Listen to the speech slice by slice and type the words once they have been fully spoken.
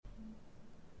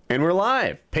And we're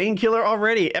live. Painkiller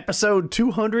already. Episode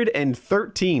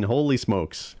 213. Holy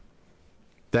smokes.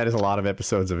 That is a lot of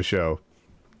episodes of a show.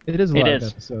 It is a lot of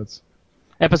episodes.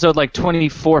 Episode like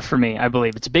 24 for me, I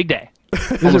believe. It's a big day.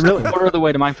 Is it really? A quarter of the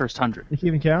way to my first 100. You can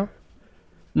even count?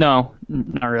 No,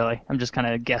 not really. I'm just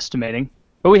kind of guesstimating.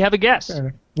 But we have a guest.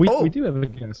 We do have a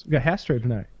guest. We got Hastro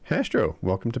tonight. Hastro,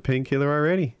 welcome to Painkiller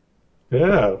already.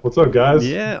 Yeah, what's up, guys?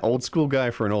 Yeah, old school guy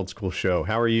for an old school show.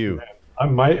 How are you? I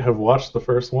might have watched the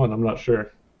first one. I'm not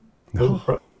sure. I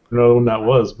don't know when that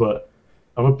was, but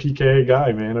I'm a PK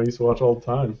guy, man. I used to watch all the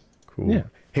time. Cool. Yeah.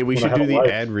 Hey, we should do the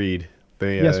ad read.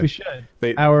 Yes, we should.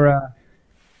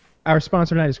 Our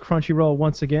sponsor tonight is Crunchyroll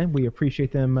once again. We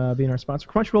appreciate them being our sponsor.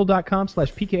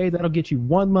 Crunchyroll.com/PKA. That'll get you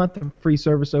 1 month of free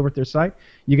service over at their site.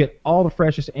 You get all the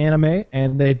freshest anime,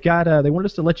 and they've got. They wanted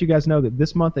us to let you guys know that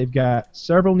this month they've got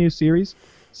several new series,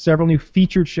 several new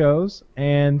featured shows,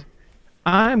 and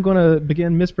I'm going to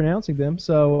begin mispronouncing them.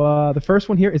 So the first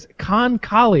one here is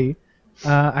Konkali.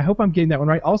 I hope I'm getting that one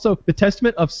right. Also, The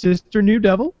Testament of Sister New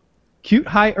Devil, Cute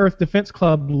High Earth Defense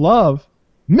Club Love,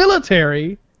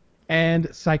 Military, and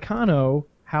Saikano,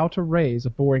 How to Raise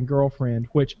a Boring Girlfriend,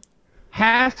 which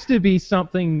has to be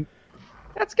something.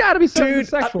 That's got to be something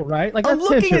sexual, right? Like, I'm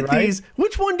that's looking tension, at right? these.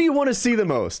 Which one do you want to see the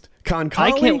most? Konkali?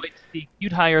 I can't wait to see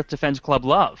Cute High Earth Defense Club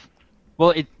Love.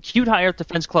 Well, Cute High Earth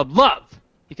Defense Club Love,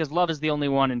 because love is the only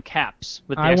one in caps.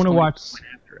 With the I want to watch.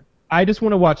 after it. I just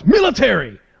want to watch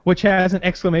Military, which has an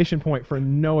exclamation point for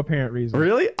no apparent reason.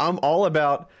 Really? I'm all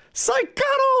about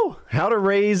Saikano, How to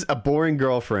Raise a Boring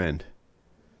Girlfriend.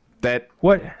 That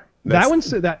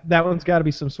one's got to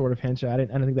be some sort of hench. I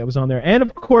don't think that was on there. And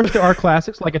of course there are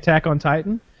classics like Attack on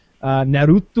Titan,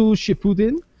 Naruto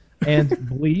Shippuden, and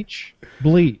Bleach.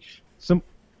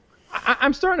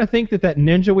 I'm starting to think that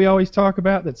ninja we always talk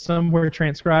about, that somewhere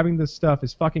transcribing this stuff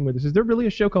is fucking with us. Is there really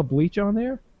a show called Bleach on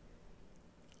there?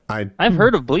 I've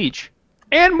heard of Bleach.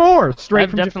 And more straight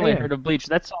from Japan. I've definitely heard of Bleach.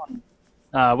 That's on.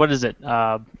 What is it?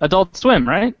 Adult Swim,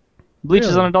 right? Bleach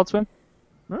is on Adult Swim.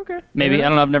 Okay. Maybe. Yeah. I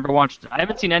don't know. I've never watched it. I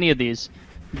haven't seen any of these.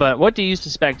 But what do you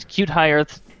suspect Cute High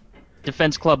Earth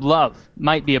Defense Club Love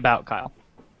might be about, Kyle?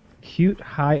 Cute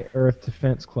High Earth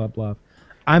Defense Club Love.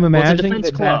 I'm imagining it's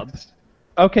a defense club.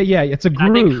 Okay, yeah, it's a group.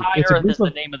 I think High Earth is the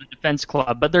name of the defense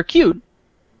club, but they're cute.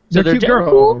 So they're cute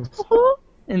girls.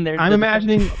 And I'm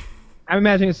imagining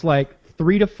it's like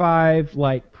 3 to 5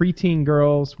 like preteen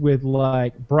girls with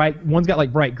like bright. One's got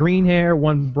like bright green hair,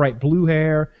 one bright blue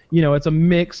hair. You know, it's a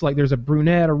mix. Like there's a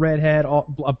brunette, a redhead,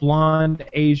 a blonde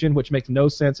Asian, which makes no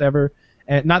sense ever.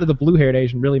 And not that the blue-haired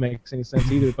Asian really makes any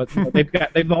sense either. But you know,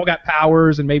 they've all got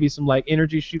powers and maybe some like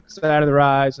energy shoots out of their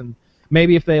eyes, and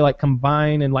maybe if they like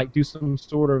combine and like do some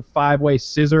sort of 5-way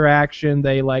scissor action,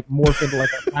 they like morph into like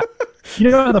you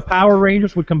know how the Power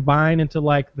Rangers would combine into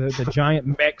like the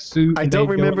giant mech suit. I don't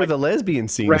remember the lesbian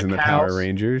scenes in the Power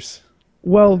Rangers.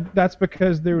 Well, that's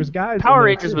because there was guys. Power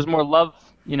Rangers was more love,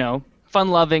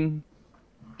 fun-loving,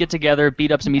 get together,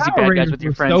 beat up some easy bad guys with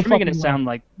your friends. You're making it sound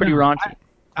like pretty raunchy.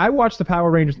 I watched the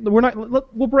Power Rangers.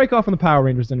 We'll break off on the Power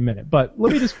Rangers in a minute, but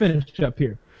let me just finish up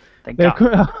here. Thank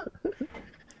God.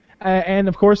 And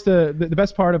of course, the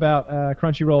best part about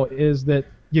Crunchyroll is that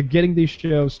you're getting these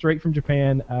shows straight from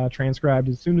Japan, transcribed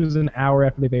as soon as an hour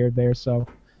after they've aired there. So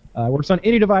works on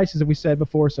any devices, as we said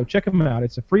before. So check them out.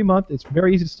 It's a free month. It's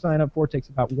very easy to sign up for. It takes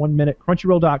about 1 minute.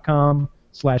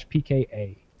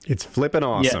 Crunchyroll.com/PKA. It's flipping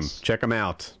awesome. Yes. Check them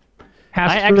out.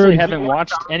 I actually haven't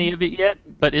watched any of it yet,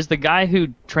 but is the guy who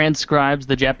transcribes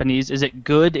the Japanese, is it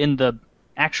good in the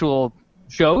actual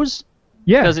shows?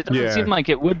 Yeah. Because it doesn't seem like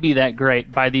it would be that great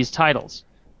by these titles.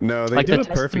 No, they like do the a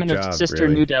perfect Testament job, of Sister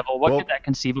really. New Devil. What could that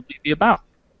conceivably be about?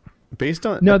 Based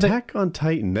on Attack on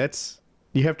Titan,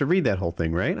 you have to read that whole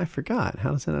thing, right? I forgot.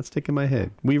 How does that not stick in my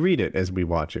head? We read it as we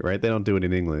watch it, right? They don't do it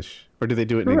in English. Or do they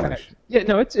do it in English? Yeah,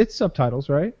 no, it's subtitles,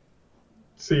 right?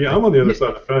 See, I'm on the other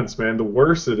side of the fence, man. The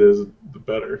worse it is, the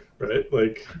better, right?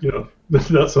 Like, I'm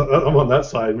on that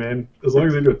side, man. As long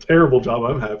as they do a terrible job,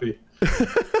 I'm happy.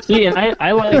 See, and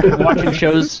I like watching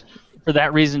shows for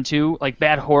that reason too, like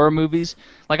bad horror movies.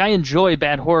 Like I enjoy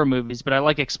bad horror movies, but I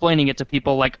like explaining it to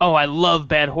people like, oh, I love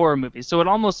bad horror movies. So it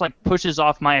almost like pushes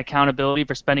off my accountability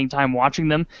for spending time watching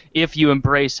them if you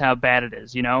embrace how bad it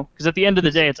is, Because at the end of the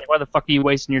day, it's like, why the fuck are you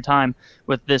wasting your time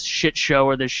with this shit show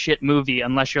or this shit movie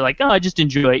unless you're like, oh, I just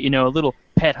enjoy it, a little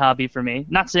pet hobby for me.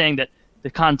 Not saying that the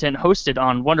content hosted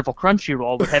on wonderful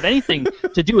Crunchyroll would have anything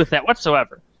to do with that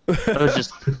whatsoever. I was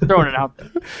just throwing it out there.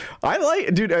 I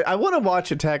want to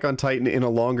watch Attack on Titan in a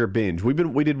longer binge. We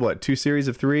did what, 2 series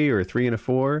of 3 or 3 and a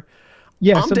 4?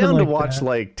 Yeah, I'm down like to watch that.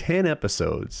 like 10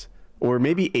 episodes or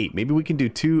maybe 8. Maybe we can do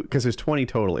 2 because there's 20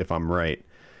 total if I'm right.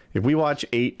 If we watch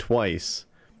 8 twice,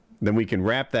 then we can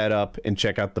wrap that up and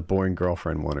check out the Boring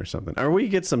Girlfriend one or something. Or we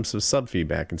get some sub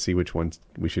feedback and see which ones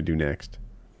we should do next.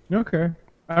 Okay.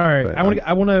 All right. But,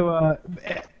 I want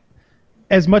to.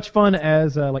 As much fun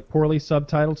as like poorly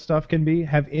subtitled stuff can be,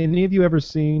 have any of you ever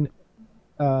seen?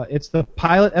 It's the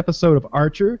pilot episode of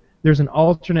Archer. There's an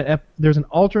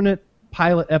alternate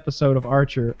pilot episode of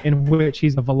Archer in which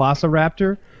he's a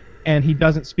velociraptor, and he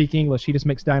doesn't speak English. He just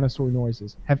makes dinosaur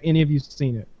noises. Have any of you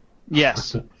seen it?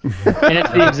 Yes. And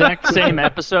it's the exact same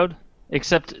episode,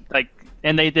 except like,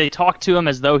 and they talk to him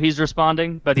as though he's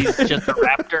responding, but he's just a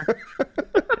raptor.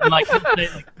 And like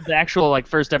the actual like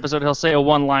first episode, he'll say a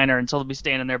one-liner until he'll be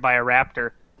standing there by a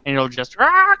raptor, and it'll just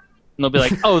and they'll be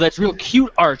like, "Oh, that's real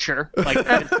cute, Archer." Like,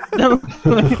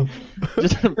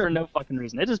 just for no fucking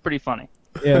reason. It is pretty funny.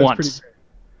 Yeah, once.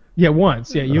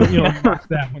 Once. Yeah, you don't watch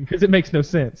that one because it makes no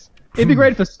sense. It'd be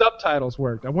great if the subtitles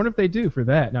worked. I wonder if they do for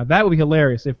that. Now that would be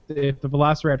hilarious if the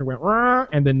Velociraptor went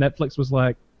and then Netflix was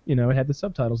like, it had the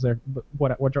subtitles there,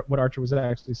 but what Archer was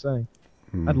actually saying.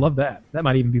 I'd love that. That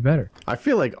might even be better. I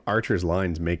feel like Archer's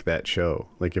lines make that show.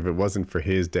 Like if it wasn't for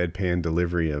his deadpan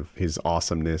delivery of his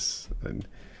awesomeness, and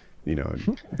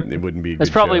it wouldn't be a That's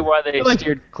good probably show. why they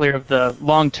steered clear of the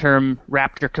long-term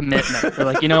raptor commitment. They're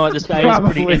like, you know what, this guy is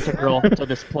pretty integral to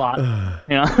this plot.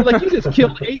 Like, you just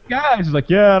killed 8 guys. He's like,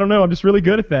 yeah, I don't know, I'm just really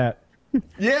good at that.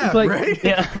 Yeah, like, right?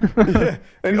 Yeah.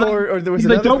 And, or there was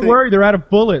he's like, don't thing. worry, they're out of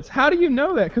bullets. How do you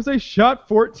know that? Because they shot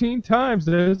 14 times.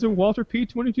 There's a Walter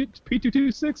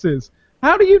P226s.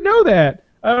 How do you know that?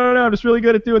 I don't know. I'm just really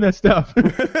good at doing that stuff.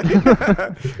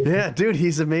 Yeah, dude,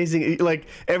 he's amazing. Like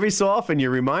every so often,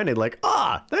 you're reminded, like,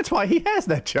 that's why he has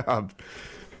that job.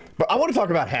 But I want to talk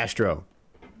about Hastro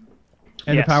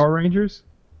and the Power Rangers.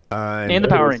 And the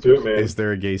Power Rangers. Is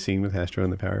there a gay scene with Hastro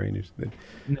and the Power Rangers?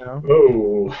 No.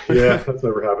 Oh, yeah, that's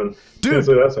never happened. Dude,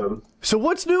 that's happened. So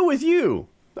what's new with you?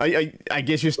 I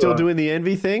guess you're still doing the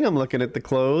Envy thing. I'm looking at the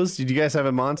clothes. Did you guys have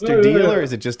a monster deal, or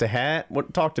is it just a hat?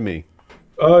 Talk to me.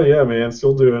 Oh yeah, man,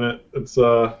 still doing it. It's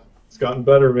gotten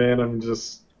better, man. I'm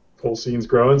just whole scene's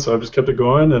growing, so I've just kept it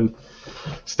going and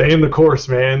staying the course,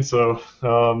 man. So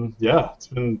yeah, it's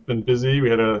been busy. We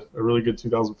had a really good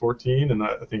 2014, and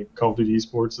I think Call of Duty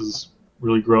esports is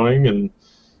really growing, and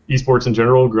esports in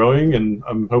general growing. And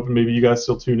I'm hoping maybe you guys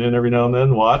still tune in every now and then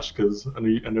and watch, because I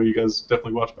know you guys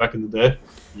definitely watched back in the day,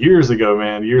 years ago,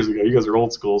 man. Years ago, you guys are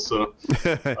old school, so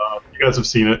you guys have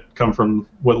seen it come from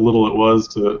what little it was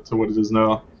to what it is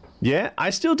now. Yeah, I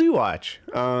still do watch.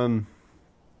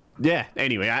 Yeah,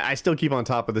 anyway, I still keep on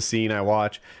top of the scene. I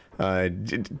watch. I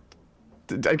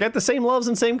got the same loves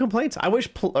and same complaints. I wish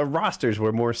rosters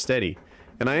were more steady.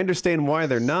 And I understand why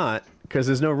they're not, because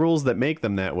there's no rules that make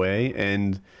them that way.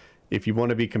 And if you want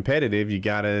to be competitive, you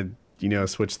got to,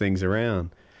 switch things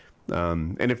around.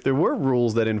 And if there were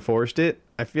rules that enforced it,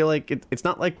 I feel like it's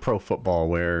not like pro football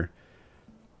where,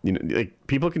 like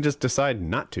people can just decide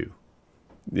not to.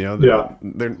 They're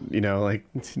like,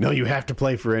 no, you have to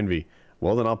play for Envy.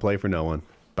 Well, then I'll play for no one.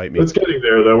 Bite me. It's getting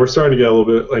there, though. We're starting to get a little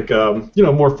bit like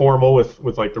more formal with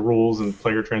like the rules and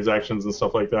player transactions and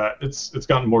stuff like that. It's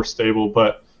gotten more stable,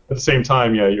 but at the same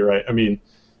time, yeah, you're right. I mean,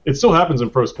 it still happens in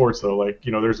pro sports though. Like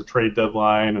there's a trade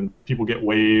deadline and people get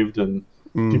waived and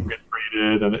people get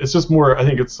traded, and it's just more. I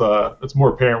think it's more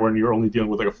apparent when you're only dealing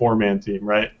with like a 4-man team,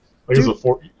 right? Like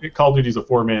Call of Duty's a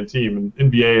 4-man team, and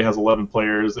NBA has 11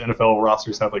 players. The NFL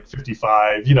rosters have like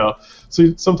 55.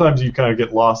 So sometimes you kind of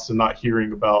get lost in not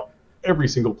hearing about every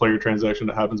single player transaction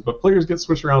that happens. But players get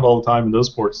switched around all the time in those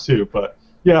sports too. But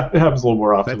yeah, it happens a little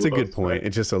more often. That's a good point. Right?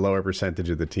 It's just a lower percentage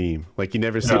of the team. Like you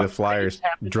never see the Flyers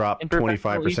drop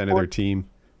 25% of their team.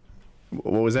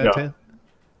 What was that, Tim?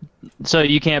 So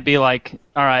you can't be like,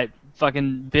 all right,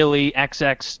 fucking Billy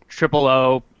XX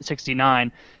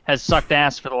 00069 has sucked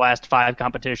ass for the last 5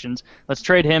 competitions. Let's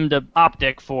trade him to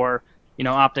Optic for,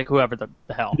 Optic whoever the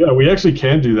hell. Yeah, we actually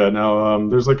can do that now.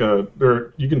 There's like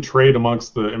you can trade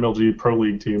amongst the MLG Pro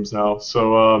League teams now.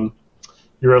 So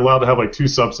you're allowed to have like 2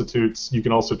 substitutes. You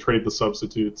can also trade the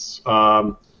substitutes.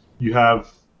 You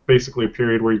have basically a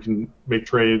period where you can make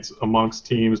trades amongst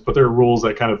teams, but there are rules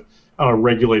that kind of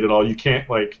regulate it all. You can't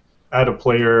like add a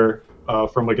player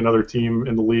from like another team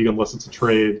in the league unless it's a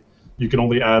trade. You can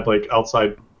only add like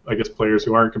outside, I guess, players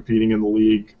who aren't competing in the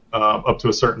league up to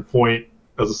a certain point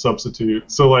as a substitute.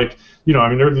 So like, there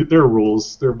are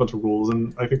rules. There are a bunch of rules,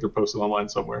 and I think they're posted online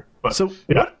somewhere. But so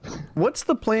yeah. What's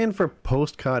the plan for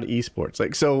post-COD esports?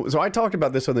 Like, so I talked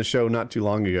about this on the show not too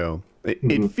long ago.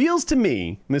 It feels to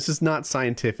me, and this is not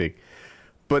scientific,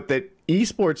 but that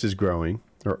esports is growing,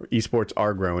 or esports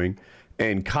are growing,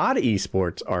 and COD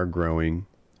esports are growing,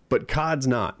 but COD's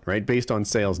not, right? Based on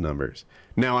sales numbers.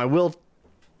 Now, I will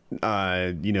temper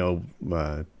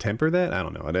that. I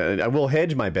don't know. I will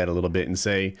hedge my bet a little bit and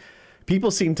say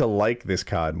people seem to like this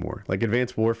COD more. Like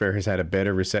Advanced Warfare has had a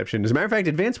better reception. As a matter of fact,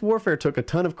 Advanced Warfare took a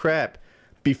ton of crap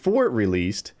before it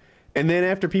released, and then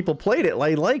after people played it,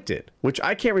 they liked it, which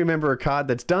I can't remember a COD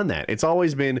that's done that. It's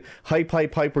always been hype,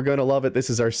 hype, hype, we're going to love it, this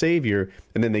is our savior,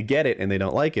 and then they get it and they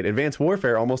don't like it. Advanced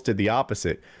Warfare almost did the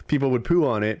opposite. People would poo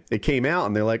on it, it came out,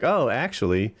 and they're like, oh,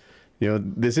 actually,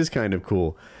 this is kind of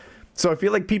cool. So I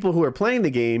feel like people who are playing the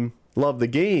game love the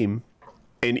game,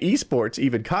 and esports,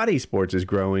 even COD esports is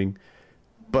growing,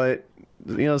 but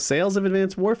sales of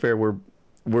Advanced Warfare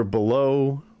were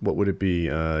below, what would it be,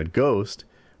 Ghost,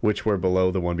 which were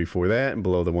below the one before that and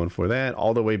below the one before that,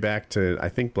 all the way back to, I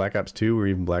think, Black Ops 2 or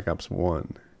even Black Ops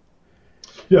 1.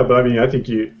 Yeah, but I mean, I think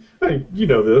you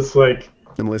know this. Like,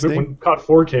 I'm listening. When COD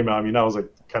 4 came out, I mean, that was like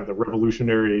kind of the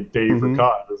revolutionary day for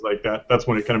COD. It was like that's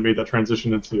when it kind of made that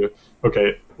transition into,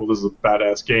 okay, well, this is a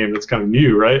badass game that's kind of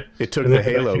new, right? It took the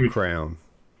Halo crown.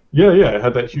 Yeah, it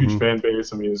had that huge fan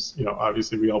base. I mean,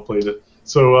 obviously we all played it.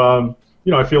 So,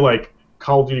 I feel like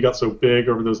Call of Duty got so big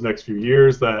over those next few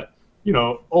years that,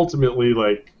 ultimately,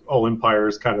 like, all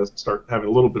empires kind of start having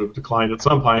a little bit of decline at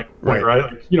some point, right?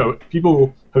 Like,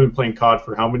 people have been playing COD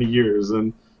for how many years,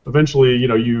 and eventually,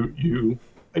 you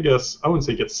I guess I wouldn't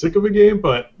say get sick of a game,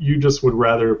 but you just would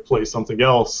rather play something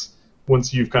else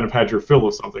once you've kind of had your fill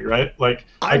of something, right? Like,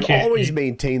 I've always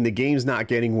maintained the game's not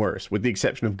getting worse, with the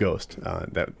exception of Ghost.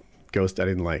 That Ghost I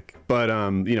didn't like, but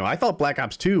I thought Black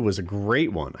Ops 2 was a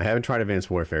great one. I haven't tried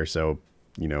Advanced Warfare, so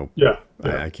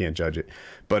I can't judge it,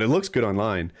 but it looks good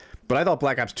online. But I thought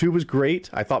Black Ops 2 was great.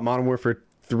 I thought Modern Warfare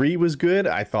 3 was good.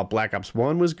 I thought Black Ops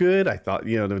 1 was good. I thought,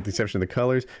 with the exception of the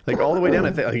colors, like all the way down,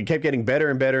 it kept getting better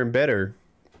and better and better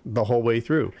the whole way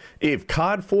through. If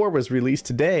COD 4 was released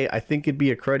today, I think it'd be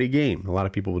a cruddy game. A lot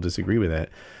of people will disagree with that,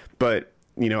 but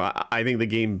I think the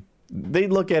game,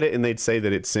 they'd look at it and they'd say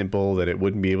that it's simple, that it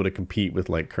wouldn't be able to compete with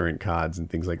like current CODs and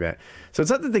things like that. So it's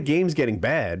not that the game's getting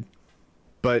bad,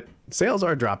 but sales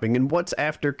are dropping. And what's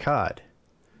after COD?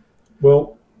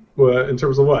 Well, in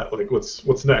terms of what? Like,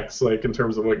 what's next? Like, in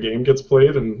terms of what game gets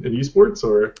played in esports,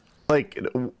 or like,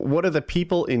 what do the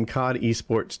people in COD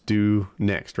esports do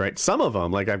next? Right? Some of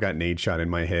them, like I've got Nadeshot in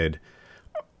my head.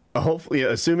 Hopefully,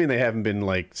 assuming they haven't been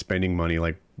like spending money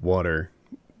like water,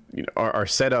 are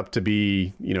set up to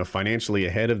be financially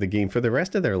ahead of the game for the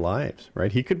rest of their lives.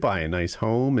 Right? He could buy a nice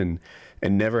home and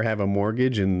never have a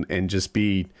mortgage and just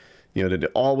be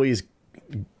always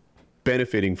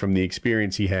benefiting from the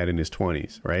experience he had in his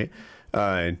 20s, right?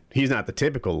 He's not the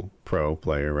typical pro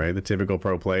player, right? The typical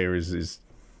pro player is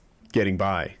getting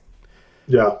by.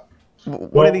 Yeah.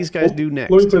 What do these guys do next?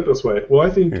 Let me put it this way. Well,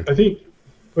 I think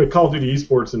like Call of Duty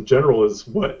esports in general is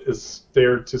what is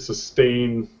there to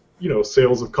sustain,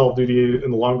 sales of Call of Duty in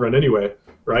the long run anyway,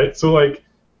 right? So like,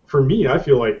 for me, I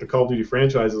feel like the Call of Duty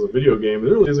franchise is a video game.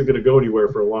 It really isn't going to go anywhere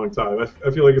for a long time.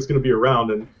 I feel like it's going to be around,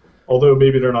 and although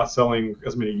maybe they're not selling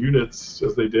as many units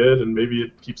as they did, and maybe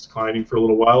it keeps declining for a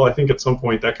little while, I think at some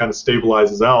point that kind of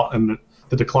stabilizes out, and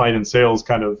the decline in sales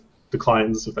kind of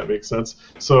declines, if that makes sense.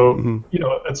 So,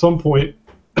 at some point,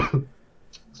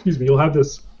 excuse me, you'll have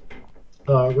this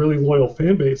really loyal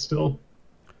fan base still.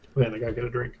 Man, I gotta get a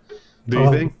drink. Do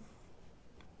you think?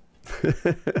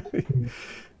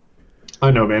 I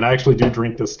know, man. I actually do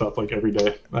drink this stuff like every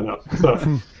day. I know. It's not.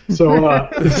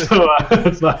 There's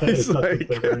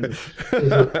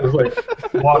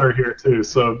like water here too,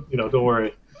 so don't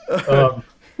worry.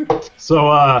 It's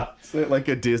like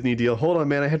a Disney deal. Hold on,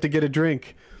 man. I have to get a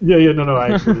drink. Yeah. No.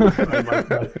 I actually,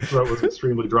 my throat was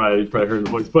extremely dry. You probably heard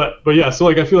the voice, but yeah. So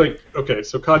like, I feel like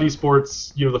so COD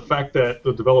Esports. The fact that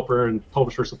the developer and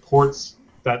publisher supports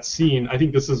that scene, I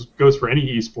think this goes for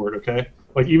any esport. Okay.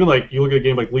 Like, even like you look at a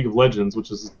game like League of Legends,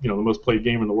 which is the most played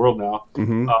game in the world now.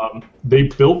 They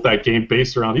built that game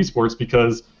based around esports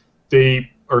because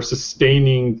they are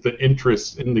sustaining the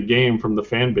interest in the game from the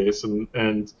fan base,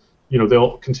 and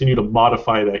they'll continue to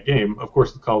modify that game. Of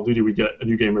course, with Call of Duty, we get a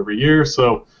new game every year,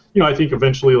 so I think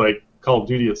eventually, like Call of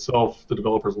Duty itself, the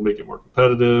developers will make it more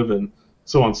competitive and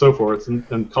so on and so forth,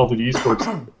 and Call of Duty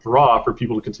esports draw for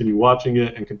people to continue watching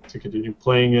it and to continue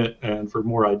playing it, and for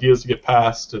more ideas to get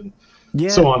passed and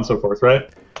so on and so forth, right?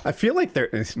 I feel like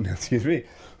excuse me.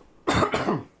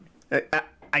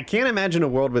 I can't imagine a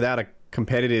world without a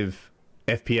competitive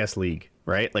FPS league,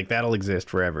 right? Like, that'll exist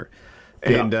forever.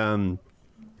 And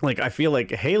like, I feel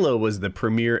like Halo was the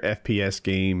premier FPS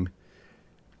game,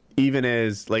 even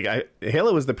as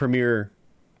Halo was the premier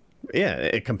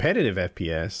a competitive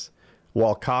FPS,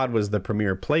 while COD was the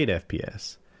premier played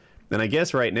FPS. And I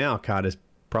guess right now COD is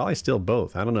probably still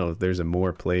both. I don't know if there's a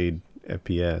more played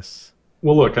FPS.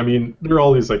 Well, look, I mean, there are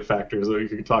all these like factors that you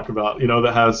could talk about,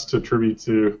 that has to attribute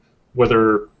to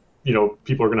whether,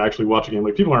 people are going to actually watch a game.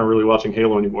 Like, people aren't really watching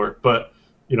Halo anymore, but,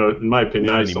 in my opinion,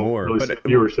 not I just don't anymore. really But see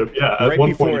viewership. Yeah, right at one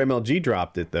before point, MLG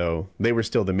dropped it, though, they were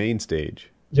still the main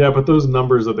stage. yeah, but those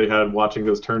numbers that they had watching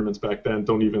those tournaments back then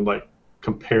don't even like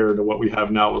compare to what we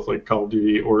have now with like Call of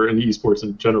Duty or in esports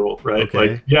in general, right?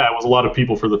 Okay. Like, yeah, it was a lot of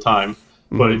people for the time,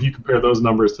 but if you compare those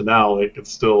numbers to now, like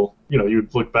it's still,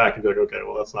 you'd look back and be like, okay,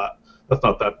 well that's not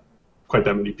that quite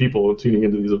that many people tuning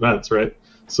into these events, right?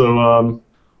 So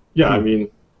yeah, I mean,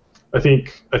 I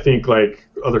think like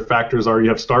other factors are you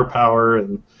have star power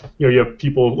and you have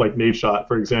people like Nadeshot,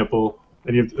 for example,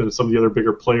 and you have some of the other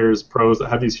bigger players, pros that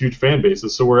have these huge fan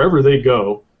bases. So wherever they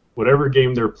go, whatever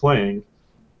game they're playing,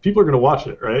 people are going to watch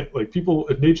it, right? Like people,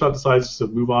 if Nadeshot decides to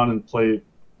move on and play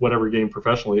whatever game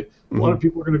professionally, a lot of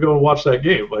people are going to go and watch that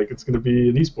game. Like it's going to be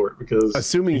an esport because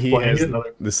assuming he has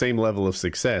the same level of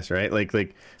success, right?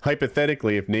 Like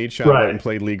hypothetically, if Nadeshot went and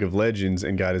played League of Legends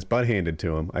and got his butt handed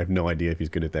to him, I have no idea if he's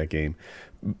good at that game.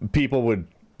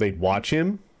 They'd watch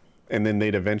him, and then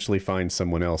they'd eventually find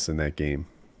someone else in that game.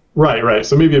 Right.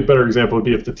 So maybe a better example would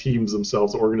be if the teams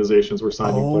themselves, organizations, were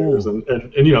signing players, and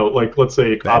like let's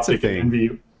say Optic and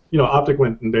Envy. Optic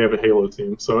went and they have a Halo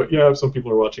team. So yeah, some people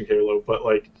are watching Halo, but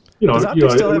like does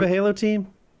Optic still have a Halo team?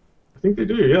 I think they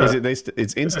do. Yeah. Is it?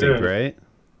 It's Instinct, right?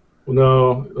 Well,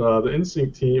 no, the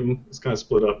Instinct team is kind of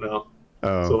split up now.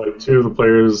 Oh. So like 2 of the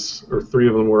players or 3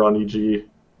 of them were on EG,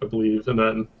 I believe, and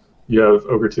then you have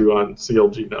Ogre 2 on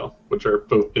CLG now, which are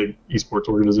both big esports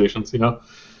organizations.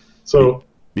 So.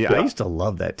 Yeah, I used to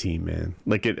love that team, man.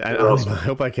 Like, I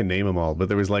hope I can name them all. But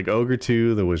there was like Ogre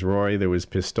 2, there was Roy, there was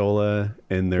Pistola,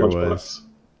 and there was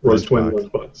Roy's twin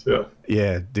Lunchbox. Yeah.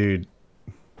 Yeah, dude.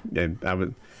 And I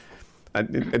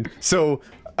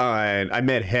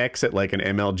met Hex at like an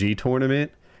MLG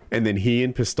tournament, and then he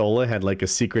and Pistola had like a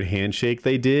secret handshake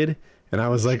they did. And I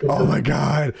was like, oh my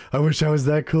God, I wish I was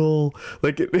that cool.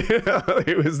 Like,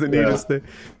 it was the neatest thing.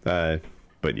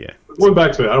 But yeah. Going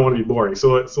back to it, I don't want to be boring.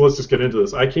 So let's just get into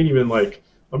this. I can't even I'm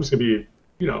just gonna be,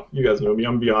 you guys know me.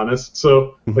 I'm gonna be honest.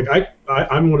 So like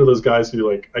I'm one of those guys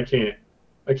who like I can't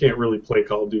really play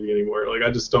Call of Duty anymore. Like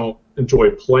I just don't enjoy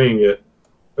playing it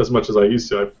as much as I used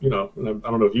to. And I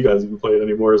don't know if you guys even play it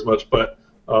anymore as much, but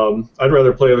I'd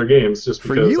rather play other games just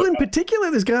because. For you in particular,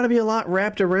 there's got to be a lot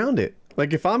wrapped around it.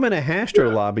 Like if I'm in a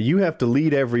Hastro lobby, you have to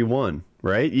lead every one,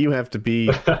 right? You have to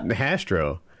be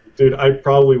Hastro. Dude, I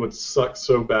probably would suck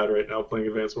so bad right now playing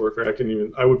Advanced Warfare.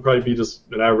 I would probably be just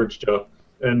an average Joe.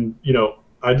 And,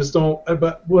 I just don't,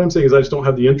 but what I'm saying is I just don't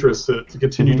have the interest to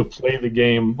continue to play the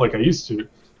game like I used to.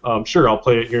 Sure, I'll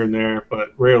play it here and there, but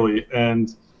rarely.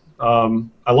 And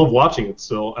I love watching it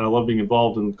still, and I love being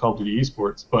involved in Call of Duty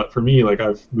esports. But for me, like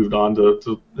I've moved on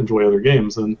to enjoy other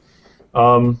games. And,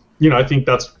 I think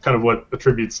that's kind of what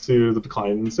attributes to the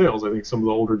decline in sales. I think some of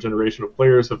the older generation of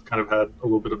players have kind of had a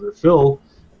little bit of their fill.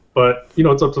 But,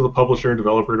 it's up to the publisher and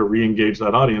developer to re-engage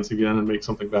that audience again and make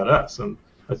something badass. And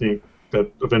I think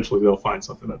that eventually they'll find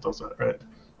something that does that, right?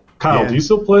 Kyle, do you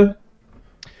still play?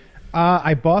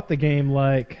 I bought the game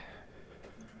like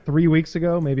 3 weeks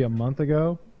ago, maybe a month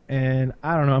ago. And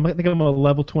I don't know, I think I'm a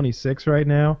level 26 right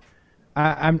now.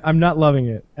 I'm not loving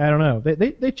it. I don't know.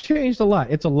 They changed a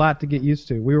lot. It's a lot to get used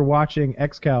to. We were watching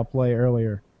XCal play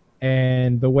earlier,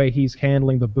 and the way he's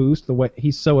handling the boost, the way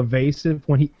he's so evasive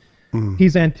when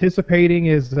he's anticipating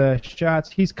his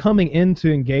shots. He's coming into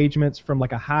engagements from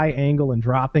like a high angle and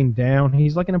dropping down.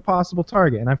 He's like an impossible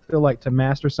target. And I feel like to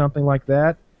master something like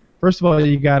that, first of all,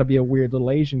 you got to be a weird little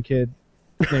Asian kid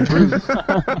named Bruce.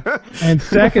 And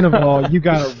second of all, you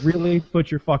got to really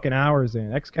put your fucking hours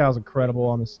in. XCal's incredible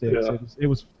on the sticks.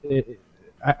 Yeah.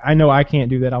 I know I can't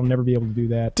do that. I'll never be able to do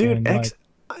that. Dude, I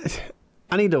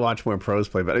need to watch more pros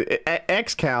play. But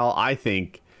XCal, I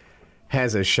think,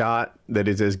 has a shot that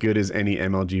is as good as any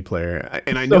MLG player.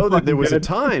 And I know that there was a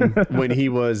time when he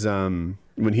was an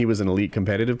elite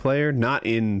competitive player, not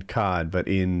in COD, but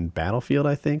in Battlefield,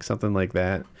 I think, something like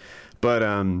that. But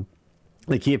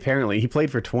like he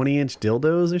played for 20-inch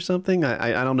dildos or something.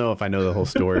 I don't know if I know the whole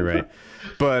story right.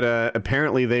 But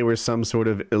apparently they were some sort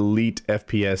of elite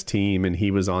FPS team, and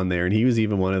he was on there, and he was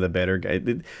even one of the better guys.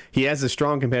 He has a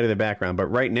strong competitive background, but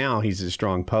right now he's a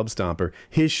strong pub stomper.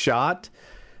 His shot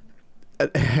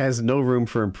has no room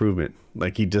for improvement.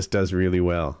 Like he just does really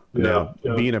well.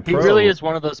 Being a pro, he really is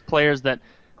one of those players that,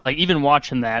 like, even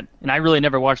watching that, and I really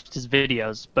never watched his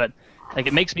videos, but like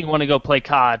it makes me want to go play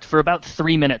COD for about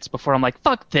 3 minutes before I'm like,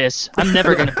 fuck this, I'm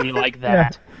never gonna be like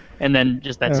that. and then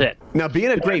just that's it. Now,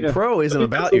 being a great pro isn't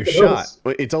about your shot.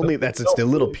 It's only it's a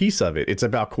little piece of it. It's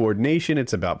about coordination.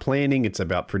 It's about planning. It's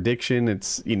about prediction.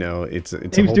 It's it's he a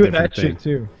was whole doing different that thing. shit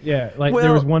too. Yeah, like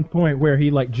there was one point where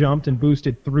he like jumped and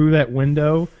boosted through that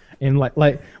window, and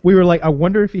like we were like, I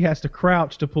wonder if he has to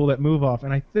crouch to pull that move off.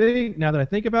 And I think now that I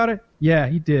think about it, yeah,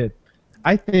 he did.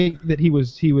 I think that he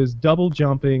was double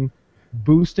jumping,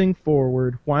 boosting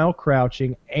forward while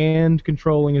crouching, and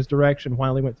controlling his direction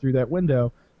while he went through that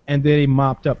window, and then he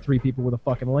mopped up 3 people with a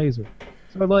fucking laser.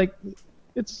 So like,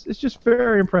 it's just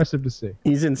very impressive to see.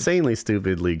 He's insanely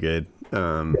stupidly good.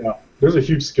 Yeah, there's a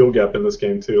huge skill gap in this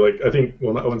game too. Like I think,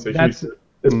 well, I wouldn't say huge.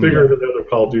 It's bigger than the other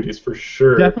Call of Duties for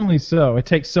sure. Definitely so. It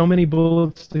takes so many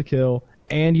bullets to kill,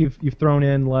 and you've thrown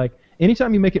in like.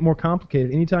 Anytime you make it more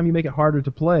complicated, anytime you make it harder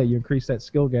to play, you increase that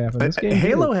skill gap. And this game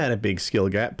Halo had a big skill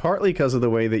gap, partly because of the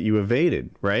way that you evaded,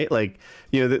 right? Like,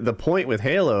 the point with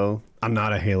Halo, I'm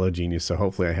not a Halo genius, so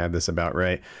hopefully I have this about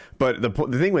right. But the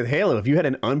thing with Halo, if you had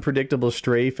an unpredictable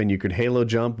strafe and you could Halo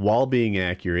jump while being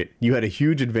accurate, you had a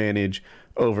huge advantage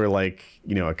over, like,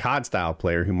 a COD-style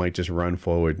player who might just run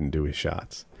forward and do his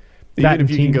shots. Even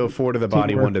if you can go 4 to the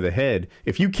body, 1 to the head,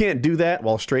 if you can't do that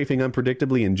while strafing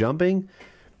unpredictably and jumping,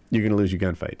 you're going to lose your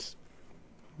gunfights.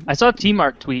 I saw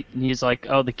T-Mark tweet, and he's like,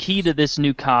 oh, the key to this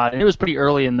new COD, and it was pretty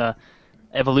early in the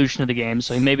evolution of the game,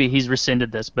 so maybe he's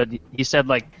rescinded this, but he said,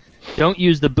 like, don't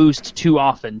use the boost too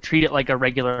often. Treat it like a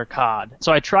regular COD.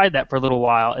 So I tried that for a little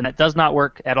while, and that does not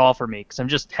work at all for me, because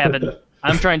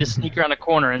I'm trying to sneak around a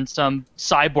corner, and some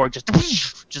cyborg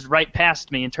just right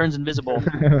past me and turns invisible.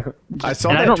 I saw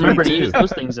and that I don't remember tweet any too. of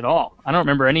those things at all. I don't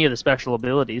remember any of the special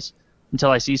abilities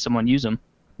until I see someone use them.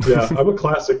 Yeah, I'm a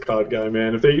classic COD guy,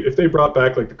 man. If they brought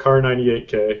back like the Car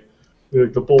 98K,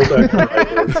 like the bolt action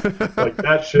rifles, like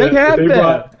that shit.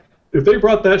 If they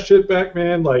brought that shit back,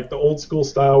 man, like the old school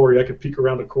style where I could peek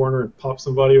around a corner and pop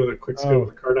somebody with a quick scope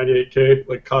with the Car 98K,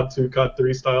 like COD 2, COD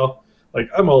 3 style, like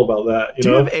I'm all about that. Do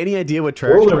you have any idea what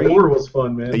Treyarch's World at bringing? War was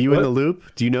fun, man. Are you in the loop?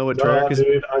 Do you know what Treyarch is?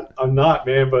 Dude, I'm not,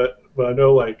 man, but I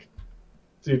know like.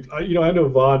 Dude, I know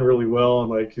Vaughn really well,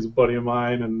 and like he's a buddy of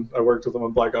mine, and I worked with him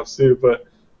on Black Ops 2. But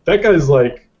that guy's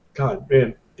like, God,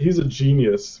 man, he's a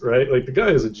genius, right? Like the guy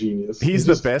is a genius. He's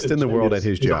the best in the world at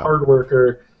his job. He's a hard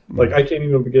worker. Like I can't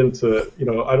even begin to,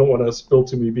 I don't want to spill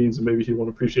too many beans, and maybe he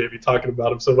won't appreciate me talking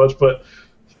about him so much. But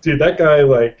dude, that guy,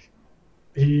 like,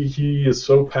 he is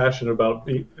so passionate about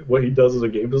what he does as a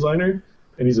game designer,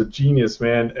 and he's a genius,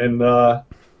 man. And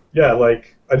yeah,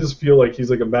 like. I just feel like he's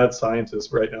like a mad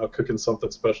scientist right now, cooking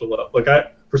something special up. Like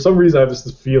for some reason, I have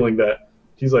this feeling that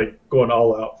he's like going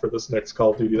all out for this next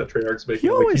Call of Duty that Treyarch's making. He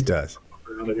always does.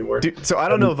 Dude, so I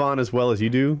don't know Vaughn as well as you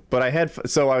do, but I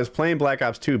was playing Black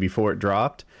Ops 2 before it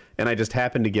dropped, and I just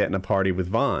happened to get in a party with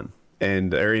Vaughn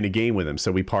or in a game with him.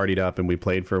 So we partied up and we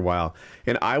played for a while,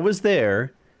 and I was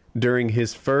there during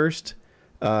his first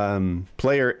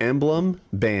player emblem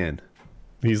ban.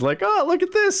 He's like, oh, look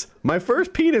at this. My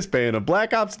first penis ban of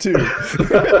Black Ops 2. Yeah,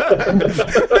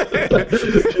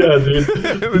 dude.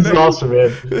 He's awesome,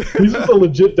 man. He's just a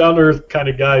legit down-to-earth kind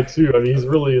of guy, too. I mean, he's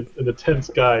really an intense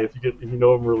guy if you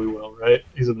know him really well, right?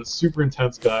 He's a super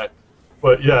intense guy.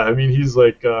 But, yeah, I mean, he's,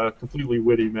 like, completely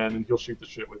witty, man, and he'll shoot the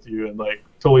shit with you and, like,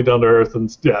 totally down-to-earth.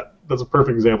 And, yeah, that's a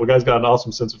perfect example. The guy's got an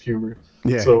awesome sense of humor.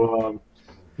 Yeah. So,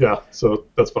 yeah, so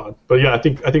that's fun. But yeah, I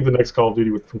think the next Call of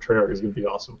Duty from Treyarch is going to be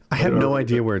awesome. I have no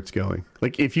idea where it's going.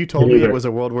 Like, if you told me it was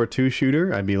a World War II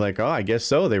shooter, I'd be like, oh, I guess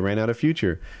so. They ran out of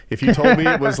future. If you told me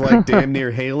it was like damn near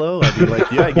Halo, I'd be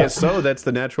like, yeah, I guess so. That's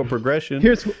the natural progression.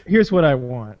 Here's what I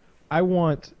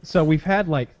want. So we've had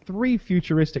like 3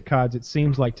 futuristic CODs, it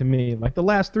seems like to me. Like the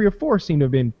last 3 or 4 seem to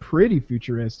have been pretty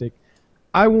futuristic.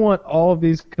 I want all of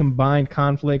these combined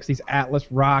conflicts, these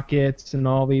Atlas rockets and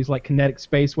all these like kinetic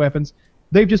space weapons.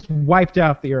 They've just wiped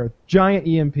out the Earth. Giant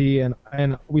EMP,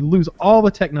 and we lose all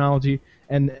the technology,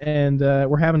 and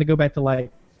we're having to go back to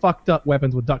like fucked up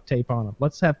weapons with duct tape on them.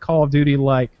 Let's have Call of Duty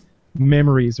like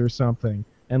Memories or something,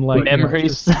 and like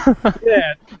Memories.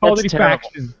 Yeah, Call of Duty terrible.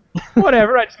 Factions.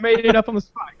 Whatever, I just made it up on the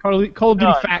spot. Call of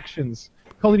Duty Factions.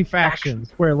 Call of Duty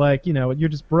Factions, where like you're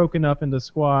just broken up into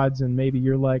squads, and maybe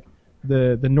you're like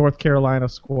the North Carolina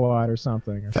squad or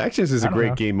something. Factions is a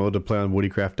great game mode to play on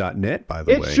woodycraft.net, by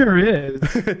the way. It sure is.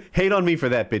 Hate on me for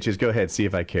that, bitches. Go ahead, see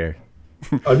if I care.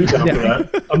 I'd be down for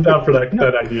that. I'm down for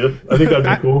that idea. I think that'd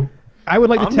be cool. I would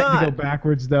like the tech to go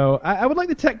backwards, though. I would like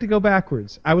the tech to go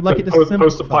backwards. I would like it to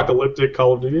post-apocalyptic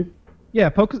Call of Duty? Yeah,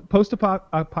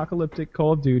 post-apocalyptic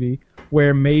Call of Duty,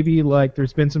 where maybe like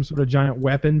there's been some sort of giant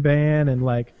weapon ban and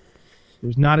like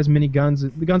there's not as many guns.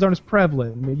 The guns aren't as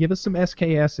prevalent. I mean, give us some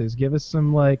SKSs. Give us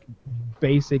some like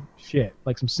basic shit,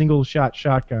 like some single shot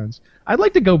shotguns. I'd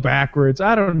like to go backwards.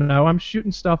 I don't know. I'm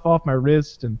shooting stuff off my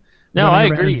wrist and no, I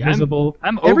running around agree. invisible.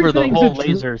 I'm over the whole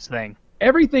lasers thing.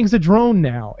 Everything's a drone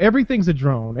now. Everything's a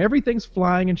drone. Everything's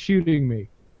flying and shooting me.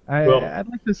 I'd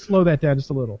like to slow that down just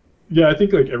a little. Yeah, I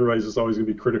think like everybody's just always gonna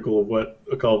be critical of what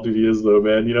a Call of Duty is, though,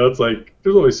 man. You know, it's like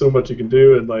there's only so much you can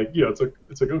do, and like, you know, it's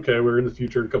like okay, we're in the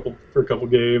future for a couple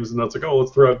games, and that's like, oh,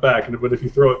 let's throw it back. But if you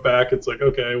throw it back, it's like,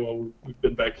 okay, well, we've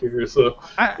been back here, so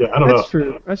I don't know. That's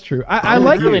true. That's true. I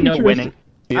like really no winning.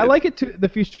 I like it to the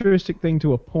futuristic thing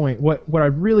to a point. What I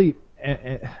really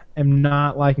am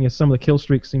not liking is some of the kill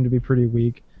streaks seem to be pretty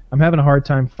weak. I'm having a hard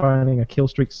time finding a kill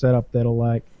streak setup that'll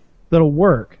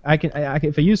work. I can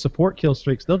if I use support kill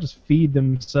streaks, they'll just feed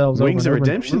themselves. Wings over of and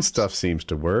Redemption stuff seems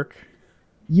to work.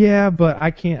 Yeah, but I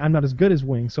can't. I'm not as good as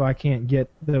Wings, so I can't get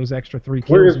those extra 3 kills.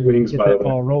 Where is Wings, get by the that way?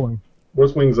 ball rolling?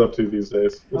 What's Wings up to these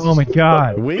days? Oh my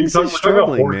God, Wings is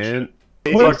struggling, man.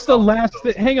 What's the last?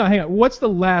 Hang on. What's the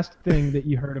last thing that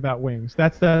you heard about Wings?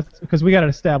 That's because we got to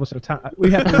establish a time. We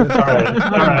have to. All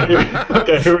right.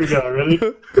 Okay, here we go. Ready?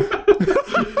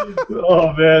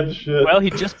 Oh man, shit. Well,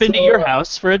 he'd just been to your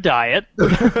house for a diet.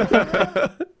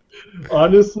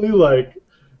 Honestly, like,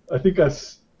 I think I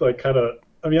like kind of.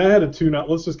 I mean, I had to tune out.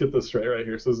 Let's just get this straight right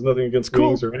here. So there's nothing against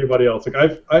Wings or anybody else.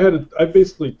 Like I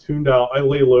basically tuned out. I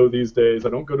lay low these days. I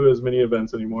don't go to as many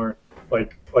events anymore.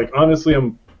 Like honestly,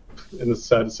 and this is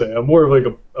sad to say, I'm more of like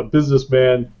a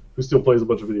businessman who still plays a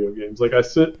bunch of video games. Like I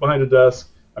sit behind a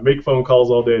desk, I make phone calls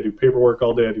all day, I do paperwork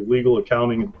all day, I do legal,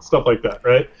 accounting, and stuff like that,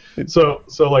 right? So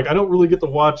like I don't really get to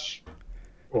watch.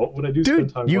 Well, when I do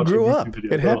spend time watching you grew YouTube up.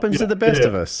 videos, It happens to the best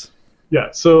of us. Yeah.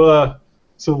 So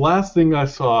last thing I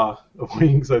saw of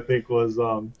Wings, I think, was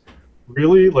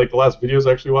really like the last videos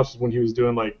I actually watched is when he was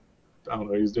doing like, I don't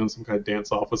know, he was doing some kind of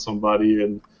dance off with somebody,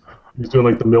 and he was doing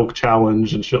like the milk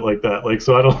challenge and shit like that. Like,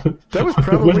 so I don't. That was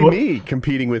probably me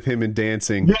competing with him in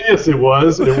dancing. Yeah, yes, it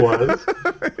was. It was.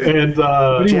 And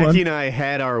Jackie and I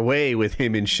had our way with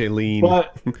him and Shailene.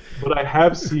 But I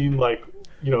have seen, like,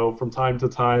 you know, from time to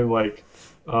time, like,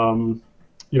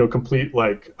 you know, complete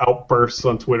like outbursts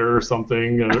on Twitter or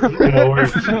something, you know,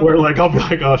 where like I'll be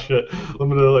like, oh shit, I'm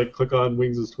gonna like click on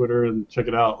Wings' Twitter and check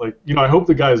it out. Like, you know, I hope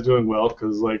the guy's doing well,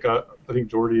 because like I think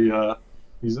Jordy,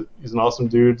 he's an awesome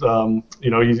dude. You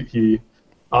know, he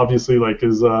obviously like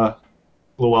is a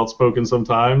little outspoken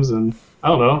sometimes, and I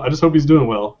don't know. I just hope he's doing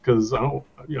well, because I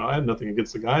had nothing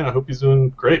against the guy, and I hope he's doing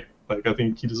great. Like, I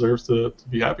think he deserves to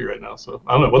be happy right now. So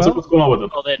I don't know what's going on with him.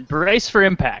 Well, then brace for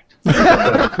impact.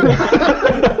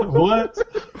 What?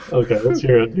 Okay, let's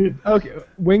hear it, dude. Okay,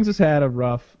 Wings has had a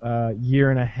rough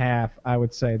year and a half, I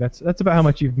would say. That's about how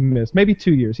much you've missed. Maybe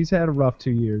 2 years. He's had a rough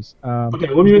 2 years. Okay,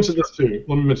 let me mention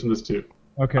this too.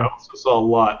 Okay. I also saw a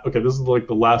lot. Okay, this is like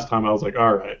the last time I was like,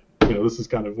 all right, you know, this is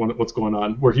kind of what's going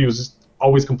on. Where he was just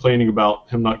always complaining about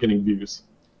him not getting views.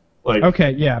 Like. Okay,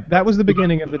 yeah, that was the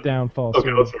beginning of the downfall.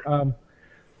 Okay, let's hear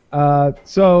it.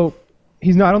 So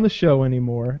he's not on the show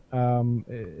anymore.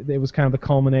 It was kind of the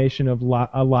culmination of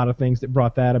a lot of things that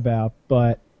brought that about.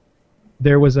 But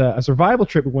there was a survival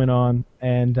trip we went on,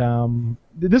 and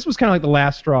this was kind of like the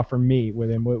last straw for me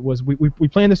with him. We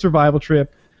planned the survival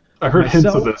trip. I heard hints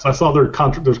of this. I saw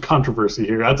there's controversy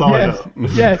here. That's all I know.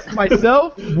 Yes,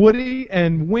 myself, Woody,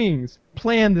 and Wings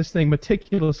planned this thing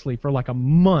meticulously for like a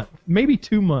month, maybe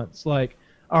 2 months. Like,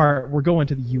 we're going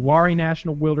to the Uwharrie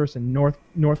National Wilderness in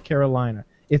North Carolina.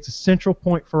 It's a central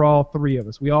point for all three of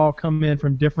us. We all come in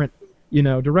from different,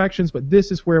 directions, but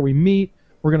this is where we meet.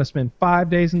 We're gonna spend 5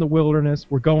 days in the wilderness.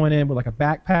 We're going in with like a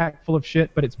backpack full of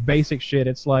shit, but it's basic shit.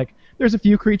 It's like there's a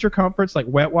few creature comforts like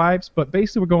wet wipes, but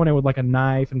basically we're going in with like a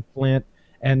knife and flint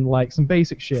and like some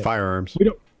basic shit. Firearms.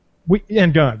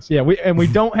 And guns. Yeah. We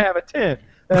don't have a tent.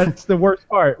 That's the worst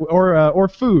part. Or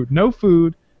food. No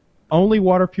food. Only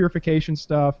water purification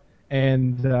stuff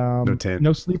and no tent.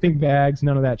 No sleeping bags.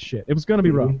 None of that shit. It was gonna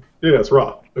be rough. Yeah, it's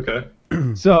raw. Okay.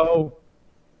 So.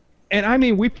 And I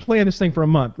mean, we planned this thing for a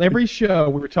month. Every show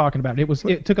we were talking about it.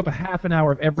 It took up a half an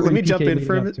hour of every. Let me jump in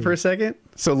for a second.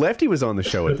 So Lefty was on the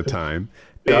show at the time.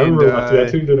 Yeah, I remember Lefty. I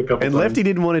tuned in a couple times. And Lefty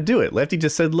didn't want to do it. Lefty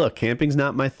just said, "Look, camping's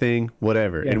not my thing.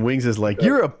 Whatever." Yeah. And Wings is like,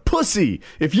 "You're a pussy.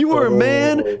 If you were a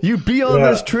man, you'd be on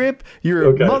this trip.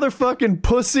 You're a motherfucking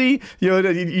pussy. You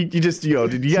just you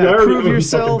gotta prove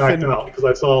yourself." Backed out because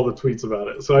I saw all the tweets about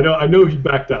it. So I know he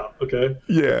backed out. Okay.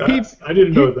 Yeah. I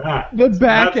didn't know that. The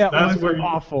back out was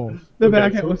awful. The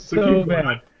back out was so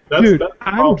bad. Dude,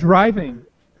 I'm driving.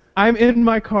 I'm in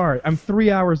my car. I'm 3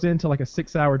 hours into like a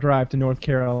 6-hour drive to North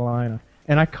Carolina.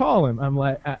 And I call him. I'm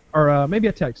like, maybe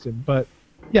I text him, but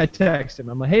yeah, I text him.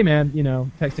 I'm like, hey man,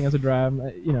 texting as a drive.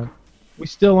 We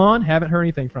still on? Haven't heard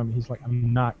anything from him. He's like,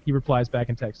 I'm not. He replies back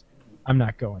in text, I'm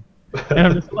not going. And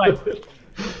I'm just like,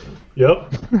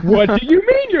 yep. What do you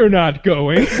mean you're not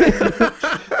going?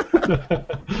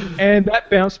 And that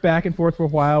bounced back and forth for a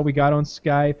while. We got on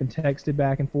Skype and texted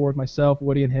back and forth, myself,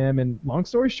 Woody, and him. And long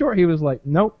story short, he was like,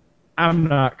 nope, I'm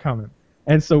not coming.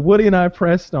 And so Woody and I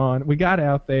pressed on. We got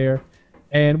out there,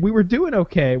 and we were doing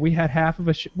okay. We had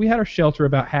we had our shelter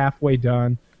about halfway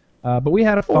done, but we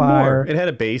had a fire. It had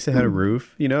a base. It had a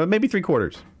roof. You know, maybe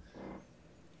 3/4.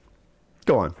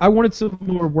 Go on. I wanted some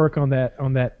more work on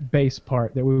that base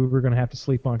part that we were going to have to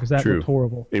sleep on because that looked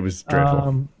horrible. It was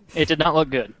dreadful. It did not look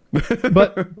good.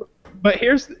 But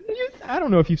here's, I don't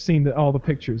know if you've seen all the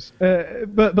pictures,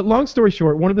 but long story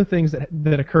short, one of the things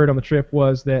that occurred on the trip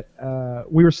was that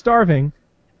we were starving,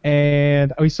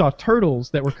 and we saw turtles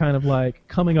that were kind of like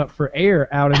coming up for air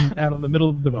out in the middle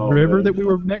of the river that we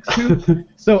were next to.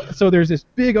 So there's this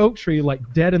big oak tree like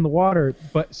dead in the water,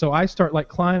 so I start like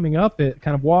climbing up it,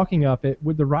 kind of walking up it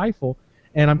with the rifle,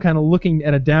 and I'm kind of looking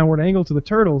at a downward angle to the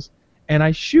turtles, and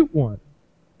I shoot one.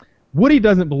 Woody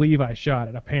doesn't believe I shot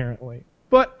it, apparently,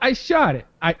 but I shot it.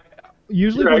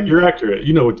 You're accurate.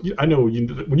 You know, I know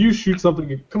when you shoot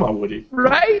something. Come on, Woody.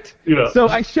 Right? Yeah. So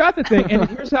I shot the thing, and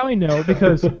here's how I know,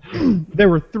 because there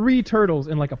were 3 turtles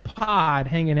in like a pod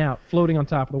hanging out, floating on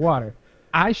top of the water.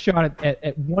 I shot it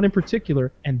at one in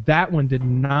particular, and that one did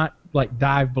not like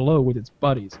dive below with its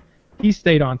buddies. He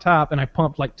stayed on top, and I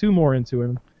pumped like 2 more into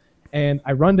him, and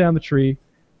I run down the tree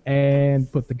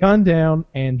and put the gun down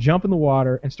and jump in the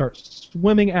water and start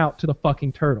swimming out to the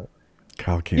fucking turtle.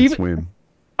 Kyle can't swim.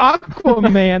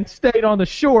 Aquaman stayed on the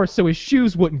shore so his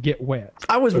shoes wouldn't get wet.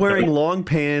 I was wearing long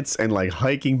pants and like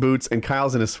hiking boots, and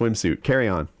Kyle's in a swimsuit. Carry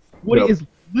on. Woody is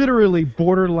literally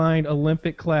borderline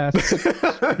Olympic class.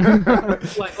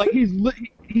 like he's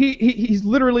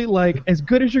literally like as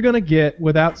good as you're gonna get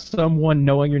without someone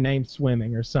knowing your name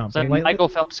swimming or something. Like Michael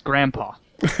Phelps' grandpa.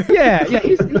 Yeah,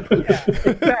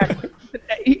 exactly.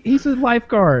 He's a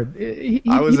lifeguard.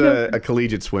 I was a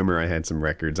collegiate swimmer. I had some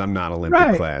records. I'm not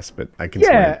Olympic class, but I can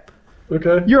swim.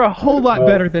 Okay. You're a whole lot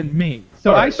better than me.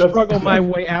 So I struggled my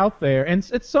way out there, and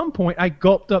at some point I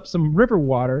gulped up some river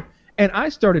water, and I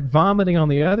started vomiting on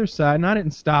the other side, and I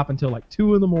didn't stop until like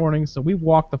 2 in the morning, so we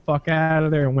walked the fuck out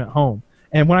of there and went home.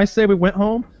 And when I say we went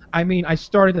home, I mean I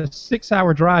started a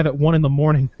 6-hour drive at 1 in the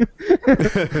morning,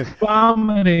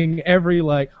 vomiting every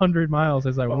like 100 miles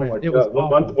as I went. It was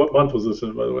awful. What month was this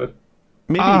in, by the way?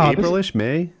 Maybe Aprilish,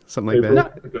 May, something like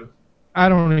that. Okay. I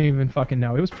don't even fucking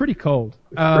know. It was pretty cold.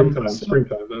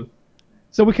 Springtime then.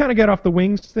 So we kind of got off the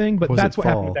wings thing, but that's what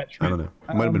happened with that trip. I don't know.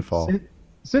 It might have been fall.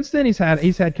 Since then, he's had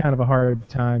kind of a hard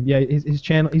time. Yeah, his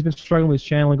channel. He's been struggling with his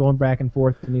channel and going back and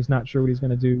forth, and he's not sure what he's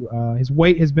going to do. His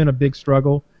weight has been a big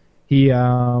struggle. He, I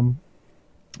don't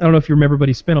know if you remember, but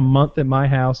he spent a month at my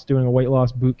house doing a weight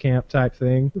loss boot camp type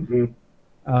thing.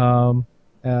 Mm-hmm.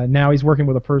 Now he's working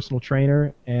with a personal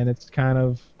trainer, and it's kind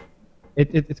of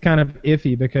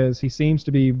iffy because he seems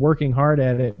to be working hard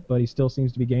at it, but he still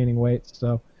seems to be gaining weight.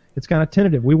 So it's kind of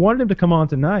tentative. We wanted him to come on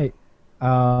tonight.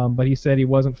 But he said he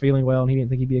wasn't feeling well and he didn't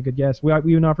think he'd be a good guest. We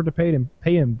even offered to pay him,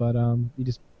 but he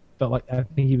just felt like I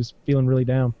think he was feeling really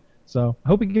down. So I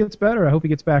hope he gets better. I hope he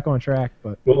gets back on track.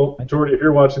 But well, Jordy, if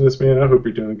you're watching this, man, I hope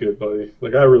you're doing good, buddy.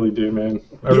 Like I really do, man.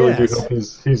 I really do hope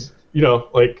he's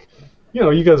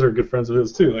you guys are good friends of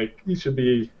his too. Like he should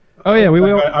be. Oh yeah, we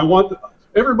will.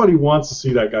 Everybody wants to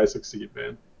see that guy succeed,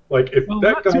 man. Like if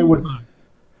that guy would.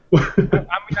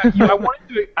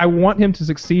 I want him to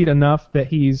succeed enough that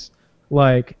he's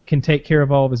like can take care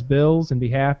of all of his bills and be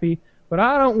happy, but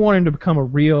I don't want him to become a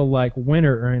real like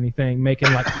winner or anything,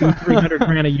 making like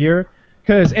 $200-300 a year.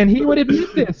 And he would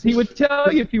admit this. He would tell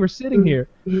you if he were sitting here,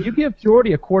 you give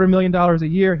Jordy $250,000 a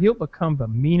year, he'll become the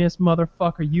meanest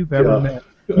motherfucker you've ever met.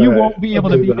 You won't be able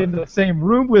to be in the same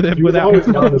room with him without. He was always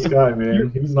an honest guy, man.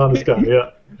 He was an honest guy.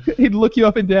 Yeah. He'd look you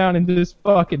up and down and just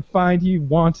fucking find you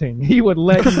wanting. He would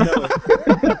let you know.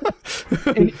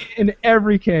 in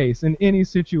every case, in any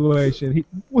situation.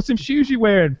 What some shoes you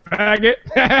wearing, faggot?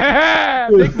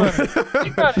 Big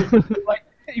money. Like,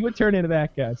 he would turn into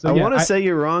that guy. So, I want to say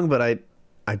you're wrong, but I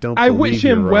don't believe I wish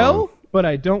him you're well, wrong. but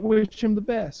I don't wish him the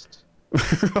best.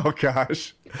 Oh,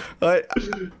 gosh. I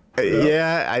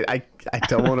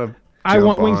don't want to. I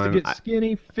want Wings to get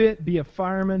skinny, fit, be a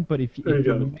fireman, but if you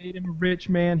made him a rich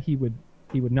man, he would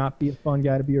not be a fun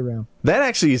guy to be around. That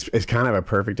actually is kind of a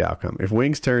perfect outcome. If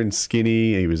Wings turned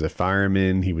skinny, he was a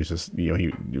fireman, he was just,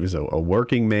 he was a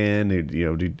working man,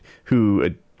 who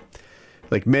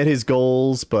like met his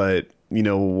goals, but,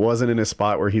 wasn't in a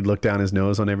spot where he'd look down his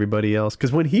nose on everybody else.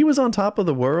 Because when he was on top of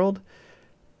the world,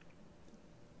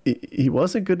 he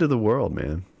wasn't good to the world,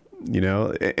 man.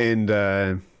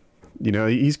 and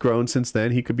he's grown since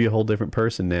then. He could be a whole different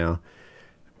person now,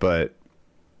 but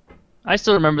I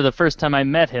still remember the first time I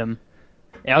met him.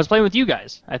 I was playing with you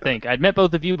guys, I think. I'd met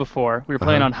both of you before. We were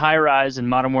playing on High Rise in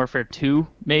Modern Warfare 2,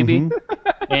 maybe.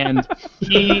 And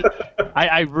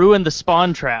I ruined the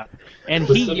spawn trap. And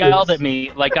he yelled at me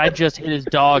like I just hit his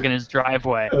dog in his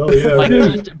driveway. Oh, yeah. Like,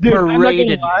 just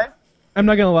berated me. I'm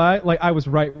not gonna lie, like I was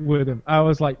right with him. I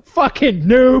was like, "Fucking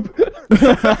noob."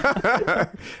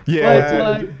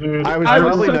 Yeah, I was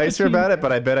probably nicer about it,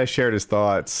 but I bet I shared his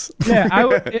thoughts. Yeah,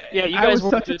 yeah, you guys were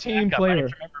such a team player. I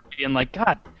remember being like,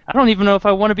 God, I don't even know if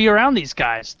I want to be around these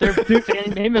guys. They're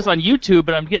famous on YouTube,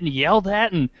 but I'm getting yelled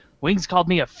at, and Wings called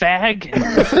me a fag, and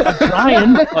I'm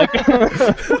crying. Like,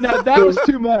 now that was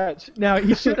too much. Now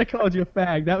he shouldn't have called you a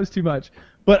fag. That was too much.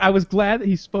 But I was glad that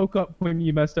he spoke up when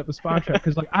you messed up the spawn trap,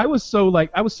 because I was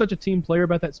such a team player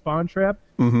about that spawn trap.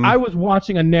 I was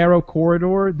watching a narrow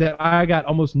corridor that I got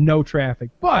almost no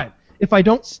traffic. But if I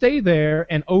don't stay there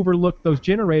and overlook those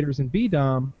generators in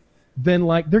B-Dom, then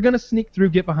they're gonna sneak through,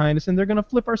 get behind us, and they're gonna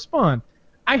flip our spawn.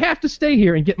 I have to stay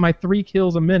here and get my 3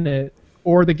 kills a minute,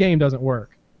 or the game doesn't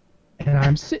work. And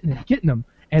I'm sitting there getting them,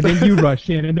 and then you rush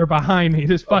in, and they're behind me,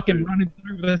 just fucking running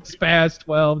through the Spaz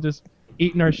 12, just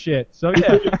eating our shit. So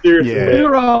yeah, we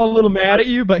were all a little mad at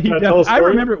you, but I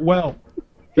remember it well.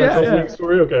 Yeah.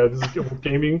 Story. Okay, this is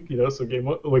gaming. So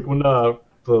when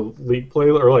the league play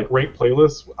or ranked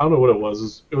playlist. I don't know what it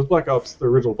was. It was Black Ops, the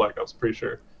original Black Ops, pretty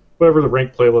sure. Whatever the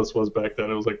ranked playlist was back then,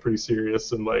 it was pretty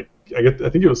serious, and I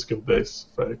think it was skill based,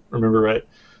 if I remember right.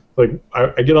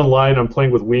 I get online, I'm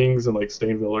playing with Wings and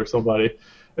Stainville or somebody,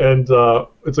 and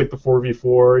it's the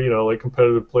 4v4,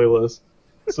 competitive playlist.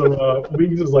 So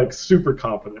Wings is super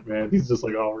competent, man. He's just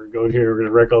oh, we're gonna go here, we're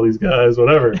gonna wreck all these guys,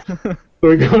 whatever. So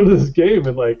we go into this game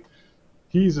and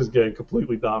he's just getting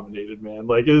completely dominated, man.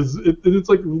 It's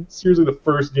seriously the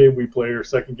first game we play or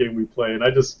second game we play, and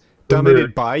I just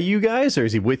dominated by you guys, or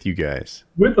is he with you guys?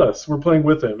 With us, we're playing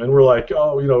with him, and we're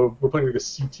oh, we're playing a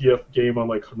CTF game on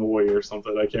Hanoi or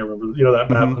something. I can't remember, that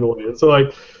map Hanoi. And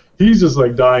so he's just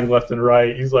dying left and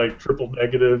right. He's triple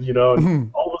negative, and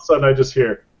all of a sudden I just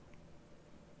hear,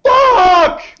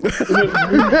 "Fuck!"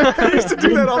 I used to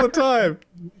do that all the time.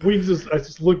 I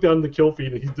just look down the kill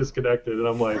feed and he's disconnected, and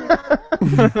I'm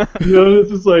it's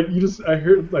just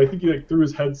I think he think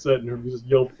his headset and he just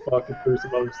yelled "fuck" and threw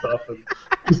some other stuff, and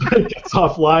just gets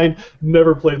offline.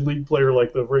 Never played League player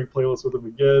the ranked playlist with him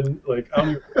again.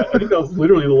 I think that was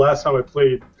literally the last time I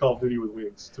played Call of Duty with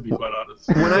Wings, to be quite honest.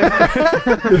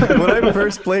 When I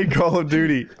first played Call of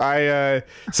Duty, I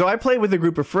played with a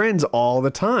group of friends all the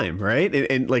time, right?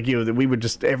 And we would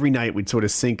just every night we'd sort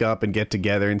of sync up and get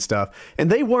together and stuff.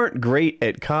 And they weren't great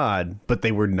at COD, but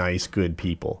they were nice, good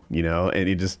people, and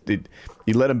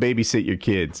you let them babysit your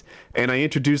kids. And I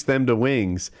introduced them to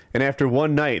Wings, and after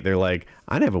one night, they're like,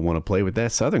 I never want to play with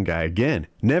that Southern guy again.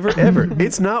 Never, ever.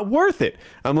 It's not worth it.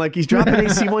 I'm like, he's dropping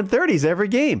AC-130s every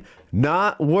game.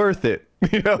 Not worth it.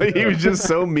 He was just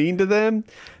so mean to them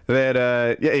that,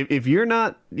 if you're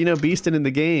not, beasting in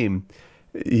the game,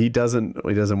 he doesn't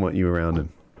want you around him.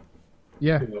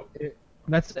 Yeah.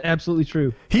 That's absolutely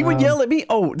true. He would yell at me.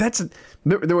 Oh,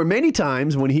 there were many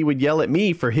times when he would yell at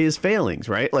me for his failings,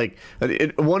 right?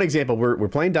 One example, we're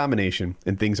playing domination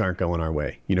and things aren't going our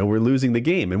way. We're losing the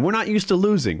game and we're not used to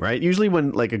losing, right? Usually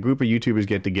when a group of YouTubers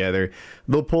get together,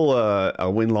 they'll pull a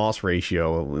win-loss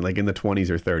ratio in the 20s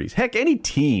or 30s. Heck, any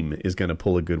team is going to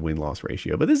pull a good win-loss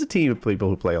ratio, but there's a team of people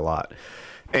who play a lot.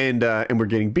 And we're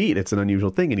getting beat. It's an unusual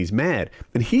thing, and he's mad.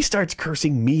 And he starts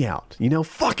cursing me out.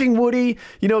 Fucking Woody,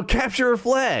 capture a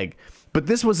flag. But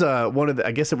this was one of the,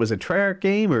 I guess it was a Treyarch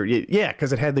game, or yeah,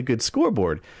 because it had the good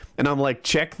scoreboard. And I'm like,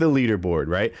 check the leaderboard,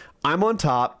 right? I'm on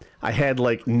top. I had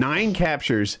 9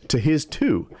 captures to his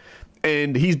 2.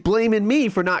 And he's blaming me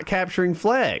for not capturing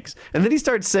flags. And then he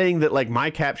starts saying that my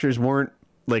captures weren't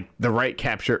the right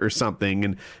capture or something.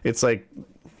 And it's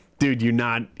dude, you're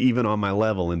not even on my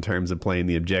level in terms of playing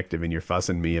the objective, and you're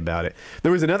fussing me about it.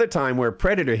 There was another time where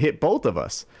Predator hit both of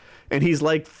us, and he's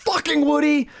like, fucking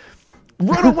Woody,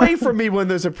 run away from me when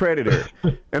there's a Predator.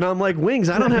 And I'm like, Wings,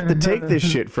 I don't have to take this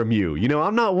shit from you.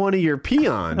 I'm not one of your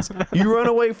peons. You run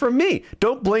away from me.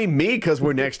 Don't blame me because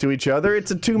we're next to each other.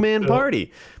 It's a 2-man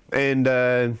party. And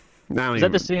is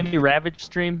that the Sandy Ravage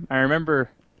stream? I remember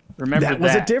that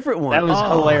was a different one. That was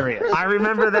hilarious. I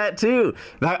remember that too.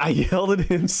 I yelled at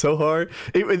him so hard.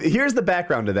 Here's the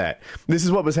background to that. This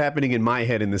is what was happening in my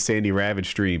head in the Sandy Ravage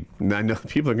stream. And I know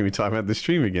people are going to be talking about the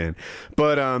stream again.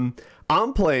 But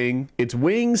I'm playing. It's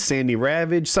Wings, Sandy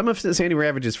Ravage, some of Sandy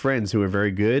Ravage's friends who are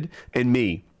very good, and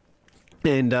me.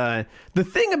 And the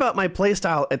thing about my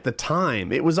playstyle at the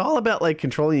time, it was all about like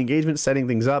controlling engagement, setting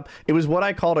things up. It was what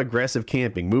I called aggressive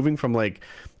camping, moving from like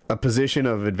a position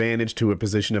of advantage to a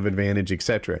position of advantage,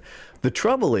 etc. The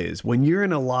trouble is, when you're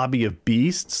in a lobby of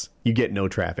beasts, you get no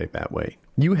traffic that way.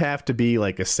 You have to be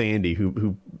like a Sandy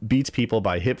who beats people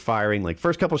by hip firing, like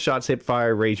first couple shots hip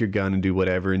fire, raise your gun and do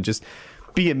whatever, and just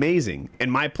be amazing.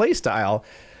 And my playstyle,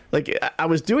 like I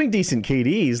was doing decent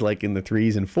KDs, like in the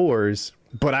 3s and 4s,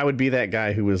 but I would be that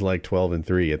guy who was like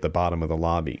 12-3 at the bottom of the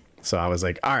lobby. So I was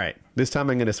like, all right, this time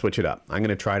I'm going to switch it up. I'm going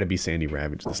to try to be Sandy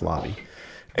Ravage this lobby.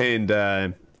 And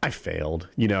I failed,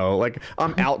 you know, like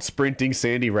I'm out sprinting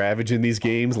Sandy Ravage in these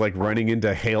games, like running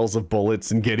into hails of bullets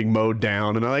and getting mowed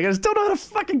down. And I just don't know how to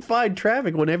fucking find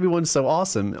traffic when everyone's so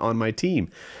awesome on my team.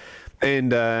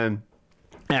 And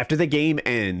after the game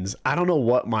ends, I don't know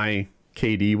what my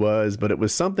KD was, but it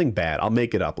was something bad. I'll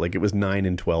make it up. Like it was 9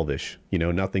 and 12-ish, you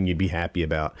know, nothing you'd be happy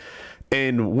about.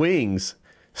 And Wings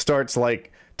starts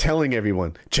like telling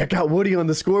everyone, check out Woody on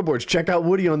the scoreboards, check out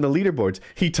Woody on the leaderboards.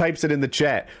 He types it in the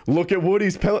chat. Look at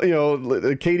Woody's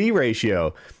KD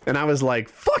ratio. And I was like,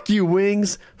 fuck you,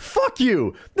 Wings. Fuck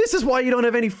you. This is why you don't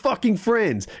have any fucking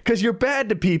friends, because you're bad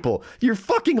to people. You're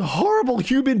fucking horrible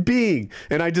human being.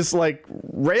 And I just like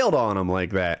railed on him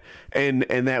like that. And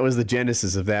that was the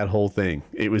genesis of that whole thing.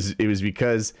 It was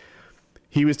because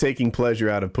he was taking pleasure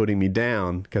out of putting me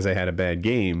down because I had a bad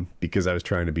game because I was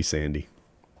trying to be Sandy.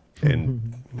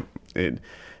 And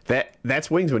that's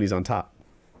Wings when he's on top.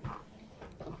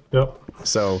 Yep.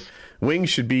 So Wings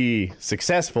should be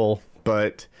successful,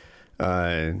 but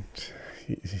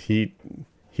he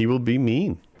will be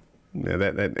mean.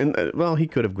 Well, he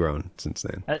could have grown since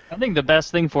then. I think the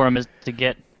best thing for him is to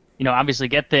get, obviously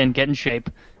get thin, get in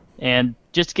shape, and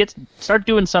just start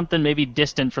doing something maybe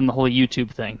distant from the whole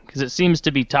YouTube thing, because it seems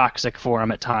to be toxic for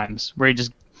him at times, where he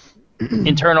just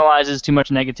internalizes too much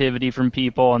negativity from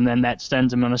people, and then that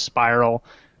sends him on a spiral.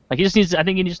 Like I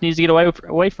think he just needs to get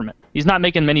away from it. He's not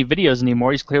making many videos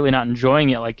anymore. He's clearly not enjoying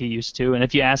it like he used to. And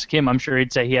if you ask him, I'm sure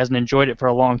he'd say he hasn't enjoyed it for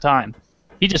a long time.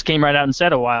 He just came right out and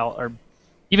said a while, or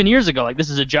even years ago, like,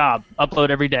 this is a job. Upload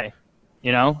every day.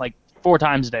 Like 4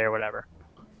 times a day or whatever.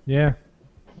 Yeah,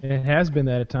 it has been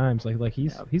that at times. Like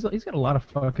he's got a lot of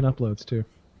fucking uploads too.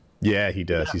 Yeah, he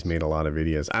does. He's made a lot of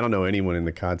videos. I don't know anyone in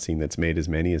the COD scene that's made as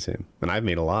many as him. And I've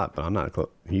made a lot, but I'm not close.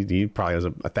 He probably has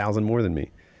 1,000 more than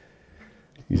me.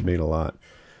 He's made a lot.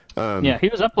 Yeah, he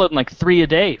was uploading like 3 a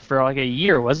day for like a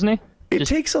year, wasn't he? It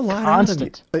takes a lot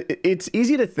constant. out of you. It's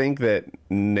easy to think that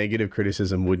negative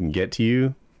criticism wouldn't get to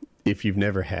you if you've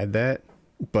never had that.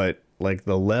 But like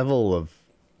the level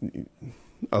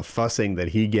of fussing that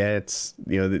he gets,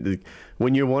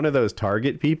 when you're one of those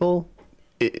target people,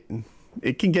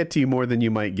 it can get to you more than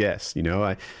you might guess.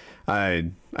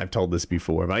 I've told this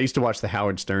before, but I used to watch the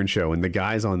Howard Stern show, and the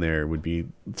guys on there would be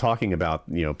talking about,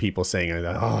 people saying,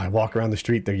 oh, I walk around the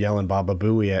street, they're yelling Baba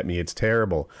Booey at me, it's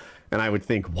terrible. And I would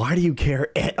think, why do you care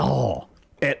at all?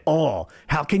 At all?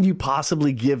 How can you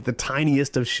possibly give the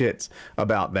tiniest of shits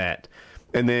about that?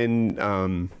 And then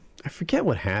I forget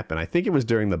what happened. I think it was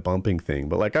during the bumping thing,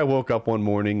 but like I woke up one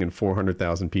morning and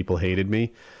 400,000 people hated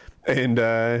me. And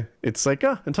it's like,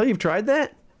 until you've tried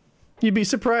that, you'd be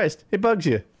surprised. It bugs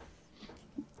you.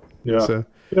 Yeah. So,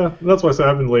 yeah, that's why I said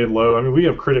I've been laid low. I mean, we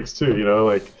have critics too,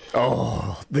 like.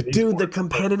 Oh, the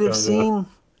competitive scene.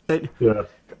 Yeah.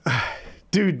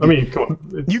 Dude, I mean, come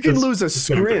on. You can lose a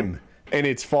scrim and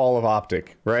it's fall of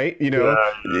optic, right? Yeah,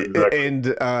 exactly. And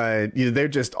they're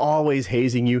just always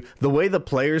hazing you. The way the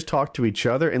players talk to each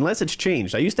other, unless it's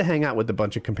changed. I used to hang out with a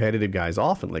bunch of competitive guys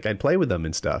often. Like I'd play with them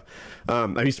and stuff.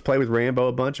 I used to play with Rambo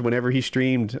a bunch. Whenever he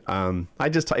streamed,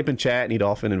 I'd just type in chat and he'd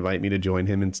often invite me to join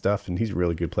him and stuff. And he's a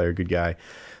really good player, good guy.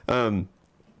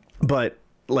 But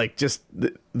like just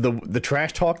the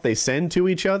trash talk they send to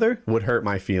each other would hurt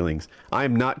my feelings.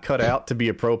 I'm not cut out to be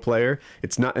a pro player.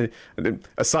 It's not,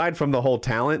 aside from the whole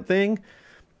talent thing,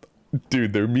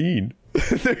 dude, they're mean. I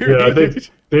think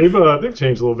they've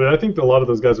changed a little bit. I think a lot of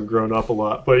those guys have grown up a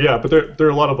lot. But yeah, but there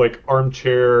are a lot of like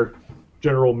armchair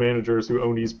general managers who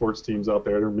own esports teams out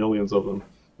there. There are millions of them,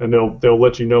 and they'll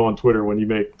let you know on Twitter when you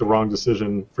make the wrong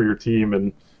decision for your team.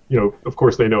 And of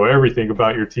course, they know everything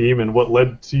about your team and what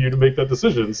led to you to make that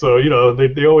decision. So,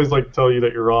 they always like to tell you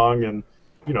that you're wrong and,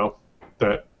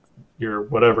 that you're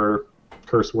whatever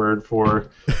curse word for,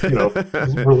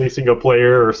 releasing a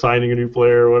player or signing a new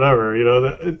player or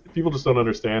whatever. People just don't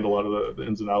understand a lot of the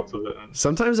ins and outs of it. And,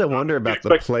 sometimes I wonder about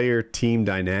the player-team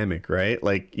dynamic, right?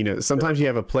 Like, sometimes you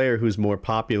have a player who's more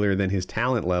popular than his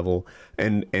talent level,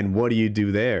 and what do you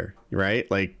do there, right?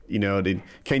 Like,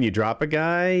 can you drop a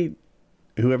guy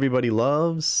who everybody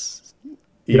loves,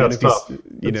 Yeah, it's tough.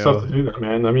 It's tough to do that,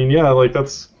 man. I mean, yeah, like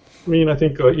that's. I mean, I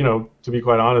think to be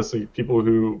quite honest, like, people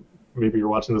who maybe you're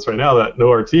watching this right now that know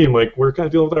our team, like we're kind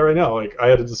of dealing with that right now. Like I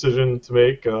had a decision to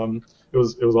make. It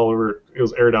was all over. It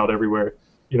was aired out everywhere.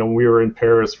 When we were in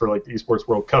Paris for like the Esports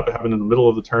World Cup, it happened in the middle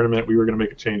of the tournament. We were going to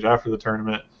make a change after the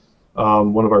tournament.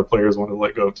 One of our players wanted to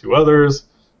let go of 2 others,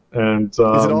 and is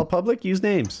it all public? Use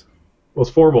names. Well,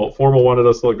 it's Formal. Formal wanted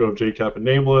us to let go of JCap and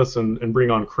Nameless and bring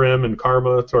on Krim and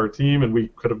Karma to our team, and we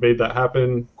could have made that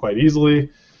happen quite easily.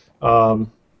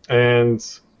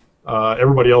 And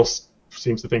everybody else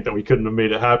seems to think that we couldn't have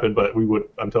made it happen, but we would.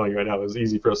 I'm telling you right now, it was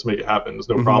easy for us to make it happen. There's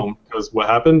no problem, because what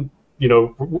happened,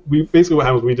 we basically what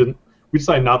happened was we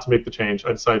decided not to make the change.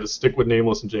 I decided to stick with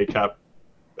Nameless and JCap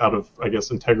out of, I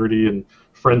guess, integrity and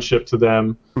friendship to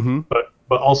them, but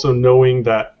also knowing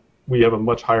that we have a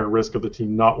much higher risk of the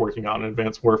team not working out in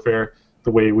Advanced Warfare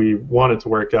the way we wanted to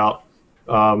work out.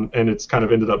 And it's kind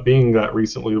of ended up being that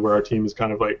recently, where our team is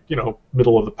kind of like,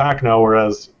 middle of the pack now,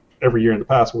 whereas every year in the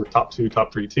past we're top 2,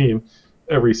 top 3 team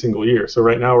every single year. So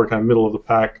right now we're kind of middle of the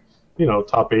pack,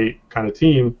 top 8 kind of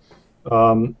team.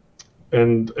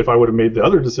 And if I would have made the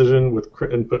other decision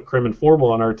and put Krim and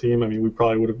Formal on our team, I mean, we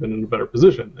probably would have been in a better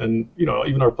position. And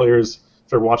even our players, if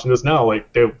they're watching this now,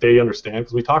 like they understand,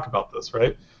 because we talk about this,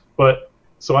 right? But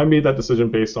so I made that decision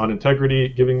based on integrity,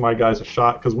 giving my guys a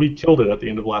shot, because we killed it at the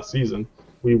end of last season.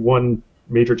 We won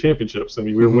major championships. I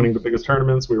mean, we were winning the biggest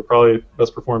tournaments. We were probably the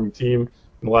best performing team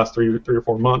in the last 3 or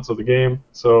 4 months of the game.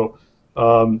 So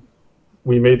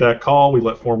we made that call. We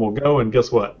let Formal go, and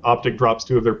guess what? Optic drops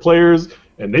 2 of their players,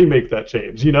 and they make that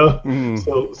change.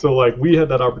 So like we had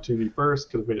that opportunity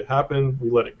first because we made it happen. We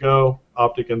let it go.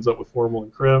 Optic ends up with Formal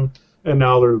and Krim, and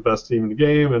now they're the best team in the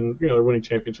game, and they're winning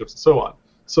championships and so on.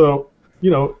 So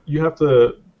you have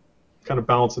to kind of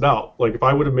balance it out. Like if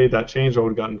I would have made that change, I would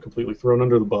have gotten completely thrown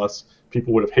under the bus.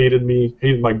 People would have hated me,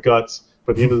 hated my guts.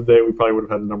 But at the end of the day, we probably would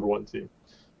have had the #1 team.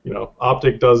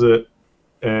 Optic does it,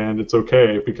 and it's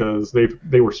okay because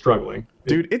they were struggling.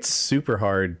 Dude, it's super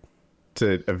hard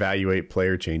to evaluate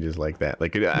player changes like that.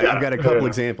 Like I've got a couple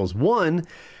examples. One,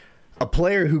 a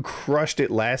player who crushed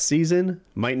it last season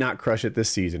might not crush it this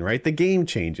season, right? The game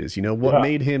changes. What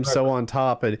made him so on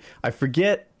top? And I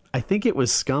forget. I think it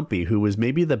was Scumpy, who was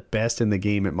maybe the best in the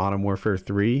game at Modern Warfare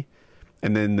 3.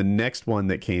 And then the next one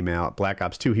that came out, Black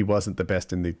Ops 2, he wasn't the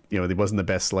best in he wasn't the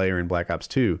best Slayer in Black Ops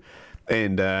 2.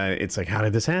 And it's like, how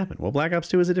did this happen? Well, Black Ops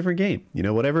 2 is a different game.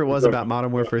 Whatever it was about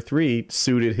Modern Warfare 3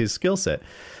 suited his skill set.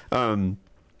 And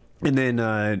then,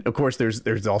 of course,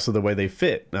 there's also the way they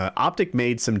fit. Optic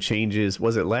made some changes.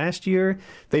 Was it last year?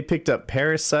 They picked up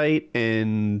Parasite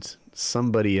and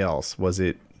somebody else. Was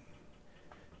it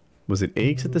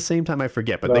Aches at the same time? I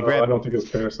forget. But they grabbed. I don't think it was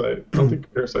Parasite. I don't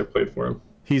think Parasite played for him.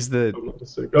 He's the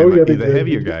the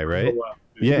heavier guy, right?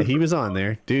 Yeah, he was on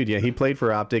there, dude. Yeah, he played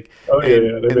for Optic.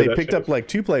 And they picked up like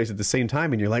 2 players at the same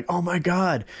time, and you're like, oh my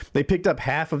god, they picked up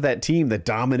half of that team that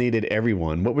dominated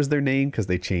everyone. What was their name? Because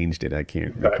they changed it. I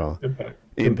can't recall.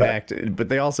 Impact. But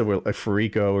they also were like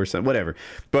Farico or something, whatever.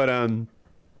 But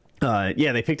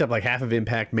they picked up like half of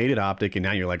Impact, made it Optic, and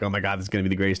now you're like, oh my god, this is going to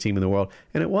be the greatest team in the world.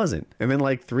 And it wasn't. And then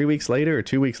like 3 weeks later or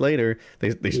 2 weeks later,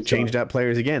 they changed out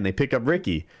players again. They pick up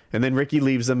Ricky, and then Ricky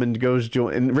leaves them and goes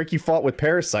join. And Ricky fought with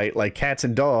Parasite like cats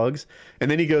and dogs, and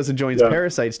then he goes and joins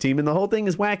Parasite's team, and the whole thing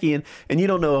is wacky, and you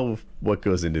don't know what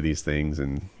goes into these things,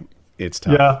 and it's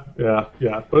tough.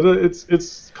 Yeah. But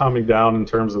it's calming down in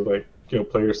terms of like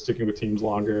players sticking with teams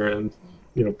longer and.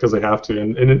 Because they have to,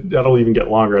 and that'll even get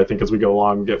longer, I think, as we go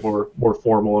along and get more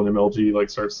formal, and MLG like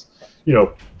starts,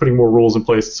 putting more rules in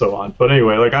place and so on. But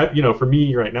anyway, like for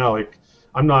me right now, like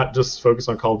I'm not just focused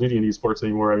on Call of Duty and esports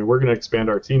anymore. I mean, we're going to expand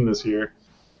our team this year.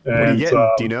 And, what are you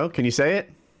getting? Do you know? Can you say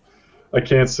it? I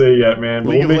can't say yet, man.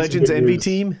 League of Legends Envy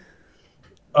team?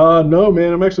 No,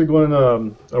 man. I'm actually going.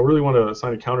 I really want to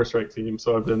sign a Counter-Strike team,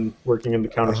 so I've been working in the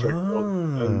Counter-Strike field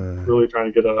and really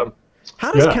trying to get a.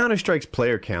 How does Counter-Strike's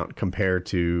player count compare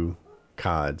to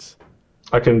COD's?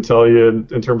 I can tell you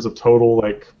in terms of total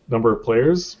number of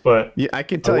players, but I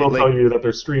can tell tell you that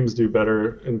their streams do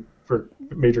better for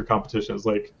major competitions.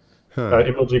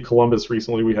 MLG Columbus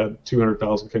recently, we had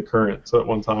 200,000 concurrent at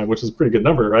one time, which is a pretty good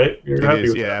number, right? You're happy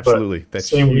with that. Absolutely. But that's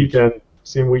same huge.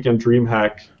 weekend,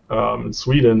 DreamHack in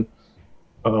Sweden,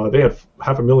 they had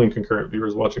 500,000 concurrent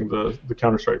viewers watching the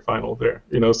Counter-Strike final there.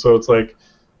 So it's like,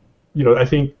 I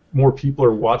think more people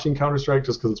are watching Counter-Strike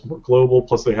just because it's more global.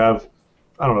 Plus, they have,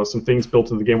 I don't know, some things built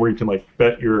into the game where you can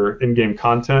bet your in-game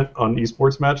content on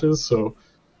esports matches. So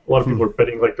a lot of people are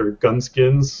betting their gun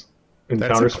skins in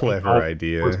Counter-Strike. That's a clever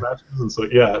idea. Matches. And so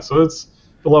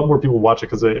so a lot more people watch it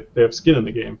because they have skin in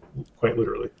the game, quite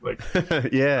literally. Like,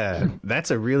 yeah,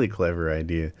 that's a really clever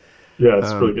idea. Yeah,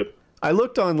 it's really good. I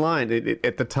looked online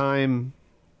at the time.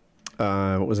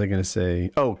 What was I going to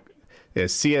say? Oh, yeah,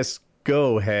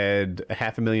 CS:GO had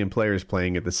 500,000 players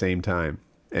playing at the same time,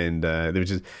 and there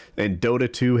was and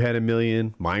Dota 2 had 1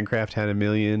 million, Minecraft had 1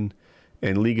 million,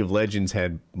 and League of Legends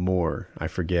had more. I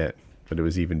forget, but it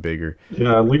was even bigger.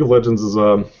 Yeah, League of Legends is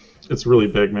it's really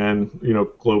big, man.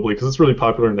 Globally, because it's really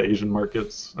popular in the Asian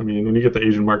markets. I mean, when you get the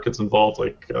Asian markets involved,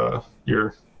 like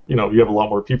you have a lot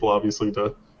more people obviously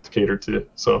to cater to.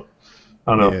 So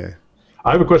I don't know. Yeah.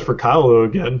 I have a question for Kyle though.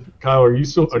 Again, Kyle, are you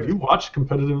watch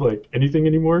competitive like anything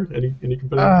anymore? Any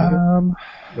competitive? No?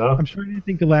 I'm trying to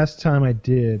think the last time I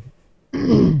did.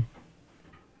 No,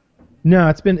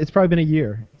 it's probably been a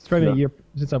year. It's probably been a year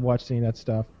since I've watched any of that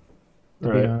stuff.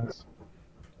 To be honest.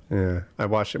 Yeah, I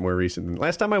watched it more recently.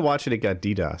 Last time I watched it, it got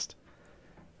DDoSed.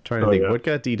 I'm trying to think, what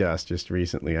got DDoSed just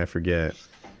recently? I forget.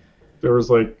 There was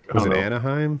like was it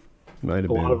Anaheim? Might have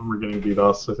been. A lot of them are getting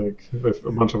DDoS, I think.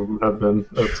 A bunch of them have been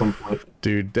at some point.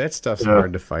 Dude, that stuff's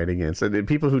hard to fight against. And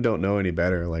people who don't know any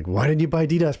better are like, why didn't you buy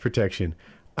DDoS protection?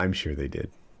 I'm sure they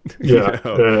did. Yeah.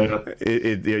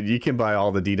 You can buy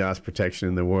all the DDoS protection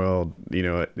in the world.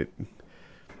 I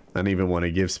don't even want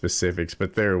to give specifics,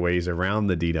 but there are ways around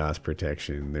the DDoS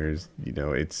protection. There's,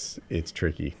 it's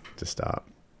tricky to stop.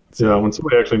 So, yeah, when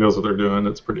somebody actually knows what they're doing,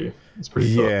 it's pretty tough.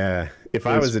 Yeah. If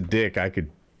I was a dick, I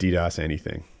could DDoS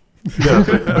anything. Yeah,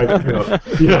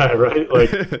 right. I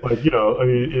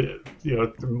mean,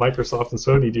 Microsoft and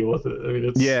Sony deal with it. I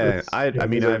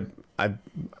mean,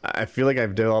 I feel like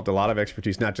I've developed a lot of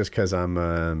expertise, not just because I'm,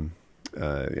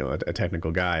 a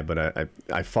technical guy, but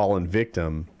I've fallen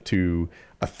victim to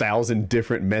 1,000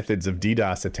 different methods of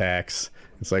DDoS attacks.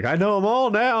 It's like I know them all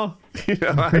now.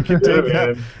 I can take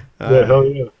out. Yeah, hell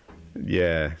yeah.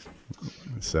 Yeah.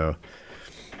 So.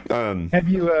 Have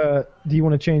you? Do you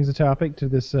want to change the topic to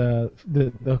this?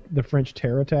 The French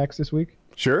terror attacks this week.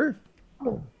 Sure.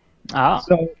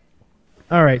 So,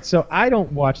 all right. So I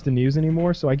don't watch the news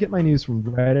anymore. So I get my news from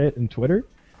Reddit and Twitter.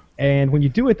 And when you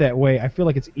do it that way, I feel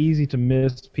like it's easy to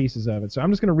miss pieces of it. So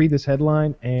I'm just going to read this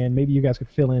headline, and maybe you guys could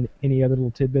fill in any other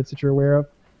little tidbits that you're aware of.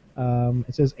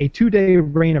 It says a 2-day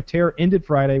reign of terror ended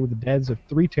Friday with the deaths of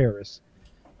 3 terrorists.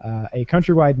 A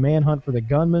countrywide manhunt for the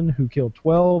gunman who killed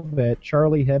 12 at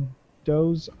Charlie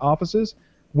Hebdo's offices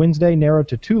Wednesday narrowed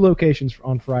to 2 locations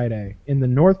on Friday. In the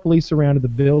north, police surrounded the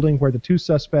building where the two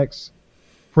suspect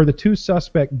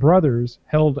brothers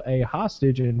held a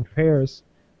hostage in Paris.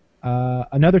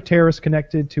 Another terrorist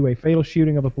connected to a fatal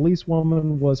shooting of a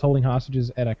policewoman was holding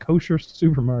hostages at a kosher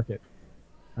supermarket.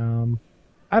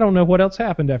 I don't know what else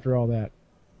happened after all that.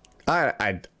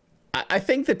 I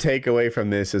think the takeaway from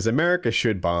this is America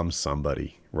should bomb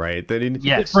somebody, right?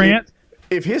 Yes. France.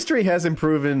 If history hasn't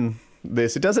proven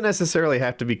this, it doesn't necessarily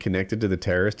have to be connected to the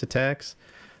terrorist attacks.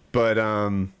 But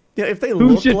if they Who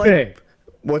look should like, pay?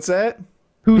 What's that?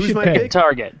 Who's Who's should my pay? pick?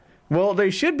 Target. Well, they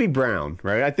should be brown,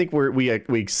 right? I think we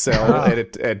excel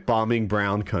at bombing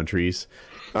brown countries.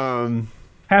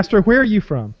 Pastor, where are you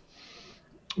from?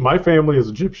 My family is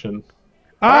Egyptian.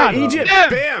 Egypt!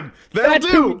 Bam! That'll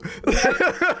do!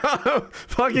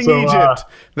 Fucking Egypt!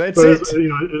 That's it.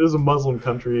 It is a Muslim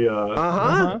country.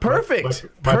 Perfect.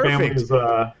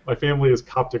 My family is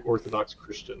Coptic Orthodox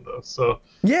Christian, though. So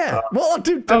well,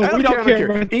 dude, I don't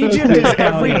care. Egypt is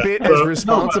every bit as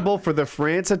responsible for the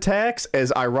France attacks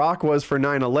as Iraq was for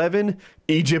 9/11.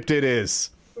 Egypt, it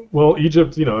is. Well,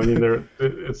 Egypt, I mean,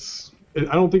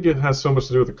 I don't think it has so much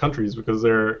to do with the countries because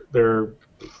they're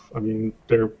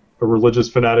religious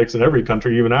fanatics in every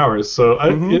country, even ours. So,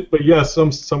 but yes,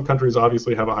 some countries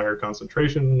obviously have a higher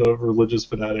concentration of religious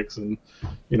fanatics and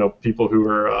people who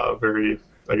are very,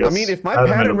 I guess. I mean, if my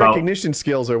pattern recognition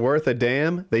skills are worth a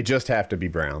damn, they just have to be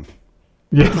brown.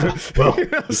 Yeah, well,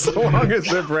 so long as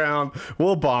they're brown,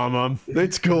 we'll bomb them.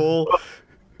 It's cool.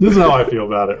 This is how I feel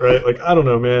about it, right? Like, I don't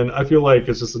know, man. I feel like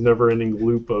it's just a never-ending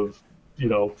loop of,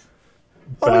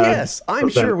 yes, I'm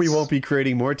sure we won't be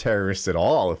creating more terrorists at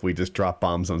all if we just drop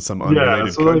bombs on some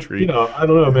unrelated country. I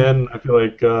don't know, man. I feel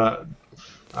like I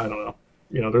don't know.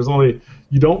 There's only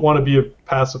you don't want to be a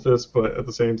pacifist, but at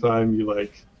the same time, you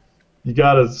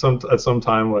gotta at some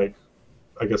time I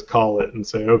guess call it and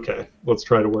say, okay, let's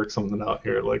try to work something out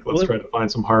here. Let's try to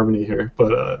find some harmony here.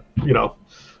 But I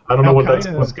don't know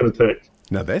what's gonna take.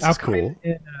 No, that's cool.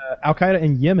 Al-Qaeda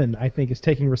in Yemen, I think, is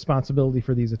taking responsibility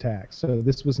for these attacks. So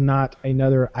this was not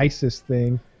another ISIS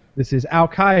thing. This is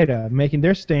Al-Qaeda making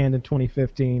their stand in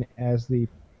 2015 as the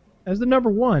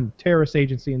 #1 terrorist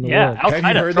agency in the world.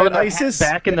 Al-Qaeda throw their hat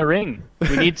back in the ring.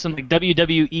 We need some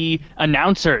WWE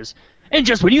announcers And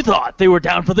just when you thought they were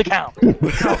down for the count,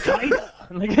 Al-Qaeda.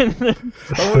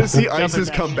 I want to see ISIS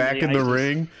come back in the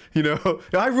ring. You know,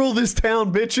 I rule this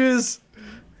town, bitches.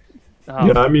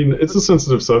 Yeah, I mean, it's a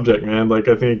sensitive subject, man. Like,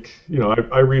 I think, you know,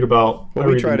 I read about. Well,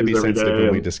 we try to be sensitive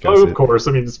when we discuss it. Of course,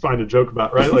 I mean, just find a joke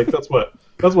about, right? Like, that's what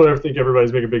I think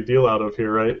everybody's making a big deal out of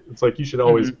here, right? It's like you should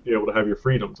always be able to have your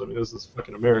freedoms. I mean, this is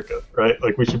fucking America, right?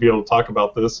 Like, we should be able to talk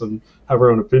about this and have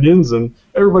our own opinions, and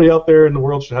everybody out there in the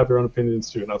world should have their own opinions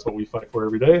too. And that's what we fight for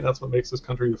every day. That's what makes this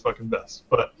country the fucking best.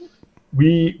 But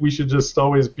we should just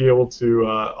always be able to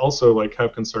also like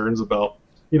have concerns about,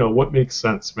 you know, what makes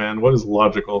sense, man. What is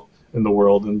logical in the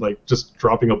world, and like just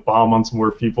dropping a bomb on some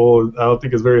more people, I don't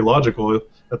think is very logical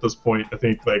at this point. I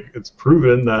think like it's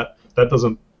proven that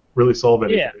doesn't really solve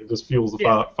anything. Yeah. It just fuels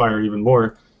the fire even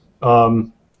more.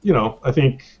 You know, I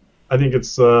think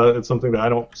it's something that I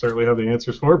don't certainly have the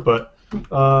answers for, but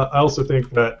I also think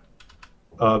that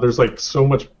there's like so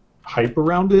much hype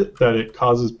around it that it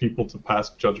causes people to pass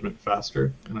judgment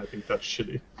faster, and I think that's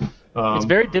shitty. It's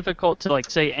very difficult to like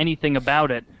say anything about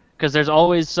it, because there's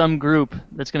always some group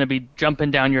that's going to be jumping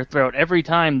down your throat every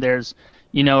time there's,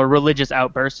 you know, a religious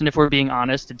outburst. And if we're being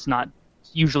honest, it's not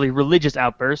usually religious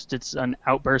outburst, it's an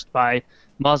outburst by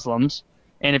Muslims.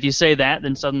 And if you say that,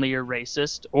 then suddenly you're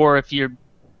racist. Or if you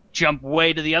jump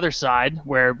way to the other side,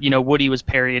 where, you know, Woody was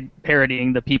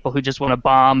parodying the people who just want to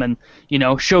bomb and, you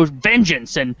know, show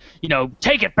vengeance and, you know,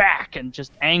 take it back and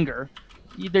just anger,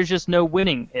 there's just no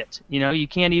winning it. You know, you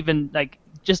can't even, like,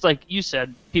 just like you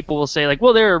said, people will say, like,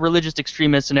 well, there are religious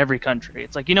extremists in every country.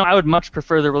 It's like, you know, I would much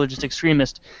prefer the religious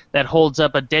extremist that holds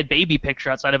up a dead baby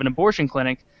picture outside of an abortion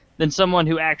clinic than someone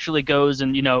who actually goes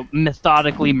and, you know,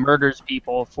 methodically murders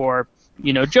people for,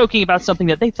 you know, joking about something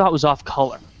that they thought was off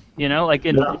color. You know, like,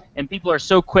 and people are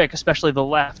so quick, especially the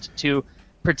left, to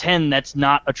pretend that's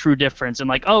not a true difference and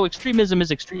like, oh, extremism is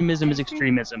extremism is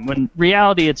extremism, when in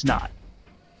reality it's not.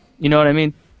 You know what I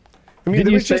mean? I mean,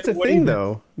 there was just a thing,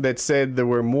 though, that said there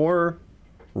were more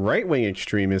right-wing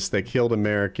extremists that killed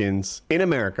Americans, in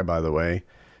America, by the way,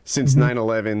 since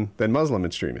 9/11 than Muslim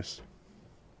extremists.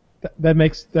 That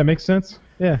makes sense?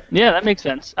 Yeah. Yeah, that makes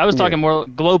sense. I was talking more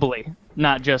globally,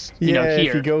 not just, you know, here.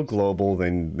 If you go global,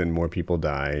 then more people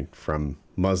die from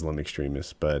Muslim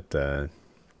extremists. But, I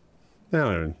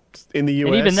don't know, in the U.S.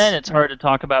 And even then, it's hard to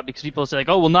talk about because people say, like,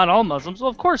 oh, well, not all Muslims.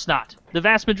 Well, of course not. The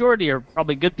vast majority are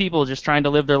probably good people just trying to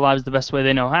live their lives the best way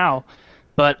they know how.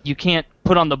 But you can't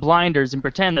put on the blinders and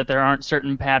pretend that there aren't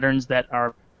certain patterns that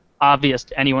are obvious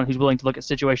to anyone who's willing to look at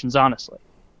situations honestly.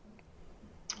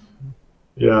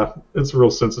 Yeah, it's real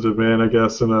sensitive, man, I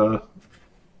guess. And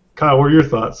Kyle, what are your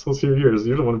thoughts? Let's hear yours.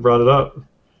 You're the one who brought it up.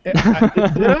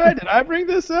 Did I bring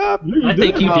this up? I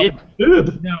think you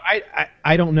did. No,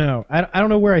 I don't know. I don't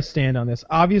know where I stand on this.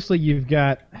 Obviously, you've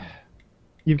got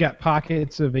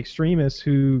pockets of extremists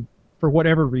who, for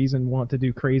whatever reason, want to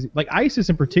do crazy. Like ISIS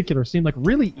in particular seem like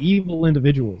really evil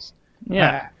individuals.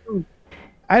 Yeah.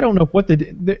 I don't know what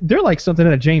they're like something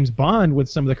out of James Bond with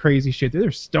some of the crazy shit.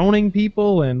 They're stoning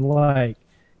people and, like,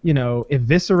 you know,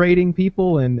 eviscerating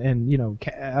people and you know,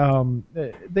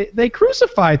 they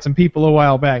crucified some people a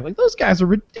while back. Like, those guys are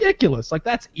ridiculous. Like,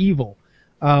 that's evil.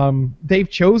 They've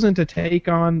chosen to take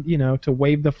on, you know, to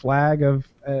wave the flag of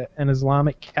an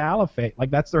Islamic caliphate.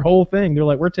 Like, that's their whole thing. They're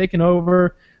like, we're taking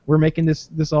over. We're making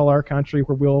this all our country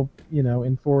where we'll, you know,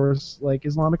 enforce, like,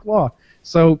 Islamic law.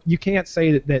 So you can't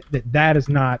say that is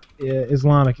not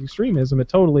Islamic extremism. It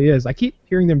totally is. I keep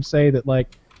hearing them say that, like,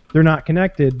 they're not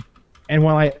connected. And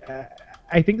while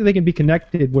I think that they can be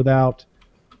connected without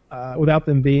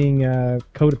them being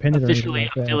codependent officially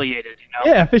or affiliated,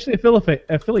 you know? Yeah, officially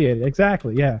affiliated.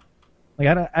 Exactly. Yeah.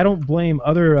 Like, I don't blame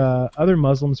other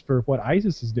Muslims for what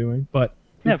ISIS is doing, but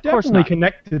they're definitely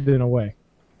connected in a way.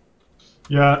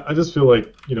 Yeah, I just feel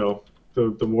like, you know,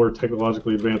 the more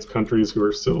technologically advanced countries who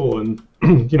are civil and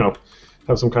you know,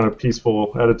 have some kind of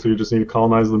peaceful attitude just need to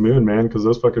colonize the moon, man, because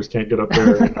those fuckers can't get up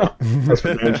there. That's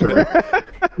for damn sure.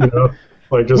 You know,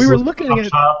 like, just we were looking at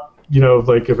shop, you know,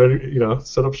 like, if any, you know,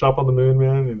 set up shop on the moon,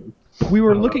 man. And, we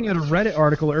were looking at a Reddit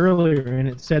article earlier, and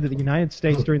it said that the United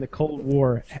States during the Cold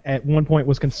War at one point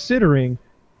was considering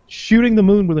shooting the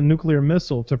moon with a nuclear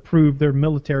missile to prove their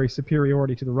military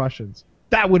superiority to the Russians.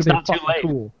 That would have been fucking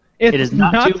cool. It is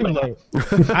not too late.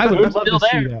 I would love to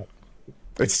see that.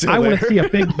 It's still I there. want to see a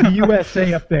big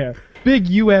USA up there. Big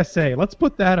USA. Let's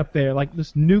put that up there. Like,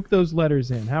 just nuke those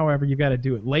letters in. However you got to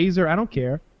do it. Laser, I don't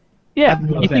care. Yeah,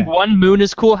 you think one moon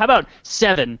is cool? How about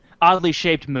 7 oddly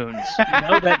shaped moons? You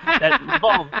know, that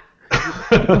revolve.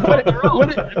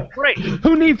 Great.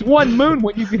 Who needs one moon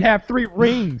when you could have 3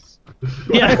 rings?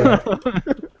 Yeah.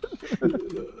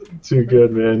 Too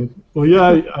good, man. Well, yeah,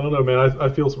 I don't know, man. I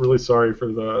feel really sorry for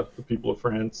the people of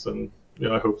France, and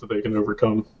I hope that they can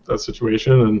overcome that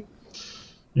situation, and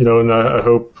and I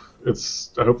hope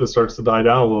this starts to die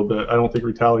down a little bit. I don't think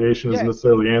retaliation is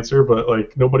necessarily the answer, but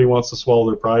like nobody wants to swallow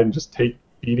their pride and just take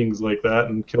beatings like that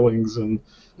and killings, and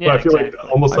but I feel like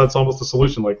that's almost the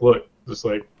solution. Like, look, just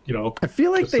like I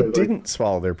feel like they didn't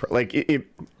swallow their pride.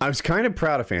 I was kind of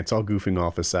proud of France, all goofing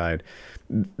off aside.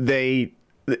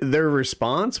 Their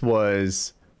response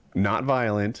was not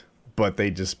violent, but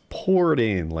they just poured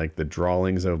in like the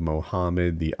drawings of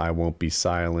Mohammed, the "I won't be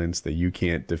silenced," the "you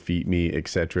can't defeat me,"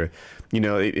 etc.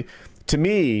 To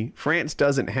me, France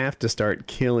doesn't have to start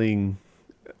killing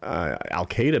Al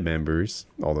Qaeda members,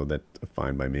 although that's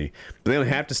fine by me. But they don't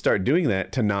have to start doing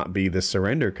that to not be the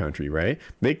surrender country, right?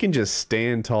 They can just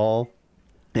stand tall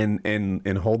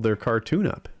and hold their cartoon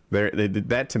up.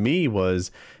 That to me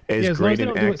was as great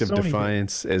an act of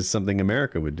defiance as something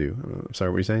America would do. I'm sorry,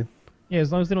 what were you saying? Yeah, as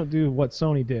long as they don't do what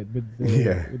Sony did with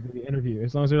the interview.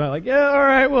 As long as they're not like, yeah, all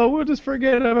right, well, we'll just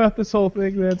forget about this whole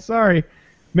thing then. Sorry.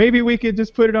 Maybe we could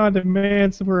just put it on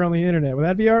demand somewhere on the internet. Would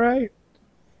that be all right?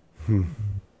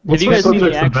 Let's switch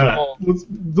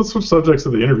subjects to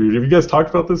the interview. Have you guys talked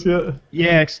about this yet?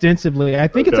 Yeah, extensively. I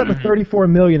think it's up to $34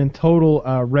 million in total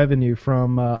revenue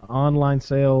from online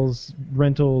sales,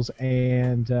 rentals,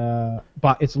 and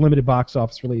its limited box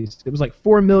office release. It was like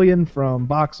 $4 million from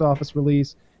box office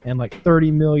release and like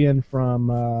 $30 million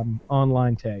from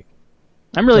online take.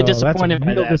 I'm really disappointed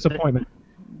by that. That's a real disappointment.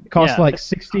 It cost like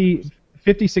 $60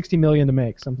 million to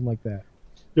make, something like that.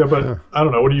 Yeah, but I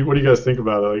don't know. What do you guys think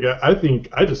about it? Like,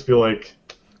 I just feel like,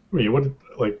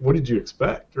 what did you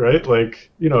expect, right?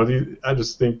 Like, I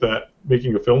just think that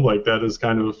making a film like that is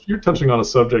kind of, you're touching on a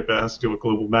subject that has to do with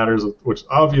global matters, which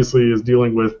obviously is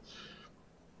dealing with,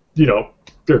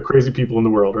 there are crazy people in the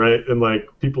world, right? And like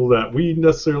people that we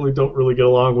necessarily don't really get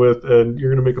along with, and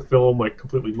you're gonna make a film like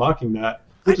completely mocking that.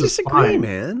 I disagree,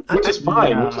 man. Which is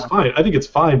fine. I think it's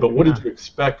fine, but what did you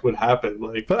expect would happen?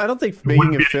 Like, but I don't think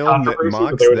making a film that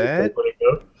mocks that,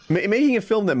 making a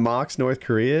film that mocks North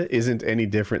Korea isn't any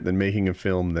different than making a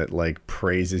film that like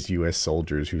praises U.S.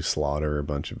 soldiers who slaughter a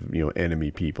bunch of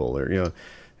enemy people, or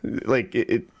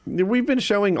we've been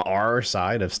showing our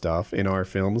side of stuff in our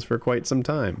films for quite some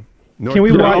time. Can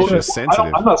we watch this?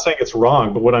 I'm not saying it's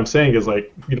wrong, but what I'm saying is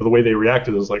like the way they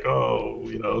reacted is like,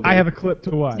 I have a clip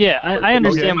to watch. Yeah, I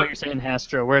understand what you're saying,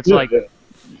 Hastro, where it's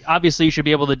obviously you should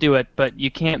be able to do it, but you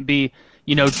can't be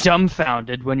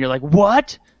dumbfounded when you're like,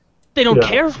 what? They don't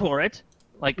care for it.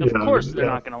 Like, of course they're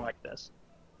not going to like this.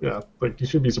 Yeah, like you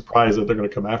should be surprised that they're going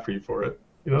to come after you for it.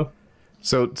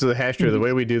 So the Hastro, the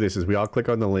way we do this is we all click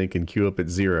on the link and queue up at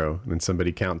 0, and then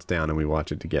somebody counts down and we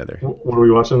watch it together. What are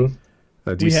we watching?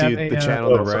 Do you see the chat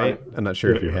on the right? Sorry. I'm not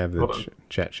sure if you have the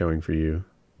chat showing for you.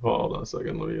 Hold on a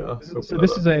second. Let me. So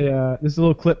this is a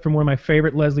little clip from one of my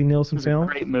favorite Leslie Nielsen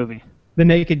films. Great movie. The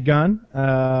Naked Gun,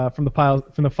 from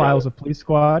the files of Police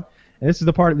Squad, and this is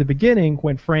the part at the beginning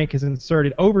when Frank is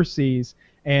inserted overseas,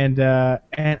 and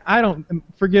I don't,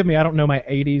 forgive me, I don't know my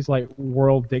 '80s like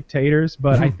world dictators,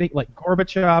 but I think like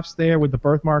Gorbachev's there with the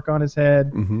birthmark on his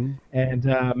head,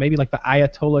 and maybe like the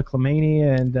Ayatollah Khomeini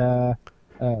and.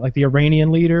 Like the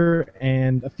Iranian leader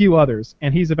and a few others,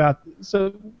 and he's about.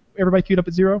 So everybody queued up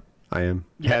at 0. I am.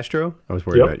 Castro. I was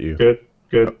worried about you.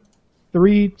 Good.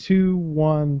 3, 2,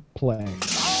 1, play.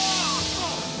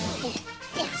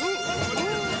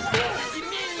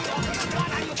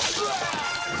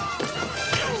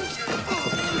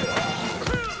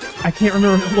 I can't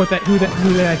remember who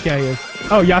that guy is.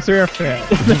 Oh, Yasser Arafat.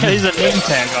 He's a name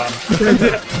tag on.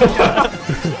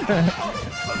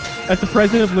 That's the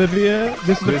president of Libya.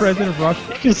 This is the president of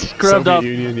Russia. Just scrubbed up.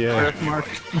 Union, yeah.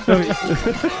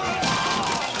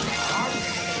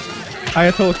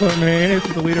 Ayatollah Khomeini is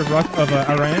the leader of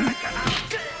Iran.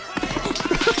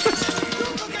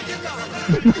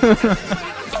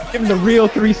 Give him the real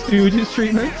Three Stooges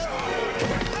treatment.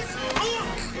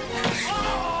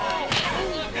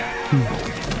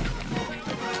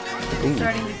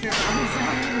 Starting with your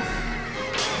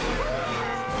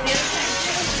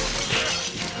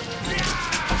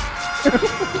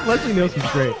Leslie Nielsen's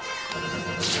great.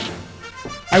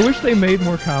 I wish they made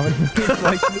more comedy movies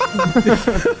like this.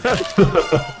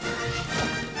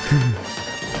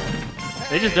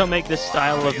 They just don't make this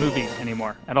style of movie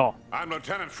anymore at all. I'm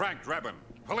Lieutenant Frank Drebin,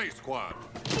 Police Squad.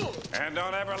 And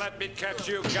don't ever let me catch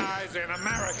you guys in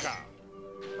America.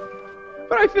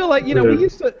 But I feel like, we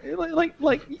used to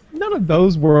like none of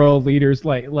those world leaders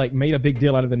like made a big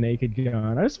deal out of the Naked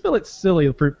Gun. I just feel it's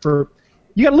silly for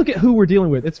you got to look at who we're dealing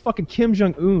with. It's fucking Kim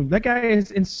Jong-un. That guy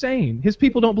is insane. His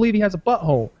people don't believe he has a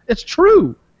butthole. It's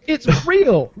true. It's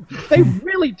real. They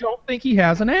really don't think he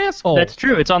has an asshole. That's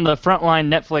true. It's on the Frontline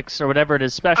Netflix or whatever it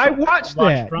is special. I watched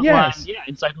that. Frontline, Yes. Yeah,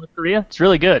 inside North Korea. It's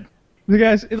really good. The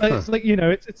guys, it's like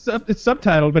it's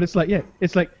subtitled, but it's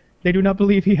like they do not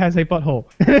believe he has a butthole.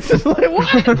 And it's just like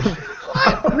what?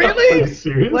 What? Really? Are you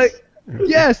serious? Like,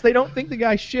 yes, they don't think the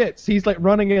guy shits. He's like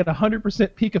running at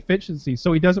 100% peak efficiency,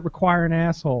 so he doesn't require an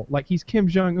asshole. Like he's Kim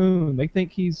Jong-un. They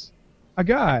think he's a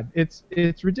god. It's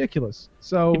ridiculous.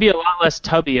 So He'd be a lot less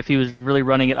tubby if he was really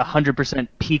running at 100%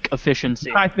 peak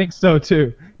efficiency. I think so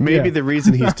too. Maybe Yeah. the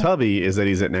reason he's tubby is that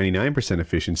he's at 99%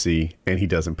 efficiency and he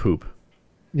doesn't poop.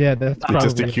 Yeah, that's It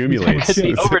just probably- accumulates.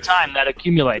 See, over time, that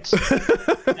accumulates.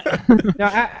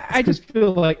 Now, I just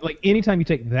feel like anytime you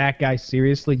take that guy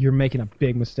seriously, you're making a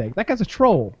big mistake. That guy's a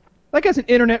troll. That guy's an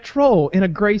internet troll in a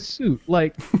gray suit.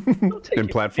 Like, don't take In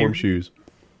it platform serious. shoes.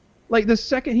 Like the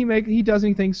second he does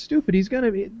anything stupid, he's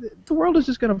gonna be. The world is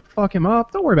just gonna fuck him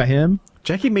up. Don't worry about him.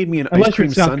 Jackie made me an Unless ice cream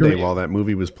you're South sundae Korea. while that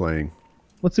movie was playing.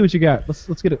 Let's see what you got. Let's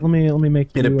get it. Let me make.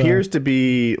 It you, appears to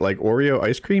be like Oreo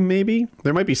ice cream, maybe.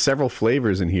 There might be several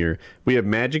flavors in here. We have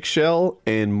magic shell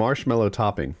and marshmallow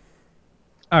topping.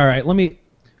 All right, let me.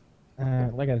 I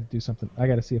gotta do something. I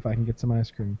gotta see if I can get some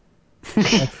ice cream.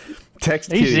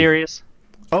 Text Are you Kitty. serious?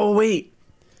 Oh wait,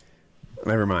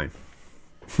 never mind.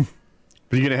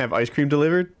 Are you gonna have ice cream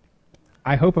delivered?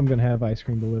 I hope I'm gonna have ice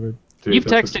cream delivered. Dude, You've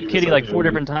that's texted what Kitty you like said, 4 dude.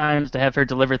 different times to have her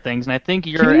deliver things, and I think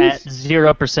you're at Kitty's-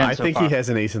 0% I so think far. he has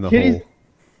an ace in the Kitty's, hole.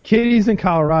 Kitty's in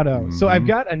Colorado, so I've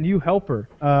got a new helper.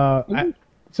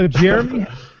 So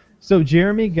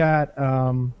Jeremy got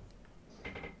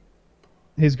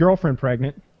his girlfriend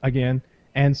pregnant again,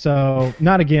 and so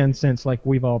not again since like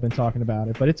we've all been talking about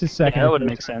it, but it's his second. Yeah, that would or third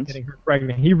make time sense. Getting her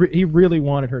pregnant. He really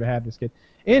wanted her to have this kid.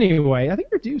 Anyway, I think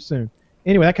they're due soon.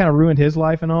 Anyway, that kind of ruined his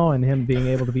life and all, and him being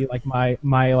able to be like my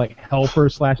like helper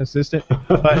 / assistant.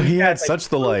 But He had like, such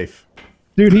the life.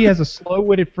 dude, he has a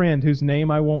slow-witted friend whose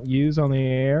name I won't use on the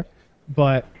air,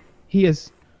 but he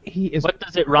is. What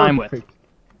does it rhyme with? perfect.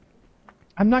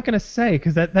 I'm not gonna say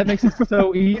because that makes it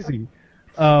so easy.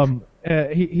 But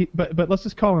let's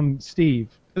just call him Steve.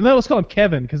 No, let's call him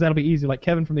Kevin because that'll be easy. Like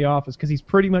Kevin from The Office because he's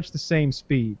pretty much the same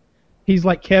speed. He's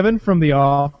like Kevin from The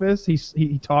Office.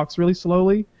 He talks really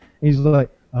slowly. He's like,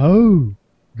 oh,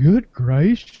 good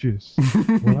gracious.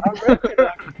 Well, I reckon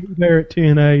I could be there at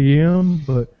 10 a.m.,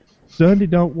 but Sunday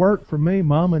don't work for me,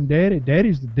 Mom and Daddy.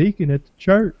 Daddy's the deacon at the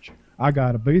church. I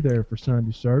got to be there for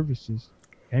Sunday services.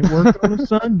 Can't work on a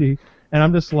Sunday. And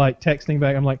I'm just like texting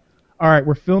back. I'm like, all right,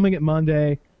 we're filming it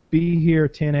Monday. Be here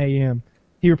 10 a.m.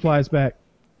 He replies back,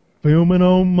 filming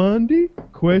on Monday?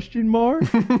 Question mark?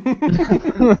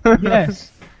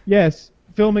 Yes.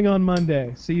 Filming on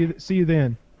Monday. See you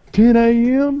then. 10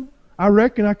 a.m.? I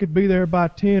reckon I could be there by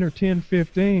 10 or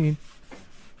 10:15.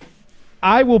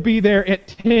 I will be there at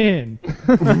 10.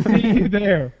 See you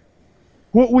there.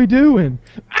 What we doing?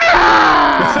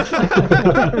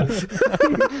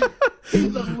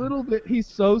 He's a little bit. He's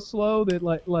so slow that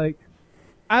like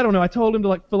I don't know. I told him to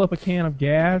like fill up a can of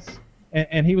gas,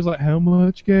 and he was like, "How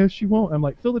much gas you want?" I'm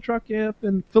like, "Fill the truck up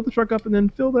and then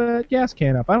fill that gas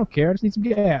can up. I don't care. I just need some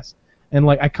gas." And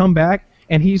like I come back,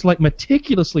 and he's like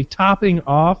meticulously topping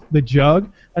off the jug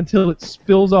until it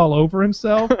spills all over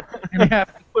himself, and I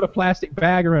have to put a plastic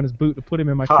bag around his boot to put him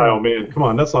in my Kyle, truck. man, come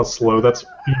on, that's not slow. That's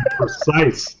being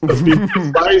precise. That's being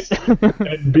precise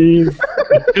and being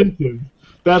attentive.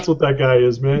 That's what that guy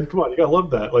is, man. Come on, you gotta love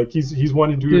that. Like he's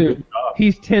wanting to do a Dude, good job.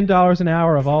 he's $10 an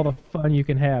hour of all the fun you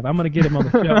can have. I'm gonna get him on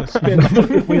the show to spin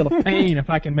the wheel of pain if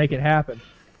I can make it happen.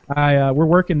 We're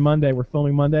working Monday. We're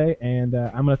filming Monday, and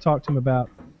I'm gonna talk to him about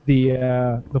the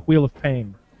wheel of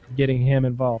pain, getting him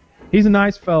involved. He's a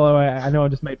nice fellow. I know I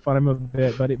just made fun of him a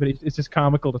bit, but it's just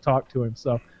comical to talk to him.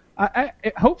 So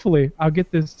hopefully I'll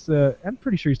get this. I'm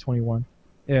pretty sure he's 21.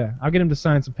 Yeah, I'll get him to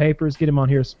sign some papers, get him on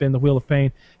here to spin the wheel of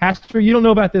pain. Haster, you don't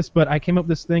know about this, but I came up with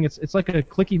this thing. It's like a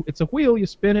clicky. It's a wheel. You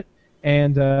spin it,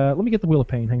 and let me get the wheel of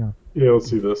pain. Hang on. Yeah, let's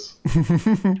see this.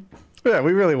 Yeah,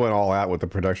 we really went all out with the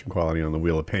production quality on the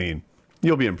Wheel of Pain.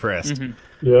 You'll be impressed.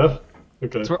 Mm-hmm. Yeah.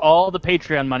 Okay. That's where all the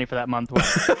Patreon money for that month went.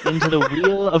 Into the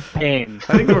Wheel of Pain.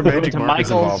 I think there were magic to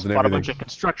markers Michael's, involved in bought a everything. bunch of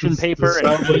construction This paper, and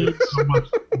sounds like it's so much.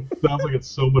 Sounds like it's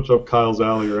so much up Kyle's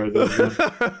alley right now.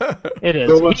 Man. it is.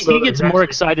 So much He so that gets he more actually-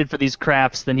 excited for these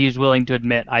crafts than he's willing to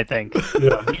admit, I think.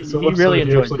 Yeah. He So much really so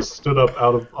he enjoys actually it. stood up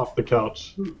off the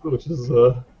couch, which is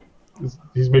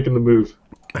he's making the move.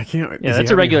 I can't. Yeah,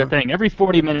 that's a regular thing. Every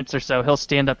 40 minutes or so, he'll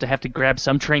stand up to have to grab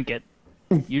some trinket.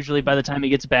 Usually by the time he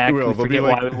gets back, Well, we they'll be forget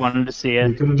like- why we wanted to see You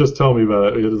it. couldn't just tell me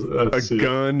about it. I had to A see it.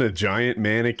 gun, a giant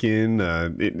mannequin.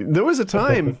 There was a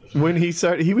time when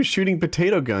he was shooting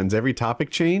potato guns every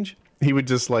topic change, he would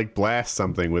just like blast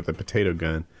something with a potato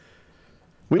gun.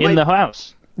 In the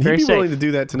house. Very He'd be safe. willing to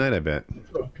do that tonight, I bet.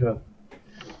 Okay.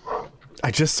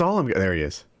 I just saw him. There he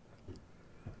is.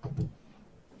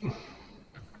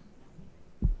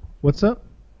 What's up?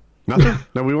 Nothing?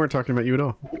 No, we weren't talking about you at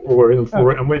all.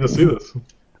 I'm waiting to see this.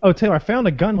 Oh, Taylor, I found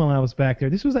a gun while I was back there.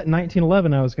 This was that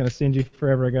 1911 I was going to send you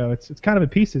forever ago. It's kind of in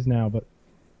pieces now, but...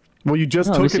 Well, you just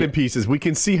Oh, took let me it in see. pieces. We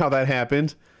can see how that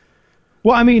happened.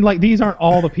 Well, I mean, like, these aren't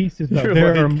all the pieces, though. You're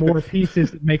There like- are more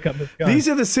pieces that make up this gun. These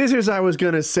are the scissors I was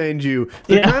going to send you.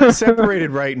 They're Yeah. kind of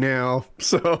separated right now.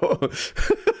 So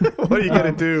what are you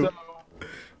going to do?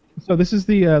 So this is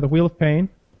the Wheel of Pain.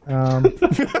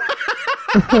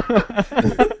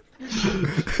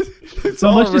 It's so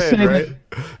all let's just red, say right?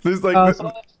 There's like... let's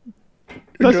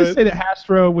Go just say that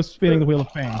Hastro was spinning the Wheel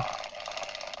of Pain.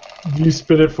 Do you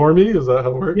spin it for me? Is that how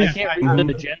it works? I can't read the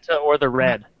magenta or the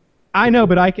red. I know,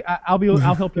 but I'll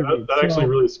help you read. That actually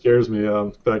really scares me.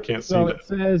 That I can't see So that. it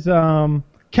says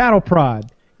cattle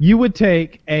prod. You would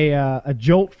take a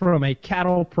jolt from a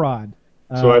cattle prod.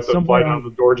 So I have to somewhere fly down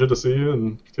to Georgia to see you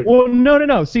and take. Well,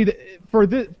 no. See,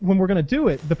 when we're going to do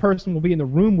it, the person will be in the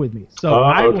room with me. So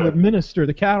I will okay. administer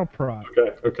the cattle prod.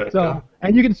 Okay. So yeah.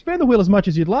 and you can spin the wheel as much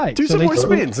as you'd like. Do so some they- more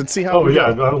spins and see how Oh we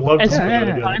yeah, go. I would love to As see that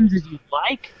many again. times as you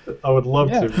like. I would love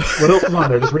Yeah. to. What else is on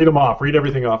there? Just read them off. Read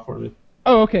everything off for me.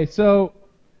 Oh, okay. So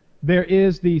there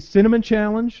is the cinnamon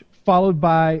challenge, followed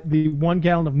by the 1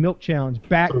 gallon of milk challenge,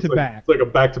 back So to it's back. It's like a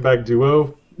back-to-back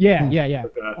duo. Yeah.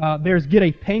 Okay. There's get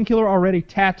a painkiller already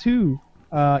tattoo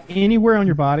anywhere on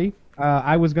your body.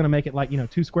 I was gonna make it like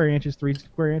 2 square inches, 3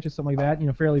 square inches, something like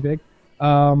that. Fairly big.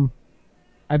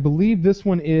 I believe this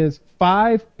one is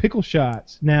 5 pickle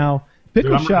shots. Now,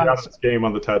 pickle Dude, I'm running out shots. of this game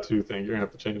on the tattoo thing. You're gonna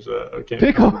have to change that. I can't.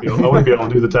 Pickle. I wouldn't be able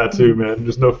to do the tattoo, man.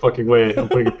 There's no fucking way I'm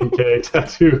putting a PK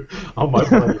tattoo on my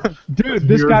body. Dude,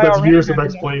 this guy That's already years of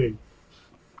has explaining.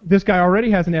 This guy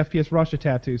already has an FPS Russia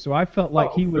tattoo, so I felt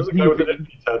like he was. There's a guy with an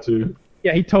envy tattoo.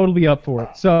 Yeah, he totally be up for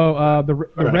it. So the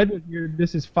red one here,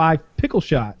 this is 5 pickle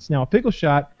shots. Now, a pickle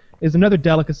shot is another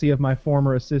delicacy of my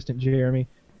former assistant, Jeremy.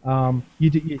 You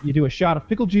do a shot of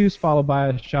pickle juice followed by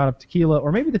a shot of tequila,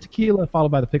 or maybe the tequila followed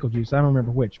by the pickle juice. I don't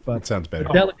remember which, but That sounds better.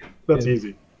 That's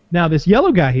easy. Now, this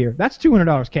yellow guy here, that's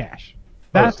 $200 cash.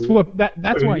 That's sweet. what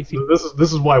that's why he's here.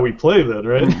 This is why we play then,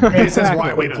 right? This is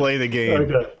why we play the game.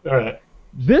 Okay. All right.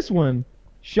 This one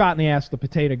shot in the ass with a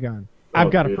potato gun. I've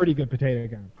got a dear. pretty good potato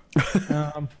gun.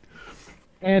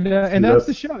 And that's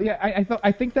the show. Yeah,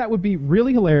 I think that would be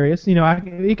really hilarious.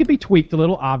 It could be tweaked a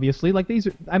little, obviously. Like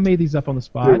I made these up on the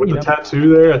spot. Dude, with the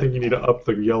tattoo there, I think you need to up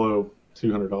the yellow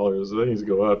 $200. That needs to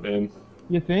go up, man.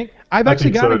 You think? I've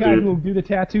actually think got so, a guy dude. who will do the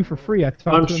tattoo for free.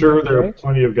 I'm sure there are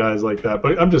plenty of guys like that,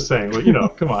 but I'm just saying,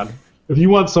 come on. If you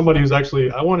want somebody who's actually,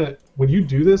 when you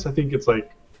do this, I think it's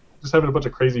like just having a bunch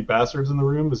of crazy bastards in the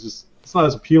room it's not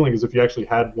as appealing as if you actually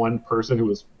had one person who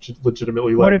was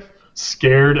legitimately like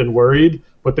scared and worried,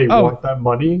 but they want that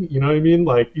money. You know what I mean?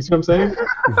 Like, you see what I'm saying?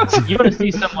 You want to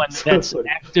see someone that's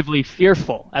actively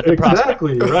fearful at the prospect.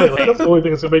 Exactly, right. Like, that's the only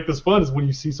thing that's gonna make this fun is when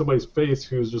you see somebody's face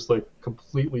who's just like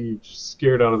completely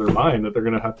scared out of their mind that they're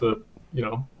gonna have to,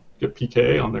 get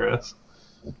PKA on their ass.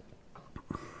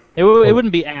 It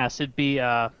wouldn't be ass. It'd be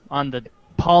on the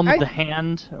palm of the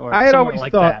hand or I had somewhere always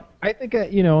like thought. that. I think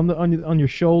on your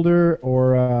shoulder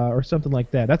or something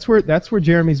like that. That's where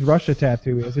Jeremy's Russia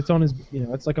tattoo is. It's on his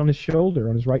it's like on his shoulder,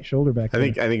 on his right shoulder back there.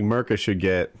 I think Merca should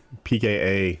get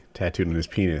PKA tattooed on his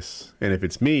penis, and if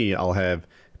it's me, I'll have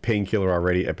Painkiller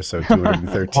Already episode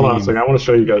 213. Hold on a second. I want to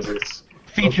show you guys this.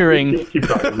 Featuring, Keep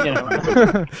talking.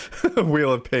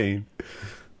 Wheel of Pain.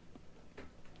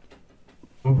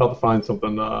 I'm about to find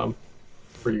something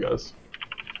for you guys.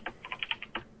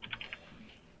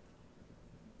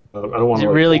 I don't want is it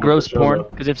to. really gross porn?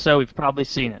 Because if so, we've probably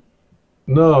seen it.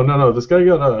 No. This guy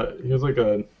got he was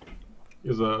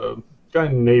a guy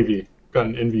in Navy, got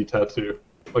an envy tattoo,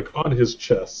 like on his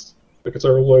chest. Like it's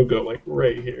our logo, like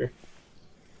right here.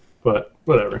 But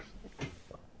whatever.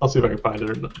 I'll see if I can find it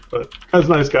or not. But guy's a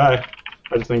nice guy.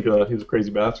 I just think he's a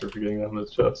crazy bastard for getting that on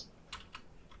his chest.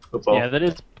 That's all. Yeah, that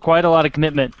is quite a lot of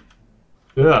commitment.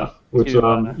 Yeah, which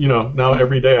To, now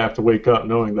every day I have to wake up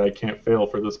knowing that I can't fail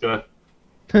for this guy.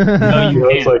 No, you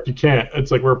It's can't. like you can't. It's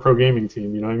like we're a pro gaming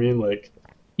team. You know what I mean? Like,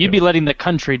 You'd be letting the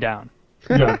country down.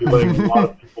 yeah, you're letting a lot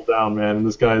of people down, man. And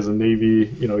this guy's a Navy.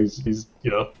 He's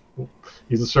a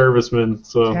serviceman.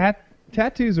 So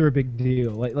tattoos are a big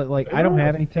deal. Like I don't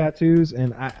have any tattoos,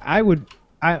 and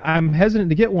I'm hesitant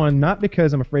to get one, not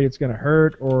because I'm afraid it's going to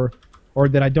hurt or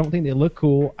that I don't think they look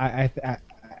cool. I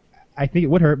think it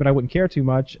would hurt, but I wouldn't care too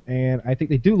much, and I think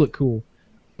they do look cool.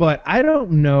 But I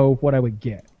don't know what I would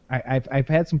get. I've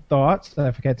had some thoughts.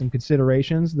 I've had some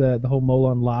considerations. The whole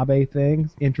Molon Labe thing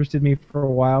interested me for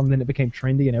a while, and then it became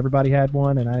trendy, and everybody had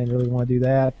one, and I didn't really want to do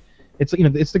that. It's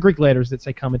it's the Greek letters that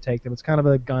say "come and take them." It's kind of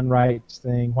a gun rights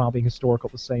thing while being historical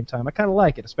at the same time. I kind of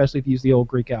like it, especially if you use the old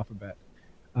Greek alphabet.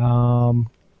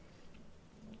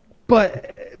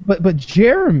 But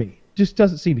Jeremy just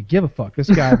doesn't seem to give a fuck. This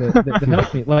guy that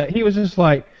helped me, like, he was just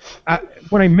like,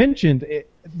 when I mentioned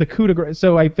the coup de grace.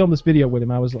 So I filmed this video with him.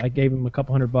 I gave him a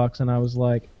couple $100, and I was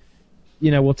like,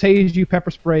 we'll tase you, pepper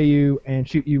spray you, and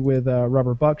shoot you with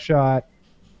rubber buckshot.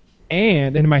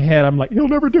 And in my head, I'm like, he'll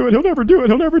never do it. He'll never do it.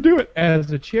 He'll never do it.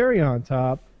 As a cherry on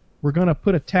top, we're gonna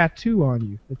put a tattoo on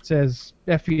you that says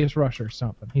FES Russia or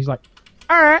something. He's like,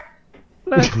 all right,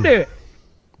 let's do it.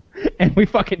 And we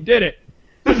fucking did it.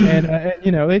 And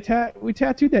we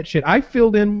tattooed that shit. I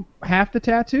filled in half the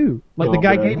tattoo. Like, the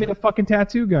guy gave me the fucking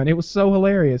tattoo gun. It was so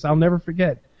hilarious. I'll never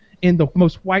forget. In the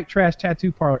most white trash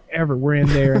tattoo parlor ever, we're in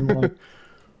there, and like,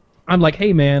 I'm like,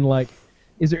 hey man, like,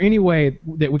 is there any way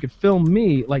that we could film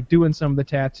me like doing some of the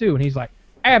tattoo? And he's like,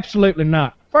 absolutely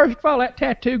not. First of all, that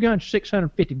tattoo gun's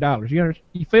 $650.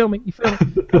 You feel me? You feel me?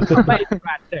 That's my baby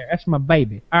right there. That's my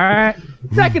baby. All right.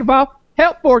 Second of all,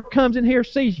 Health Board comes in here,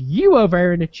 sees you over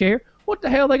there in the chair. What the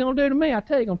hell are they gonna do to me? I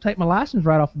tell you, gonna take my license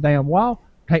right off the damn wall,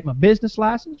 take my business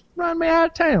license, run me out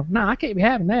of town. Nah, I can't be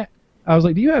having that. I was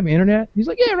like, do you have internet? He's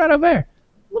like, yeah, right over there.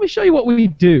 Let me show you what we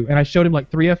do. And I showed him like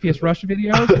 3 FES Russia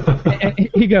videos, and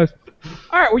he goes,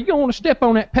 all right, well, you're going to want to step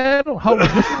on that pedal, hold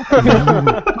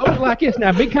it like this.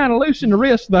 Now, be kind of loose in the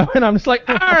wrist, though. And I'm just like,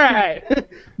 all right.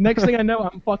 Next thing I know,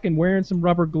 I'm fucking wearing some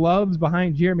rubber gloves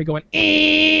behind Jeremy going,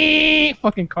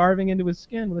 fucking carving into his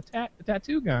skin with a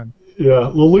tattoo gun. Yeah,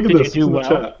 well, look at this in the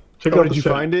chat. Check out did you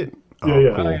chat. find it?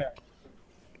 Yeah. Cool.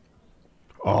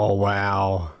 Oh,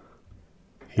 wow.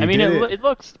 It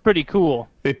looks pretty cool.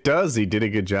 It does. He did a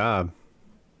good job.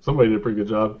 Somebody did a pretty good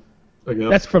job, I guess.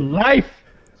 That's for life.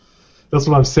 That's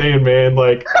what I'm saying, man.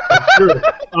 Like, sure.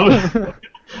 Yeah,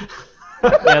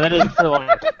 that is for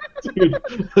life. Dude,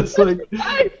 it's like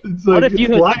What if you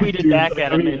had life, tweeted dude. back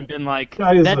at him and been like,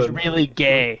 guy that's is a really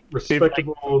gay?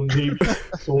 Respectable Navy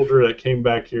soldier that came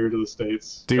back here to the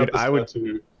States. Dude, I would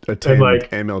attend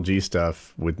MLG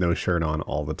stuff with no shirt on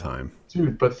all the time.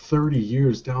 Dude, but 30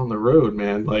 years down the road,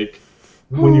 man, like,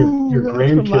 when your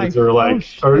grandkids are like,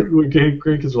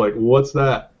 grandkids are like, what's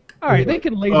that? All right, they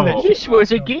can laser that. This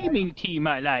was a gaming team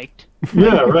I liked.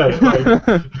 Yeah, right.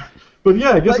 Like, but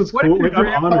yeah, I guess it's what cool. if Like, your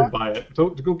I'm honored by it.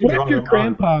 Don't get me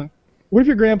wrong. What if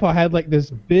your grandpa had like this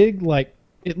big, like,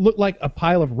 it looked like a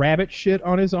pile of rabbit shit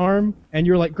on his arm, and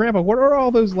you're like, Grandpa, what are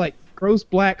all those like gross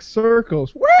black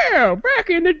circles? Well, back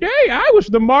in the day, I was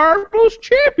the marbles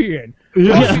champion.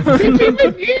 Yeah.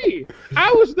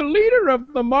 I was the leader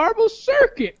of the marble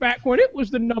circuit back when it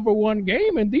was the #1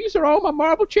 game, and these are all my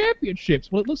marble championships.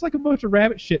 Well, it looks like a bunch of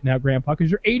rabbit shit now, Grandpa, because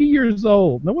you're 80 years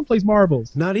old. No one plays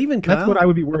marbles. Not even Kyle. That's what I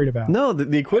would be worried about. No,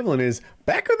 the equivalent is,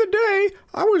 back in the day,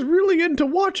 I was really into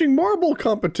watching marble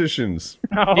competitions.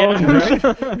 Oh,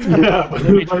 Yeah.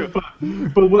 Yeah.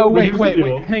 But what, wait.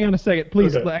 Hang on a second.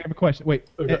 Please, Okay. I have a question. Wait.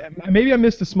 Okay. Maybe I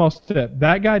missed a small step.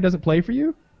 That guy doesn't play for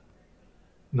you?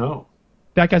 No.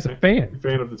 That guy's a fan.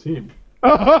 Fan of the team.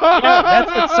 Yeah, that's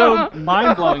what's so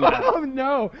mind-blowing about it. Oh,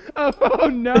 no. Oh,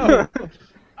 no.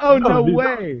 Oh, no dude,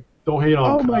 way. Don't hate on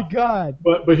Oh, Kyle. my God.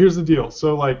 But here's the deal.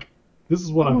 So, like, this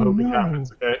is what I'm hoping no.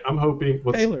 happens. Okay, I'm hoping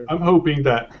Taylor.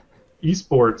 that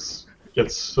esports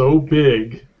gets so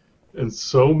big and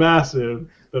so massive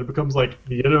that it becomes like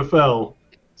the NFL.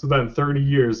 So that in 30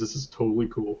 years, this is totally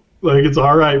cool. Like, it's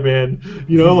all right, man.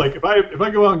 Like, if I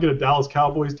go out and get a Dallas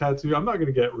Cowboys tattoo, I'm not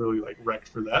gonna get really like wrecked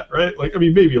for that, right? Like, I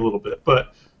mean, maybe a little bit,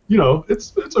 but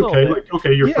it's okay. Like,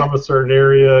 okay, you're from a certain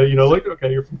area. Like,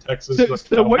 okay, you're from Texas.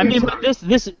 So what you're but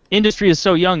this industry is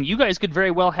so young. You guys could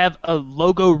very well have a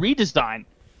logo redesign.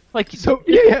 Like, So,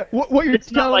 yeah, what you're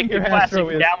it's not telling like your your classic Astro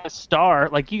is... Dallas Star.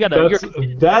 Like, you gotta.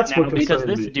 That's now what because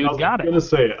concerns this me. dude I got it. was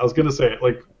gonna say it.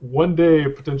 Like, one day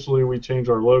potentially we change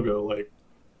our logo. Like,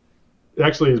 it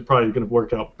actually is probably going to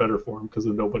work out better for him because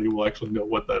then nobody will actually know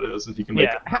what that is, and he can make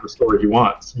whatever story he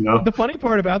wants. The funny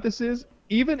part about this is,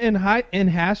 even in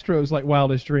Hastro's like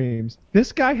wildest dreams,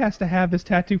 this guy has to have this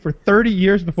tattoo for 30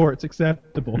 years before it's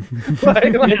acceptable.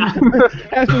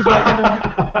 Hastro's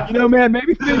like, man,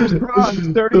 maybe fingers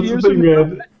crossed. 30 years from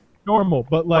now, normal,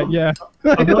 but like, yeah.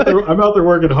 I'm out there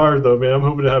working hard though, man. I'm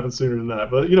hoping to have it sooner than that.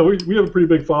 But we have a pretty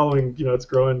big following. It's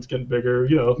growing, it's getting bigger.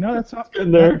 No, that's awesome.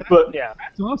 Getting there. But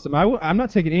that's awesome. I'm not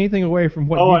taking anything away from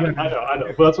what. I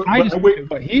know. But that's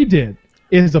what what he did.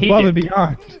 is above and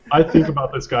beyond. I think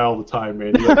about this guy all the time,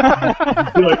 man. He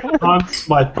like haunts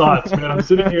my thoughts, man. I'm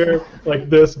sitting here like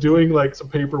this, doing like some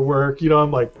paperwork. You know,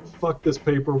 I'm like, fuck this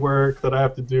paperwork that I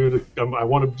have to do. I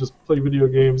want to just play video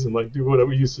games and like do what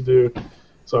we used to do.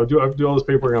 So I do all this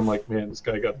paperwork. I'm like, man, this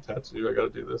guy got a tattoo. I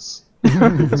got to do this.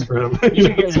 Do this for him. You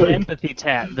should get an empathy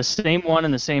tat, the same one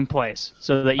in the same place,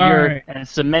 so that you're as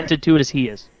cemented to it as he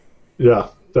is. Yeah,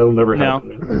 that'll never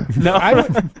happen. Man. No, I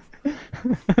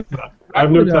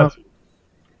have no tattoo.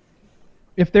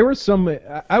 If there was some,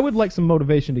 I would like some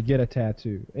motivation to get a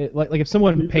tattoo. Like if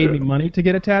someone paid me money to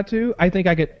get a tattoo, I think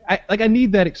I could. I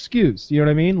need that excuse. You know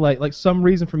what I mean? Like some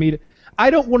reason for me to. I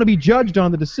don't want to be judged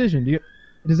on the decision.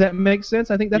 Does that make sense?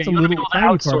 I think that's a little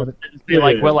tiny part of it. Be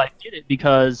like, well, I did it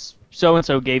because so and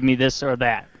so gave me this or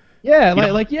that. Yeah,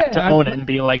 to own it and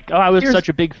be like, oh, I was such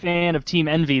a big fan of Team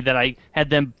Envy that I had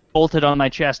them bolted on my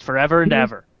chest forever and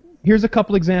ever. Here's a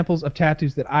couple examples of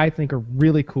tattoos that I think are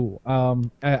really cool.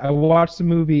 I watched the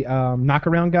movie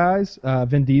Knockaround Guys.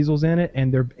 Vin Diesel's in it,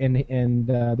 and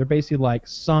they're basically like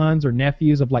sons or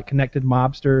nephews of like connected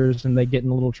mobsters, and they get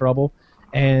in a little trouble.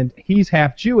 And he's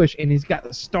half Jewish, and he's got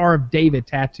the Star of David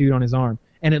tattooed on his arm,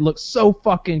 and it looks so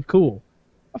fucking cool.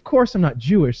 Of course, I'm not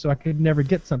Jewish, so I could never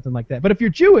get something like that. But if you're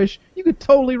Jewish, you could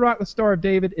totally rock the Star of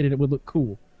David, and it would look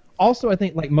cool. Also, I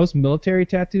think like most military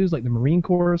tattoos, like the Marine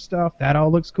Corps stuff, that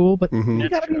all looks cool. But you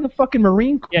gotta be in the fucking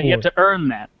Marine Corps. Yeah, you have to earn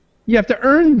that. You have to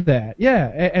earn that. Yeah,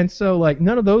 and so like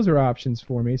none of those are options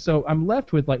for me. So I'm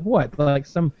left with like what, like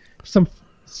some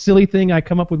silly thing I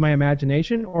come up with my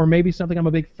imagination, or maybe something I'm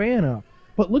a big fan of.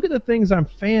 But look at the things I'm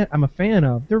a fan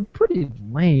of. They're pretty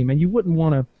lame, and you wouldn't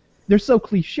want to. They're so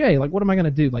cliche. Like, what am I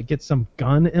gonna do? Like, get some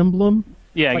gun emblem?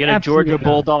 Yeah, like, get a Georgia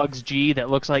Bulldogs G that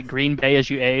looks like Green Bay as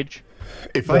you age.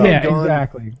 If I had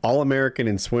gone All-American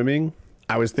in swimming,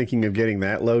 I was thinking of getting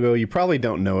that logo. You probably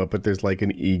don't know it, but there's like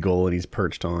an eagle, and he's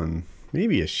perched on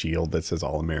maybe a shield that says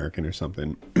All-American or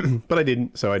something. But I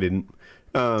didn't, so I didn't.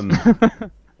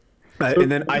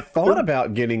 And then I thought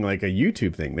about getting like a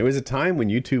YouTube thing. There was a time when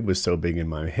YouTube was so big in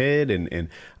my head, and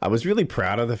I was really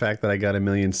proud of the fact that I got 1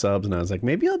 million subs, and I was like,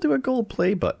 maybe I'll do a gold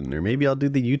play button, or maybe I'll do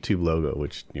the YouTube logo,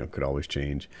 which could always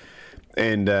change.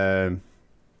 And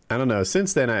I don't know.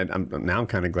 Since then, I'm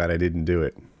kind of glad I didn't do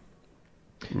it.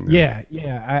 Yeah.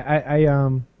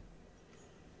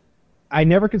 I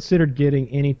never considered getting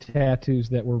any tattoos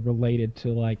that were related to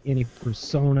like any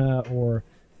persona or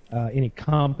any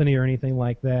company or anything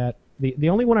like that. The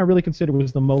only one I really considered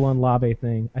was the Molon Labe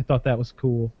thing. I thought that was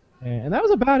cool, and that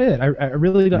was about it. I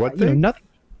really don't. What thing? Nothing.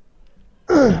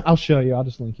 I'll show you. I'll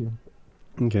just link you.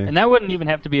 Okay. And that wouldn't even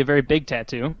have to be a very big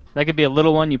tattoo. That could be a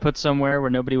little one you put somewhere where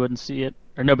nobody wouldn't see it,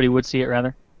 or nobody would see it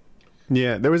rather.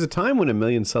 Yeah, there was a time when 1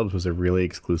 million subs was a really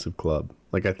exclusive club.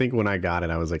 Like I think when I got it,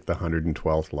 I was like the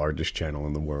 112th largest channel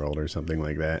in the world or something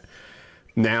like that.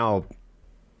 Now,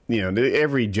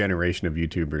 every generation of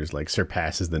YouTubers like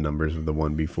surpasses the numbers of the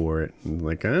one before it. And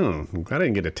like, I'm glad I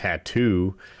didn't get a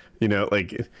tattoo.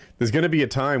 Like there's gonna be a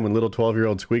time when little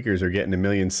 12-year-old squeakers are getting 1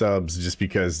 million subs just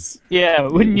because. Yeah,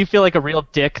 wouldn't you feel like a real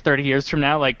dick 30 years from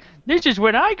now? Like, this is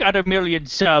when I got 1 million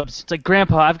subs. It's like,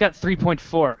 Grandpa, I've got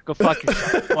 3.4. Go fuck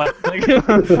yourself. What? Like,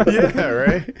 yeah,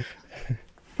 right.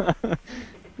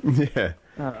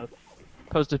 Yeah.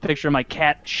 Post a picture of my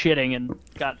cat shitting and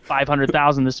got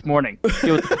 500,000 this morning.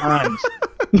 Deal with the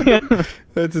times.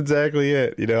 That's exactly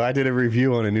it. I did a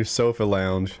review on a new sofa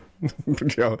lounge.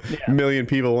 1 million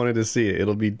people wanted to see it.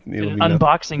 It'll be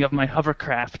unboxing of my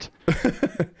hovercraft.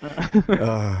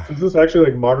 Is this actually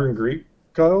like modern Greek,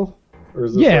 Kyle? Or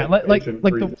is this like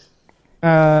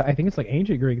I think it's like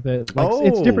ancient Greek.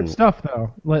 It's different stuff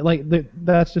though.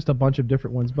 That's just a bunch of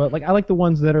different ones. But like I like the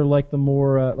ones that are like the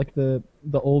more like the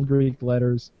old Greek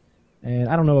letters. And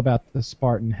I don't know about the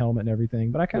Spartan helmet and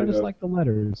everything, but I kind of just like the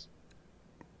letters.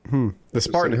 The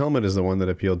Spartan helmet is the one that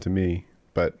appealed to me,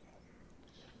 but.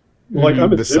 Well, like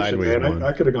I'm Egyptian, man.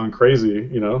 I could have gone crazy,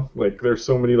 Like there's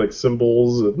so many like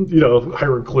symbols and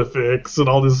hieroglyphics and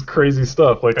all this crazy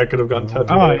stuff. Like I could have gone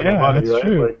tattooed on my body, right?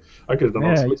 True. Like I could have done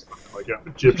all sorts of stuff. Like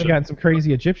Egyptian. Could have gotten some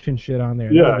crazy Egyptian shit on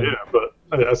there. Yeah, but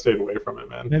I stayed away from it,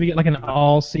 man. Maybe get like an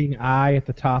all-seeing eye at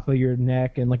the top of your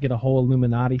neck and like get a whole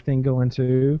Illuminati thing going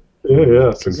too.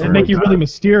 Yeah. And make you really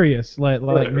mysterious. Like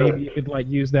maybe you could like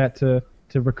use that to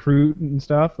recruit and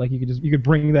stuff. Like you could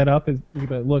bring that up and you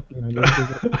could look,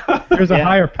 there's a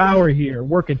higher power here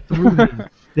working through me.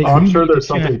 I'm sure there's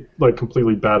something like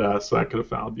completely badass that I could have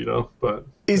found, but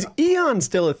is Eon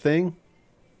still a thing?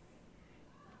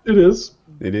 It is.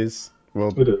 It is.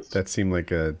 Well, it is. That seemed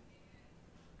like a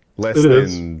less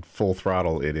than full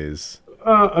throttle. It is.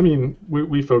 I mean,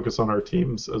 we focus on our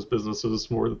teams as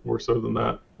businesses more so than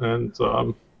that, and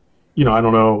I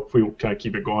don't know if we kind of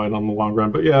keep it going on the long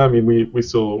run, but yeah, I mean, we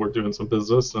still were doing some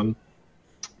business, and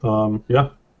yeah.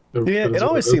 It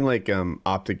always seemed like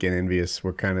Optic and Envious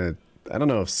were kind of, I don't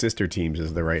know if sister teams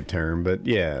is the right term, but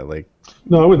yeah, like.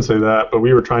 No, I wouldn't say that, but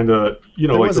we were trying to,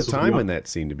 there was a time when that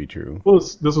seemed to be true. Well,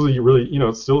 this was a really,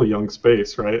 it's still a young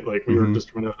space, right? Like we were just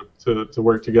trying to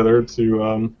work together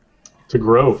to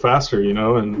grow faster,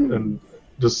 and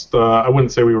just I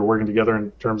wouldn't say we were working together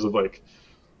in terms of like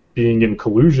being in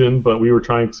collusion, but we were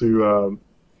trying to,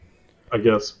 I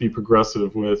guess, be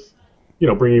progressive with,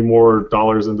 bringing more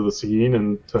dollars into the scene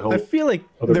and to help. I feel like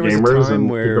other there was gamers a time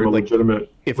where, like,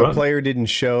 if run. a player didn't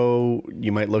show,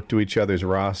 you might look to each other's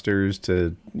rosters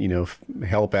to,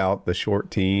 help out the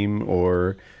short team,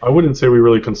 or. I wouldn't say we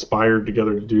really conspired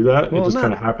together to do that. Well, it just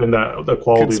kind of happened that the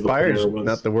quality of the player was.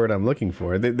 Not the word I'm looking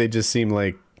for. They just seemed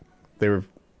like they were.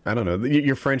 I don't know.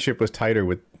 Your friendship was tighter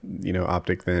with,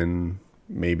 Optic than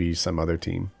maybe some other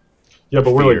team. Yeah,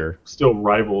 but we're like still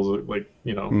rivals. Like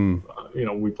we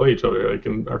play each other. Like,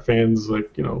 and our fans,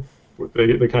 like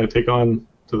they kind of take on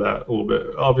to that a little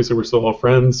bit. Obviously, we're still all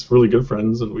friends, really good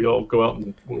friends, and we all go out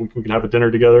and we can have a dinner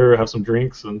together, have some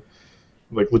drinks, and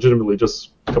like legitimately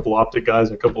just a couple Optic guys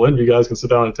and a couple Envy guys can sit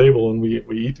down at a table and we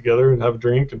eat together and have a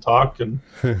drink and talk, and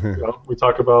we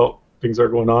talk about things that are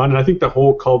going on. And I think the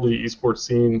whole Call of Duty esports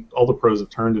scene, all the pros have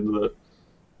turned into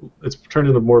it's turned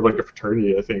into more of like a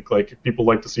fraternity. I think like people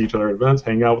like to see each other at events,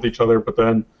 hang out with each other, but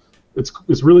then it's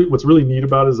really what's really neat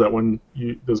about it is that when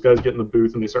those guys get in the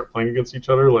booth and they start playing against each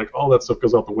other, like all that stuff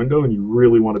goes out the window, and you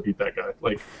really want to beat that guy.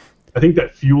 Like I think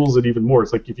that fuels it even more.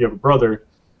 It's like if you have a brother,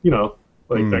 that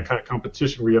kind of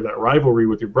competition where you have that rivalry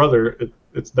with your brother.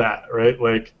 It's that, right?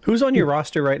 Like who's on your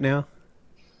roster right now?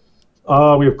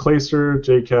 We have Clayster,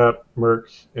 JCap, Merc,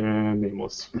 and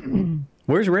Nameless.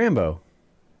 Where's Rambo?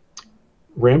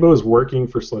 Rambo is working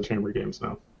for Sledgehammer Games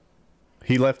now.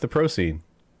 He left the pro scene.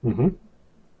 Mm-hmm.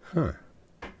 Huh.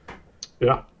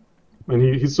 Yeah, and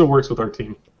he still works with our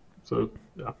team. So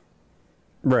yeah.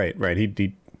 Right.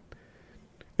 He.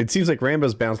 It seems like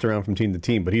Rambo's bounced around from team to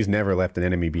team, but he's never left an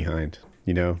enemy behind.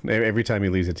 Every time he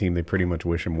leaves a team, they pretty much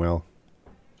wish him well.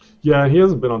 Yeah, he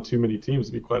hasn't been on too many teams,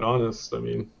 to be quite honest. I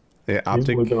mean,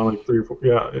 Optic. He's only been on like 3 or 4.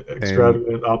 Yeah,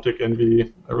 Extravagant, Optic,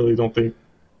 Envy. I really don't think.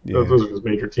 Yeah. Those are his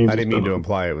major teams. I didn't mean to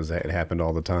imply it happened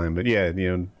all the time, but yeah, he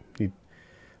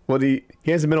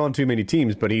hasn't been on too many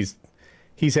teams, but he's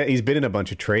been in a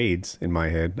bunch of trades in my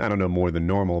head. I don't know more than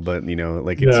normal, but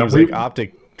it seems like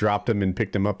Optic dropped him and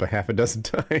picked him up a half a dozen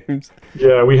times.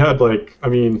 Yeah, we had like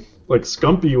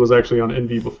Scumpy was actually on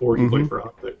Envy before he played for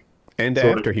Optic, and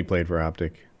so after he played for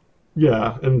Optic.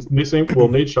 Yeah, and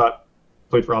Nate Shot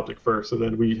played for Optic first, and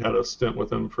then we had a stint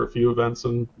with him for a few events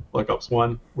in Black Ops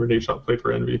 1 where Nate Shot played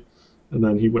for Envy, and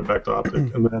then he went back to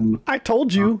Optic, and then I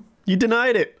told you. You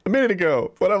denied it a minute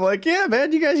ago, but I'm like, yeah,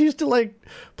 man, you guys used to like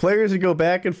players would go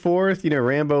back and forth.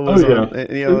 Rambo was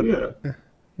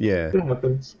yeah. It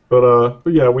happens, but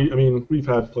yeah, we've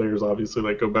had players obviously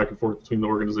like go back and forth between the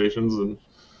organizations, and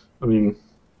I mean,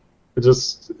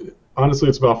 honestly,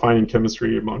 it's about finding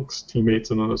chemistry amongst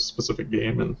teammates in a specific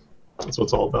game, and that's what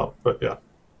it's all about. But yeah,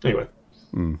 anyway.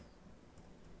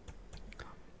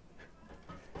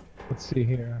 Let's see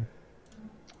here.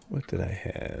 What did I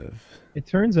have? It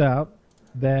turns out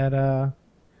that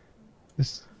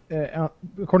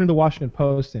according to Washington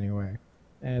Post, anyway,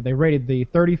 they rated the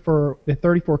 34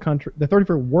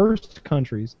 worst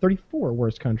countries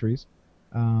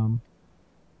in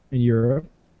Europe.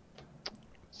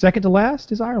 Second to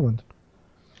last is Ireland.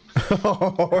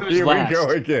 Oh, here we go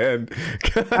again.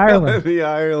 Ireland. The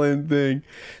Ireland thing.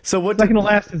 So what? Second to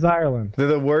last is Ireland. They're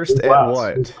the worst at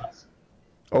what?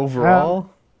 Overall?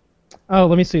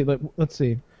 Let me see. Let's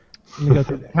see. Let me go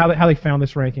through how they found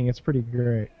this ranking. It's pretty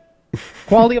great.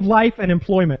 Quality of life and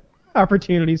employment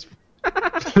opportunities.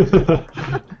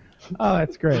 Oh,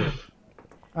 that's great.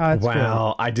 Wow,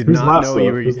 great. I did not know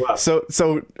you were. So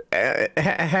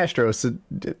Hastro, so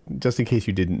just in case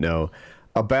you didn't know,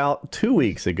 about 2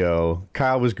 weeks ago,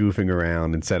 Kyle was goofing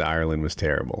around and said Ireland was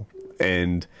terrible.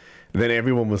 And then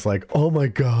everyone was like, oh my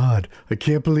God, I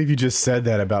can't believe you just said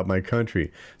that about my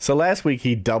country. So last week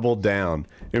he doubled down.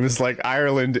 It was like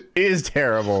Ireland is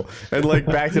terrible and like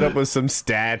backed it up with some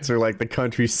stats or like the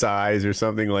country size or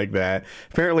something like that.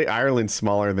 Apparently Ireland's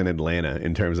smaller than Atlanta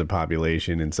in terms of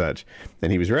population and such.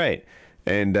 And he was right.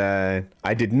 And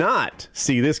I did not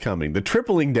see this coming. The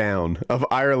tripling down of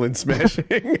Ireland smashing.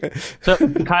 So,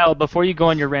 Kyle, before you go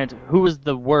on your rant, who was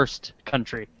the worst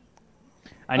country?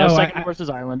 I know second worst is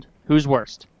Ireland. Who's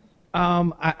worst?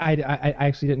 I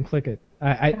actually didn't click it.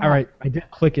 All right, I did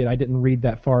click it. I didn't read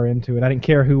that far into it. I didn't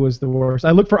care who was the worst. I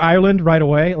looked for Ireland right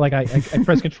away. Like I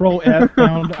pressed Control F,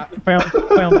 found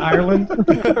Ireland,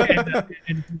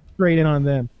 and straight in on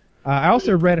them. I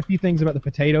also read a few things about the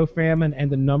potato famine, and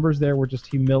the numbers there were just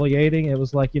humiliating. It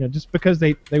was like, just because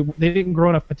they didn't grow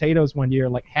enough potatoes one year,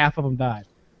 like half of them died.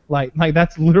 Like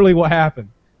that's literally what happened.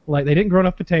 Like they didn't grow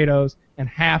enough potatoes, and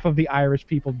half of the Irish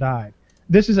people died.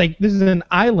 This is an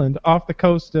island off the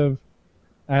coast of.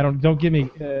 Don't get me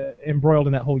embroiled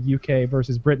in that whole UK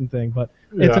versus Britain thing, but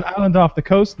it's an island off the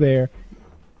coast there,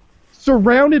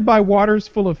 surrounded by waters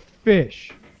full of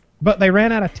fish. But they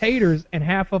ran out of taters, and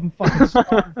half of them fucking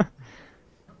starved.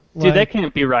 Dude, that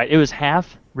can't be right. It was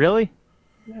half? Really?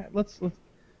 Yeah, let's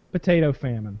potato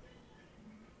famine.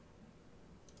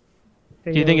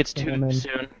 Do you think it's too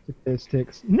soon?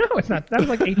 Statistics. No, it's not. That was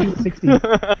like 1860,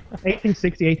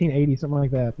 1860, 1880, something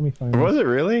like that. Let me find. Was it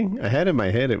really? I had in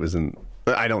my head it was in.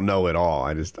 I don't know at all.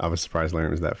 I was surprised to learn it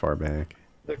was that far back.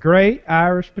 The Great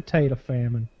Irish Potato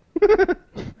Famine.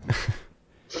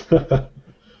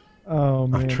 Oh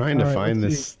man! I'm trying to find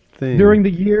this thing. During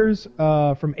the years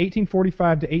from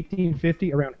 1845 to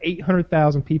 1850, around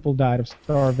 800,000 people died of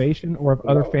starvation or of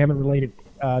other famine-related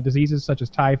diseases such as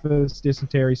typhus,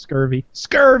 dysentery, scurvy,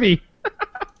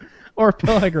 or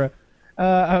pellagra.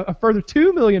 A further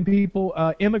 2 million people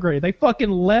immigrated. They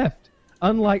fucking left.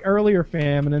 Unlike earlier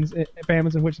famines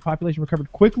in which the population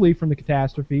recovered quickly from the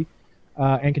catastrophe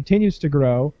and continues to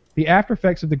grow, the after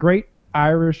effects of the Great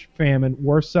Irish Famine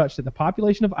were such that the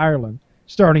population of Ireland,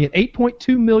 starting at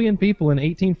 8.2 million people in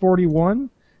 1841,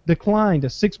 declined to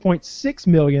 6.6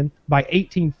 million by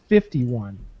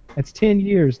 1851. That's 10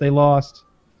 years. They lost,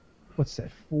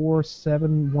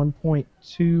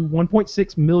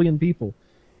 1.6 million people.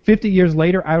 50 years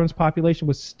later, Ireland's population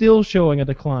was still showing a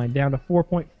decline, down to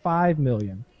 4.5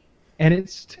 million. And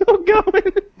it's still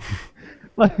going.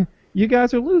 Like, you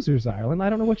guys are losers, Ireland. I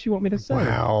don't know what you want me to say.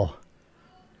 Wow.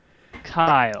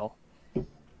 Kyle.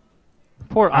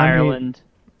 Poor Ireland.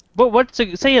 But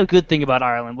say a good thing about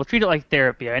Ireland. We'll treat it like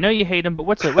therapy. I know you hate them, but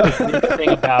what's a good thing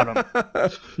about them?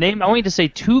 I want you to say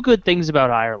 2 good things about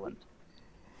Ireland.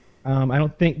 I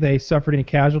don't think they suffered any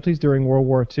casualties during World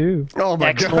War II. Oh my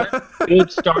Excellent. God!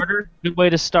 Good starter. Good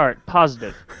way to start.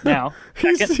 Positive. Now,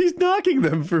 he's knocking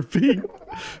them for being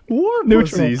war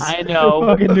neutral. pussies. I know.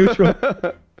 Fucking neutral.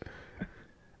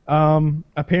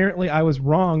 Apparently, I was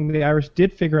wrong. The Irish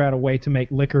did figure out a way to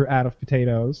make liquor out of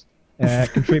potatoes.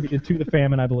 Contributed to the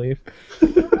famine, I believe.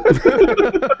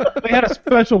 They had a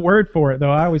special word for it, though.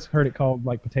 I always heard it called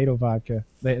like potato vodka.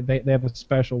 They have a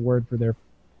special word for their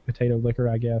potato liquor,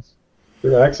 I guess.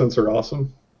 Their accents are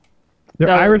awesome. They're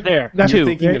Irish. There. You're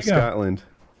thinking of Scotland.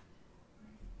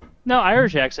 No,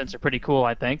 Irish accents are pretty cool,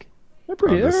 I think. They're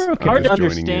pretty. They're okay. Hard to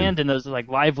understand in those like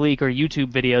live leak or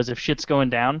YouTube videos if shit's going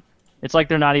down. It's like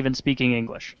they're not even speaking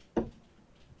English.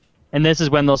 And this is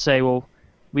when they'll say, well,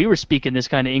 we were speaking this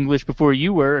kind of English before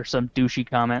you were, or some douchey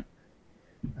comment.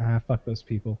 Fuck those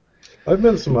people. I've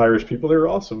met some Irish people. They were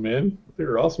awesome, man. They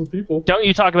were awesome people. Don't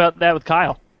you talk about that with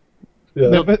Kyle.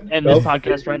 Yeah. And this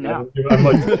podcast right now. I'm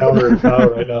like countering Kyle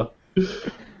right now.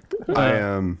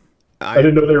 I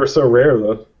didn't know they were so rare,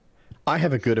 though. I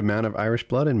have a good amount of Irish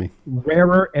blood in me.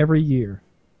 Rarer every year.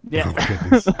 Yeah.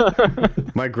 Oh,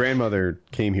 my grandmother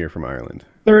came here from Ireland.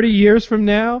 30 years from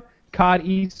now, COD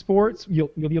Esports,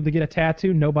 you'll be able to get a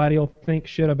tattoo. Nobody will think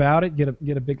shit about it. Get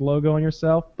a big logo on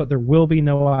yourself, but there will be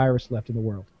no Irish left in the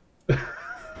world.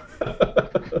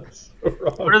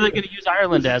 What are they going to use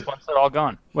Ireland as once they're all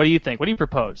gone? What do you think? What do you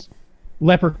propose?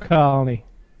 Leper colony.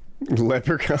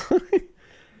 Leper colony?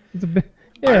 It's a bit,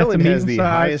 Ireland has the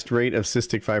highest rate of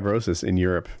cystic fibrosis in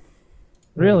Europe.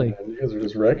 Really? Oh, man, you guys are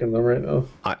just wrecking them right now.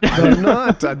 I'm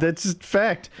not. That's just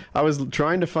fact. I was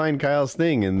trying to find Kyle's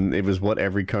thing, and it was what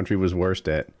every country was worst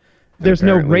at. There's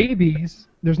no rabies.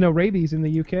 There's no rabies in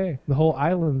the UK. The whole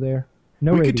island there.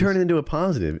 No rabies. We could turn it into a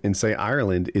positive and say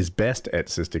Ireland is best at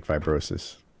cystic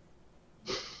fibrosis.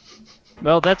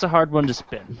 Well, that's a hard one to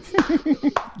spin.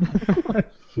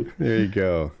 There you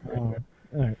go. All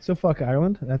right. So fuck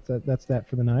Ireland. That's that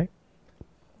for the night.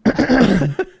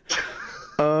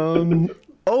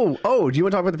 Oh, do you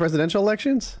want to talk about the presidential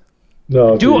elections?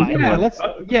 No. Do dude, I?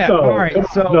 Yeah, no, all right.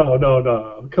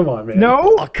 No. Come on, man.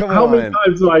 No? Oh, come How on. many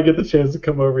times do I get the chance to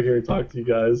come over here and talk to you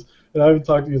guys? And I haven't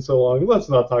talked to you in so long. Let's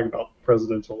not talk about the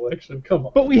presidential election. Come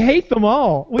on. But we hate them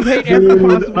all. We hate every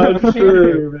Dude, I'm possible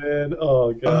sure, man.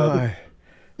 Oh, God.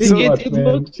 It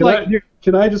looks like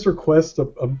Can I just request a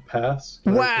pass?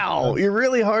 Wow, you're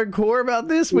really hardcore about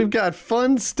this? We've got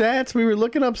fun stats. We were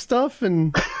looking up stuff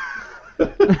and...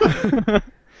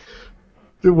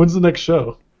 Dude, when's the next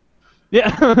show?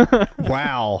 Yeah.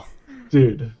 Wow.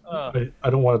 dude, I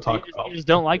don't want to talk about. You just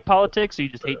don't like politics, or you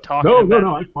just hate talking?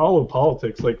 No. I follow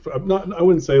politics. Like, I'm not. I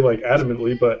wouldn't say like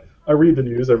adamantly, but I read the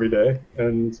news every day,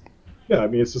 and yeah, I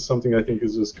mean, it's just something I think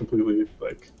is just completely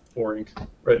like boring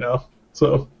right now.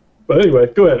 So, but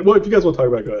anyway, go ahead. Well, if you guys want to talk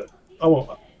about it, go ahead. I won't.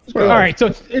 All right,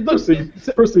 so it looks.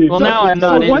 Proceed. Well, now I'm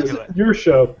not into it. Your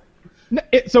show.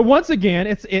 So once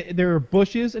again, there are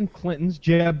Bushes and Clintons.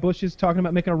 Jeb Bush is talking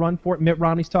about making a run for it. Mitt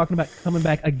Romney's talking about coming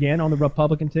back again on the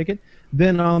Republican ticket.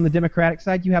 Then on the Democratic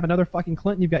side, you have another fucking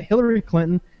Clinton. You've got Hillary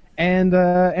Clinton, and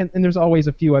there's always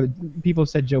a few other people have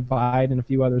said Joe Biden and a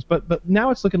few others. But now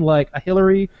it's looking like a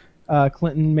Hillary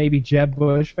Clinton, maybe Jeb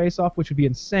Bush face-off, which would be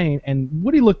insane. And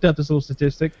Woody looked up this little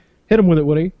statistic. Hit him with it,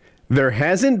 Woody. There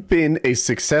hasn't been a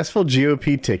successful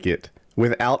GOP ticket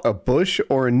without a Bush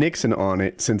or a Nixon on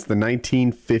it since the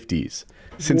 1950s.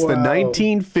 Since the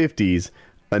 1950s,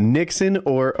 a Nixon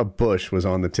or a Bush was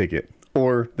on the ticket,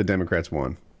 or the Democrats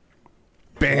won.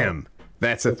 Bam!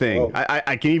 That's a thing.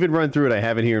 I can even run through it. I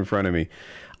have it here in front of me.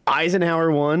 Eisenhower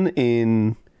won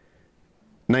in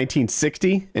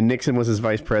 1960, and Nixon was his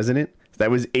vice president.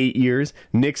 That was 8 years.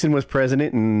 Nixon was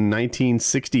president in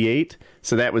 1968,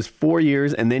 so that was 4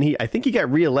 years. And then I think he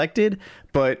got reelected,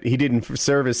 but he didn't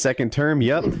serve his second term.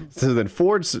 Yep. So then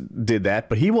Ford did that,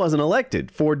 but he wasn't elected.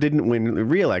 Ford didn't win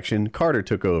reelection. Carter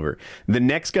took over. The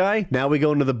next guy, now we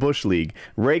go into the Bush League.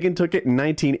 Reagan took it in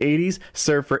 1980s,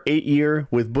 served for 8 years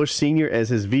with Bush Sr. as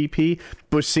his VP.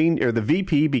 Bush Sr. or the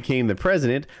VP became the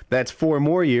president. That's 4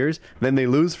 more years. Then they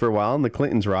lose for a while, and the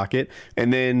Clintons rock it.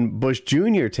 And then Bush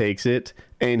Jr. takes it,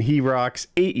 and he rocks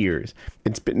 8 years.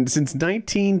 It's been since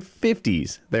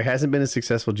 1950s. There hasn't been a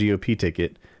successful GOP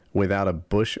ticket without a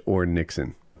Bush or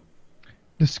Nixon.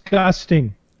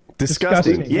 Disgusting.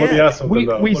 Yeah.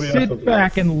 We sit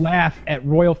back and laugh at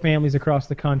royal families across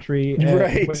the country.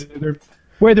 Right.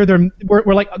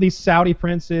 We're like these Saudi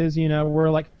princes, we're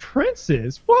like,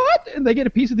 princes? What? And they get a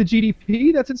piece of the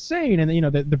GDP? That's insane. And,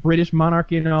 the British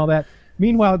monarchy and all that.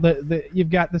 Meanwhile,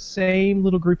 you've got the same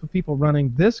little group of people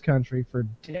running this country for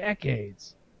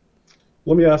decades.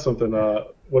 Let me ask something.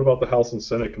 What about the House and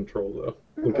Senate control, though?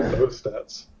 Look at those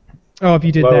stats. Oh, if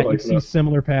you did that, you'd see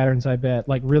similar patterns, I bet.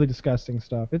 Like, really disgusting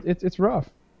stuff. It's rough.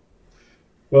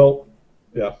 Well,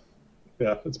 yeah,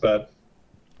 it's bad.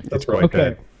 That's right. Okay.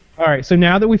 Bad. All right, so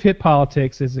now that we've hit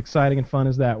politics, as exciting and fun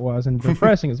as that was, and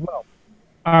depressing as well.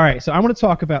 All right, so I want to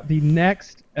talk about the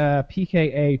next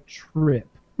PKA trip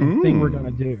thing we're going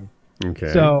to do.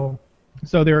 Okay. So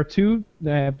there are two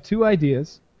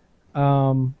ideas.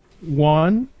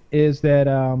 One is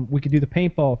that we could do the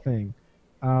paintball thing.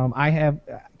 I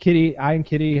and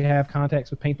Kitty have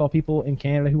contacts with paintball people in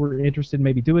Canada who are interested in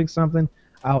maybe doing something.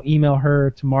 I'll email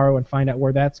her tomorrow and find out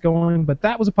where that's going. But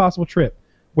that was a possible trip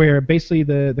where basically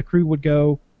the crew would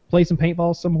go play some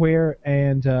paintball somewhere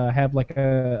and have like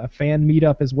a fan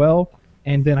meetup as well.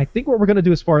 And then I think what we're going to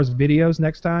do as far as videos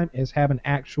next time is have an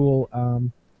actual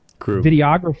crew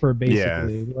videographer,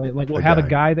 basically. Yeah, like we'll have a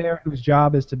guy there whose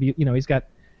job is to be, he's got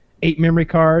 8 memory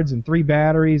cards and 3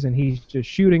 batteries, and he's just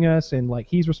shooting us, and like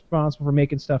he's responsible for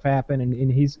making stuff happen,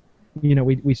 and he's, we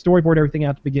storyboard everything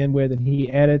out to begin with, and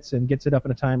he edits and gets it up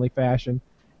in a timely fashion,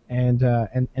 and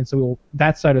so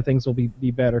that side of things will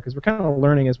be better because we're kind of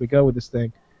learning as we go with this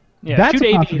thing. Yeah, that's shoot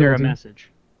Aviator a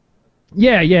message.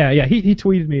 Yeah. He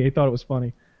tweeted me. He thought it was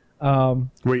funny.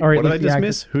 Wait, what did I just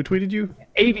miss? Who tweeted you?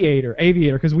 Aviator,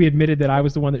 because we admitted that I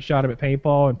was the one that shot him at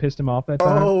paintball and pissed him off that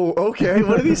time. Oh, okay.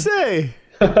 What did he say?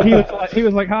 he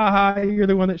was like, ha, you're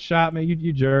the one that shot me,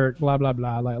 you jerk, blah blah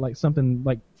blah, like something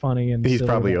like funny and. He's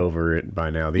probably over it by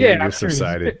now. The anger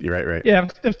subsided. You're right. Yeah,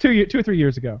 it was 2 or 3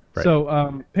 years ago. Right.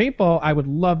 So paintball, I would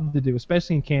love to do,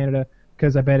 especially in Canada,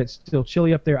 because I bet it's still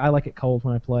chilly up there. I like it cold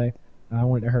when I play. I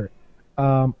want it to hurt.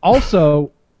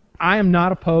 Also, I am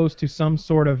not opposed to some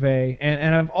sort of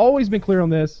and I've always been clear on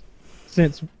this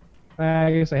since.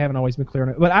 I guess I haven't always been clear on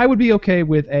it, but I would be okay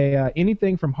with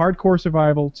anything from hardcore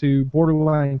survival to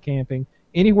borderline camping,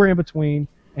 anywhere in between,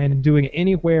 and doing it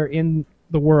anywhere in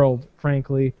the world,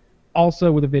 frankly,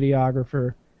 also with a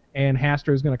videographer, and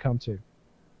Hastra is going to come too.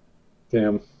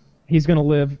 Damn. He's going to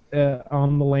live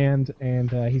on the land,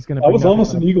 and he's going to... I was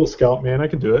almost an Eagle Scout, man. I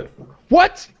could do it.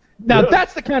 What? Now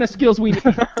that's the kind of skills we need.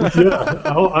 Yeah,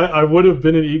 I would have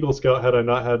been an Eagle Scout had I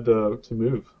not had to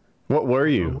move. What were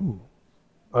you? Ooh.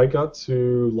 I got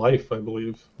to Life, I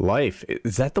believe. Life?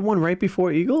 Is that the one right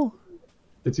before Eagle?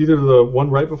 It's either the one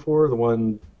right before or the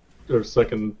one or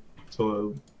second to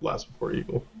the last before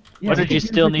Eagle. Yeah, what did you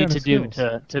still need to do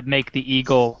to make the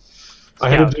Eagle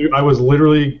Scout? I was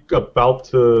literally about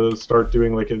to start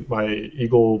doing like my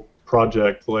Eagle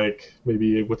project, like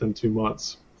maybe within 2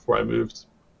 months before I moved.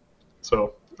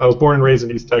 So I was born and raised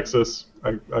in East Texas.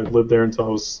 I lived there until I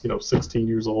was 16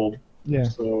 years old. Yeah.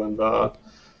 So and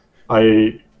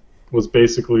I was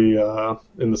basically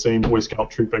in the same Boy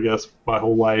Scout troop, I guess, my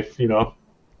whole life.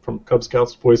 From Cub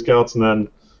Scouts to Boy Scouts, and then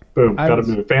boom, got to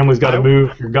move. Family's got to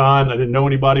move. You're gone. I didn't know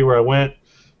anybody where I went.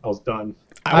 I was done.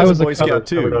 I was a Boy Scout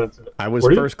too. I was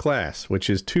first class, which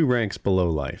is 2 ranks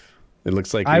below life. It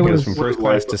looks like it goes from first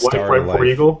class to star right before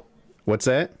Eagle. What's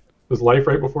that? Was Life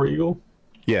right before Eagle?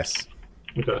 Yes.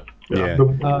 Okay. Yeah.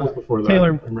 Before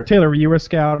that. Taylor, were you a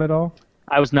scout at all?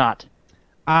 I was not.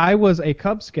 I was a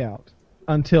Cub Scout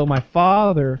until my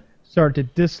father started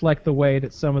to dislike the way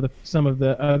that some of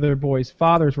the other boys'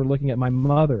 fathers were looking at my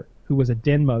mother, who was a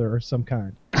den mother of some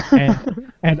kind,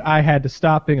 and I had to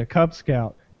stop being a Cub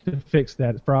Scout to fix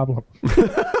that problem.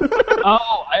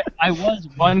 Oh, I was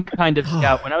one kind of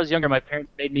scout. When I was younger, my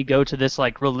parents made me go to this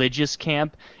like religious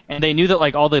camp, and they knew that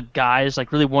like all the guys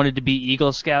like really wanted to be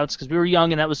Eagle Scouts because we were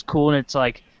young and that was cool. And it's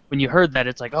like when you heard that,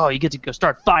 it's like, oh, you get to go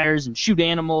start fires and shoot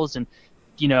animals and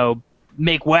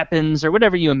make weapons or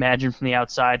whatever you imagine from the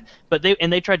outside. But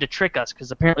they tried to trick us because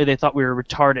apparently they thought we were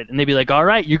retarded, and they'd be like, all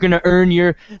right, you're gonna earn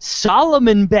your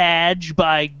Solomon badge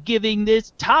by giving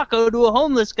this taco to a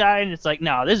homeless guy. And it's like,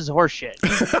 no, this is horseshit.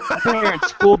 My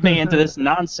parents fooled me into this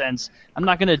nonsense. I'm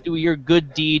not gonna do your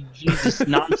good deed Jesus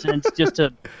nonsense just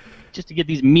to get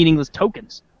these meaningless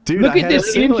tokens. Dude, look at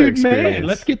this injured man.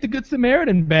 Let's get the Good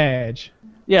Samaritan badge.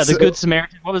 Yeah, the Good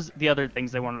Samaritan. What was the other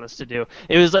things they wanted us to do?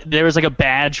 It was like, there was like a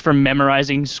badge for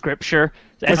memorizing scripture,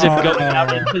 as if going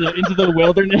out into the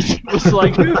wilderness. It was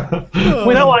like,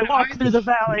 when I walk through the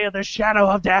valley of the shadow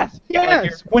of death.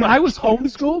 Yes. When I was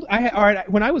homeschooled, for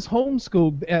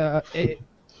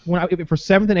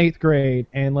 7th and 8th grade,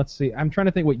 and let's see, I'm trying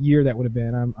to think what year that would have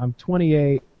been. I'm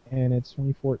 28, and it's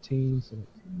 2014, so 10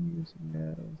 years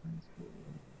ago,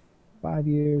 5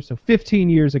 years, so 15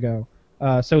 years ago.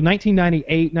 So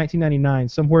 1998, 1999,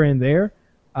 somewhere in there,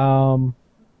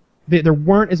 there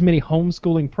weren't as many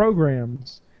homeschooling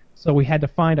programs, so we had to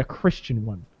find a Christian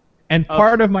one. And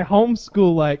part of my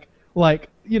homeschool, like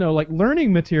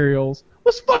learning materials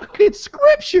was fucking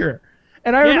scripture.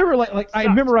 And I remember, I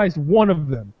memorized one of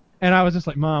them, and I was just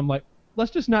like, Mom,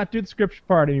 let's just not do the scripture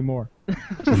part anymore.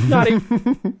 Just not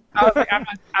even. I was like,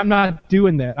 I'm not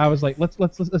doing that. I was like, let's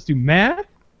do math,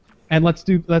 and let's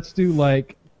do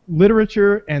like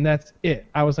literature, and that's it.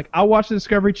 I was like, I'll watch the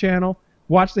Discovery Channel,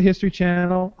 watch the History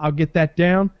Channel, I'll get that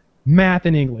down. Math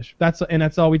and English. That's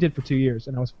all we did for 2 years,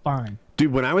 and I was fine.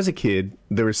 Dude, when I was a kid,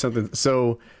 there was something.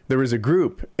 So there was a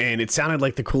group, and it sounded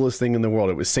like the coolest thing in the world.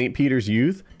 It was St. Peter's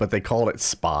Youth, but they called it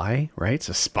Spy, right?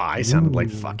 So Spy sounded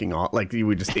like fucking like you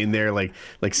were just in there, like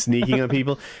sneaking on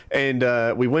people.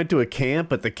 And we went to a camp,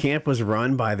 but the camp was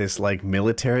run by this like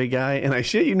military guy. And I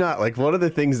shit you not, like one of the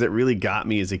things that really got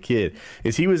me as a kid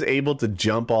is he was able to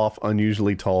jump off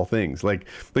unusually tall things. Like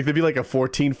there'd be like a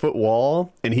 14-foot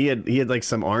wall, and he had like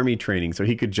some army training, so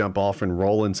he could jump off and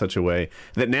roll in such a way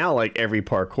that now like every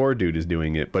parkour dude is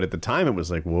doing it. But at the time it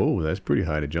was like, whoa, that's pretty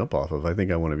high to jump off of. I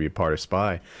think I want to be a part of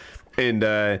Spy.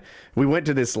 And we went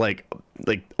to this like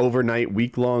overnight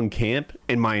week-long camp,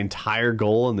 and my entire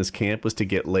goal in this camp was to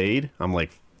get laid. I'm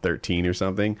like 13 or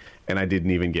something, and I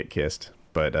didn't even get kissed.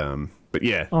 But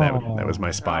yeah, that was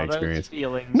my Spy experience.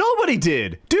 Nobody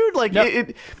did, dude. Like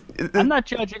nope. I'm not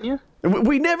judging you.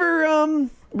 We never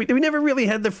we never really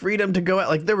had the freedom to go out.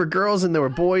 Like there were girls and there were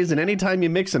boys, and anytime you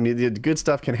mix them, good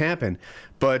stuff can happen.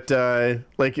 But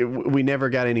we never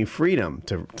got any freedom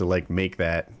to like make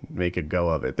a go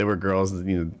of it. There were girls, I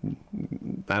don't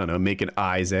know, making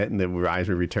eyes at, and the eyes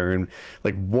would return.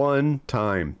 Like one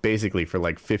time, basically for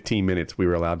like 15 minutes, we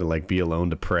were allowed to like be alone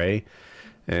to pray.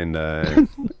 And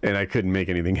and I couldn't make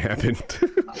anything happen.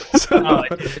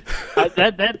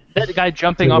 That guy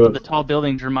jumping off of the tall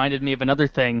buildings reminded me of another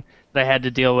thing that I had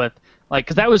to deal with. Like,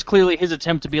 because that was clearly his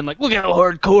attempt to be like, look how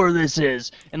hardcore this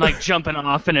is, and like jumping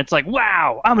off, and it's like,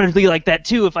 wow, I'm gonna be like that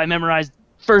too if I memorized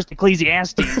First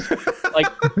Ecclesiastes. Like,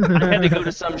 I had to go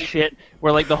to some shit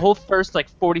where like the whole first like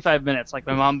 45 minutes, like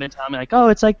my mom been telling me like, oh,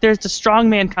 it's like there's the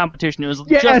strongman competition. It was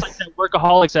just like that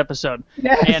Workaholics episode.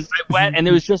 Yes. And I went, and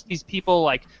there was just these people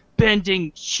like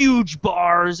bending huge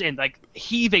bars and like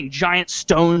heaving giant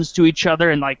stones to each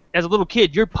other. And like as a little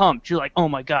kid, you're pumped. You're like, oh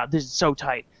my god, this is so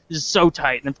tight. This is so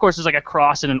tight. And of course, there's like a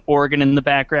cross and an organ in the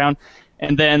background.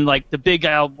 And then like the big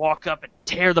guy will walk up and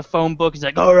tear the phone book. He's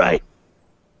like, all right,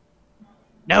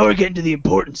 now we're getting to the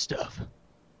important stuff.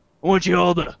 I want you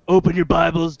all to open your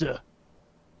Bibles to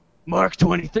Mark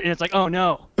 23. And it's like, oh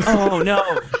no,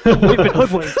 we've been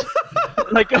hoodwinked.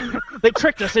 Like they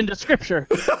tricked us into scripture.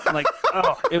 Like,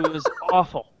 oh, it was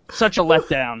awful. such a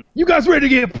letdown. You guys ready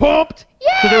to get pumped?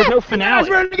 Yeah! So there was no You finale. guys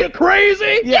ready to get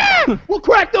crazy? Yeah. We'll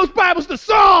crack those Bibles to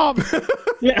Psalms!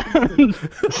 Yeah.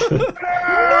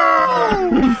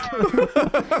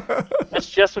 That's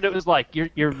just what it was like.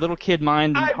 Your little kid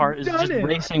mind and I've heart is done just it.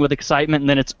 racing with excitement, and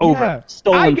then it's over, Yeah.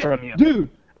 stolen from you. Dude,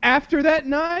 after that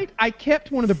night, I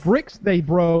kept one of the bricks they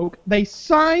broke. They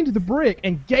signed the brick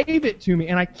and gave it to me,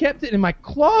 and I kept it in my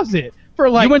closet for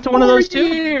like You went to one of those too?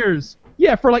 4 years.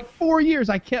 Yeah, for like 4 years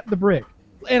I kept the brick.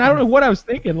 And I don't know what I was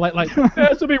thinking. Like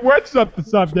this will be worth something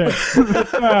someday.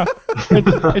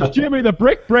 It's Jimmy the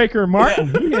Brick Breaker Martin.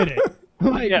 He hit it.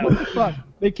 Like, Yeah. what the fuck?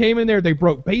 They came in there. They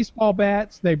broke baseball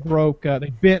bats. They broke.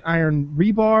 They bent iron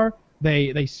rebar.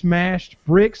 They smashed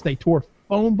bricks. They tore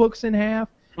phone books in half.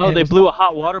 Oh, and they it was blew a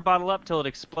hot water bottle up till it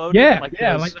exploded. Yeah, like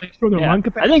yeah, those- like for the yeah. run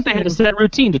capacity. I think they had a set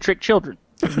routine to trick children.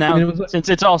 Now, And it was like- since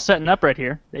it's all setting up right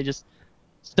here, they just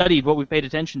studied what we paid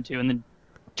attention to and then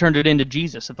turned it into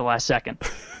Jesus at the last second.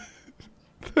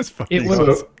 That's fucking It was.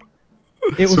 So,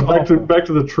 It was so awful. back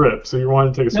to the trip. So you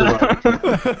want to take a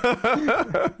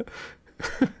survival trip.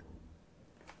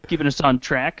 Keeping us on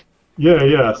track.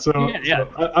 Yeah. So, Yeah.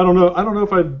 so I don't know. I don't know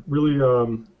if I'd really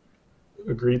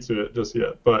agree to it just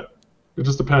yet, but it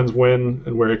just depends when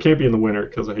and where. It can't be in the winter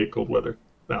because I hate cold weather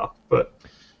now. But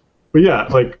yeah,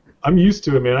 like I'm used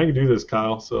to it, man. I can do this,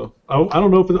 Kyle. So I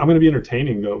don't know if I'm going to be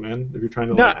entertaining though, man. If you're trying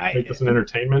to No, make this an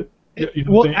entertainment. You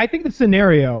know Well, what I'm saying? I think the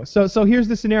scenario. So here's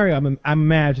the scenario I'm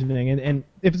imagining, and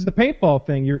if it's the paintball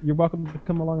thing, you're welcome to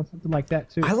come along with something like that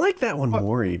too. I like that one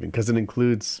more even because it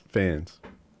includes fans.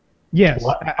 Yes.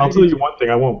 Well, I- I'll I tell do you too. one thing.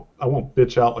 I won't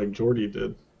bitch out like Jordy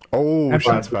did. Oh, Absolutely.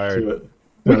 shots fired. To it.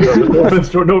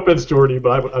 No offense, Jordy,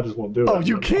 but I just won't do it. Oh,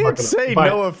 you I'm not can't gonna- say if I-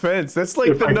 no offense. That's like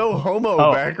if the I- no homo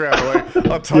Oh. background. Like,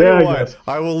 I'll tell Yeah, you I what, guess.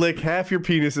 I will lick half your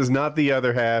penises, not the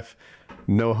other half.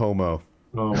 No homo.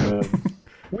 Oh man.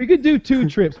 We could do 2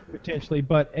 trips potentially,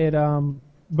 but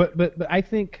I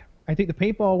think the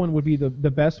paintball one would be the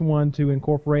best one to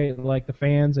incorporate like the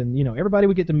fans, and everybody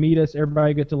would get to meet us. Everybody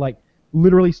would get to like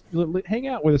literally hang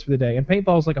out with us for the day. And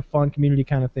paintball is like a fun community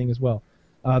kind of thing as well.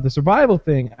 The survival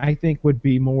thing I think would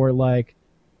be more like,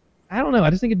 I don't know. I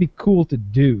just think it'd be cool to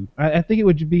do. I think it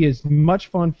would be as much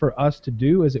fun for us to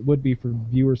do as it would be for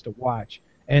viewers to watch.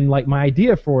 And like my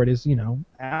idea for it is,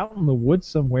 out in the woods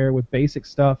somewhere with basic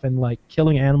stuff and like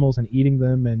killing animals and eating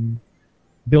them and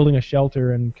building a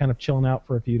shelter and kind of chilling out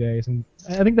for a few days. And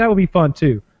I think that would be fun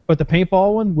too. But the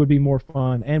paintball one would be more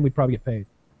fun and we'd probably get paid.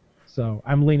 So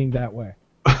I'm leaning that way.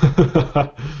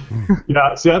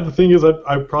 Yeah. See, the thing is,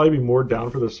 I'd probably be more down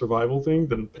for the survival thing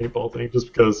than paintball thing, just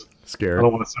because Scared. I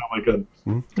don't want to sound like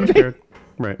a I'm scared.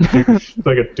 Right.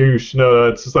 like a douche. No,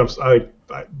 it's just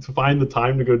to find the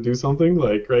time to go do something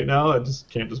like right now. I just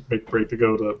can't just make a break to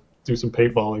go to do some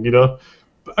paintballing.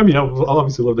 I mean, I'll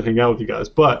obviously love to hang out with you guys,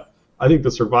 but I think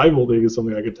the survival thing is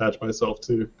something I could attach myself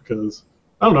to because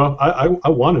I don't know. I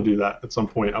want to do that at some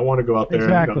point. I want to go out there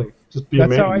Exactly. and just be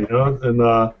That's a how man, and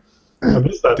I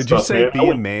miss that Did stuff, you say man. be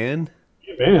a man?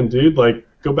 Be a man, dude. Like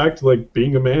go back to like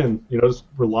being a man. Just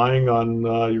relying on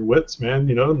your wits, man.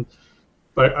 And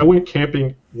I went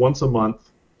camping once a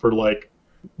month for like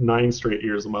 9 straight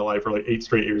years of my life, or like 8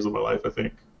 straight years of my life. I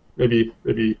think maybe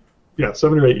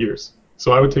 7 or 8 years.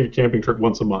 So I would take a camping trip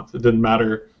once a month. It didn't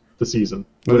matter the season.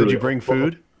 Oh, did Literally. you bring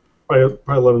food? Probably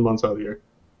 11 months out of the year.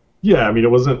 Yeah, I mean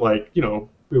it wasn't like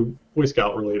Boy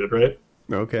Scout related, right?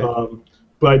 Okay.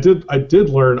 But I did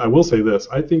learn. I will say this.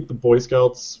 I think the Boy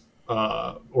Scouts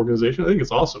organization. I think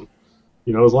it's awesome.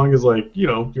 As long as like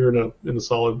you're in a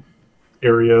solid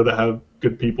area that have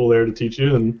good people there to teach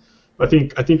you, and I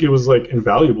think it was like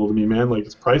invaluable to me, man. Like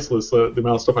it's priceless the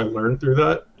amount of stuff I learned through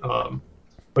that.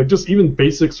 Like just even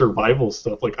basic survival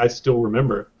stuff. Like I still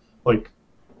remember. Like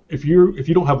if you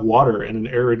don't have water in an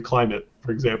arid climate,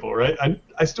 for example, right?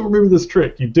 I still remember this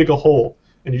trick. You dig a hole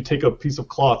and you take a piece of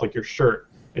cloth like your shirt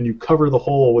and you cover the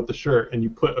hole with the shirt and you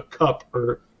put a cup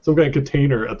or some kind of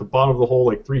container at the bottom of the hole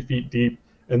like 3 feet deep,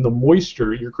 and the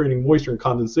moisture, you're creating moisture and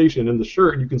condensation in the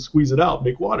shirt, and you can squeeze it out,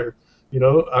 make water,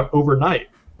 overnight,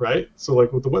 right? So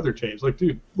like with the weather change, like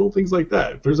dude, little things like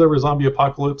that. If there's ever a zombie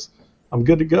apocalypse, I'm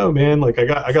good to go, man. Like I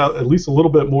got at least a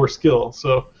little bit more skill.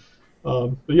 So,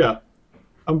 but yeah,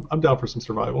 I'm down for some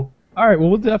survival. All right, well,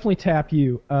 we'll definitely tap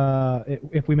you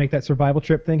if we make that survival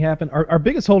trip thing happen. Our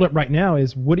biggest holdup right now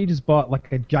is Woody just bought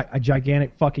like a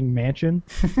gigantic fucking mansion,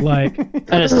 like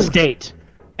An estate.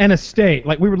 an estate.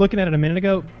 Like we were looking at it a minute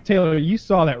ago. Taylor, you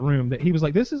saw that room that he was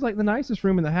like, "This is like the nicest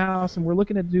room in the house," and we're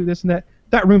looking to do this and that.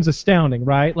 That room's astounding,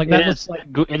 right? Like that looks like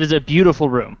It is a beautiful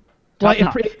room. like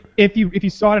Top notch. if you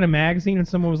saw it in a magazine and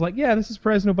someone was like, "Yeah, this is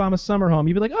President Obama's summer home,"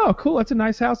 you'd be like, "Oh, cool, that's a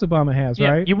nice house Obama has,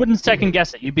 Yeah, right?" you wouldn't second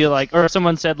guess it. You'd be like, or if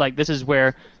someone said like, "This is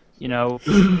where, fucking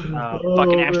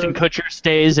Ashton Kutcher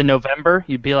stays in November,"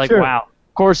 you'd be like, Sure. "Wow,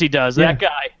 of course he does. Yeah. That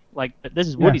guy. Like, this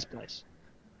is Woody's place."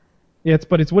 Yeah,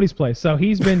 but it's Woody's place. So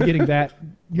he's been getting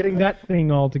that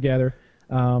thing all together.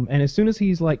 And as soon as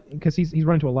he's like, because he's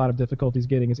run into a lot of difficulties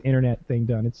getting his internet thing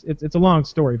done. It's a long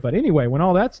story, but anyway, when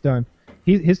all that's done,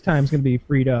 his time's going to be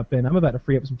freed up, and I'm about to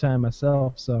free up some time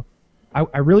myself. So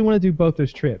I really want to do both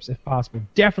those trips if possible.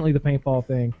 Definitely the paintball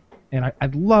thing, and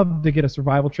I'd love to get a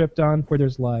survival trip done where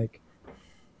there's like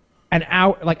an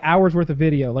hour, like hours worth of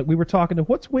video. Like we were talking to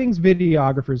what's Wings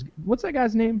videographers? What's that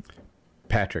guy's name?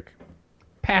 Patrick.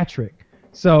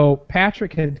 So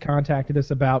Patrick had contacted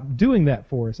us about doing that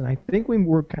for us, and I think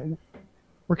we're kind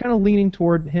of leaning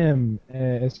toward him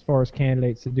as far as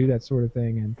candidates to do that sort of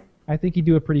thing, and I think he'd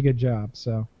do a pretty good job.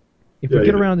 So if we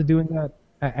get around to doing that,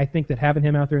 I think that having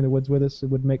him out there in the woods with us, it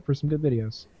would make for some good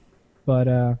videos. But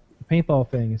the paintball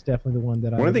thing is definitely the one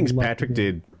that One of the things Patrick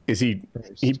did is he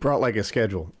brought like a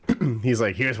schedule. He's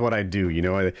like, here's what I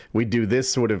do. We do this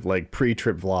sort of like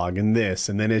pre-trip vlog and this,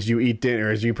 and then as you eat dinner,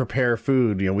 as you prepare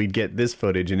food, we'd get this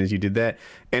footage, and as you did that,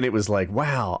 and it was like,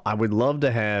 wow, I would love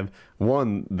to have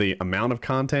the amount of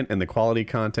content and the quality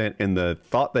content and the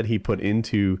thought that he put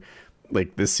into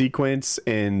like the sequence,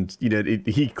 and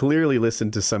he clearly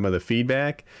listened to some of the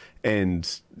feedback,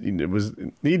 and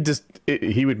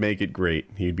he would make it great.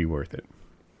 He'd be worth it.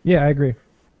 Yeah, I agree.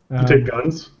 You take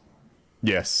guns?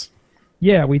 Yes.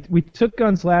 Yeah, we took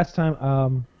guns last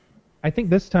time. I think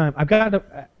this time I've got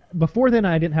before then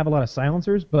I didn't have a lot of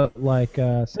silencers, but like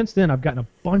since then I've gotten a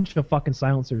bunch of fucking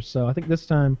silencers. So I think this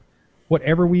time,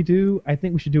 whatever we do, I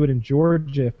think we should do it in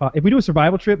Georgia. If we do a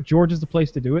survival trip, Georgia's the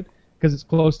place to do it because it's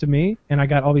close to me, and I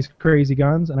got all these crazy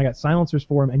guns, and I got silencers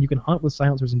for them, and you can hunt with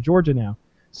silencers in Georgia now.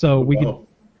 So we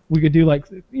could do like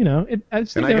I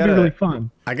just think that would be really fun.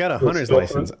 I got a hunter's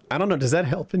license. I don't know. Does that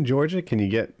help in Georgia? Can you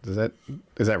get? Is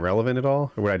that relevant at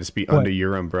all? Or would I just be under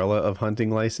your umbrella of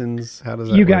hunting license? How does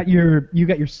that? You got your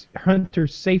hunter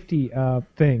safety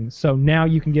thing. So now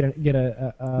you can get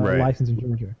a right. license in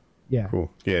Georgia. Yeah.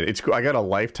 Cool. Yeah, it's cool. I got a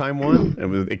lifetime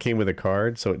one. It came with a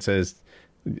card, so it says.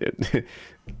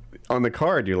 On the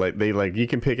card, you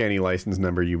can pick any license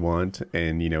number you want,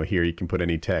 and here you can put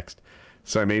any text.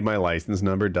 So I made my license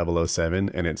number 007,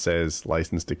 and it says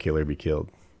 "License to kill or be killed."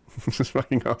 It's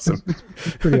fucking awesome.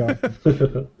 It's pretty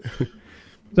awesome.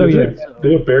 So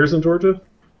they have bears in Georgia.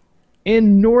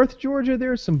 In North Georgia,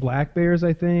 there's some black bears,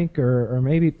 I think, or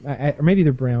maybe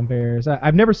they're brown bears.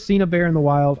 I've never seen a bear in the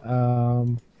wild.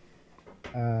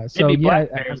 Maybe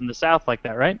black bears in the South like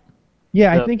that, right?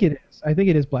 Yeah, I think it is. I think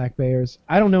it is black bears.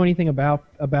 I don't know anything about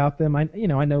them. I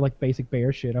know like basic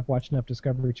bear shit. I've watched enough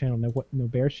Discovery Channel to know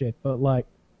bear shit, but like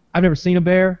I've never seen a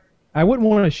bear. I wouldn't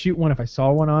want to shoot one if I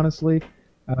saw one, honestly.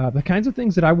 The kinds of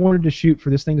things that I wanted to shoot for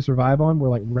this thing to survive on were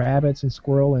like rabbits and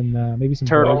squirrel and maybe some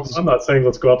turtles. I'm not saying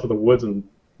let's go out to the woods and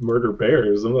murder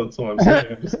bears. That's what I'm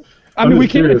saying. I mean, we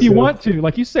can if you want to.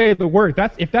 Like you say the word.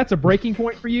 If that's a breaking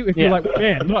point for you, if you're like,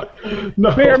 man, look,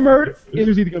 bear murder.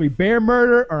 There's either gonna be bear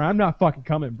murder or I'm not fucking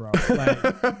coming, bro. Like,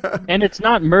 and it's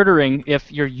not murdering if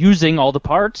you're using all the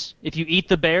parts. If you eat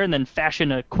the bear and then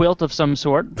fashion a quilt of some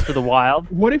sort for the wild.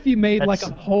 What if you made like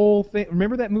a whole thing?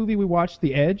 Remember that movie we watched,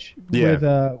 The Edge? Yeah. With,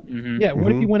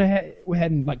 What if you went ahead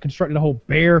and like constructed a whole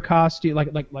bear costume,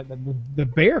 like the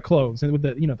bear clothes, and with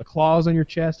the claws on your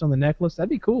chest on the necklace? That'd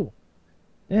be cool.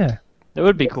 Yeah. That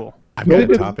would be cool. I've got a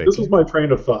topic. This was my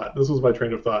train of thought. It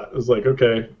was like,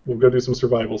 okay, we'll go do some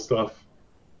survival stuff.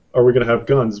 Are we going to have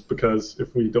guns? Because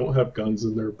if we don't have guns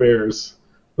and they're bears,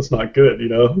 that's not good,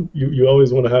 You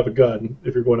always want to have a gun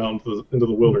if you're going out into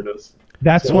the wilderness.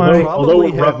 That's why... We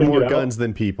probably have more guns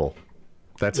than people.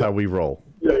 That's how we roll.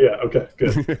 Yeah, okay,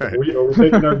 good. We're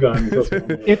taking our guns.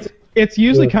 That's it's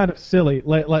usually kind of silly.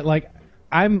 Like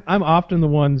I'm often the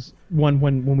one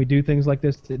when we do things like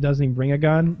this that doesn't even bring a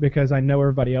gun because I know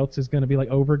everybody else is going to be like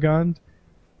overgunned.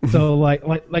 So like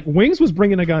Wings was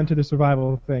bringing a gun to the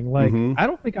survival thing. Like I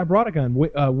don't think I brought a gun.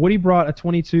 Woody brought a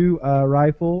 22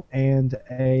 rifle and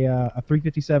a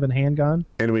 357 handgun.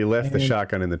 And we left the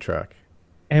shotgun in the truck.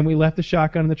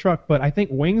 But I think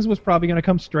Wings was probably going to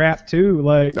come strapped too.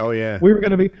 Like, oh yeah, we were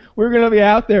gonna be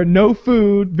out there, no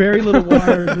food, very little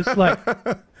water, just like,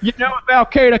 if Al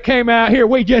Qaeda came out here,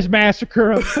 we just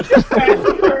massacre them.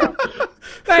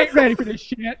 They ain't ready for this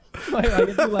shit.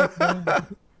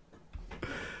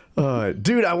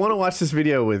 Dude, I want to watch this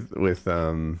video with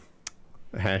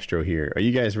Hastro here. Are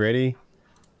you guys ready?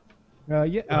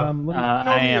 I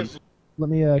am. Let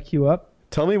me queue up.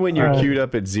 Tell me when you're queued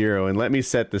up at 0 and let me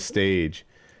set the stage.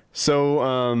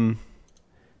 So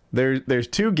there's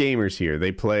two gamers here.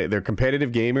 They're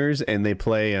competitive gamers, and they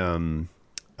play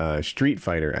Street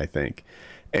Fighter, I think.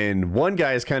 And one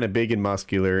guy is kind of big and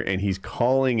muscular, and he's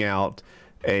calling out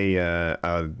the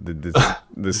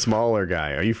smaller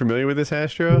guy. Are you familiar with this,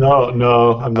 Astro?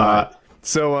 No, I'm not.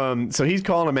 So he's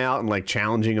calling him out and like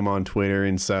challenging him on Twitter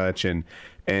and such, and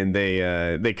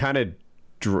they kind of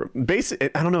basically,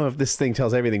 I don't know if this thing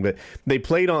tells everything, but they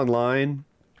played online,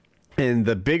 and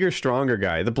the bigger, stronger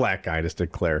guy, the black guy, just to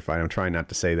clarify, I'm trying not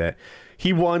to say that,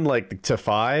 he won like to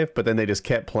 5, but then they just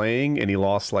kept playing, and he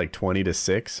lost like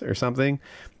 20-6 or something.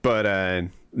 But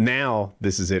now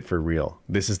this is it for real.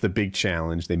 This is the big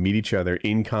challenge. They meet each other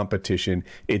in competition.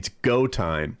 It's go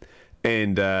time.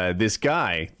 And this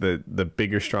guy, the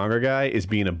bigger, stronger guy, is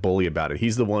being a bully about it.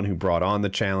 He's the one who brought on the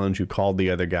challenge, who called the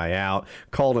other guy out,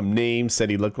 called him names, said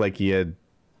he looked like he had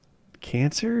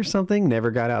cancer or something, never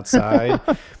got outside.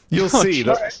 You'll see.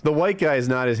 The white guy is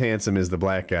not as handsome as the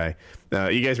black guy.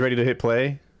 You guys ready to hit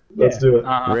play? Let's do it.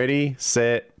 Ready,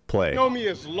 set, play. You know me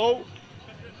as low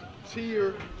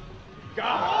tier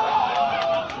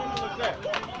God.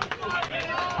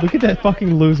 Look at that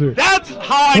fucking loser. That's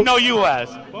how I know you as.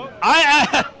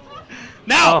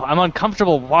 Now, I'm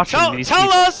uncomfortable watching these. Tell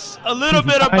people. us a little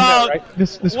bit about right?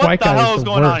 this what white the guy hell is is the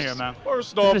going worst. on here, man.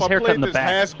 First off, his I haircut in played the this back.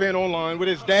 has-been online with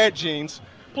his dad jeans.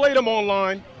 Played him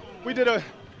online.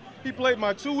 He played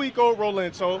my 2-week-old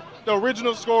Rolento. The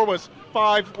original score was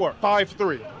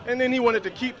 5-3. And then he wanted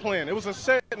to keep playing. It was a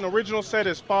set, an original set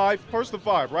is 5, first to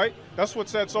 5, right? That's what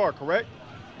sets are, correct?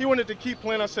 He wanted to keep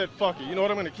playing. I said, fuck it. You know what?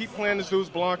 I'm going to keep playing this dude's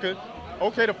Blanca.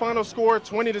 Okay, the final score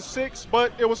 20-6,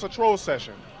 but it was a troll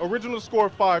session. Original score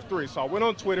 5-3. So I went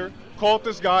on Twitter, called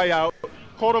this guy out,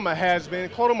 called him a has-been,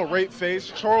 called him a rape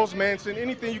face, Charles Manson,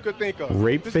 anything you could think of.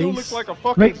 Rape this face? dude looks like a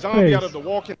fucking Rape zombie face. out of The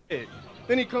Walking Dead.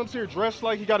 Then he comes here dressed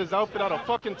like he got his outfit out of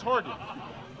fucking Target.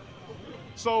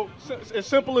 So, as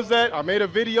simple as that, I made a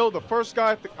video. The first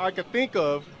guy I could think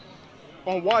of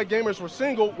on why gamers were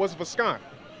single was Viscon.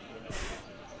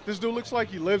 This dude looks like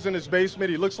he lives in his basement.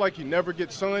 He looks like he never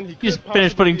gets sun. He Just could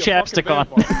finished possibly putting be a fucking chapstick on.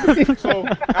 vampire. So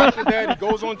after that, he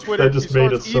goes on Twitter. That just he made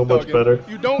starts it so much e-thugging. better.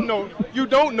 You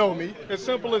don't know me. As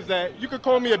simple as that. You could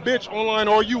call me a bitch online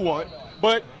all you want,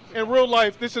 but in real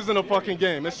life, this isn't a fucking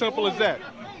game. As simple as that.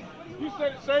 You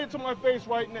say it to my face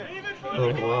right now.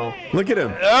 Oh, wow. Look at him.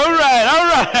 All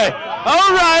right.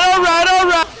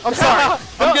 I'm sorry.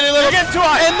 I'm getting a little. Too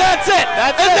high. And that's it.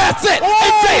 That's it.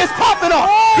 And Jay is popping off.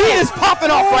 He is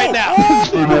popping off right now.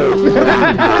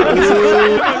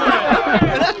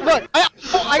 Look,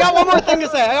 I got one more thing to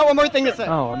say.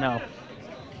 Oh no.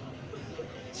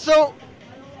 So,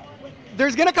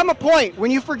 there's gonna come a point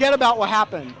when you forget about what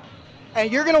happened,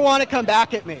 and you're gonna want to come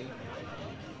back at me,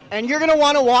 and you're gonna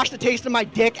want to wash the taste of my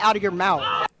dick out of your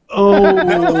mouth.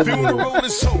 Oh. Funeral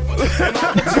is over, and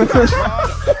all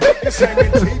the tears are dried.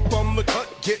 Hanging tape on the cut,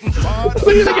 getting fired.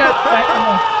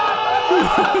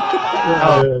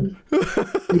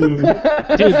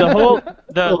 Dude, the whole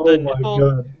Oh my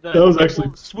god, that was actually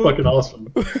fucking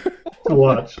awesome to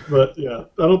watch. But yeah,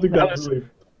 I don't think that was- really.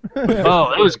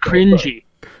 Oh, it was cringy,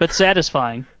 but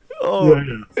satisfying. Oh,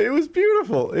 Yeah. it was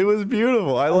beautiful. It was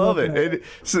beautiful. I love it.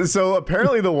 And so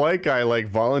apparently the white guy like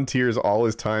volunteers all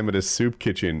his time at a soup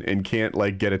kitchen and can't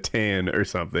like get a tan or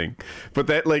something. But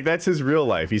that's his real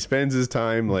life. He spends his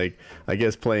time like I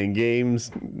guess playing games,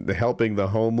 helping the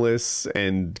homeless,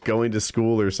 and going to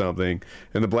school or something.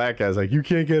 And the black guy's like, "You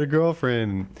can't get a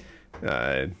girlfriend."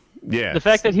 Yeah. The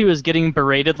fact that he was getting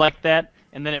berated like that,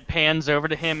 and then it pans over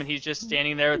to him, and he's just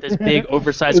standing there with his big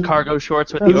oversized cargo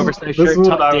shorts with the oversized this shirt is what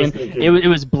tucked I was in. thinking. It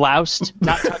was bloused,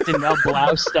 not tucked in, now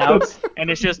bloused out,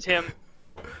 and it's just him.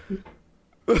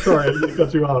 Sorry, I didn't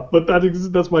cut you off, but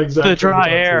that's my exact. The dry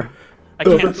reaction. air. I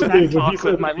No, can't that's the smack thing, when he talk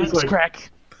said- with my he's lips like-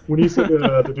 crack. When he said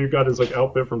the dude got his like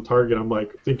outfit from Target, I'm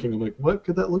like thinking, what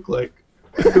could that look like?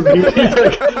 'Cause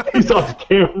he's off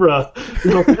camera.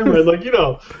 He's off camera, and like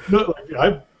no,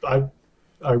 like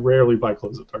I rarely buy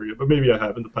clothes at Target, but maybe I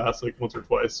have in the past, like once or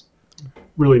twice.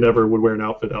 Really never would wear an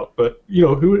outfit out, but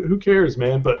who cares,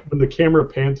 man? But when the camera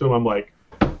panned to him, I'm like,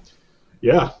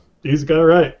 yeah, he's got it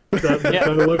right. That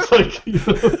kind of looks like.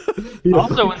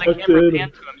 Also, when the camera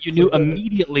panned to him, you knew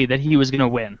immediately that he was going to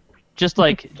win. Just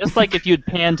like if you'd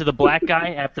pan to the black guy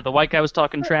after the white guy was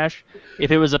talking trash,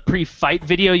 if it was a pre-fight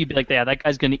video, you'd be like, yeah, that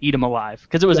guy's going to eat him alive.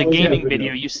 Because it was a gaming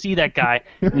video. You see that guy,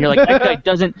 and you're like, that guy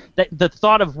doesn't... the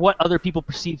thought of what other people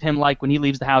perceive him like when he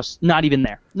leaves the house, not even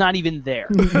there. Not even there.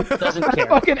 Doesn't care.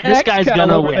 Fucking This guy's X-Cal going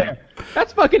to over win. there.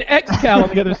 That's fucking X-Cal on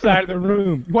the other side of the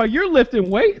room. While you're lifting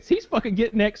weights, he's fucking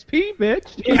getting XP,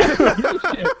 bitch. He doesn't give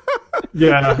a shit.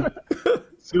 Yeah.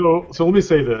 So let me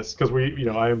say this, because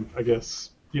I guess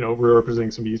we're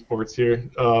representing some esports here.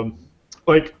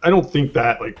 Like, I don't think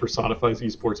that like personifies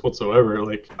esports whatsoever.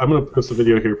 Like, I'm gonna post a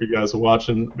video here for you guys to watch,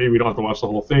 and maybe we don't have to watch the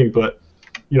whole thing, but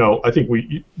I think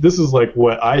this is like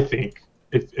what I think.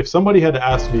 If somebody had to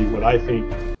ask me what I think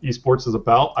esports is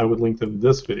about, I would link them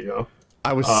this video.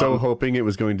 I was so hoping it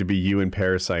was going to be you and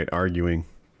Parasite arguing.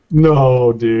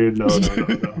 No, dude, no.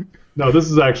 No,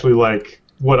 this is actually like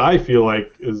what I feel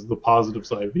like is the positive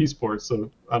side of esports. So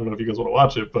I don't know if you guys want to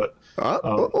watch it, but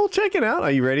we'll check it out.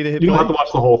 Are you ready to hit? You play? don't have to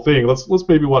watch the whole thing. Let's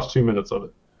maybe watch 2 minutes of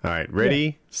it. All right,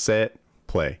 ready, set,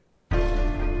 play.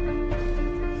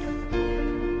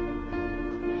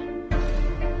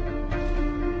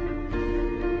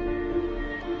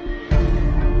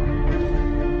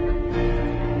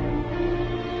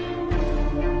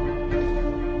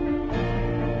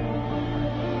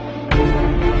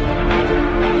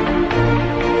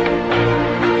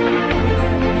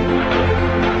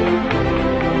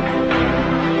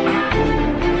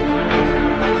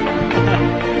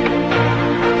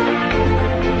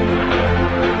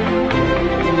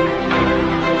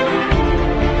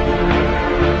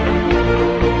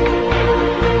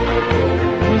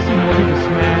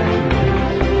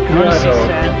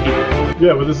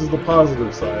 Yeah, but this is the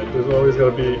positive side. There's always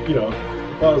got to be, the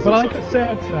positive But I like the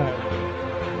sad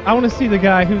side. I want to see the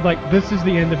guy who, like, this is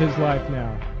the end of his life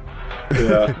now.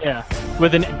 Yeah. Yeah,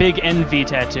 with a big envy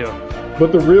tattoo.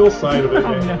 But the real side of it,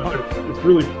 no. It's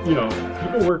really,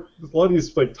 people work. A lot of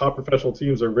these like top professional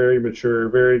teams are very mature,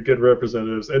 very good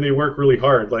representatives, and they work really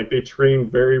hard. Like, they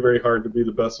train very, very hard to be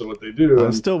the best at what they do.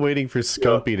 I'm still waiting for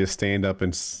Scumpy to stand up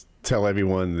and tell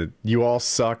everyone that you all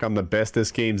suck. I'm the best this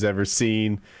game's ever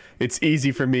seen. It's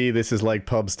easy for me. This is like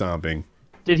pub stomping.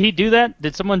 Did he do that?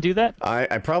 Did someone do that?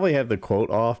 I probably have the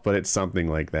quote off, but it's something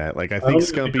like that. Like, I think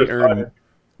Scumpy earned.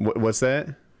 What's that?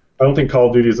 I don't think Call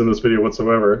of Duty is in this video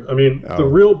whatsoever. I mean, the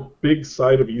real big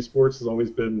side of esports has always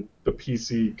been the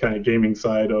PC kind of gaming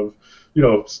side of,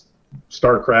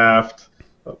 StarCraft,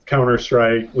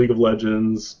 Counter-Strike, League of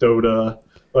Legends, Dota.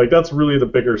 Like, that's really the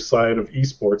bigger side of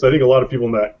esports. I think a lot of people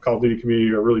in that Call of Duty community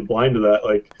are really blind to that.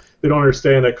 Like, they don't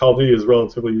understand that Call of Duty is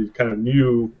relatively kind of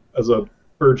new as a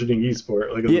burgeoning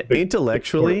esport. Like, yeah,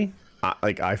 intellectually,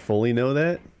 I fully know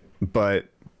that, but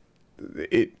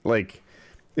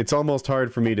it's almost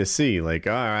hard for me to see. Like,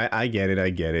 all right, I get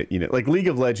it. Like, League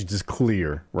of Legends is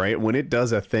clear, right? When it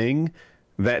does a thing,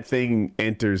 that thing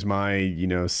enters my,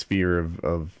 sphere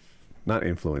of not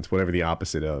influence, whatever the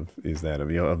opposite of is that,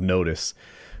 of notice.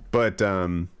 But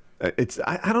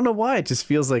I don't know why it just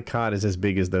feels like COD is as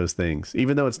big as those things,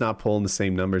 even though it's not pulling the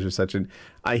same numbers or such. And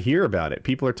I hear about it.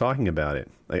 People are talking about it.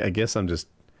 I guess I'm just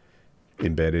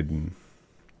embedded in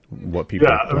what people.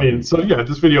 Yeah, I mean,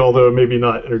 this video, although maybe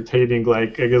not entertaining,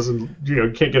 like, I guess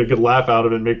you can't get a good laugh out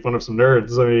of it and make fun of some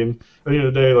nerds. I mean, at the end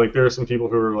of the day, like, there are some people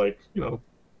who are like,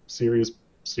 serious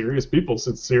people.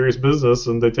 So it's serious business,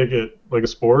 and they take it like a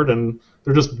sport, and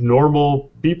they're just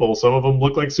normal people. Some of them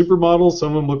look like supermodels, some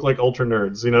of them look like ultra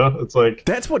nerds. It's like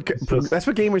that's what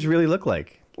gamers really look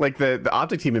like. Like the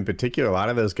Optic team in particular, a lot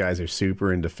of those guys are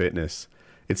super into fitness.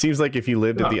 It seems like if you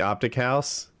lived at the Optic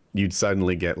house, you'd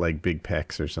suddenly get like big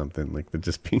pecs or something, like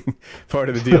just being part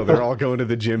of the deal. They're all going to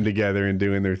the gym together and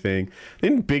doing their thing.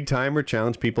 Didn't Big Timer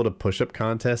challenge people to push-up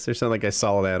contests or something? Like, I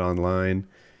saw that online.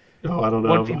 Oh, I don't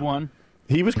know. 1v1.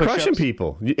 He was crushing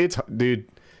people. Dude,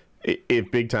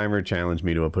 if Big Timer challenged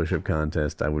me to a push-up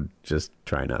contest, I would just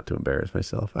try not to embarrass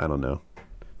myself. I don't know.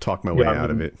 Talk my way out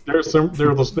of it. There's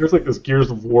like this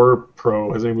Gears of War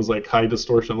pro. His name was like High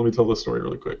Distortion. Let me tell this story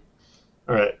really quick.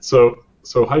 All right, so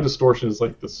High Distortion is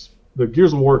like this. The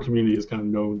Gears of War community is kind of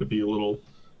known to be a little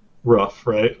rough,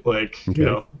 right? Like,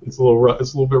 okay. It's a little rough.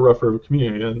 It's a little bit rougher of a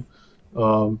community,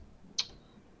 and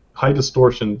High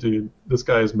Distortion, dude, this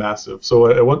guy is massive. So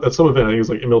at some event, I think it was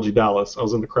like MLG Dallas, I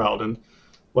was in the crowd, and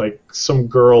like some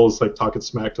girl is like talking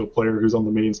smack to a player who's on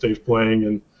the main stage playing,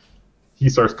 and he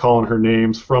starts calling her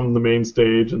names from the main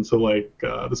stage, and so like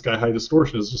this guy High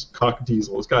Distortion is just cock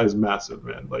diesel. This guy is massive,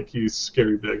 man. Like, he's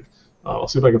scary big. I'll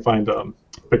see if I can find a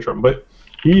picture of him. But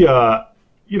he,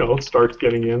 starts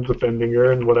getting in, defending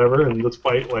her and whatever, and this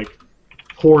fight like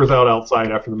pours out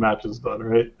outside after the match is done,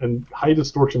 right? And High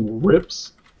Distortion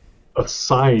rips a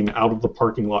sign out of the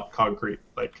parking lot concrete,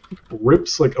 like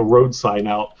rips like a road sign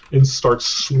out and starts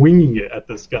swinging it at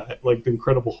this guy like the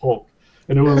Incredible Hulk.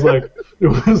 And it was like, it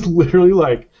was literally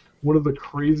like one of the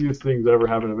craziest things that ever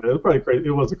happened to me. It was probably crazy.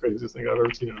 It was the craziest thing I've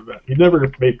ever seen in an event. He never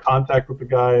made contact with the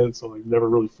guy, and so like never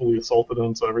really fully assaulted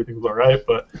him, so everything was all right.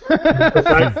 But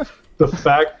the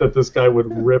fact that this guy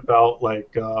would rip out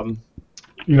like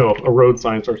you know, a road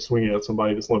sign starts swinging at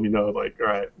somebody, just let me know, like, all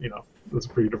right, you know, that's a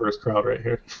pretty diverse crowd right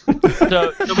here.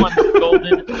 So someone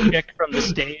scolded a chick from the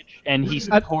stage, and he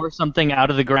tore something out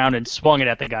of the ground and swung it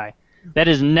at the guy. That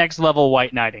is next level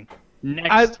white knighting.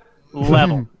 Next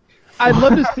level. I'd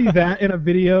love to see that in a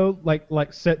video,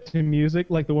 like set to music,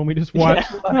 like the one we just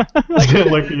watched.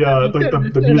 Like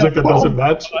the music that doesn't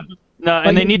match. No,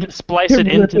 and they need to splice it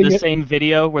into the same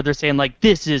video where they're saying like,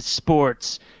 "This is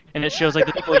sports," and it shows like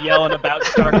the people yelling about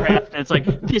StarCraft, and it's like,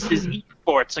 "This is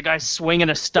esports." A guy swinging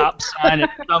a stop sign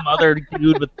at some other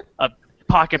dude with a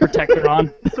pocket protector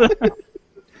on.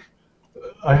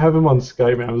 I have him on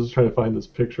Skype, man. I was just trying to find this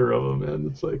picture of him,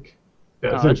 and it's like,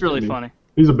 yeah, oh, that's really funny.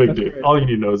 He's a big dude. Great. All you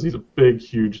need to know is he's a big,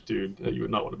 huge dude that you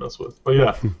would not want to mess with. But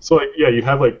yeah, so like, yeah, you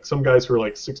have like some guys who are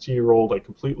like 16-year-old, like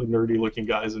completely nerdy-looking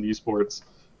guys in esports,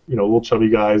 you know, little chubby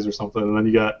guys or something, and then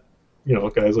you got, you know,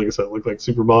 guys like I said look like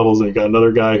supermodels, and you got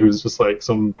another guy who's just like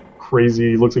some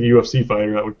crazy, looks like a UFC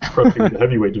fighter that would crush you in the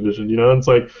heavyweight division, you know. And it's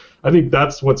like, I think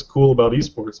that's what's cool about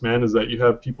esports, man, is that you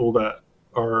have people that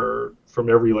are from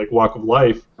every like walk of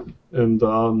life, and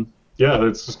yeah,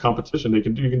 it's just competition. You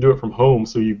can do it from home,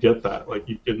 so you get that. Like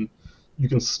you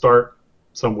can start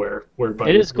somewhere whereby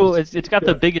it is cool. It's got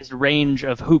the biggest range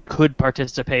of who could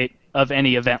participate of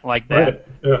any event like that. Right.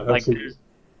 Yeah, like absolutely.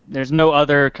 There's no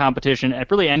other competition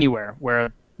really anywhere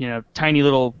where, you know, tiny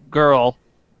little girl,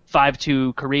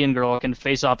 5'2" Korean girl can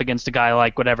face off against a guy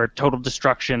like whatever Total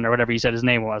Destruction or whatever he said his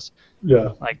name was.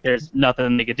 Yeah. Like there's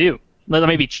nothing they could do.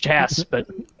 Maybe chess, but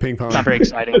ping pong. Not very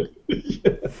exciting.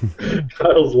 Yeah.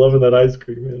 Kyle's loving that ice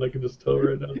cream, man. I can just tell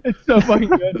right now. It's so fucking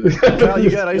good. Kyle, you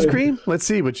got ice cream? Let's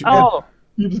see what you got. Oh,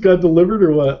 you just got delivered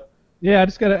or what? Yeah, I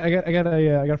got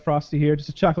a frosty here, just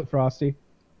a chocolate frosty.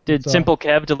 Did Simple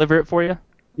Kev deliver it for you?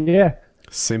 Yeah.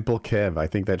 Simple Kev. I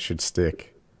think that should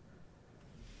stick.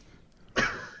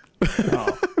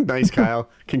 Oh. Nice, Kyle.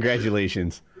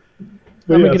 Congratulations.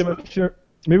 Maybe we'll get him a shirt.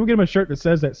 Maybe we'll get him a shirt that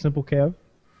says that, Simple Kev.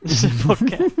 Simple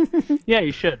Kev. Yeah,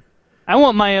 you should. I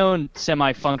want my own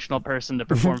semi-functional person to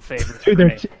perform favors. Dude,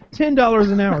 they're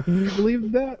 $10 an hour. Can you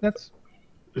believe that? That's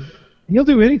he'll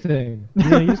do anything. You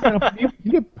know, you just kind of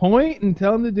you point and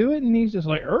tell him to do it, and he's just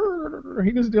like,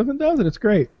 he just goes and does it. It's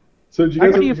great. So did you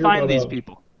guys How do you find these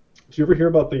people? Did you ever hear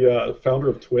about the founder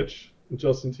of Twitch,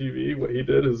 Justin TV? What he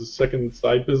did is a second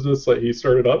side business that he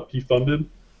started up. He funded.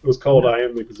 It was called I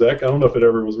Am Exec. I don't know if it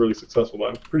ever was really successful, but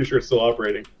I'm pretty sure it's still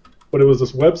operating. But it was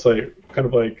this website, kind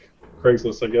of like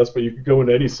Craigslist, I guess, but you could go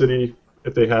into any city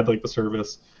if they had like the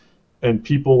service, and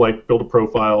people like build a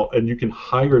profile, and you can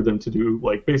hire them to do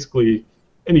like basically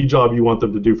any job you want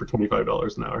them to do for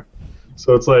 $25 an hour.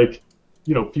 So it's like,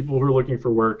 you know, people who are looking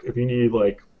for work, if you need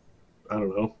like, I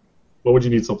don't know, what would you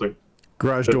need something?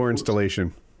 Garage door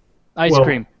installation. Ice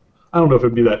cream. I don't know if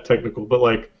it'd be that technical, but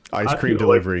like ice cream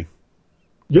delivery.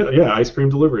 Like, yeah, ice cream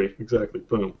delivery, exactly.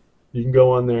 Boom. You can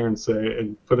go on there and say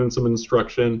and put in some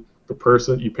instruction. The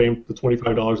person, you pay them the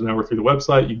 $25 an hour through the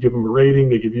website. You give them a rating.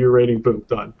 They give you a rating. Boom,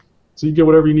 done. So you get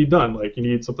whatever you need done. Like you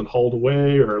need something hauled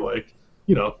away, or like,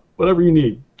 you know, whatever you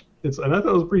need. And I thought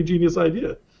it was a pretty genius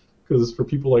idea, because for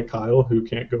people like Kyle who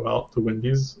can't go out to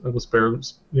Wendy's in a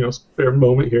spare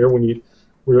moment here when you're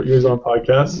on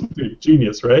podcasts, dude,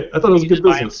 genius, right? I thought it was a good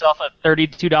business. Buy himself a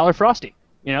 $32 Frosty.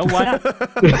 You know, why not?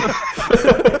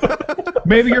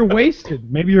 Maybe you're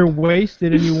wasted. Maybe you're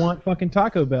wasted and you want fucking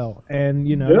Taco Bell, and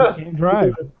you know you can't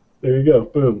drive. There you go.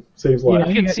 Boom. Saves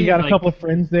lives. You got a couple of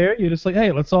friends there. You're just like,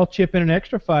 hey, let's all chip in an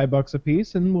extra $5 a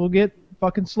piece, and we'll get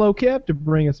fucking Slow Kev to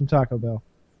bring us some Taco Bell.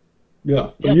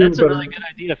 Yeah. That's a really good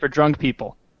idea for drunk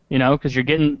people. You know, because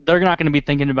they're not going to be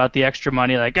thinking about the extra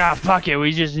money. Like, fuck it,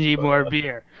 we just need more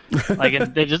beer.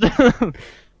 Like they just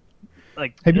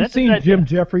like. Have you seen Jim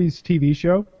Jeffries' TV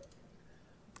show?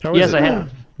 Yes, I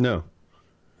have. No.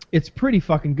 It's pretty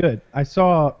fucking good. I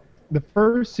saw the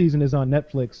first season is on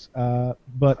Netflix,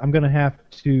 but I'm gonna have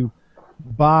to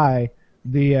buy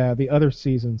the other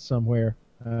seasons somewhere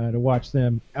to watch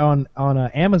them on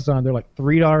Amazon. They're like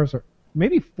 $3 or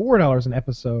maybe $4 an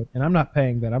episode, and I'm not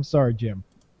paying that. I'm sorry, Jim.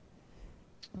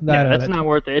 That's not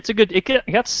worth it.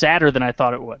 It got sadder than I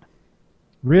thought it would.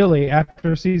 Really,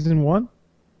 after season 1?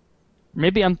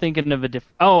 Maybe I'm thinking of a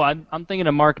different. Oh, I'm thinking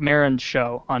of Mark Maron's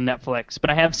show on Netflix, but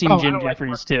I have seen Jim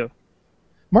Jeffries too.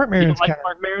 Mark Maron's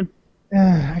Mark Maron?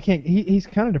 I can't. He's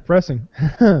kind of depressing.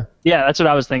 Yeah, that's what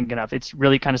I was thinking of. It's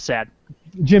really kind of sad.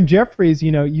 Jim Jeffries,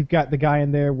 you know, you've got the guy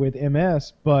in there with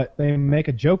MS, but they make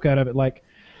a joke out of it. Like,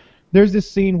 there's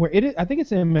this scene where I think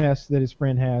it's MS that his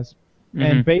friend has,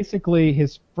 and basically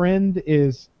his friend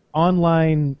is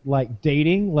online like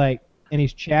dating, like. And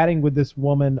he's chatting with this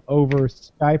woman over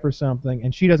Skype or something,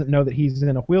 and she doesn't know that he's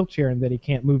in a wheelchair and that he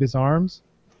can't move his arms.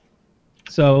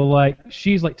 So like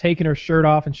she's like taking her shirt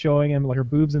off and showing him like her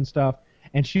boobs and stuff,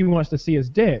 and she wants to see his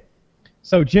dick.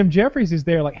 So Jim Jeffries is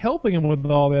there like helping him with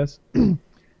all this.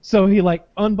 So he like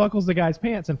unbuckles the guy's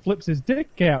pants and flips his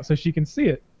dick out so she can see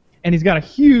it. And he's got a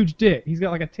huge dick. He's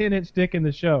got like a 10-inch dick in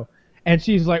the show. And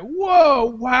she's like,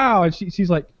 whoa, wow. And she's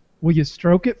like, will you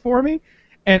stroke it for me?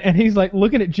 And he's like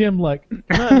looking at Jim like,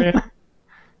 come on, man.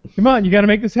 Come on, you got to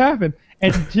make this happen.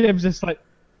 And Jim's just like,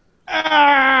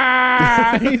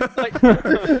 ah! He's like,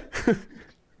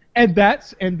 and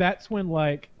that's when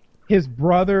like his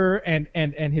brother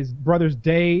and his brother's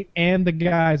date and the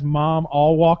guy's mom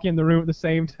all walk in the room at the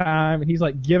same time, and he's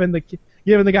like giving the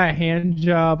guy a hand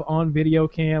job on video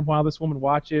cam while this woman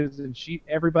watches, and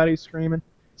everybody's screaming.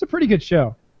 It's a pretty good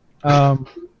show.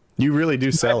 You really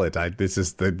do sell it. I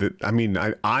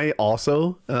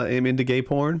also am into gay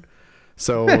porn,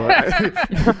 so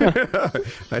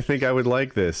I think I would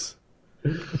like this.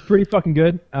 It's pretty fucking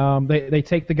good. They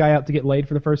take the guy out to get laid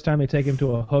for the first time. They take him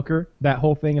to a hooker. That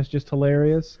whole thing is just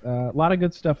hilarious. A lot of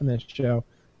good stuff in this show.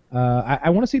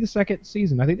 I want to see the second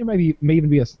season. I think there may even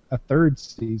be a third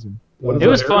season. It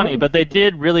was funny, but they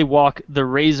did really walk the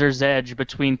razor's edge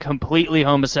between completely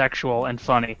homosexual and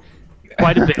funny.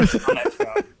 Quite a bit on that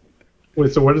show.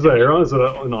 Wait, so where does that air on? Is it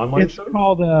an online show? It's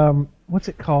called, what's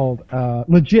it called?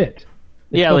 Legit.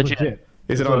 Yeah, Legit.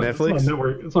 Is it on Netflix?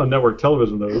 It's on network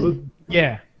television, though, is it?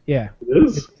 Yeah. It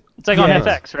is? It's like on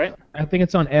FX, right? I think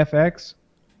it's on FX.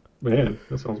 Man,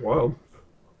 that sounds wild.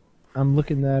 I'm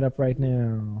looking that up right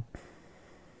now.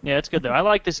 Yeah, it's good, though. I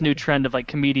like this new trend of like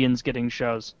comedians getting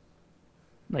shows.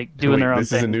 Like doing their own thing.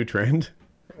 This is a new trend?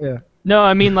 Yeah. No,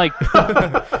 I mean like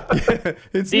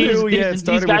it's new. Yeah, it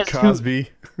started with Cosby.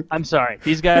 I'm sorry.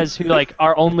 These guys who like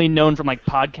are only known from like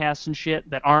podcasts and shit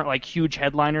that aren't like huge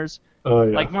headliners. Oh,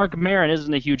 yeah. Like Mark Maron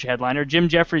isn't a huge headliner. Jim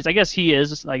Jeffries, I guess he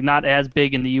is, like not as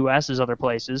big in the U.S. as other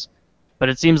places. But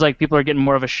it seems like people are getting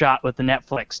more of a shot with the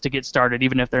Netflix to get started,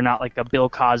 even if they're not like a Bill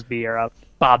Cosby or a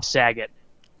Bob Saget.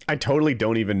 I totally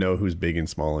don't even know who's big and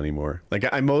small anymore. Like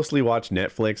I mostly watch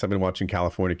Netflix. I've been watching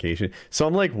Californication, so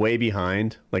I'm like way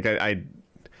behind. Like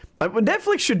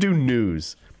Netflix should do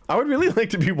news. I would really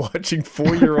like to be watching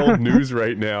 4-year-old news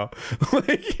right now.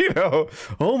 Like,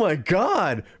 oh my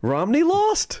God, Romney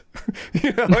lost.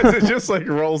 It just like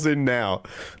rolls in now.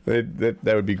 That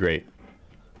would be great.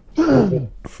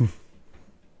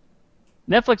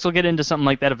 Netflix will get into something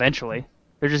like that eventually.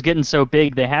 They're just getting so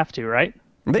big they have to, right?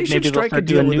 They should strike a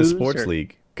deal with the sports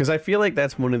league, because I feel like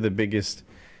that's one of the biggest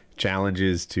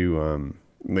challenges to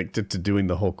to doing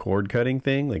the whole cord cutting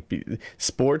thing. Like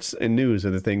sports and news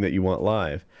are the thing that you want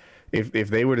live. If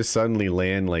they were to suddenly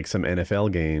land like some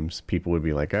NFL games, people would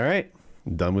be like, all right,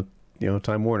 I'm done with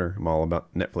Time Warner. I'm all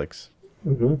about Netflix.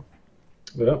 Mm-hmm.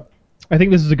 Yeah. I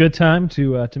think this is a good time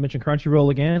to mention Crunchyroll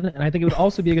again, and I think it would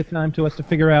also be a good time to us to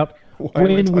figure out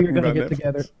when we're going to get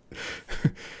together.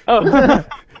 Oh.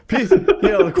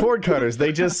 The cord cutters,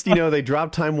 they just, they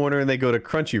drop Time Warner and they go to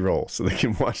Crunchyroll so they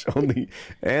can watch only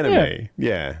anime.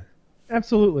 Yeah.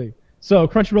 Absolutely. So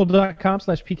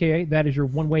crunchyroll.com/PKA, that is your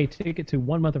one-way ticket to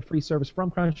 1 month of free service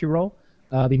from Crunchyroll,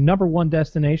 the #1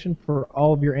 destination for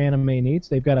all of your anime needs.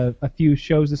 They've got a few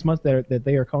shows this month that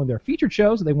they are calling their featured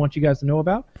shows that they want you guys to know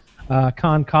about.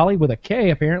 Konkali with a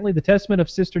K, apparently, The Testament of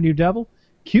Sister New Devil,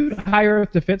 Cute High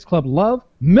Earth Defense Club Love,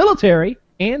 Military,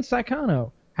 and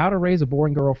Saikano, How to Raise a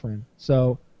Boring Girlfriend.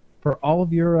 So for all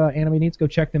of your anime needs, go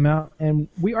check them out. And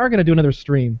we are going to do another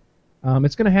stream.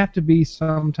 It's going to have to be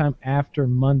sometime after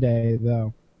Monday,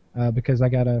 though, because I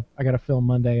gotta film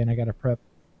Monday and I gotta prep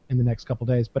in the next couple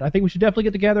days. But I think we should definitely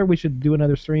get together. We should do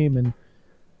another stream and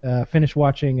finish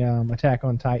watching Attack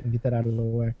on Titan, get that out of the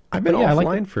way. I've been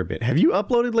offline for a bit. Have you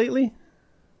uploaded lately?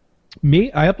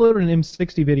 Me? I uploaded an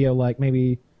M60 video like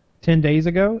maybe 10 days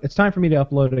ago. It's time for me to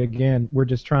upload it again. We're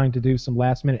just trying to do some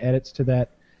last-minute edits to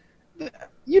that.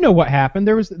 You know what happened?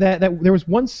 There was there was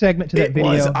one segment to that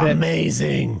video. It was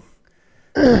amazing.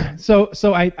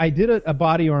 So I did a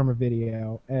body armor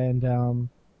video, and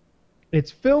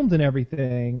it's filmed and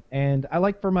everything, and I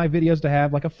like for my videos to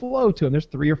have like a flow to them. There's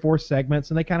 3 or 4 segments,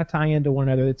 and they kind of tie into one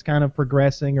another. It's kind of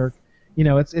progressing, or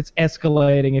it's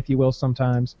escalating, if you will,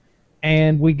 sometimes.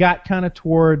 And we got kind of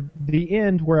toward the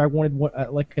end where I wanted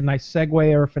like a nice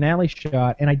segue or a finale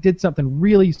shot, and I did something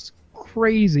really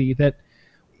crazy that,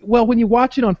 well, when you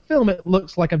watch it on film, it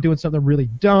looks like I'm doing something really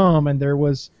dumb, and there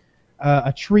was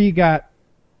a tree got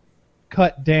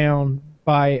cut down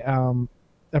by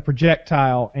a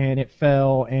projectile, and it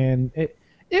fell, and it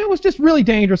was just really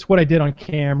dangerous what I did on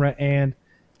camera, and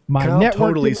my network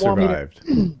totally survived.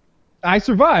 I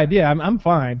survived, yeah, I'm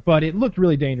fine, but it looked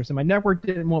really dangerous, and my network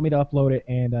didn't want me to upload it,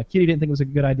 and Kitty didn't think it was a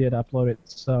good idea to upload it,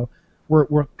 so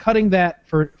we're cutting that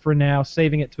for now,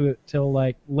 saving it till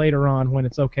like later on when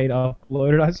it's okay to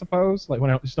upload it, I suppose. Like when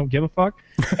I just don't give a fuck.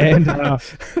 And and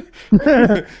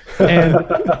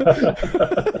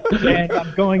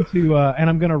I'm going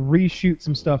to reshoot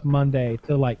some stuff Monday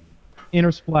to like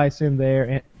intersplice in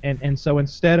there, and so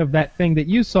instead of that thing that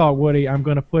you saw, Woody, I'm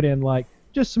going to put in like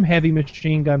just some heavy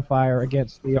machine gun fire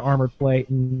against the armored plate,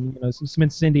 and some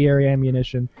incendiary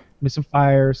ammunition, with some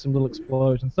fire, some little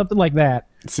explosions, something like that.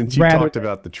 Since you talked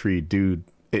about the tree, dude,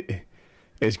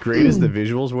 as great as the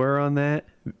visuals were on that,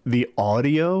 the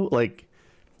audio, like,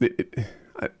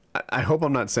 I hope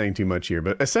I'm not saying too much here,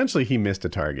 but essentially he missed a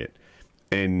target,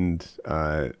 and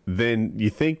then you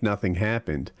think nothing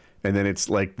happened, and then it's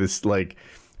like this, like,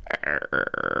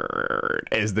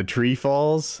 as the tree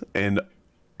falls, and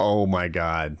oh my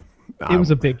god, it was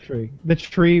a big tree. The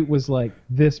tree was like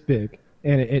this big,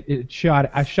 and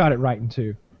I shot it right in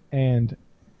two, and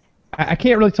I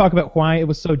can't really talk about why it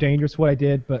was so dangerous what I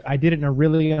did, but I did it in a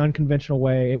really unconventional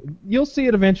way. You'll see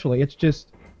it eventually. It's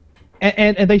just,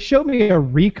 and they showed me a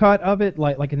recut of it,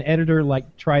 like an editor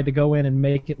like tried to go in and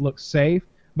make it look safe,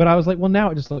 but I was like, well, now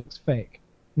it just looks fake.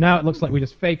 Now it looks like we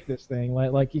just faked this thing.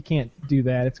 Like you can't do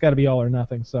that. It's got to be all or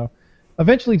nothing. So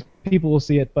eventually people will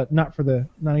see it, but not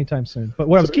anytime soon. But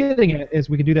what I was getting at is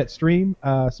we can do that stream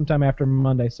sometime after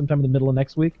Monday, sometime in the middle of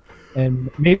next week, and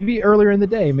maybe earlier in the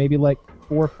day, maybe like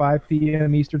 4 or 5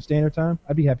 p.m. Eastern Standard Time.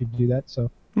 I'd be happy to do that. So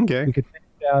okay, we could check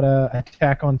out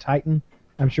Attack on Titan.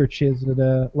 I'm sure Chiz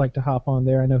would like to hop on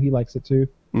there. I know he likes it too.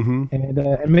 Mm-hmm.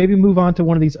 And maybe move on to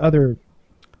one of these other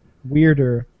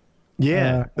weirder.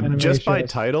 Yeah, just by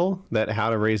title, that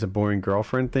How to Raise a Boring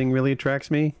Girlfriend thing really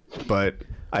attracts me. But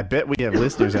I bet we have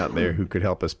listeners out there who could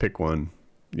help us pick one,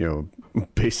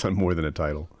 based on more than a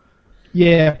title.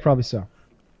 Yeah, probably so.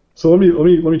 So let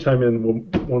me chime in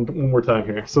one more time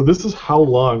here. So this is how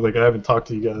long I haven't talked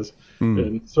to you guys,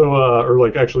 and so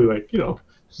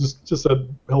just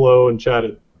said hello and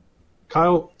chatted.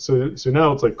 Kyle, so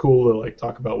now it's cool to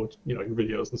talk about what your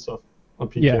videos and stuff on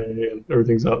PK and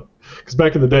everything's up. Because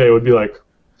back in the day, it would be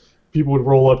people would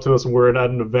roll up to us and we're at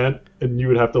an event, and you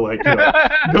would have to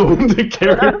go into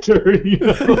character. You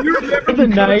remember the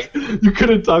night? You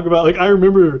couldn't talk about I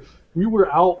remember we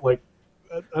were out I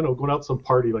don't know, going out to some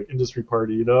party, industry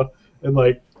party, and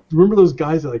remember those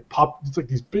guys that pop? It's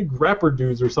these big rapper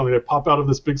dudes or something that pop out of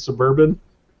this big Suburban.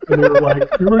 And they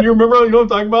were you remember what I'm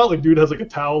talking about? Dude has a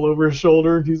towel over his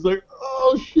shoulder, and he's like,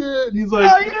 oh shit. He's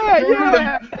like, oh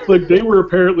yeah. They were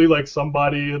apparently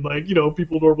somebody, and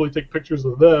people normally take pictures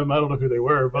of them. I don't know who they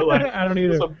were, but I don't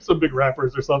either. Some big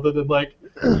rappers or something, and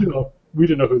we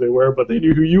didn't know who they were, but they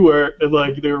knew who you were, and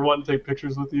they were wanting to take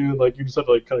pictures with you, and you just had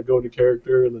to kind of go into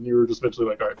character, and then you were just eventually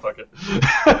all right, fuck it.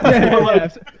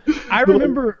 I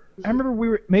remember we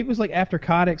were, maybe it was after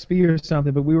COD XP or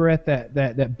something, but we were at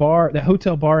that bar, that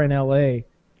hotel bar in LA,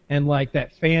 and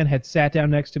that fan had sat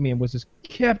down next to me and was just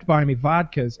kept buying me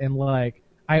vodkas, and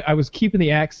I was keeping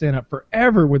the accent up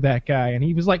forever with that guy, and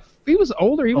he was he was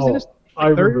older, he was in his I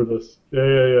remember this.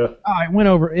 Yeah.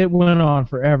 Oh, it went on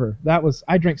forever.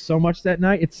 I drank so much that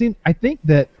night. It seemed, I think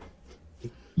that,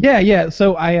 yeah.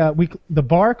 So the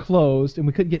bar closed and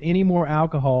we couldn't get any more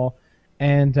alcohol,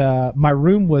 and my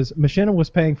room Machinima was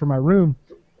paying for my room.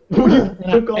 We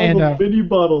took all the mini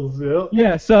bottles, yeah.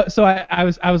 Yeah. So I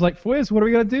was like, Fwiz, what are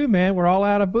we gonna do, man? We're all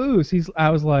out of booze. I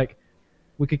was like,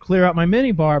 we could clear out my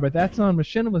mini bar, but that's on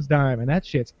Machinima's dime, and that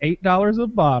shit's $8 a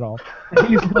bottle. And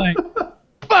he's like,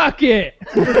 fuck it!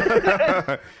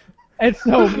 And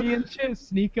so me and Chiz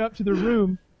sneak up to the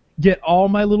room, get all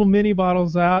my little mini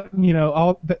bottles out, we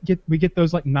get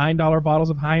those $9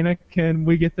 bottles of Heineken,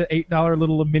 we get the $8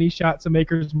 little mini shots of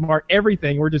Maker's Mark,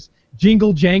 everything. We're just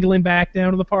jangling back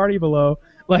down to the party below,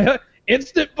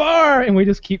 instant bar, and we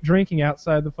just keep drinking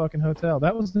outside the fucking hotel.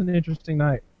 That was an interesting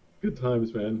night. Good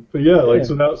times, man. But yeah,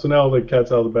 so now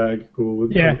cat's out of the bag. Cool. On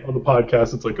the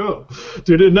podcast, it's oh,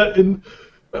 dude, and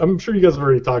I'm sure you guys have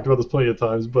already talked about this plenty of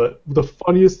times, but the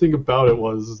funniest thing about it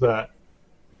was that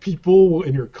people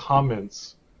in your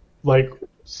comments,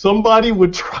 somebody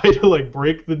would try to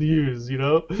break the news,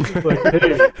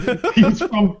 hey, he's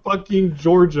from fucking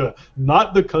Georgia,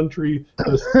 not the country,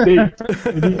 the state.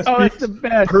 And he it's the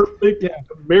best. Perfect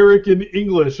American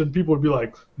English, and people would be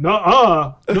like,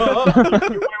 nuh-uh.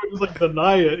 Everybody would just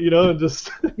deny it, and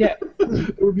just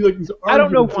it would be these I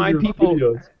don't know why people.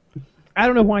 Videos. I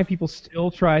don't know why people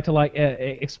still try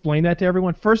to explain that to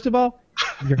everyone. First of all,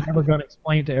 you're never going to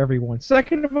explain it to everyone.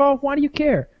 Second of all, why do you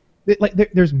care?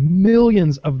 There's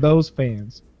millions of those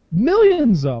fans,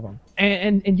 millions of them,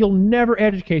 and you'll never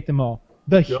educate them all.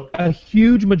 A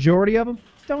huge majority of them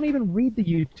don't even read the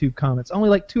YouTube comments. Only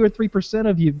like 2 or 3%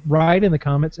 of you write in the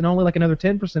comments, and only like another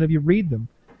 10% of you read them.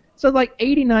 So like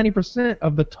 80-90%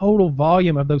 of the total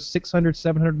volume of those 600,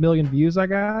 700 million views I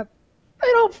got, they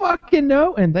don't fucking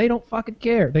know, and they don't fucking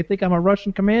care. They think I'm a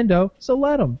Russian commando, so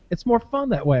let them. It's more fun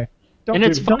that way. And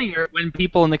it's funnier when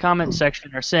people in the comment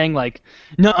section are saying like,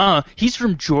 "Nuh-uh, he's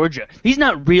from Georgia. He's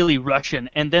not really Russian."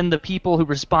 And then the people who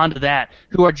respond to that,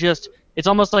 who are just, it's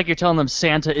almost like you're telling them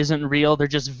Santa isn't real. They're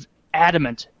just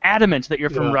adamant that you're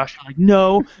from Russia. Like,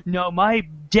 no, my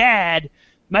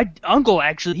uncle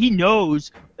actually, he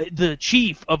knows the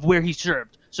chief of where he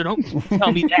served. So don't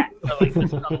tell me that. Like,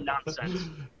 that's nonsense.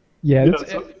 Yeah,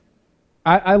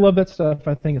 I love that stuff.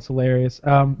 I think it's hilarious.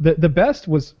 The best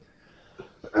was,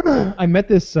 I met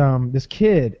this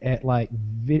kid at like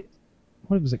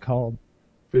what was it called?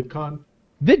 VidCon.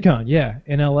 VidCon, yeah,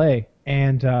 in LA,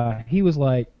 and he was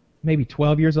like maybe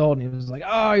 12 years old, and he was like,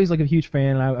 he's like a huge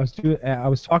fan. And I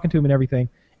was talking to him and everything,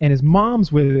 and his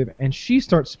mom's with him, and she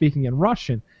starts speaking in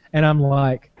Russian, and I'm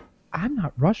like, I'm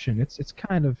not Russian. I'm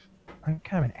kind of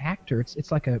an actor.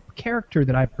 It's like a character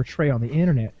that I portray on the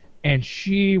internet. And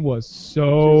she was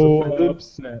so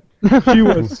upset. She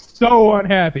was so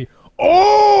unhappy.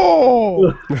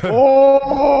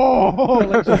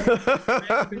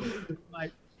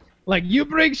 Like you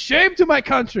bring shame to my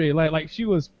country. Like she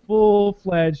was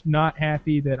full-fledged not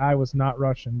happy that I was not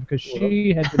Russian, because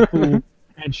she had been fooled,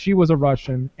 and she was a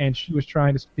Russian, and she was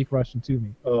trying to speak Russian to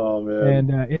me. Oh man!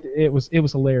 And it was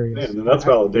hilarious. Man, and that's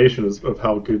validation of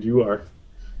how good you are.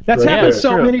 That's happened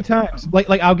so many times.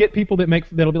 Like I'll get people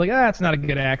that'll be like, it's not a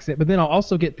good accent, but then I'll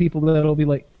also get people that'll be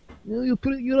like,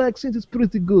 your accent is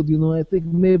pretty good, I think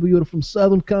maybe you're from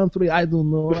southern country, I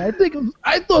don't know. I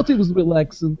thought it was a real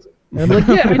accent. And I'm like,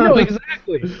 yeah, I know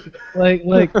exactly.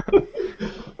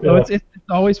 So it's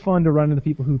always fun to run into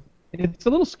people who. It's a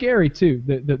little scary too.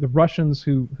 The Russians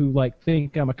who like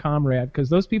think I'm a comrade, because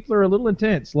those people are a little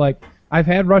intense. Like I've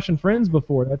had Russian friends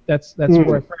before. That's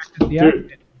where I practice the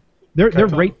accent. They're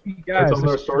great guys. Can I tell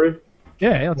their story?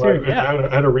 Yeah, let's hear it. I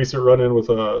had a recent run-in with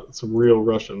some real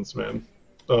Russians, man.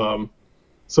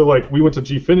 So like we went to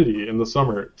Gfinity in the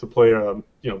summer to play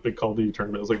big Call of Duty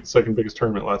tournament. It was like the second biggest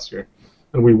tournament last year,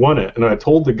 and we won it. And I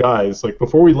told the guys, like,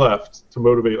 before we left to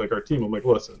motivate like our team, I'm like,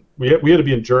 listen, we had to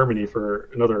be in Germany for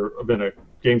another event at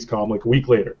Gamescom like a week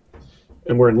later,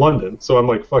 and we're in London. So I'm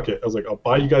like, fuck it. I was like, I'll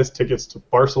buy you guys tickets to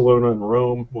Barcelona and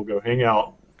Rome. We'll go hang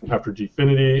out after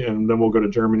Gfinity, and then we'll go to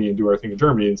Germany and do our thing in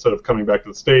Germany instead of coming back to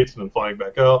the States and then flying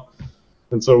back out.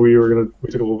 And so we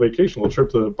took a little vacation, a little trip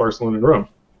to Barcelona and Rome.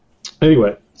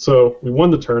 Anyway, so we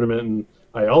won the tournament, and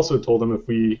I also told them if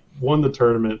we won the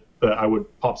tournament that I would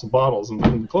pop some bottles in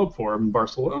the club for them in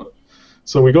Barcelona.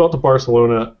 So we go out to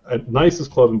Barcelona, at nicest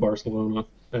club in Barcelona,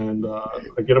 and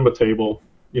I get them a table,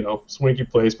 swanky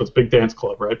place, but it's a big dance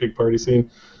club, right? Big party scene.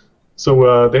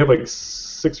 So they have like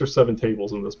 6 or 7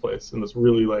 tables in this place, and it's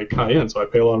really like high end. So I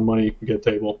pay a lot of money to get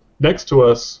a table. Next to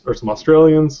us are some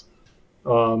Australians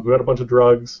who had a bunch of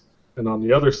drugs, and on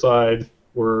the other side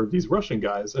were these Russian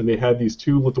guys, and they had these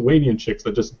 2 Lithuanian chicks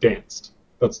that just danced.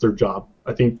 That's their job.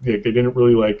 I think they didn't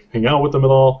really like hang out with them at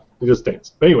all. They just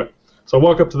danced. But anyway, so I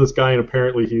walk up to this guy, and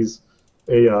apparently he's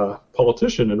a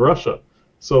politician in Russia.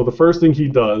 So the first thing he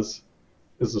does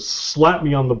is to slap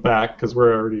me on the back, because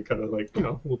we're already kind of like, a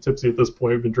little tipsy at this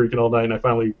point. We've been drinking all night, and I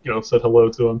finally, said hello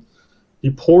to him. He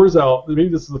pours out, maybe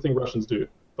this is the thing Russians do,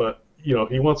 but,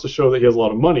 he wants to show that he has a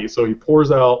lot of money, so he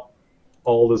pours out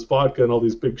all this vodka and all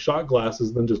these big shot glasses,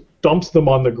 and then just dumps them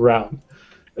on the ground,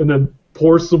 and then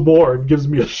pours some more and gives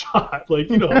me a shot. Like,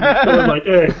 like,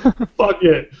 hey, fuck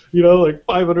it. Like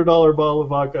 $500 bottle of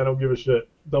vodka, I don't give a shit.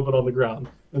 Dump it on the ground.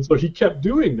 And so he kept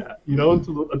doing that,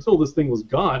 until this thing was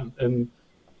gone. And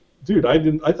dude,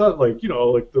 I thought like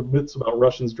the myths about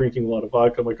Russians drinking a lot of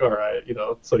vodka. I'm like, all right,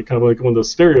 it's like kind of like one of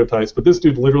those stereotypes. But this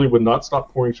dude literally would not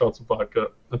stop pouring shots of vodka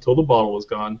until the bottle was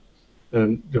gone,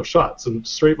 and shots and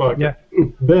straight vodka. Yeah.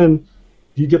 Then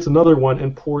he gets another one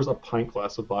and pours a pint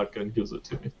glass of vodka and gives it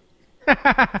to me.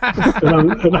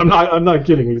 and I'm not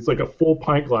kidding. It's like a full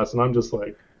pint glass, and I'm just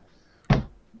like,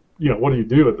 what do you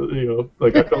do with it?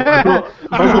 Like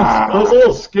I was a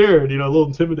little scared, a little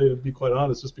intimidated, to be quite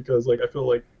honest, just because like I feel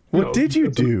like. What did you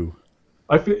do?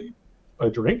 I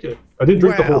drank it. I didn't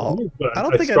drink the whole thing, but I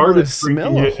don't think I started to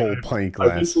smell a whole pint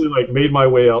glass. I basically like made my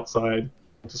way outside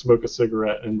to smoke a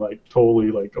cigarette and like totally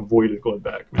like avoided going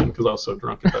back, man, because I was so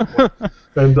drunk at that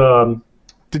point. And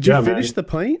did you finish the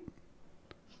pint?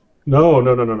 No.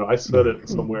 I set it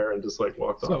somewhere and just like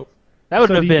walked off. That would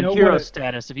So have do you been know hero what-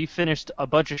 status if he finished a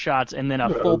bunch of shots and then a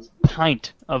Yeah, full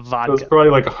pint of vodka. That's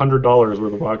probably like $100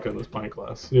 worth of vodka in this pint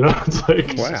glass. You know, it's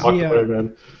like Wow. walk Yeah. away,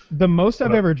 man. The most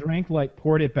I've ever drank, like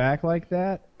poured it back like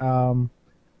that.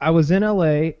 I was in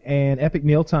LA and Epic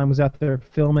Mealtime was out there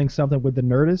filming something with the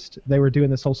Nerdist. They were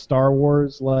doing this whole Star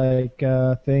Wars like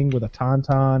thing with a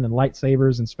tauntaun and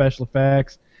lightsabers and special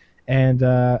effects, and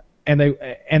they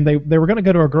were going to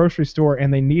go to a grocery store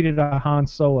and they needed a Han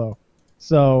Solo,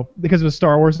 so because it was a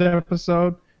Star Wars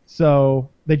episode, so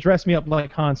they dressed me up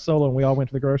like Han Solo and we all went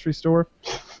to the grocery store.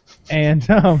 And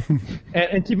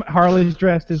Harley's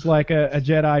dressed as like a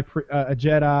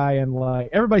Jedi, and like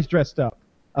everybody's dressed up.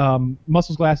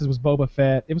 Muscles Glasses was Boba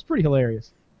Fett. It was pretty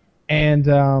hilarious. And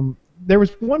there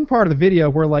was one part of the video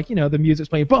where, like, you know, the music's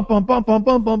playing bum bum bum bum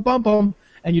bum bum bum bum,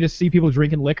 and you just see people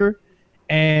drinking liquor.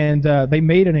 And they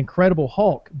made an Incredible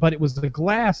Hulk, but it was the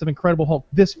glass of Incredible Hulk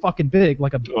this fucking big,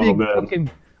 like a big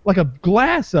fucking, like a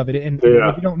glass of it. And Yeah,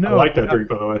 if you don't know, I like that drink,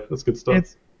 by the way. That's good stuff.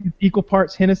 it's equal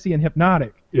parts Hennessy and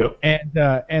Hypnotic. Yep.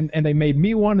 And they made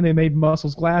me one, and they made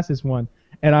Muscles Glasses one,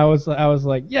 and I was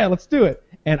like, yeah, let's do it.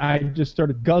 And I just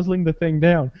started guzzling the thing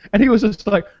down, and he was just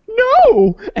like,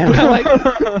 no, and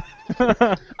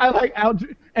I like out,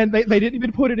 and they didn't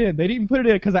even put it in. They didn't even put it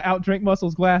in because I outdrank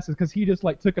Muscles Glasses because he just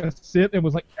like took a sip and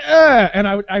was like, and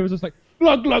I was just like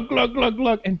glug glug glug glug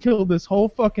glug and killed this whole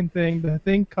fucking thing. The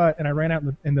thing cut, and I ran out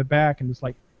in the back and just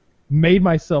like made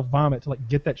myself vomit to like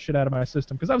get that shit out of my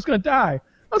system because I was gonna die.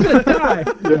 I was gonna die.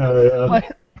 Yeah.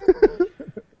 Like,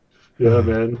 Yeah,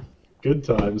 man. Good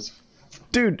times.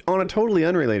 Dude, on a totally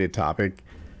unrelated topic,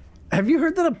 have you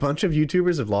heard that a bunch of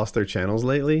YouTubers have lost their channels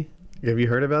lately? Have you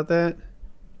heard about that?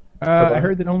 I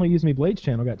heard that Only Use Me Blades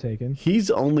channel got taken. He's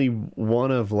only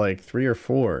one of like 3 or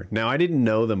 4. Now, I didn't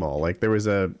know them all. Like there was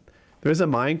a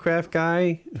Minecraft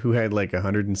guy who had like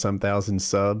 100 and some thousand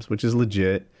subs, which is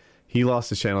legit. He lost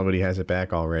his channel, but he has it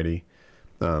back already.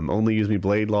 Only Use Me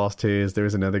Blade lost his. There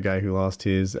was another guy who lost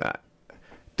his.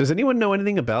 Does anyone know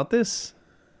anything about this?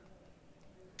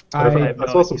 I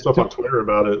saw some stuff on Twitter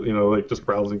about it, you know, like just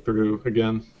browsing through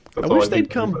again. I wish they'd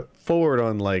come forward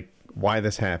on like why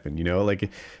this happened, you know? Like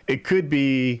it could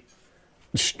be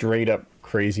straight up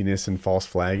craziness and false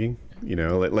flagging, you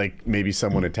know, like maybe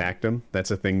someone attacked them. That's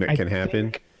a thing that can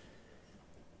happen.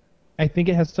 I think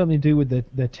it has something to do with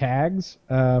the tags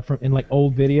from in like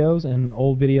old videos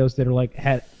that are like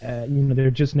had you know,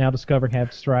 they're just now discovering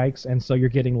have strikes, and so you're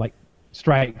getting like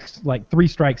strikes, like 3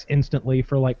 strikes instantly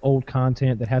for like old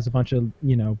content that has a bunch of,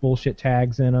 you know, bullshit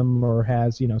tags in them or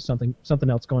has, you know, something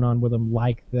else going on with them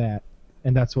like that,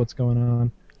 and that's what's going on.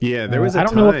 Yeah, there was a I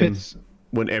don't time know if it's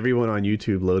when everyone on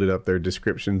YouTube loaded up their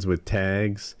descriptions with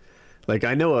tags. Like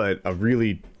I know a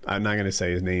really, I'm not gonna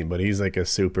say his name, but he's like a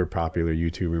super popular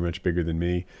YouTuber, much bigger than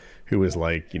me, who was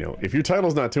like, you know, if your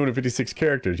title's not 256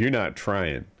 characters, you're not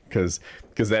trying.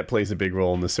 Because that plays a big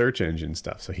role in the search engine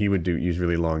stuff. So he would use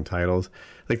really long titles.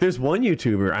 Like there's one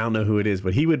YouTuber, I don't know who it is,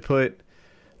 but he would put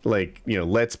like, you know,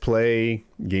 let's play,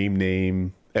 game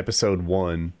name, episode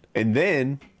 1, and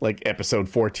then like episode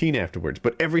 14 afterwards.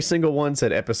 But every single one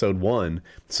said episode 1,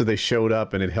 so they showed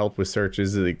up and it helped with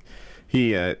searches. Like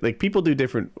he like people do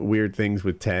different weird things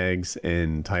with tags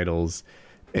and titles,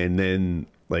 and then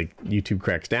like YouTube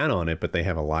cracks down on it, but they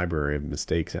have a library of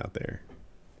mistakes out there.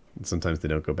 And sometimes they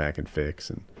don't go back and fix,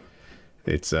 and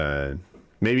it's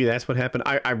maybe that's what happened.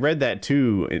 I read that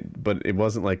too, but it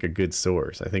wasn't like a good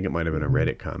source. I think it might have been a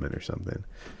Reddit comment or something.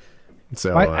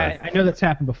 So I know that's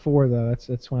happened before though.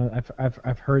 That's when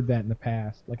I've heard that in the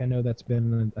past. Like I know that's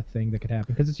been a thing that could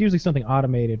happen because it's usually something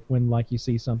automated when like you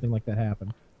see something like that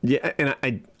happen. Yeah,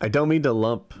 and I don't mean to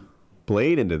lump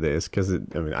Blade into this because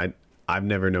I mean I've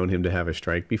never known him to have a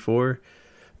strike before.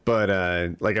 But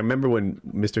like I remember when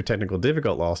Mr. Technical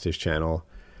Difficult lost his channel,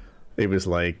 it was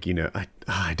like, you know,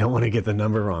 I don't want to get the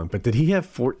number wrong, but did he have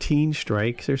 14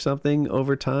 strikes or something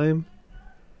over time?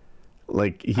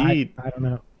 Like I don't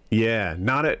know. Yeah,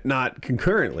 not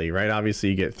concurrently, right? Obviously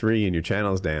you get 3 and your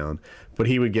channel's down, but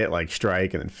he would get like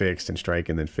strike and then fixed and strike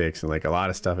and then fixed, and like a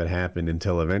lot of stuff had happened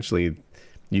until eventually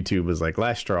YouTube was like,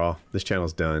 last straw, this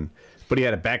channel's done. But he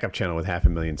had a backup channel with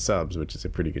 500,000 subs, which is a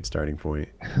pretty good starting point.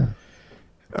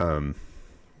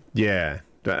 Yeah,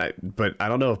 but I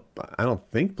don't know. I don't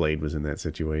think Blade was in that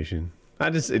situation.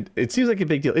 It seems like a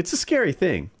big deal. It's a scary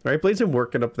thing, right? Blade's been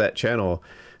working up that channel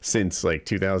since like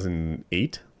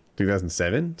 2008,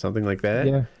 2007, something like that.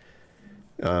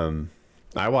 Yeah.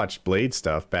 I watched Blade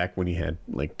stuff back when he had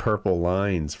like purple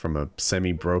lines from a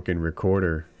semi-broken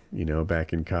recorder, you know,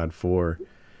 back in COD 4.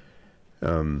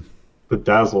 The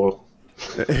Dazzle.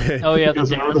 Oh yeah, the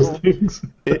Dazzle.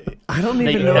 I don't even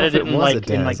they know if edited it in was like a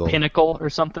Dazzle. in like Pinnacle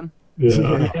or something.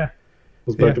 Yeah. Yeah.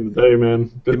 was back in the day,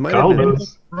 man. It might Kyle have been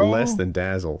knows. less than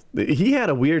Dazzle. He had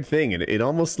a weird thing, and it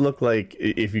almost looked like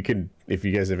if you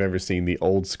guys have ever seen the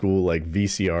old school like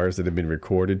VCRs that have been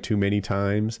recorded too many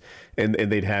times, and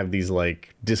they'd have these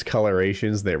like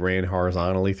discolorations that ran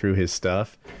horizontally through his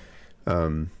stuff.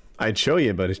 I'd show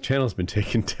you, but his channel's been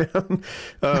taken down.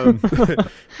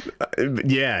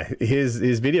 Yeah,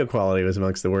 his video quality was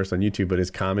amongst the worst on YouTube, but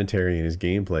his commentary and his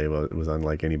gameplay was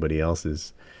unlike anybody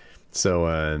else's. So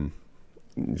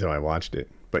I watched it.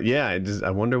 But yeah, I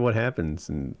wonder what happens,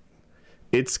 and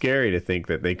it's scary to think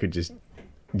that they could just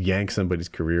yank somebody's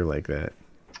career like that.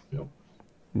 Yep.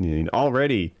 I mean,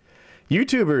 already,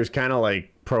 YouTuber is kind of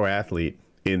like pro athlete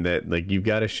in that like you've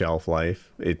got a shelf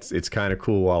life. It's kind of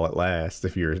cool while it lasts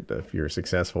if you're a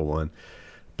successful one,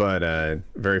 but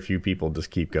very few people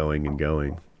just keep going and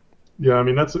going. Yeah, I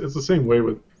mean it's the same way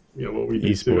with what we do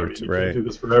esports, too. I mean, you right? can't do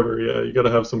this forever. Yeah, you got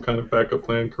to have some kind of backup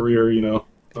plan, career.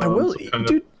 I will,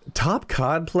 dude. Top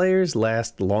COD players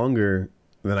last longer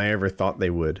than I ever thought they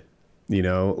would.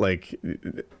 Like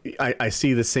I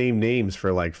see the same names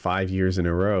for like 5 years in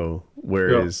a row,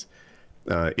 whereas. Yeah.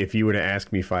 If you were to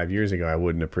ask me 5 years ago, I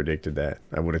wouldn't have predicted that.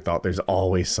 I would have thought there's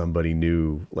always somebody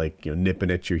new, like nipping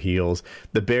at your heels.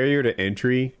 The barrier to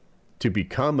entry to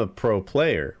become a pro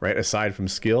player, right, aside from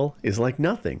skill, is like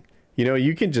nothing.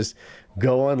 You can just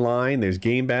go online. There's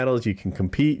game battles. You can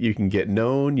compete. You can get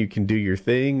known. You can do your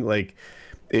thing. Like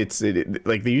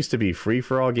like there used to be free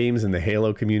for all games in the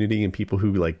Halo community, and people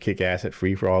who like kick ass at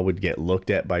free for all would get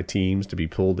looked at by teams to be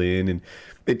pulled in,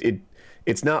 and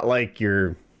it's not like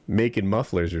you're making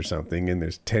mufflers or something and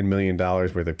there's $10 million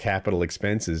worth of capital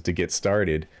expenses to get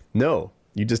started. No,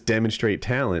 you just demonstrate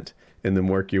talent and then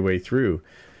work your way through.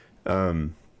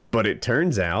 But it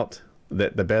turns out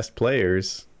that the best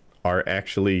players are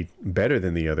actually better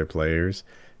than the other players,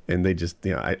 and they just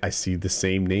I see the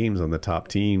same names on the top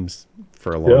teams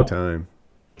for a long time.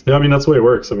 Yeah, I mean that's the way it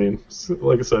works. I mean,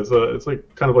 like I said, it's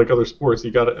like kind of like other sports.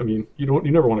 You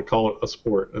never want to call it a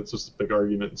sport. It's just a big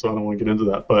argument, so I don't want to get into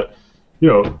that. But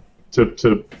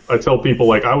I tell people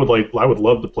like I would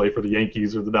love to play for the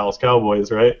Yankees or the Dallas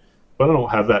Cowboys, right? But I don't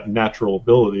have that natural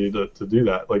ability to do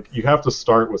that. Like you have to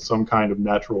start with some kind of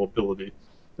natural ability,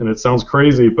 and it sounds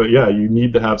crazy, but yeah, you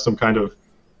need to have some kind of,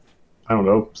 I don't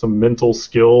know, some mental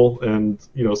skill and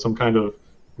some kind of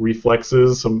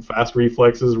reflexes, some fast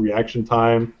reflexes, reaction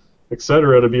time,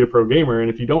 etc. to be a pro gamer. And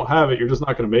if you don't have it, you're just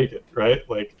not going to make it, right?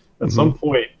 Like at some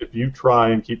point, if you try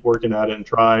and keep working at it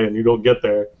and you don't get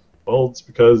there. Well, it's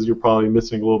because you're probably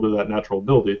missing a little bit of that natural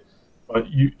ability. But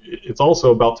it's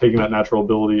also about taking that natural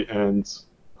ability and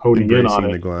honing in on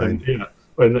it,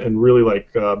 and really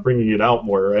like bringing it out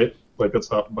more, right? Like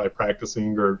that's not by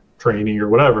practicing or training or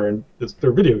whatever. And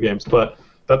they're video games, but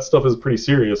that stuff is pretty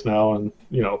serious now. And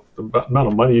the amount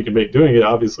of money you can make doing it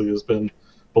obviously has been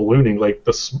ballooning. Like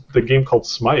the game called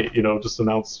Smite, just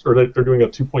announced, or they're doing a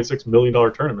 $2.6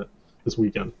 million tournament this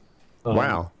weekend.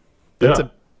 Wow,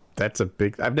 that's a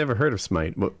big. I've never heard of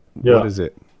Smite. What is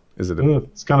it? Is it?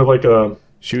 It's kind of like a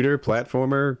shooter,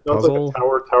 platformer, puzzle, like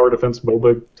a tower defense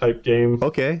MOBA type game.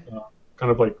 Okay.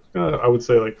 Kind of like I would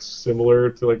say like similar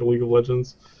to like a League of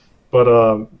Legends, but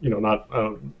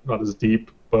not as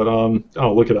deep. But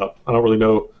look it up. I don't really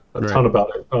know a ton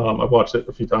about it. I've watched it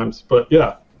a few times, but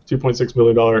yeah, $2.6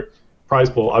 million prize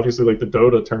pool. Obviously, like the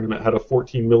Dota tournament had a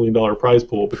 $14 million prize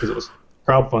pool because it was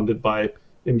crowdfunded by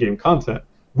in-game content.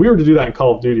 If we were to do that in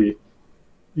Call of Duty,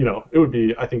 it would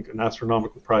be, I think, an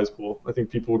astronomical prize pool. I think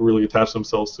people would really attach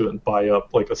themselves to it and buy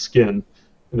up like a skin.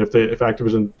 And if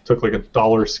Activision took like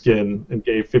 $1 skin and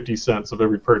gave 50 cents of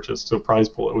every purchase to a prize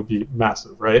pool, it would be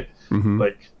massive, right? Mm-hmm.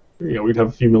 Like, we'd have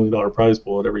a few $1 million prize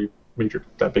pool at every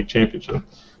that big championship.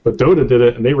 But Dota did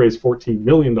it, and they raised $14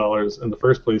 million, and the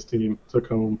first place team took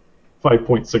home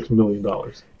 $5.6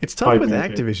 million. It's tough with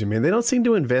Activision, man. They don't seem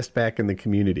to invest back in the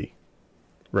community,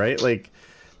 right? Like,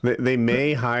 they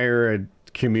may hire a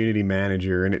community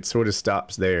manager, and it sort of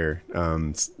stops there.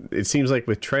 It seems like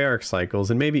with Treyarch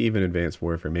Cycles, and maybe even Advanced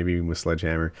Warfare, maybe even with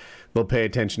Sledgehammer, they'll pay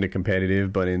attention to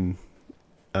competitive, but in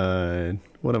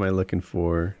what am I looking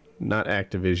for? Not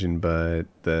Activision, but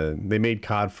they made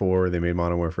COD 4, they made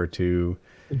Modern Warfare 2.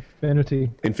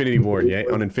 Infinity Ward, yeah.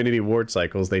 On Infinity Ward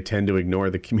Cycles, they tend to ignore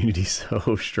the community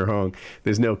so strong.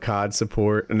 There's no COD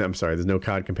support, and I'm sorry, there's no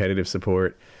COD competitive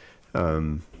support.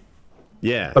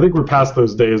 Yeah. I think we're past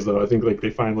those days, though. I think like they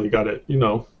finally got it,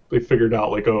 they figured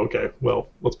out like, oh, okay, well,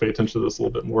 let's pay attention to this a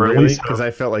little bit more. Really? Because I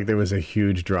felt like there was a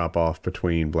huge drop-off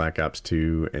between Black Ops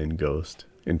 2 and Ghost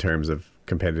in terms of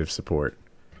competitive support.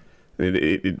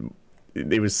 It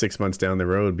was 6 months down the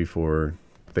road before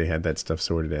they had that stuff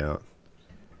sorted out.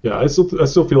 Yeah, I still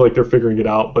feel like they're figuring it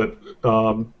out, but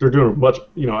they're doing much.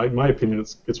 In my opinion,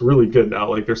 it's really good now.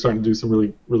 Like they're starting to do some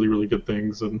really, really, really good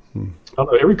things. And I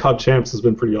don't know, every COD Champs has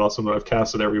been pretty awesome. I've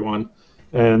casted everyone,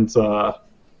 and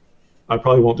I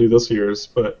probably won't do this year's,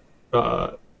 but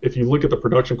if you look at the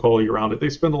production quality around it, they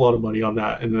spend a lot of money on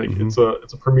that, and like, it's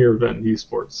a premier event in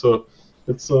esports. So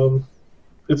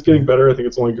it's getting better. I think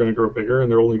it's only going to grow bigger,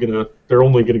 and they're only going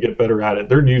to get better at it.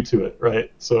 They're new to it,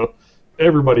 right? So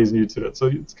everybody's new to it. So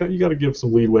you got to give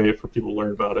some leeway for people to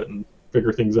learn about it and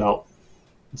figure things out.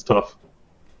 It's tough.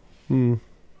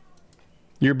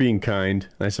 You're being kind.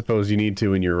 I suppose you need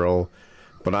to in your role.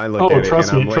 But I look at it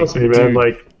trust and me, I'm trust like, me, man. dude,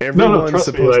 Like everyone's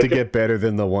supposed to get better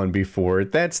than the one before.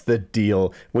 That's the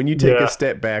deal. When you take Yeah. a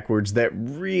step backwards, that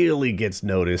really gets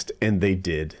noticed, and they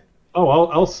did. Oh,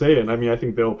 I'll say it. I mean, I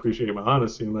think they'll appreciate my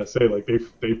honesty when I say like they've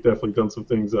definitely done some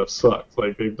things that have sucked.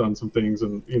 Like they've done some things,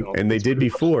 and And they did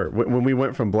before. When we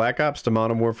went from Black Ops to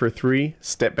Modern Warfare 3,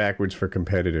 step backwards for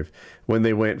competitive. When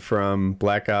they went from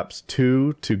Black Ops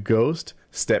 2 to Ghost,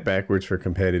 step backwards for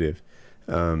competitive.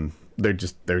 They're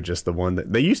just the one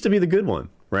that they used to be the good one,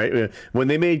 right? When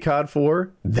they made COD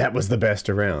 4, that was the best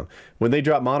around. When they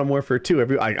dropped Modern Warfare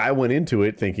 2, I went into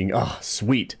it thinking, oh,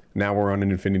 sweet. Now we're on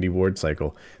an Infinity Ward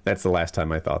cycle. That's the last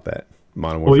time I thought that.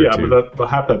 Modern Warfare 2. But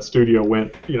half that studio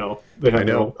went, they had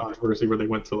no controversy where they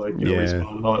went to like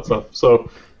Respawn and all that stuff. So,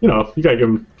 you gotta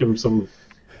give them some.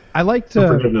 I liked some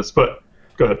forgiveness, but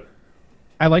go ahead.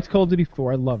 I liked Call of Duty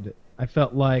 4. I loved it. I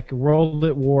felt like World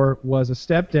at War was a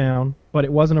step down, but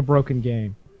it wasn't a broken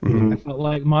game. I felt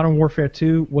like Modern Warfare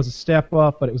 2 was a step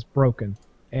up, but it was broken,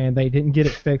 and they didn't get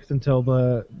it fixed until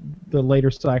the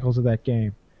later cycles of that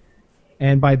game.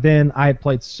 And by then, I had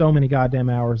played so many goddamn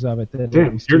hours of it that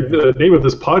the name of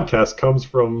this podcast comes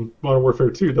from Modern Warfare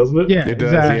 2, doesn't it? Yeah, it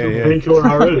exactly. does. Painkiller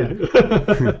already.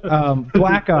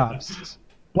 Black Ops.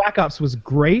 Black Ops was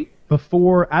great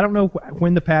before. I don't know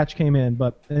when the patch came in,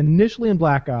 but initially in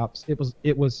Black Ops,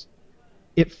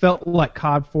 it felt like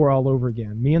COD 4 all over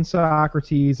again. Me and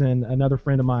Socrates and another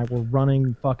friend of mine were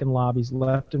running fucking lobbies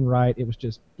left and right. It was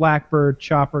just Blackbird,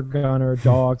 Chopper Gunner,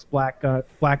 dogs,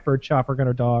 Blackbird, Chopper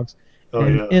Gunner, dogs.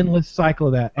 An endless cycle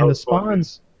of that. And the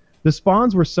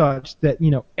spawns were such that,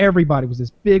 everybody was this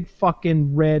big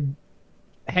fucking red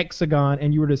hexagon,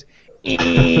 and you were just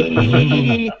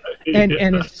and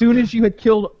as soon as you had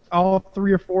killed all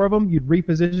 3 or 4 of them, you'd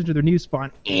reposition to their new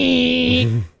spawn.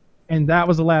 And that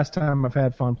was the last time I've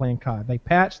had fun playing COD. They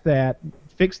patched that,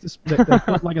 fixed they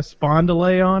put like a spawn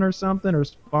delay on or something, or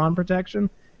spawn protection.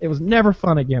 It was never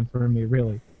fun again for me,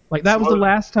 really. Like, that was the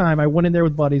last time I went in there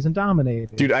with buddies and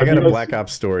dominated. Dude, I got a Black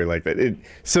Ops story like that.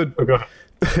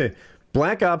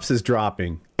 Black Ops is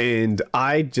dropping, and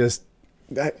I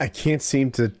can't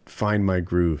seem to find my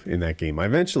groove in that game. I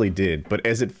eventually did, but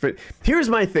here's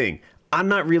my thing. I'm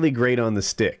not really great on the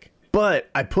stick, but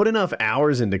I put enough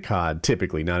hours into COD,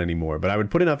 typically, not anymore, but I would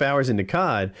put enough hours into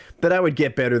COD that I would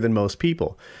get better than most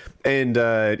people. And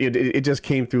it just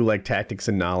came through like tactics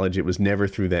and knowledge. It was never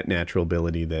through that natural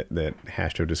ability that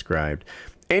Hastro described.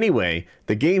 Anyway,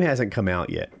 the game hasn't come out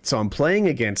yet. So I'm playing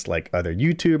against like other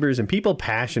YouTubers and people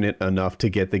passionate enough to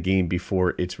get the game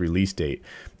before its release date.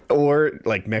 Or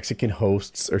like Mexican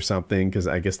hosts or something, because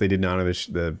I guess they didn't honor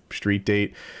the street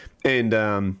date. And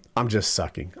I'm just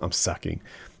sucking. I'm sucking.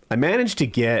 I managed to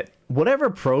get whatever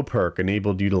pro perk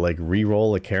enabled you to like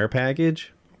re-roll a care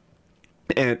package.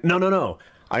 And no.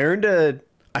 I earned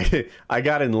I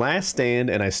got in last stand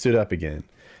and I stood up again.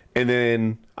 And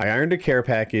then I earned a care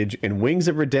package and Wings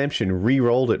of Redemption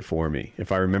re-rolled it for me,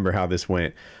 if I remember how this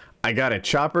went. I got a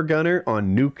chopper gunner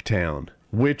on Nuketown,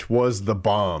 which was the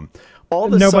bomb.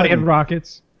 Nobody had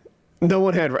rockets. No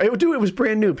one had. Dude, it was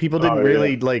brand new. People didn't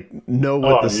really know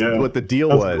what the deal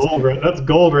was. That's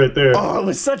gold right there. Oh, it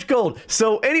was such gold.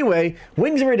 So anyway,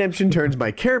 Wings of Redemption turns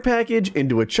my care package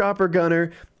into a chopper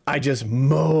gunner. I just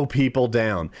mow people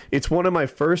down. It's one of my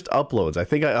first uploads. I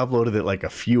think I uploaded it like a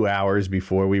few hours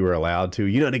before we were allowed to,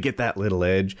 to get that little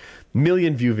edge.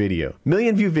 Million view video.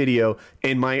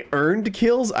 And my earned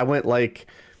kills, I went like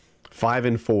 5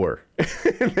 and 4.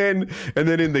 and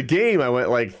then in the game I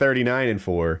went like 39 and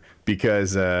 4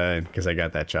 because I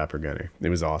got that chopper gunner. It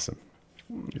was awesome.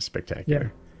 It was spectacular. Yeah.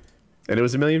 And it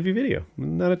was a million view video.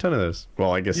 Not a ton of those.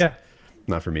 Well, I guess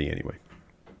not for me anyway.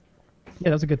 Yeah,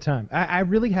 that was a good time. I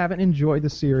really haven't enjoyed the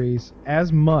series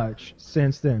as much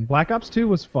since then. Black Ops 2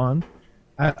 was fun.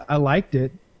 I liked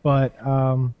it, but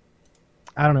I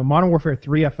don't know. Modern Warfare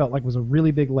 3 I felt like was a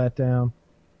really big letdown.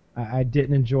 I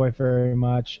didn't enjoy very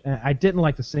much. I didn't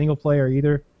like the single player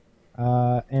either.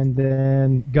 And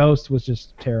then Ghost was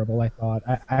just terrible, I thought.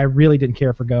 I really didn't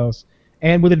care for Ghost.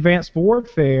 And with Advanced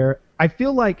Warfare, I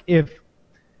feel like if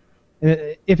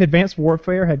if Advanced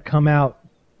Warfare had come out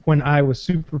when I was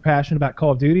super passionate about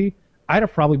Call of Duty, I'd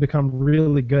have probably become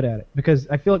really good at it, because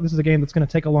I feel like this is a game that's going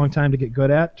to take a long time to get good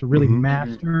at, to really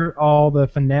master all the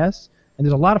finesse. And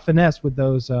there's a lot of finesse with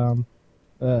those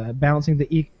balancing the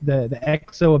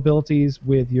exo abilities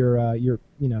with your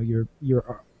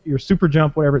super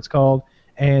jump, whatever it's called,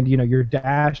 and your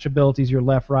dash abilities, your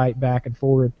left, right, back, and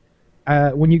forward.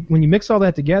 When you mix all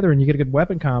that together and you get a good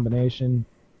weapon combination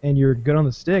and you're good on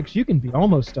the sticks, you can be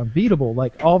almost unbeatable.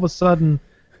 Like all of a sudden,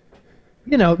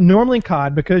 normally in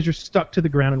COD, because you're stuck to the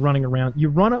ground and running around,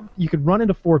 you could run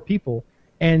into 4 people,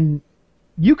 and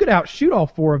you could outshoot all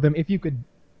 4 of them if you could,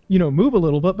 move a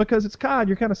little. But because it's COD,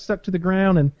 you're kind of stuck to the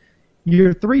ground, and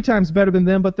you're 3 times better than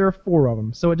them, but there are 4 of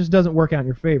them, so it just doesn't work out in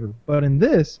your favor. But in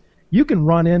this, you can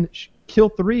run in, kill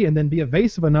 3, and then be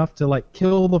evasive enough to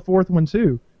kill the 4th one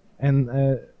too. And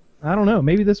I don't know,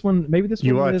 maybe this one.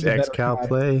 You watch XCal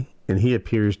play, and he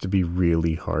appears to be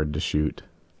really hard to shoot.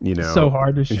 So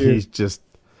hard to shoot. He's just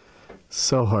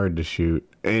so hard to shoot.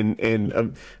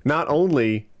 And not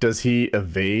only does he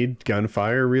evade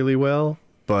gunfire really well,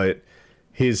 but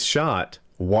his shot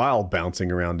while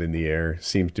bouncing around in the air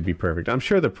seems to be perfect. I'm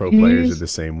sure the pro players are the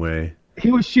same way.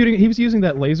 He was using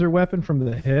that laser weapon from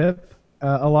the hip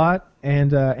a lot,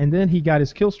 and then he got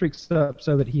his kill streaks up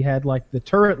so that he had the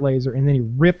turret laser, and then he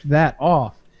ripped that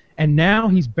off. And now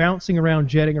he's bouncing around,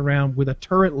 jetting around with a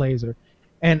turret laser.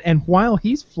 And while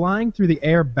he's flying through the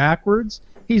air backwards,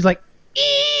 he's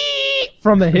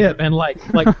from the hip and like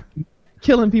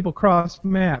killing people cross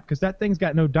map, because that thing's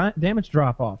got no damage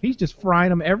drop off. He's just frying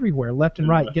them everywhere, left and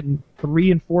right, getting 3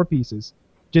 and 4 pieces.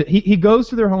 He goes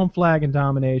to their home flag in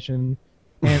domination,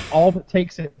 and all but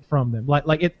takes it from them.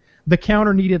 The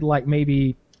counter needed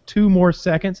maybe 2 more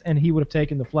seconds, and he would have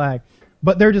taken the flag.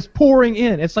 But they're just pouring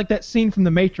in. It's like that scene from The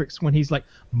Matrix when he's like,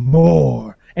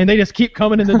 more, and they just keep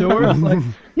coming in the door.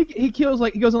 He kills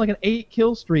he goes on an 8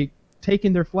 kill streak,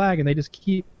 taking their flag, and they just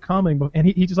keep coming. And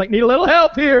he just need a little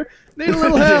help here. Need a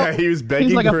little help. Yeah, he was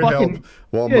begging for help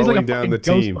while mowing down the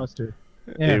team.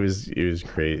 Yeah. It was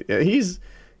great. Yeah, he's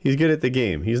good at the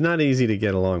game. He's not easy to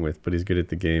get along with, but he's good at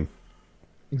the game.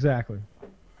 Exactly.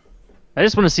 I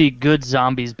just want to see good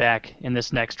zombies back in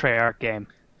this next Treyarch game.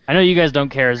 I know you guys don't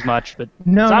care as much, but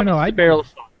no, I barrel of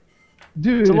fun.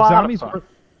 Dude,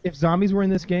 if zombies were in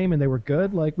this game and they were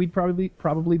good, we'd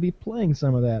probably be playing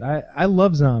some of that. I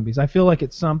love zombies. I feel like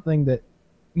it's something that,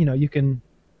 you can.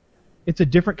 It's a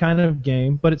different kind of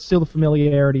game, but it's still the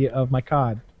familiarity of my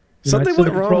COD. Something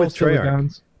went wrong with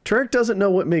Treyarch. Treyarch doesn't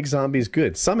know what makes zombies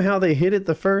good. Somehow they hit it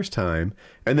the first time,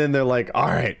 and then they're like, all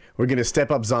right, we're going to step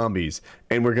up zombies,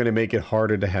 and we're going to make it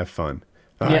harder to have fun.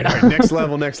 All right, next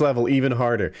level, even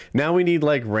harder. Now we need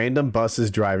random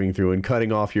buses driving through and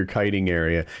cutting off your kiting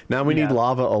area. Now we need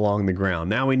lava along the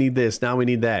ground. Now we need this. Now we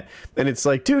need that. And it's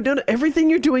like, dude, everything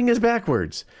you're doing is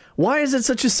backwards. Why is it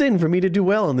such a sin for me to do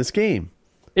well in this game?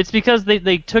 It's because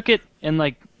they took it and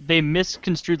they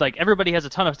misconstrued. Everybody has a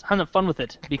ton of fun with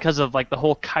it because of the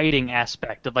whole kiting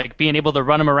aspect of being able to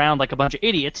run them around like a bunch of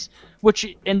idiots,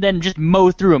 and then just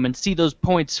mow through them and see those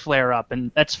points flare up,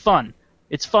 and that's fun.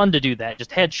 It's fun to do that, just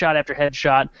headshot after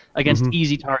headshot against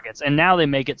easy targets. And now they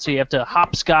make it so you have to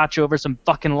hopscotch over some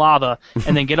fucking lava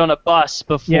and then get on a bus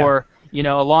before a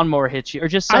lawnmower hits you, or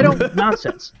just some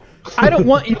nonsense. I don't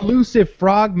want elusive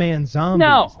frogman zombies.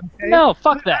 No,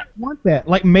 fuck that. I want that.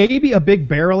 Maybe a big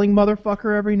barreling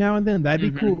motherfucker every now and then.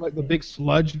 That'd be cool. The big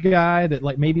sludge guy that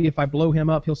maybe if I blow him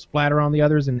up, he'll splatter on the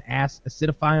others and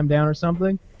acidify him down or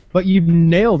something. But you've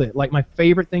nailed it. My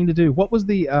favorite thing to do. What was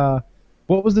the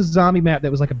zombie map that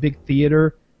was a big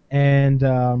theater and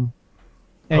that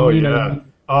was the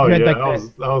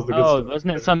good stuff.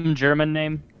 Wasn't it some German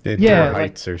name?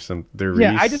 Heights or some.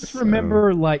 I just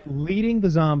remember leading the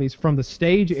zombies from the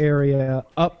stage area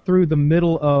up through the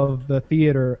middle of the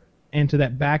theater and to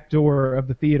that back door of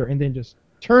the theater, and then just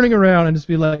turning around and just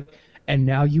be like, and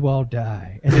now you all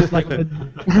die, and just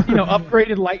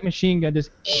upgraded light machine gun,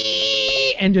 just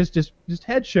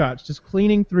headshots, just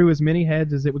cleaning through as many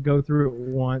heads as it would go through at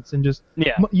once, and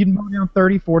you'd mow down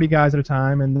 30, 40 guys at a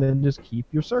time, and then just keep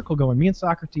your circle going. Me and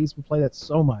Socrates would play that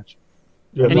so much.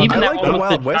 Yeah, and even that one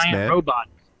with the giant robot.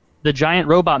 The giant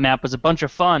robot map was a bunch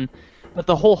of fun, but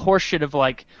the whole horseshit of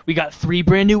we got 3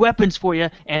 brand new weapons for you,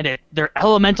 and they're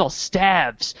elemental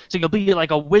staves, so you'll be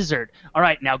like a wizard. All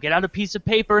right, now get out a piece of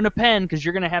paper and a pen, because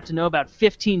you're going to have to know about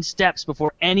 15 steps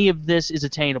before any of this is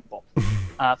attainable.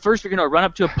 First, you're going to run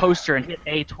up to a poster and hit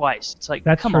A twice. It's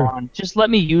come on, just let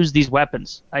me use these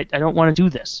weapons. I don't want to do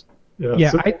this.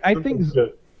 I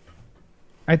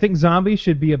think zombies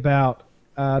should be about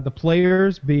the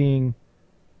players being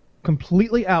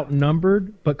completely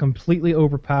outnumbered but completely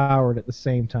overpowered at the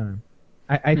same time.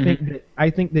 I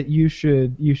think that you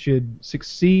should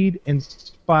succeed in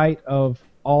spite of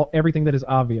everything that is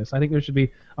obvious. I think there should be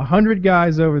 100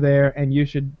 guys over there, and you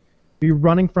should be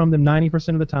running from them 90%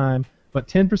 of the time. But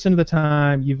 10% of the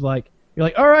time, you're like,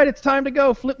 all right, it's time to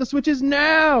go. Flip the switches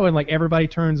now, and like everybody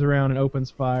turns around and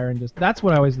opens fire, and that's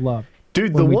what I always love.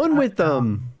 Dude, the one with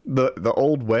the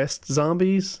Old West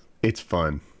zombies, it's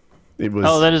fun. It was.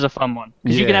 Oh, that is a fun one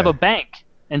because you can have a bank.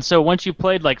 And so once you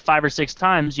played like 5 or 6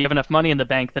 times, you have enough money in the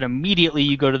bank that immediately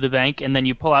you go to the bank and then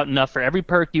you pull out enough for every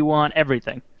perk you want,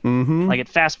 everything. Mm-hmm. Like it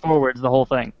fast forwards the whole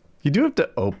thing. You do have to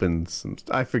open some.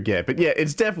 I forget, but yeah,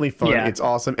 it's definitely fun. Yeah. It's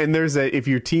awesome. And there's if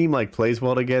your team like plays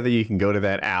well together, you can go to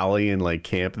that alley and like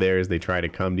camp there as they try to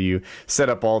come to you. Set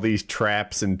up all these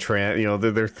traps and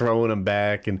they're throwing them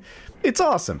back, and it's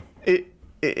awesome.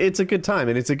 It's a good time,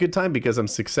 and it's a good time because I'm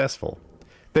successful.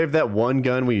 They have that one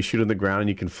gun where you shoot on the ground and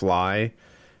you can fly.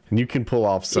 And you can pull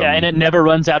off some... Yeah, and it never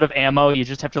runs out of ammo. You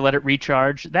just have to let it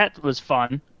recharge. That was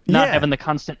fun. Not having the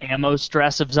constant ammo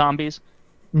stress of zombies.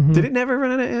 Mm-hmm. Did it never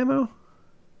run out of ammo?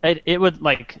 It would,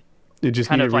 like, it just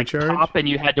kind of, like, recharge? pop, and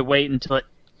you had to wait until it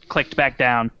clicked back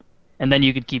down. And then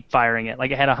you could keep firing it.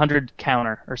 Like, it had a 100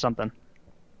 counter or something,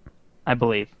 I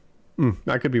believe.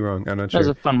 I could be wrong. I'm not sure. That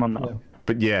was a fun one, though. Yeah.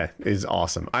 But yeah, it's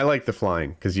awesome. I like the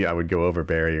flying because I would go over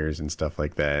barriers and stuff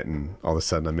like that, and all of a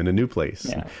sudden I'm in a new place.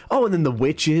 Yeah. Oh, and then the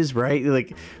witches, right?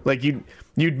 Like you'd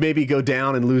maybe go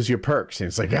down and lose your perks, and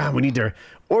it's like, we need to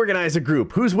organize a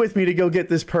group. Who's with me to go get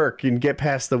this perk and get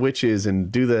past the witches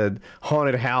and do the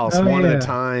haunted house one at a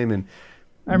time? And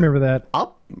I remember that.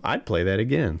 I'd play that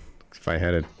again if I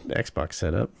had an Xbox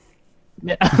set up.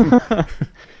 Yeah.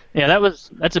 Yeah,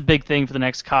 that's a big thing for the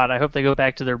next COD. I hope they go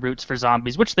back to their roots for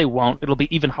zombies, which they won't. It'll be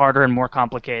even harder and more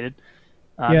complicated.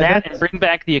 And bring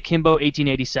back the Akimbo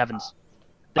 1887s.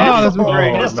 That's the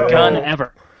greatest gun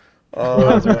ever. Oh,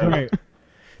 those are great.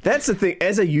 That's the thing.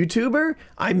 As a YouTuber,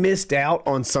 I missed out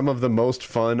on some of the most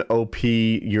fun OP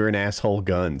you're an asshole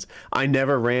guns. I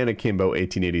never ran Akimbo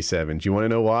 1887. Do you want to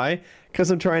know why? Because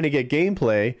I'm trying to get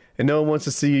gameplay, and no one wants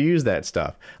to see you use that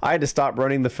stuff. I had to stop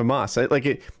running the FAMAS.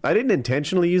 I didn't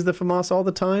intentionally use the FAMAS all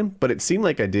the time, but it seemed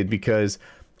like I did because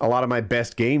a lot of my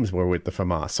best games were with the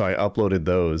FAMAS. So I uploaded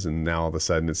those, and now all of a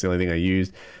sudden it's the only thing I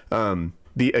used.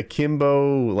 The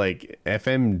Akimbo, like,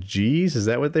 FMGs, is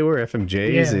that what they were?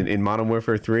 FMJs in Modern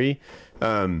Warfare 3?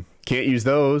 Can't use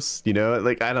those, I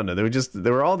don't know.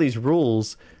 There were all these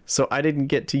rules, so I didn't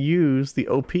get to use the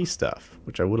OP stuff,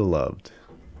 which I would have loved.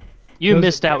 You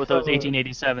missed out with those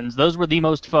 1887s. Those were the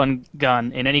most fun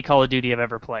gun in any Call of Duty I've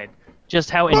ever played. Just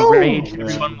how enraged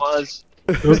everyone was.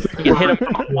 You could hit them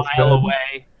from a mile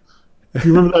away. Do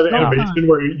you remember that animation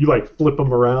where you like flip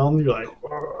them around? You're like...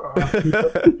 And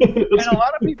a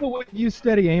lot of people would use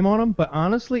steady aim on them, but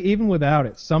honestly, even without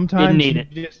it, sometimes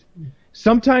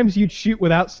sometimes you'd shoot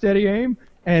without steady aim,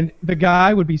 and the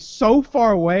guy would be so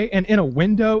far away and in a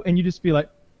window, and you'd just be like,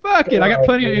 fuck it, I got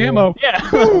plenty of ammo. Yeah.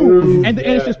 and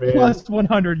it's just plus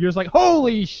 100. You're just like,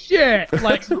 holy shit!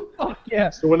 Like, fuck yeah.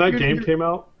 So when that game came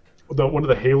out, one of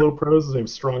the Halo pros, his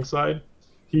name's Strongside,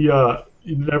 he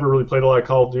never really played a lot of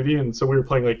Call of Duty, and so we were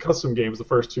playing like custom games the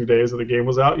first 2 days that the game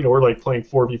was out. We're like playing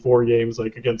 4v4 games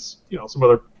like against some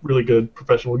other really good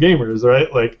professional gamers,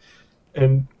 right? Like,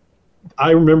 and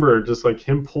I remember just like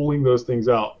him pulling those things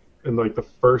out in like the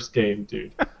first game,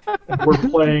 dude. And we're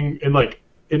playing and like.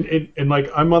 And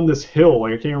like I'm on this hill,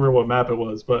 like I can't remember what map it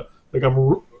was, but like I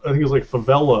think it was like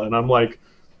Favela, and I'm like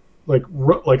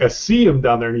I see him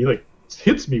down there, and he like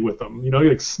hits me with them, he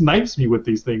like snipes me with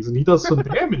these things, and he does some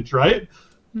damage, right?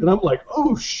 And I'm like,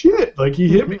 oh shit! Like he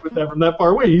hit me with that from that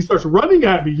far away. He starts running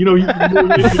at me, he starts,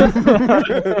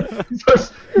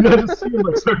 I just see him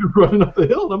like start running up the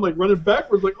hill, and I'm like running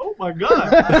backwards, like oh my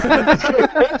god!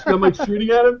 And I'm like shooting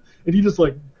at him, and he just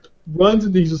like runs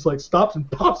and he just like stops and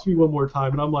pops me one more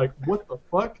time, and I'm like, what the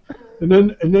fuck? And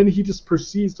then he just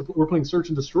proceeds to. We're playing Search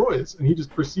and Destroys, and he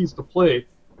just proceeds to play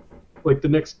like the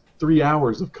next 3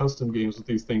 hours of custom games with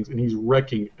these things, and he's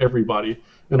wrecking everybody.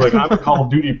 And like I'm a Call of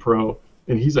Duty pro,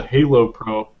 and he's a Halo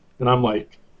pro, and I'm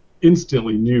like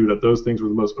instantly knew that those things were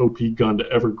the most OP gun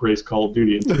to ever grace Call of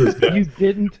Duty. And to this day, I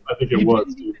think it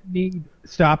was. You didn't need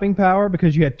stopping power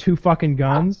because you had 2 fucking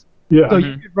guns. Yeah. So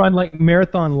you could run like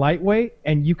marathon lightweight,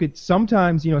 and you could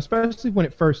sometimes, especially when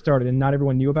it first started and not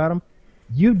everyone knew about them,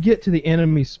 you'd get to the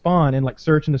enemy spawn and like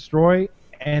search and destroy,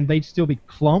 and they'd still be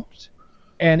clumped,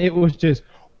 and it was just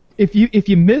if you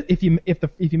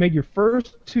made your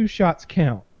first 2 shots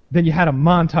count, then you had a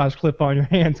montage clip on your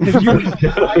hands because you were just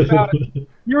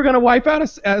You were gonna wipe out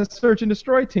a search and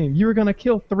destroy team. You were gonna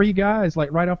kill 3 guys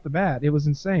like right off the bat. It was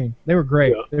insane. They were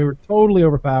great. Yeah. They were totally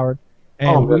overpowered,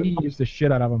 and we used the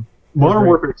shit out of them. Modern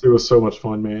Warfare 2 was so much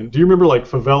fun, man. Do you remember like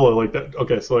Favela, like that?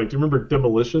 Okay, so like, do you remember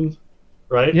Demolition?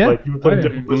 Right? Yeah. Like you would play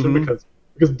Demolition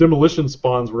because Demolition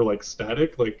spawns were like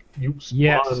static. Like you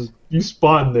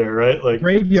spawn there, right? Like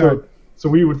graveyard. So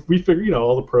we figured, you know,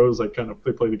 all the pros like kind of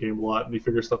they play the game a lot and they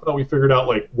figure stuff out. We figured out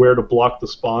like where to block the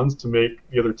spawns to make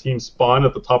the other team spawn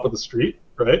at the top of the street,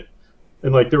 right?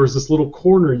 And like there was this little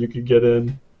corner you could get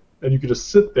in, and you could just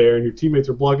sit there, and your teammates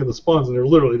are blocking the spawns, and they're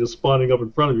literally just spawning up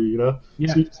in front of you, you know?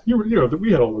 Yeah. So you know,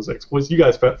 we had all those exploits. You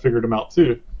guys figured them out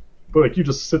too. But like you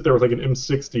just sit there with like an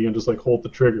M60 and just like hold the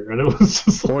trigger, and it was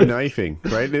just or like... knifing,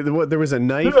 right? There was a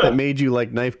knife that made you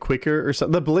like knife quicker or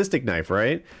something. The ballistic knife,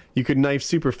 right? You could knife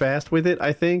super fast with it,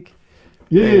 I think.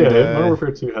 Yeah, Modern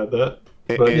Warfare 2 had that.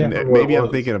 And maybe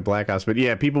I'm thinking of Black Ops, but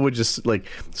yeah, people would just like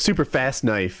super fast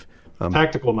knife.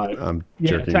 Tactical knife. I'm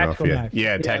jerking off.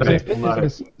 Yeah, tactical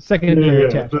knife. Secondary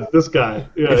attack. This guy.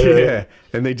 Yeah.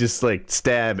 And they just like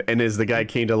stab, and as the guy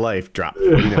came to life, drop.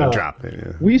 Drop.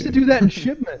 Yeah. We used to do that in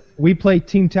Shipment. We played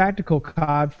Team Tactical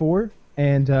COD 4,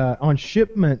 and on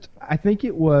Shipment, I think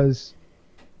it was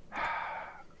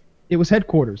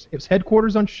Headquarters. It was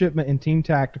Headquarters on Shipment in Team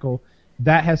Tactical.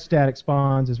 That has static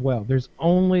spawns as well. There's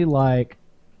only like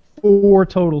 4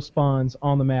 total spawns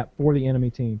on the map for the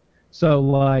enemy team. So,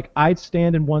 like, I'd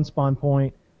stand in one spawn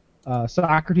point,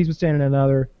 Socrates would stand in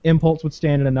another, Impulse would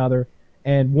stand in another,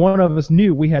 and one of us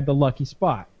knew we had the lucky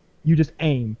spot. You just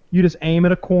aim. You just aim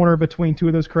at a corner between 2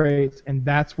 of those crates, and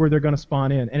that's where they're going to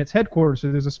spawn in. And it's Headquarters,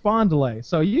 so there's a spawn delay.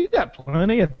 So you got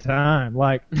plenty of time.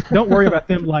 Like, don't worry about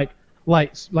them, like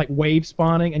wave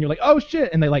spawning, and you're like, oh,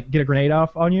 shit, and they, like, get a grenade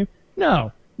off on you.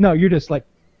 No, you're just, like,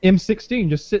 M16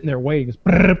 just sitting there waiting. Just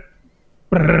brrr,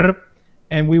 brrr.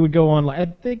 And we would go on, like, I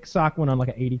think Sock went on like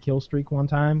an 80 kill streak one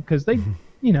time because they,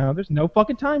 you know, there's no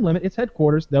fucking time limit. It's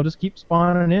Headquarters. They'll just keep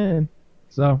spawning in.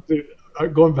 So, dude,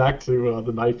 going back to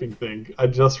the knifing thing, I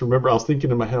just remember I was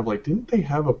thinking in my head, I'm like, didn't they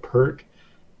have a perk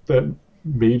that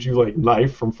made you like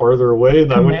knife from farther away?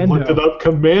 And Commando. I went and looked it up.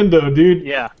 Commando, dude.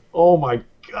 Yeah. Oh my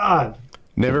god.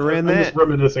 Never ran I'm that. just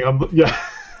reminiscing. Yeah.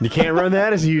 You can't run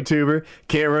that as a YouTuber.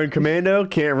 Can't run Commando.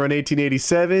 Can't run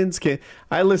 1887s.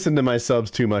 I listened to my subs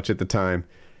too much at the time.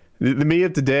 The me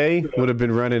of today would have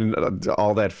been running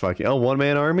all that fucking... Oh,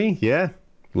 one-man army? Yeah.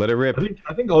 Let it rip.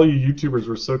 I think all you YouTubers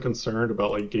were so concerned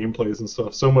about like gameplays and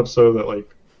stuff, so much so that like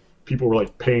people were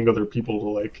like paying other people to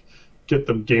like get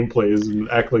them gameplays and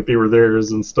act like they were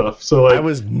theirs and stuff. So like, I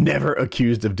was never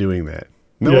accused of doing that.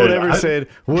 No one ever said,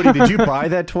 Woody, did you buy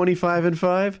that 25 and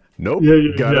 5? Nope.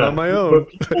 Got it on my own.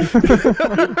 Big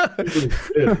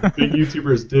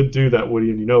YouTubers did do that, Woody,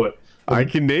 and you know it. I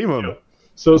can name them. You know,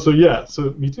 so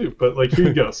me too. But like, here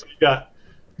you go. So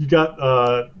you got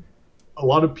a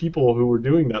lot of people who were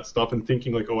doing that stuff and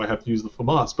thinking like, oh, I have to use the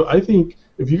FAMAS. But I think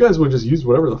if you guys would just use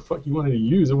whatever the fuck you wanted to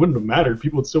use, it wouldn't have mattered.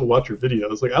 People would still watch your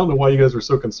videos. Like, I don't know why you guys were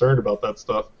so concerned about that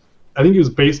stuff. I think it was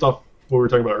based off what we were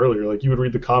talking about earlier. Like, you would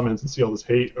read the comments and see all this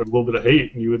hate, or a little bit of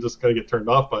hate, and you would just kind of get turned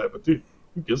off by it. But dude,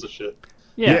 who gives a shit?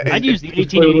 Yeah, I'd use the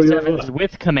 1887s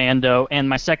with Commando, and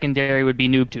my secondary would be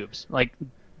noob tubes. Like,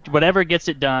 whatever gets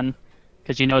it done,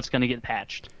 because you know it's going to get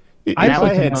patched. If I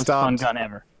had stopped, fun gun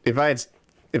ever. If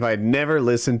I had never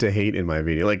listened to hate in my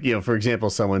video, like, you know, for example,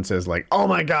 someone says like, "Oh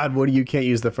my God, Woody, you can't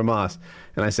use the FAMAS,"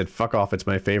 and I said, "Fuck off, it's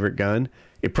my favorite gun,"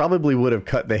 it probably would have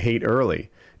cut the hate early.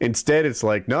 Instead, it's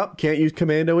like, nope, can't use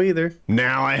Commando either.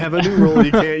 Now I have a new rule.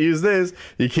 You can't use this.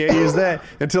 You can't use that.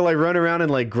 Until I run around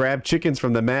and like grab chickens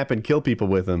from the map and kill people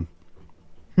with them.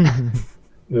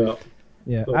 Yeah.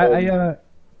 Yeah.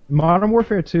 Modern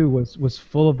Warfare 2 was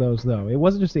full of those though. It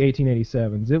wasn't just the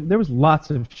 1887s. There was lots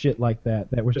of shit like that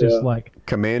was just like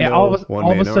Commando,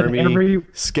 one-man army,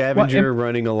 scavenger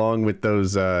running along with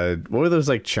those. What were those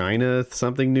like China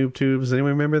something noob tubes?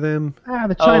 Anyone remember them?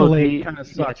 The China Lake kind of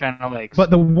sucked. China Lakes.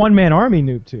 But the one-man army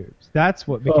noob tubes. That's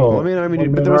what became one-man army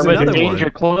noob. But there was another Danger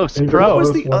one. Close. What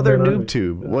was the other noob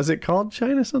tube? Was it called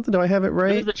China something? Do I have it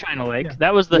right? It was the China Lake. Yeah.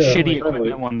 That was the shitty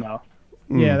equipment one though.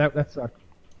 Yeah, that sucked.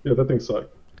 Yeah, that thing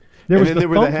sucked. And then there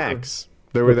were the hacks.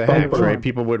 There were the hacks, right?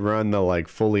 People would run the like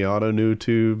fully auto noob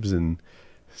tubes and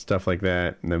stuff like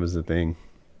that, and that was the thing.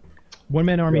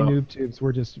 One-man army noob tubes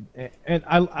were just, and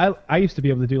I used to be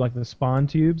able to do like the spawn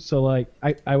tubes, so like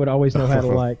I would always know how to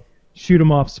like shoot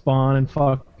them off spawn and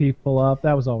fuck people up.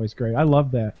 That was always great. I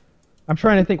loved that. I'm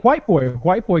trying to think. White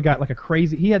Boy got like a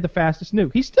crazy. He had the fastest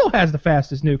nuke. He still has the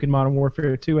fastest nuke in Modern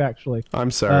Warfare 2, actually.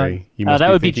 I'm sorry. You must that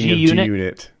be would be thinking of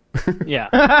G-Unit.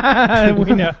 Yeah.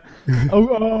 We know.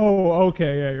 Oh,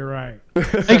 okay. Yeah, you're right.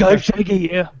 Hey guys, Shaggy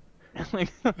here.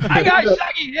 Like, I got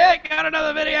Shaggy. Yeah, got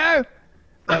another video.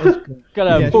 That was good. Got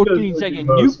a Yeah, 14-second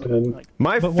nuke. Man.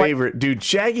 My But what- favorite, dude,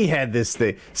 Shaggy had this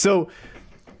thing. So,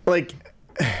 like,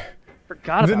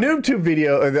 Forgot the about it. NoobTube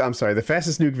video, I'm sorry, the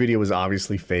Fastest Nuke video was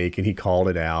obviously fake, and he called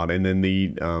it out. And then the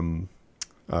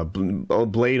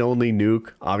Blade Only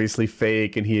Nuke, obviously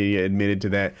fake, and he admitted to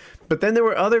that. But then there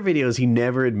were other videos he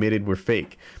never admitted were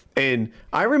fake. And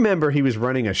I remember he was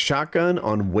running a shotgun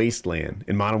on Wasteland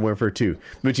in Modern Warfare 2,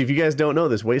 which, if you guys don't know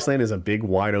this, Wasteland is a big,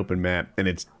 wide open map, and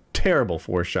it's terrible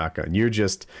for a shotgun. You're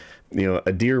just,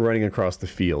 a deer running across the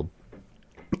field.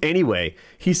 Anyway,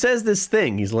 he says this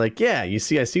thing. He's like, yeah, you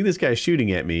see, I see this guy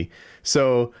shooting at me.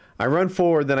 So I run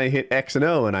forward, then I hit X and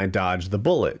O, and I dodge the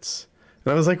bullets.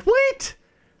 And I was like, wait,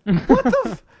 what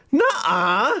the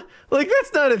nuh-uh. Like,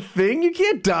 that's not a thing. You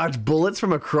can't dodge bullets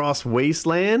from across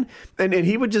Wasteland. And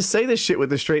he would just say this shit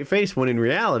with a straight face, when in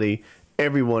reality,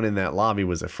 everyone in that lobby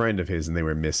was a friend of his, and they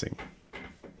were missing.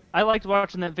 I liked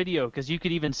watching that video because you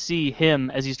could even see him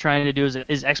as he's trying to do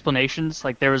his explanations.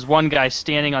 Like, there was one guy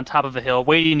standing on top of a hill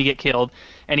waiting to get killed,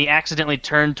 and he accidentally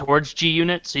turned towards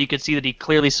G-Unit, so you could see that he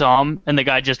clearly saw him, and the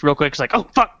guy just real quick was like, oh,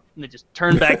 fuck! And they just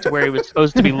turned back to where he was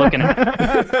supposed to be looking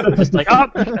at. Just like, oh,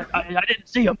 I didn't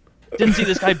see him. Didn't see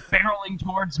this guy barreling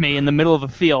towards me in the middle of a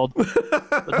field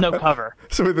with no cover.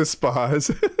 So with the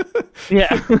spas. Yeah.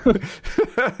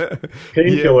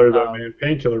 Painkiller, though, man.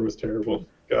 Painkiller was terrible.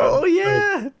 God. Oh,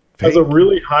 yeah. As a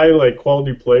really high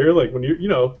quality player, like when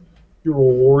you're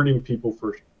rewarding people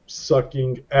for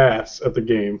sucking ass at the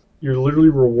game. You're literally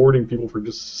rewarding people for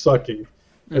just sucking.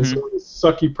 And so this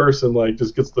sucky person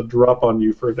just gets the drop on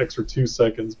you for an extra 2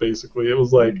 seconds. Basically, it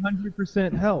was like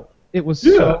 100% health. It was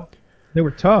so. They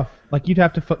were tough. Like you'd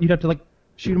have to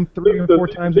shoot them 3 or 4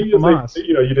 times with FAMAS.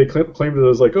 They claimed it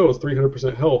as it's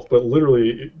 300% health, but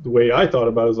literally the way I thought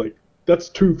about it is that's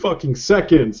 2 fucking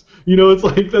seconds.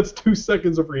 It's that's 2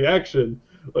 seconds of reaction.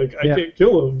 I can't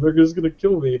kill them. They're just gonna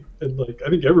kill me. And I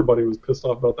think everybody was pissed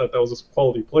off about that. That was a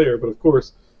quality player, but of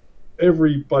course,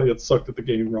 everybody that sucked at the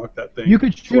game rocked that thing. You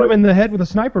could shoot them in the head with a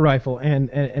sniper rifle, and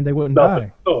they wouldn't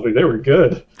die. Oh, they were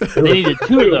good. They needed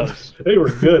 2 of those. They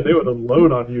were good. They would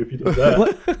unload on you if you did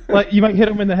that. You might hit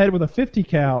them in the head with a 50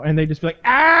 cal, and they just be like,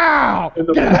 "Ow!" And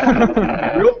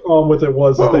the real problem with it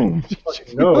was that they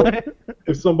fucking know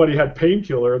if somebody had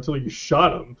painkiller until you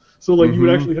shot them. So you would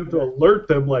actually have to alert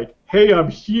them, "Hey, I'm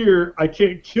here. I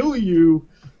can't kill you,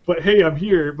 but hey, I'm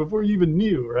here," before you even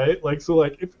knew, right?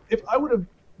 If I would have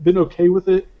been okay with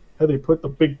it had they put the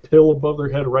big pill above their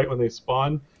head right when they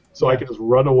spawn, so I could just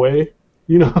run away,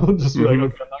 just be okay, I'm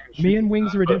not gonna shoot. Me and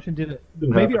Wings of Redemption did it.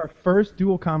 Maybe our first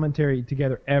dual commentary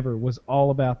together ever was all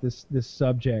about this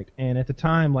subject. And at the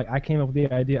time, I came up with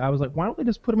the idea. I was like, why don't they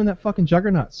just put him in that fucking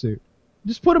Juggernaut suit?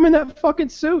 Just put him in that fucking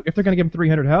suit if they're gonna give him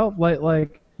 300 health.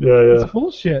 It's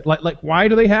bullshit. Why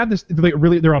do they have this? They're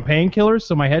on painkillers,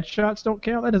 so my headshots don't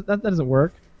count. That doesn't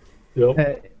work.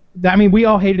 Yep. We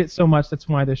all hated it so much. That's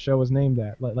why this show was named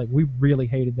that. We really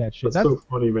hated that shit. That's so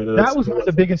funny, man. That was one of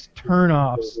the biggest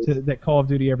turnoffs that Call of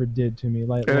Duty ever did to me.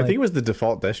 And I think it was the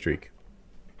default death streak.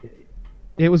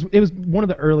 It was one of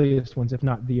the earliest ones, if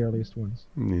not the earliest ones.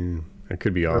 Yeah, I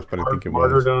could be off, but I think it was.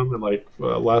 Martyrdom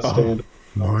and Last Stand.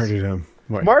 Martyrdom.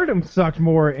 Martyrdom sucked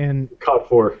more in COD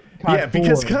 4.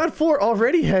 Because COD 4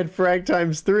 already had frag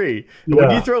times 3. Yeah.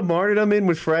 When you throw Martyrdom in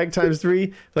with frag times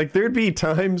 3, there'd be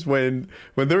times when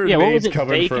there were nades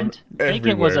coming from everywhere.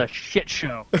 Vacant was a shit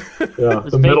show. Yeah,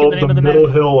 the middle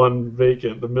hill on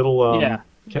Vacant, the middle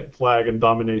flag and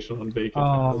domination on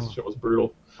Vacant. This shit was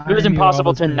brutal. It was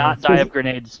impossible to not die of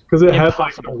grenades. Because it had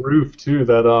a roof too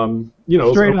that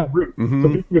straight up roof. So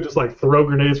people could just throw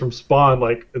grenades from spawn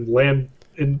and land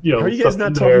in How are you guys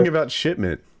not talking about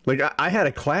Shipment? I had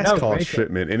a class called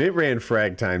Shipment, and it ran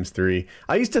frag times 3.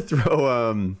 I used to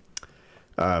throw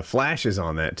flashes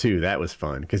on that too. That was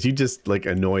fun because you just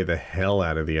annoy the hell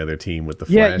out of the other team with the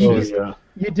flashes.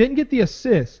 You didn't get the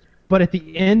assist, but at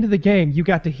the end of the game, you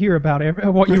got to hear about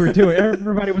what you were doing.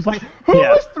 Everybody was like, "Who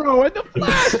was throwing the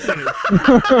flashes?"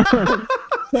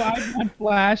 So I got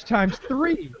flash times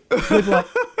 3.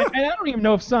 And I don't even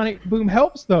know if Sonic Boom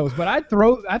helps those, but I'd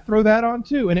throw that on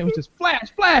too, and it was just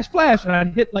flash, flash, flash, and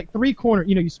I'd hit 3 corners.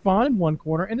 You spawn in 1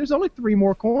 corner, and there's only 3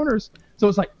 more corners, so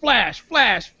it's flash,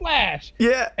 flash, flash.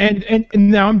 Yeah. And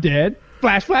now I'm dead.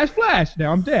 Flash, flash, flash.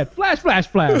 Now I'm dead. Flash, flash,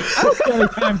 flash. I don't know how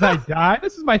many times I died.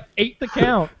 This is my 8th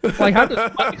account. How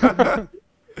does?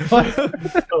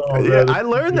 I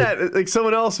learned that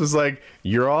someone else was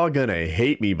you're all gonna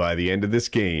hate me by the end of this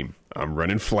game. I'm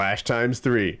running flash times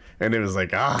 3, and it was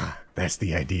that's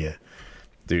the idea,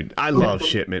 dude. I love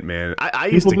Shipment, man. I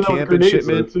used to camp in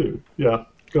Shipment too. Yeah.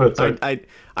 Go ahead, sorry.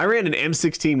 I ran an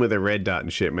M16 with a red dot in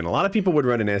shipment. A lot of people would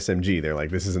run an SMG. They're like,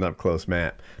 this is an up close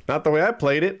map. Not the way I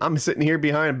played it. I'm sitting here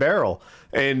behind a barrel,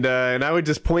 and I would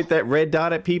just point that red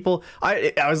dot at people.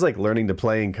 I was like learning to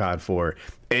play in COD 4,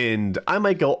 and I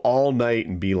might go all night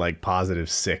and be like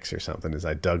 +6 or something as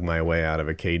I dug my way out of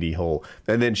a KD hole.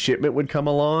 And then shipment would come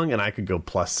along, and I could go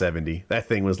 +70. That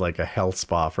thing was like a health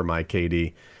spa for my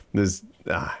KD.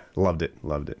 Loved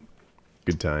it.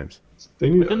 Good times.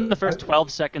 Within the first 12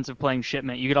 seconds of playing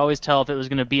Shipment, you could always tell if it was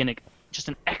going to be just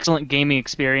an excellent gaming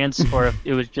experience or if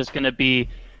it was just going to be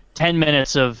 10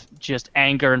 minutes of just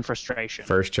anger and frustration.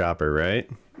 First chopper, right?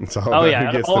 It's all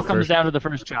it all comes down to the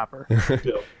first chopper.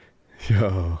 Yeah.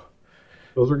 Yo.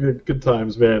 Those were good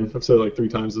times, man. I've said it like 3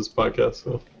 times this podcast.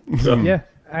 So. Yeah.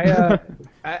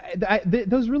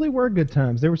 Those really were good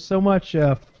times. There was so much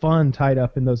fun tied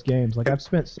up in those games. Like, I've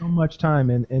spent so much time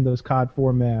in those COD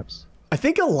 4 maps. I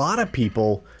think a lot of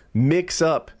people mix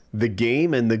up the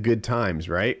game and the good times,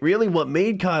 right? Really, what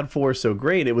made COD 4 so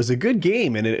great, it was a good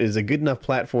game, and it is a good enough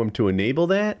platform to enable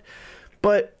that,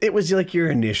 but it was like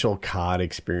your initial COD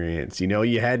experience. You know,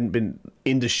 you hadn't been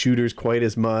into shooters quite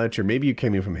as much, or maybe you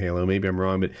came in from Halo, maybe I'm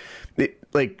wrong, but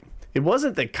it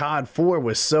wasn't that COD 4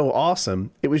 was so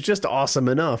awesome, it was just awesome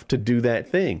enough to do that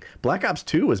thing. Black Ops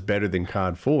 2 was better than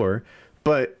COD 4,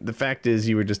 but the fact is,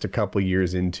 you were just a couple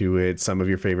years into it. Some of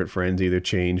your favorite friends either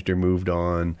changed or moved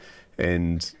on,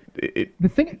 and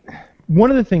one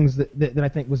of the things that I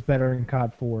think was better in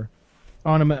COD 4,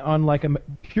 on like a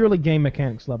purely game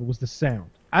mechanics level, was the sound.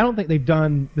 I don't think they've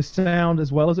done the sound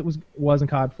as well as it was in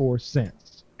COD 4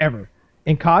 since ever.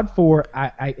 In COD 4,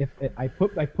 I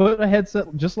put a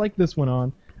headset just like this one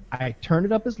on. I turned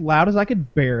it up as loud as I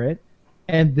could bear it,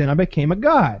 and then I became a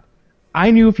god. I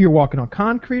knew if you were walking on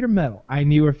concrete or metal. I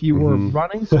knew if you were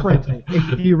running, sprinting,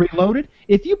 if you reloaded,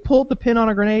 if you pulled the pin on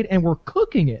a grenade and were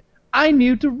cooking it. I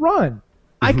knew to run.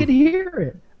 I could hear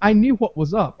it. I knew what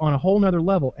was up on a whole nother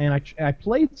level, and I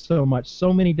played so much,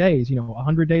 so many days,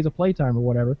 100 days of playtime or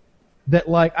whatever, that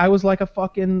like I was like a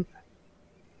fucking,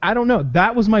 I don't know.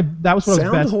 That was what I was best.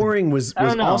 Sound whoring was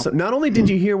awesome. Not only did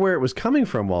you hear where it was coming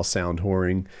from while sound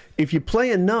whoring, if you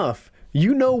play enough,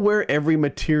 you know where every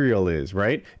material is,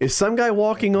 right? Is some guy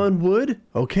walking on wood?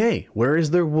 Okay, where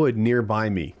is there wood nearby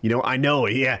me? I know.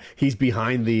 Yeah, he's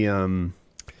behind the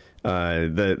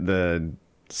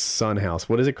sun house.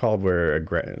 What is it called where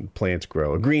plants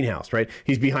grow? A greenhouse, right?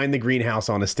 He's behind the greenhouse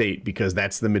on a state because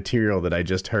that's the material that I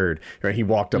just heard. Right? He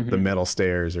walked up the metal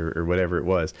stairs or whatever it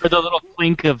was. Or the little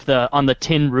clink on the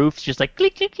tin roofs, just like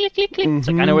click, click, click, click, click. It's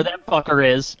like, I know where that fucker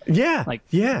is. Yeah. Like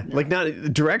now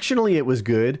directionally it was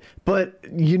good, but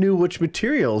you knew which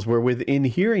materials were within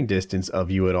hearing distance of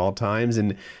you at all times,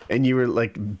 and you were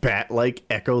like bat-like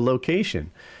echolocation.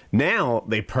 Now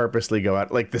they purposely go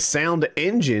out, like the sound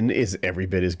engine is every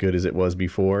bit as good as it was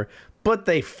before, but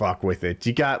they fuck with it.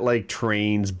 You got like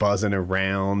trains buzzing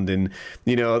around, and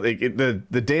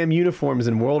the damn uniforms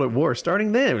in World at War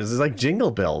starting then, it was like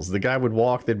jingle bells. The guy would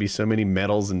walk, there'd be so many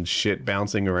medals and shit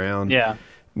bouncing around. Yeah.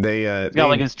 He's got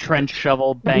like his trench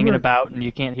shovel banging about, and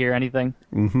you can't hear anything.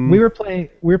 We were playing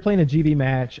a GB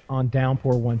match on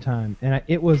Downpour one time, and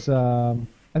it was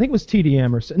I think it was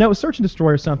TDM it was Search and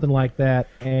Destroy or something like that,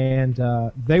 and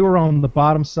they were on the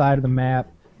bottom side of the map,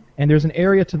 and there's an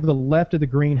area to the left of the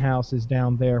greenhouses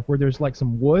down there where there's like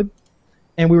some wood,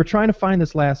 and we were trying to find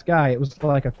this last guy. It was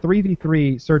like a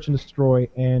 3v3 Search and Destroy,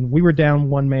 and we were down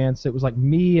one man, so it was like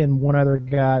me and one other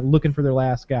guy looking for their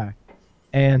last guy,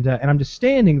 and I'm just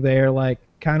standing there like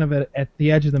kind of at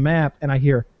the edge of the map, and I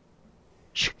hear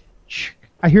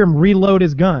him reload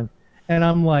his gun, and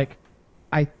I'm like,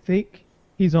 I think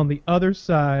he's on the other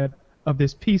side of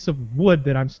this piece of wood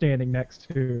that I'm standing next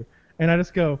to. And I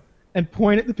just go and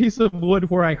point at the piece of wood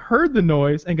where I heard the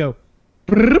noise and go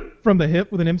from the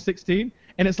hip with an M16.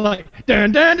 And it's like,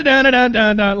 dun, dun, dun, dun, dun,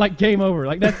 dun, dun, like game over.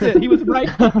 Like, that's it. He was right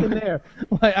fucking there.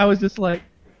 Like, I was just like,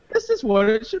 this is what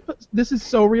it should. This is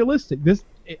so realistic.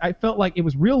 I felt like it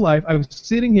was real life. I was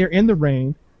sitting here in the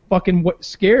rain, fucking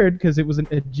scared because it was a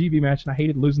GB match and I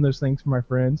hated losing those things for my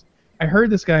friends. I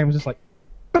heard this guy and was just like,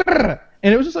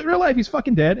 and it was just like real life. He's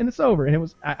fucking dead, and it's over. And it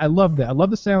was. I loved that. I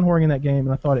loved the sound whoring in that game,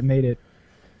 and I thought it made it.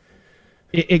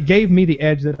 It gave me the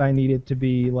edge that I needed to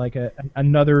be like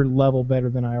another level better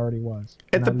than I already was.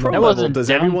 At the pro level, does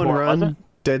everyone run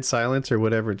Dead Silence or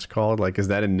whatever it's called? Like, is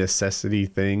that a necessity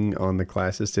thing on the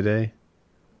classes today?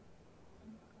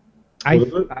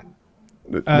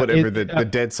 Whatever the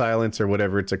Dead Silence or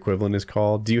whatever its equivalent is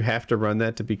called. Do you have to run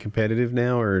that to be competitive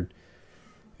now, or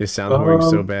is sound whoring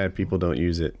so bad people don't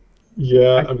use it?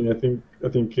 Yeah, I mean, I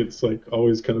think it's like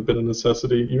always kind of been a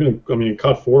necessity. Even in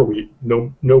COD 4,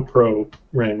 no pro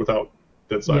ran without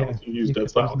dead silence. Yeah, you use dead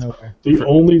there's silence. no way. The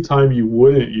only time you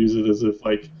wouldn't use it is if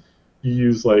like you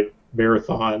use like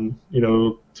marathon,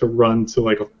 to run to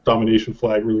like a domination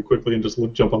flag really quickly and just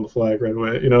jump on the flag right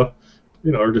away,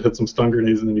 or to hit some stun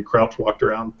grenades and then you crouch walked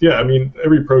around. Yeah, I mean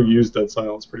every pro used dead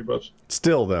silence pretty much.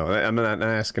 Still though, I'm not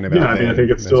asking about. Yeah, I mean I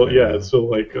think it's still it's still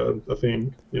like a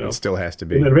thing. It still has to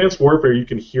be. In Advanced Warfare, you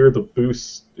can hear the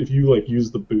boosts if you like use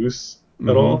the boosts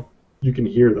at all. You can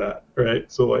hear that,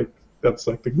 right? So like that's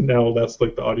like that's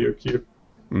like the audio cue.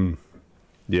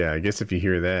 Yeah, I guess if you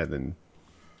hear that, then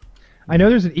I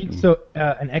know there's an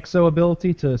exo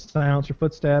ability to silence your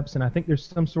footsteps, and I think there's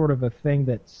some sort of a thing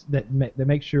that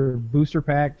makes your booster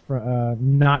pack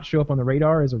not show up on the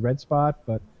radar as a red spot.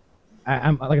 But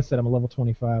I'm like I said, I'm a level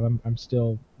 25. I'm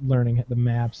still learning the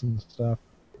maps and stuff.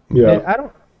 Yeah. And I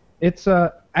don't. It's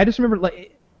I just remember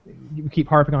like you keep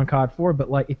harping on COD 4,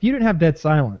 but like if you didn't have dead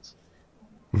silence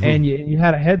and you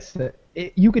had a headset,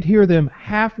 you could hear them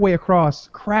halfway across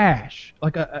crash,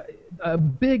 like a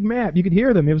big map. You could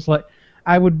hear them. It was like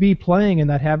I would be playing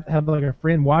and I'd have like a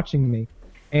friend watching me,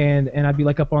 and I'd be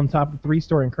like up on top of the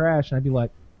 3-story and crash, and I'd be like,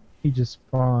 he just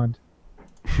spawned.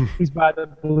 He's by the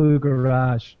blue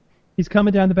garage. He's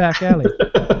coming down the back alley.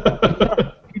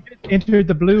 He just entered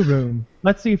the blue room.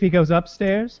 Let's see if he goes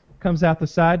upstairs, comes out the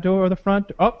side door or the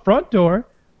front door.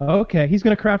 Okay, he's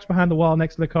gonna crouch behind the wall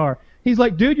next to the car. He's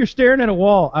like, dude, you're staring at a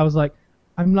wall. I was like,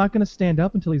 I'm not going to stand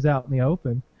up until he's out in the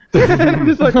open.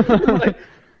 Just like,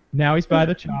 now he's by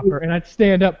the chopper, and I'd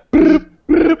stand up and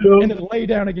then lay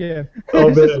down again. Oh,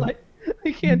 it's man. just like,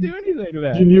 I can't do anything to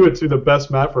that. You knew it too. The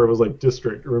best map for it was like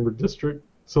District. Remember District?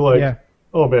 So like, yeah.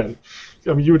 Oh man,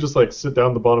 I mean, you would just like sit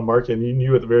down the bottom market, and you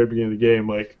knew at the very beginning of the game,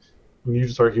 like when you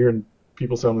start hearing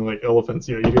people sounding like elephants,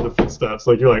 you hear the footsteps,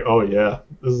 like you're like, oh yeah,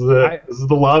 this is it. This is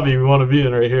the lobby we want to be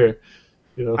in right here.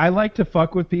 I like to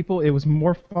fuck with people. It was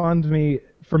more fun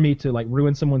for me to like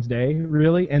ruin someone's day,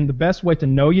 really. And the best way to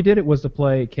know you did it was to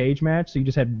play cage match. So you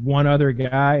just had one other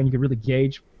guy, and you could really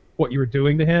gauge what you were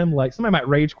doing to him. Like somebody might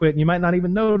rage quit, and you might not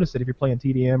even notice it if you're playing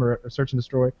TDM or Search and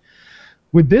Destroy.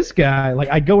 With this guy, like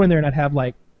I'd go in there and I'd have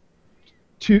like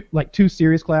two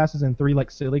serious classes and 3 like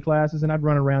silly classes, and I'd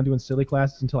run around doing silly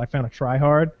classes until I found a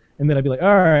try-hard, and then I'd be like,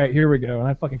 all right, here we go, and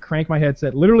I'd fucking crank my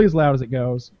headset literally as loud as it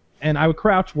goes. And I would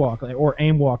crouch walk or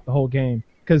aim walk the whole game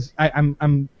because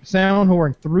I'm sound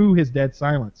whoring through his dead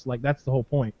silence. Like that's the whole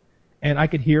point. And I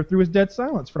could hear through his dead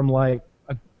silence from like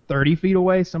 30 feet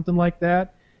away, something like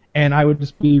that. And I would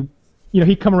just be,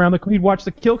 he'd come around he'd watch the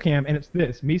kill cam, and it's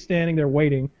this me standing there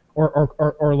waiting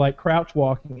or like crouch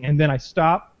walking, and then I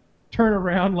stop, turn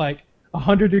around like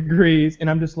 100 degrees, and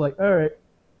I'm just like, all right.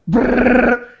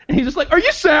 And he's just like, are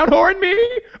you sound whoring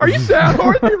me? Are you sound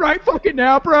whoring me right fucking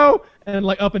now, bro? And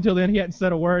like up until then, he hadn't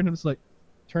said a word, and I'm just like,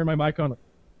 turn my mic on. Like,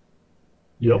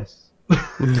 yes.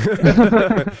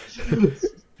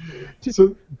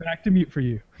 So back to mute for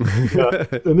you. Yeah,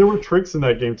 and there were tricks in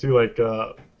that game too, like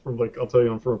from like I'll tell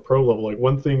you, from a pro level, like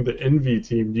one thing the Envy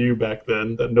team knew back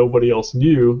then that nobody else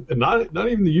knew, and not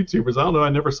even the YouTubers. I don't know. I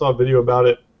never saw a video about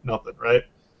it. Nothing, right?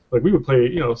 Like we would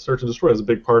play, Search and Destroy is a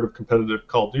big part of competitive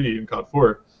Call of Duty in COD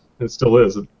 4, and it still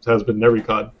is. It has been in every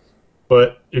COD.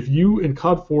 But if you in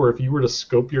COD 4, if you were to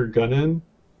scope your gun in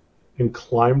and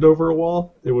climbed over a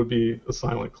wall, it would be a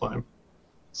silent climb.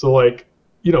 So like,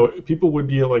 people would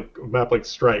be at like a map like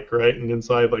Strike, right? And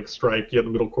inside like Strike, you have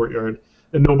the middle courtyard,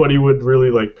 and nobody would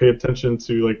really like pay attention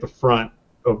to like the front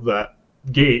of that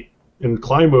gate and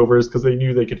climb overs because they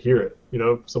knew they could hear it.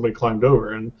 Somebody climbed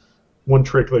over. And one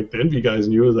trick like the Envy guys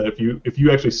knew is that if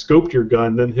you actually scoped your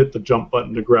gun, then hit the jump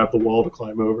button to grab the wall to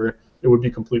climb over, it would be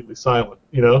completely silent.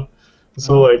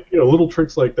 So like little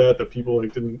tricks like that people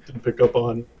like didn't pick up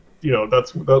on.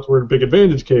 That's where the big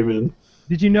advantage came in.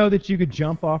 Did you know that you could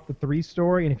jump off the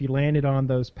 3-story, and if you landed on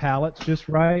those pallets just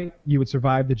right, you would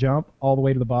survive the jump all the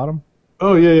way to the bottom?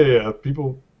 Oh yeah.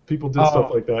 People did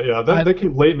stuff like that. Yeah, that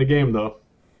came late in the game though.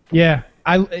 Yeah,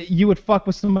 you would fuck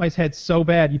with somebody's head so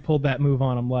bad you pulled that move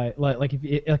on them, like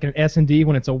if like an S&D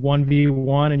when it's a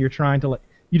 1v1 and you're trying to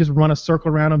you just run a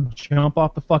circle around them, jump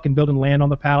off the fucking building, land on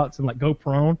the pallets, and go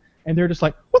prone, and they're just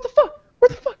like, what the fuck? Where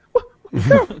the fuck? What?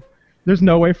 No. There's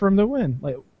no way for them to win.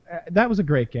 That was a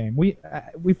great game.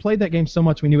 We played that game so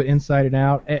much we knew it inside and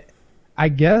out. I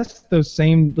guess those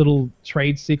same little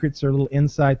trade secrets or little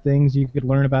inside things you could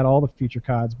learn about all the future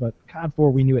CODs, but COD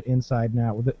 4 we knew it inside and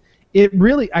out. It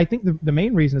really, I think the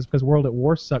main reason is because World at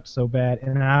War sucked so bad,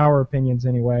 in our opinions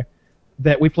anyway,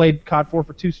 that we played COD 4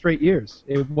 for 2 straight years.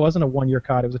 It wasn't a 1-year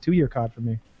COD; it was a 2-year COD for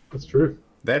me. That's true.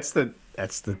 That's the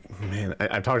man.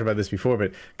 I've talked about this before,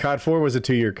 but COD 4 was a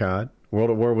 2-year COD. World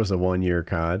at War was a 1-year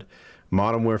COD.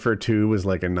 Modern Warfare 2 was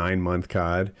like a 9-month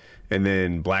COD, and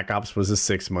then Black Ops was a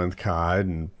 6-month COD,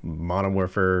 and Modern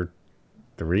Warfare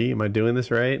 3, am I doing this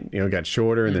right? You know, got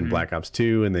shorter, and then Black Ops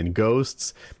 2, and then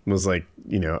Ghosts was like,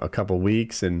 you know, a couple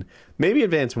weeks, and maybe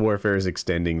Advanced Warfare is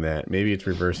extending that. Maybe it's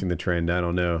reversing the trend. I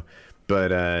don't know,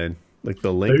 but like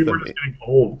the length. Maybe we're just getting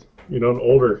old, you know, and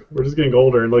older. We're just getting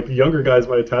older, and like the younger guys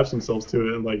might attach themselves to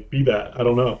it and like be that. I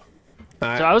don't know. So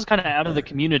I was kind of out of the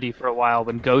community for a while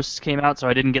when Ghosts came out, so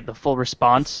I didn't get the full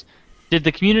response. Did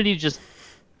the community just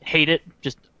hate it?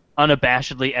 Just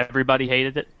unabashedly, everybody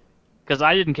hated it? Because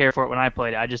I didn't care for it when I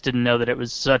played it. I just didn't know that it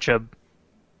was such a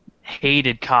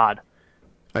hated COD.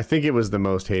 I think it was the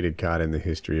most hated COD in the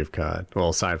history of COD. Well,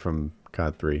 aside from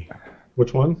COD 3.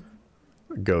 Which one?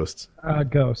 Ghosts.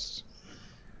 Ghosts.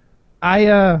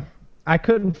 I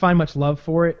couldn't find much love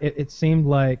for it. It seemed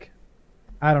like,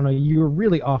 I don't know, you were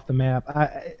really off the map.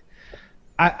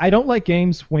 I don't like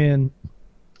games when,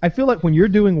 I feel like when you're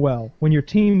doing well, when your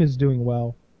team is doing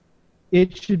well,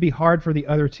 it should be hard for the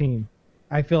other team.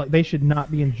 I feel like they should not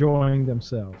be enjoying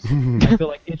themselves. I feel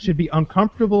like it should be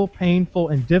uncomfortable, painful,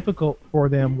 and difficult for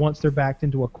them once they're backed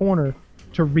into a corner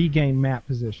to regain map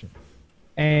position.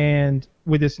 And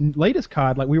with this latest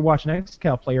COD, like we were watching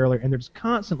XCal play earlier, and they're just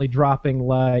constantly dropping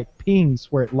like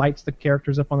pings where it lights the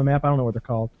characters up on the map. I don't know what they're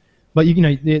called, but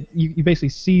you basically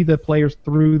see the players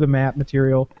through the map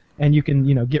material, and you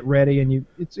can get ready, and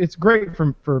it's great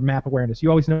for map awareness. You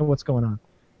always know what's going on.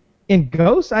 In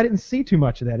Ghosts, I didn't see too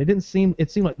much of that. It seemed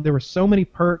like there were so many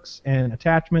perks and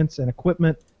attachments and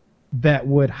equipment that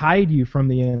would hide you from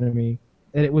the enemy,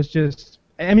 and it was just,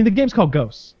 I mean, the game's called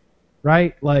Ghosts,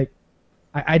 right? Like,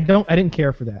 I didn't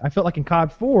care for that. I felt like in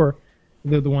COD 4,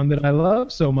 the one that I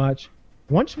love so much,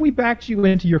 once we backed you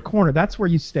into your corner, that's where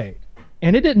you stayed.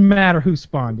 And it didn't matter who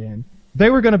spawned in. They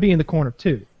were going to be in the corner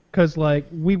too, because like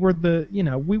we were the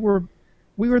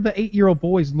 8-year-old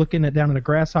boys looking down at a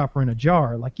grasshopper in a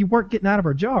jar. Like, you weren't getting out of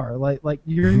our jar. Like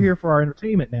you're here for our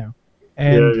entertainment now.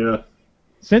 And yeah.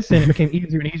 Since then, it became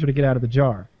easier and easier to get out of the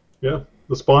jar. Yeah,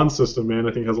 the spawn system, man,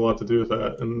 I think has a lot to do with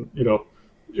that. And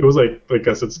it was like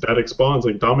I said, static spawns.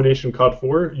 Like Domination COD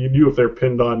 4, you knew if they're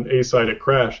pinned on A side at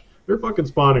crash, they're fucking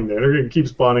spawning there. They're gonna keep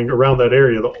spawning around that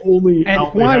area. The only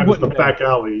out they have is the back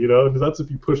alley, because that's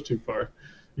if you push too far.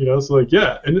 So like,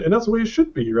 yeah, and that's the way it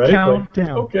should be, right? Countdown.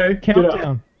 Like, okay,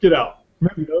 Countdown. Get out.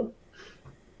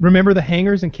 Remember the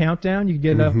hangers and Countdown? You could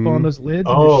get up on those lids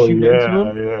and just shoot into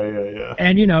them. Yeah.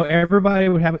 And everybody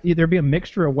would have, there'd be a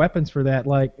mixture of weapons for that.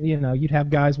 Like, you'd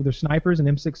have guys with their snipers and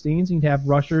M16s, and you'd have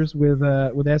rushers with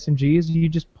SMGs. You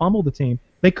just pummel the team.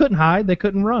 They couldn't hide. They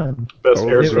couldn't run. Best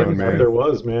airstrike there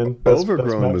was, man.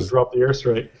 Overgrown was drop the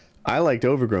airstrike. I liked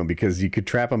Overgrown because you could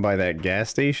trap them by that gas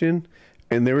station,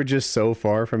 and they were just so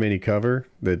far from any cover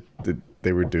that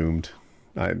they were doomed.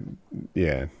 I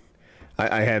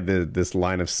had this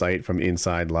line of sight from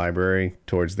inside library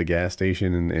towards the gas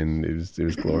station, and it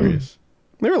was glorious.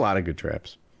 There were a lot of good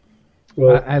traps.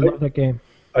 Well, I love that game.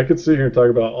 I could sit here and talk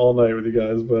about all night with you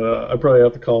guys, but I probably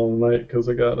have to call in the night because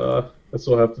I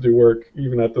still have to do work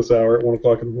even at this hour at 1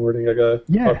 o'clock in the morning. I got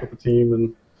to talk with the team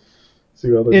and see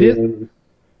what they're doing.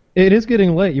 It is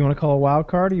getting late. You want to call a wild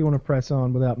card, or you want to press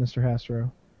on without Mr.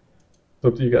 Hastro? It's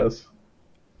up to you guys.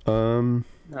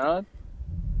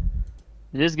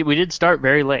 We did start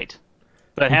very late,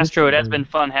 but Hastro, it has been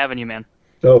fun having you, man.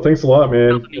 Oh, thanks a lot,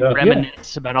 man.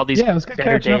 Reminisce about all these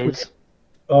better days.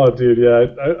 Oh, dude, yeah.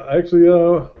 I actually,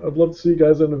 I'd love to see you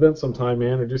guys at an event sometime,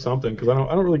 man, or do something, because I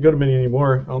don't really go to many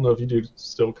anymore. I don't know if you do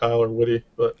still, Kyle or Woody,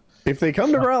 but if they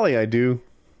come to Raleigh, I do.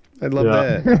 I'd love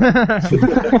that.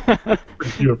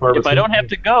 If I don't have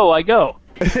to go, I go.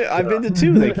 I've been to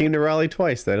 2. They came to Raleigh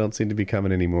twice. They don't seem to be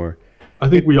coming anymore. I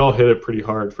think we all hit it pretty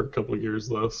hard for a couple of years,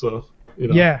 though. So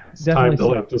it's time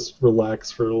to just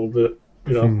relax for a little bit.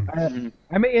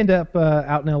 I may end up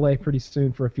out in LA pretty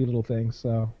soon for a few little things.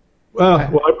 So. Well,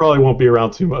 I probably won't be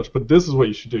around too much, but this is what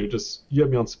you should do. Just you have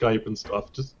me on Skype and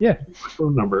stuff. Just my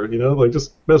phone number. Like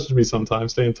just message me sometime.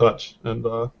 Stay in touch, and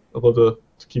I'd love to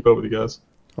keep up with you guys.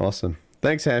 Awesome.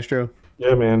 Thanks, Hastro.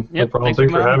 Yeah, man. No problem.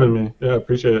 Thanks for having me. Yeah,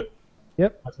 appreciate it.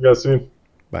 Yep. See you guys soon.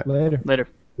 Bye. Later.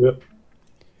 Yep.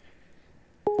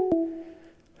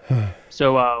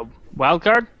 So, wild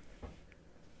card?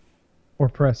 Or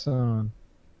press on.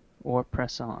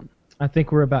 I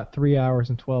think we're about 3 hours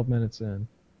and 12 minutes in.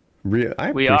 I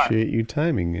appreciate you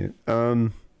timing it.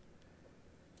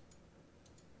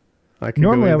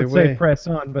 Normally I would say press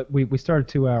on, but we started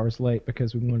 2 hours late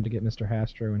because we wanted to get Mr.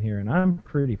 Hastro in here, and I'm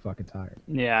pretty fucking tired.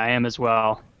 Yeah, I am as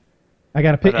well. I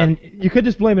gotta pick, and you could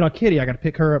just blame it on Kitty. I gotta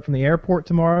pick her up from the airport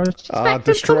tomorrow.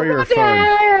 Destroy your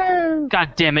fun.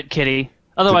 God damn it, Kitty.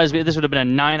 Otherwise, this would have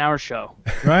been a 9-hour show.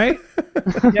 Right?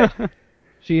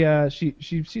 Yeah.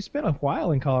 She spent a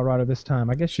while in Colorado this time.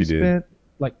 I guess she spent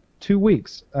like 2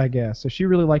 weeks, I guess. So she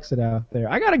really likes it out there.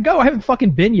 I gotta go. I haven't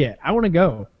fucking been yet. I want to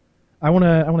go. I want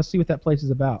to see what that place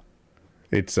is about.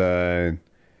 It's my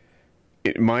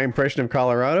impression of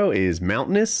Colorado is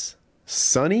mountainous,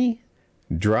 sunny,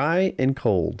 dry, and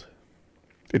cold.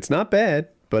 It's not bad,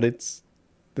 but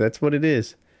that's what it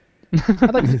is.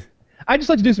 I just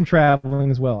like to do some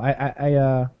traveling as well.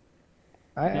 I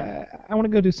want to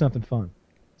go do something fun.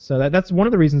 So that's one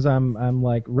of the reasons I'm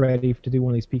like ready to do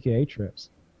one of these PKA trips.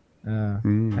 I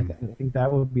think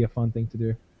that would be a fun thing to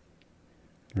do.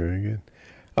 Very good.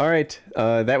 All right,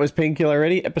 that was Painkiller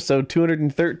Ready, episode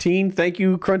 213. Thank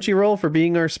you, Crunchyroll, for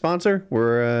being our sponsor.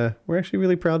 We're actually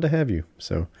really proud to have you.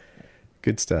 So,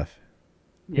 good stuff.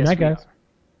 Yes, good night, guys.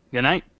 Good night.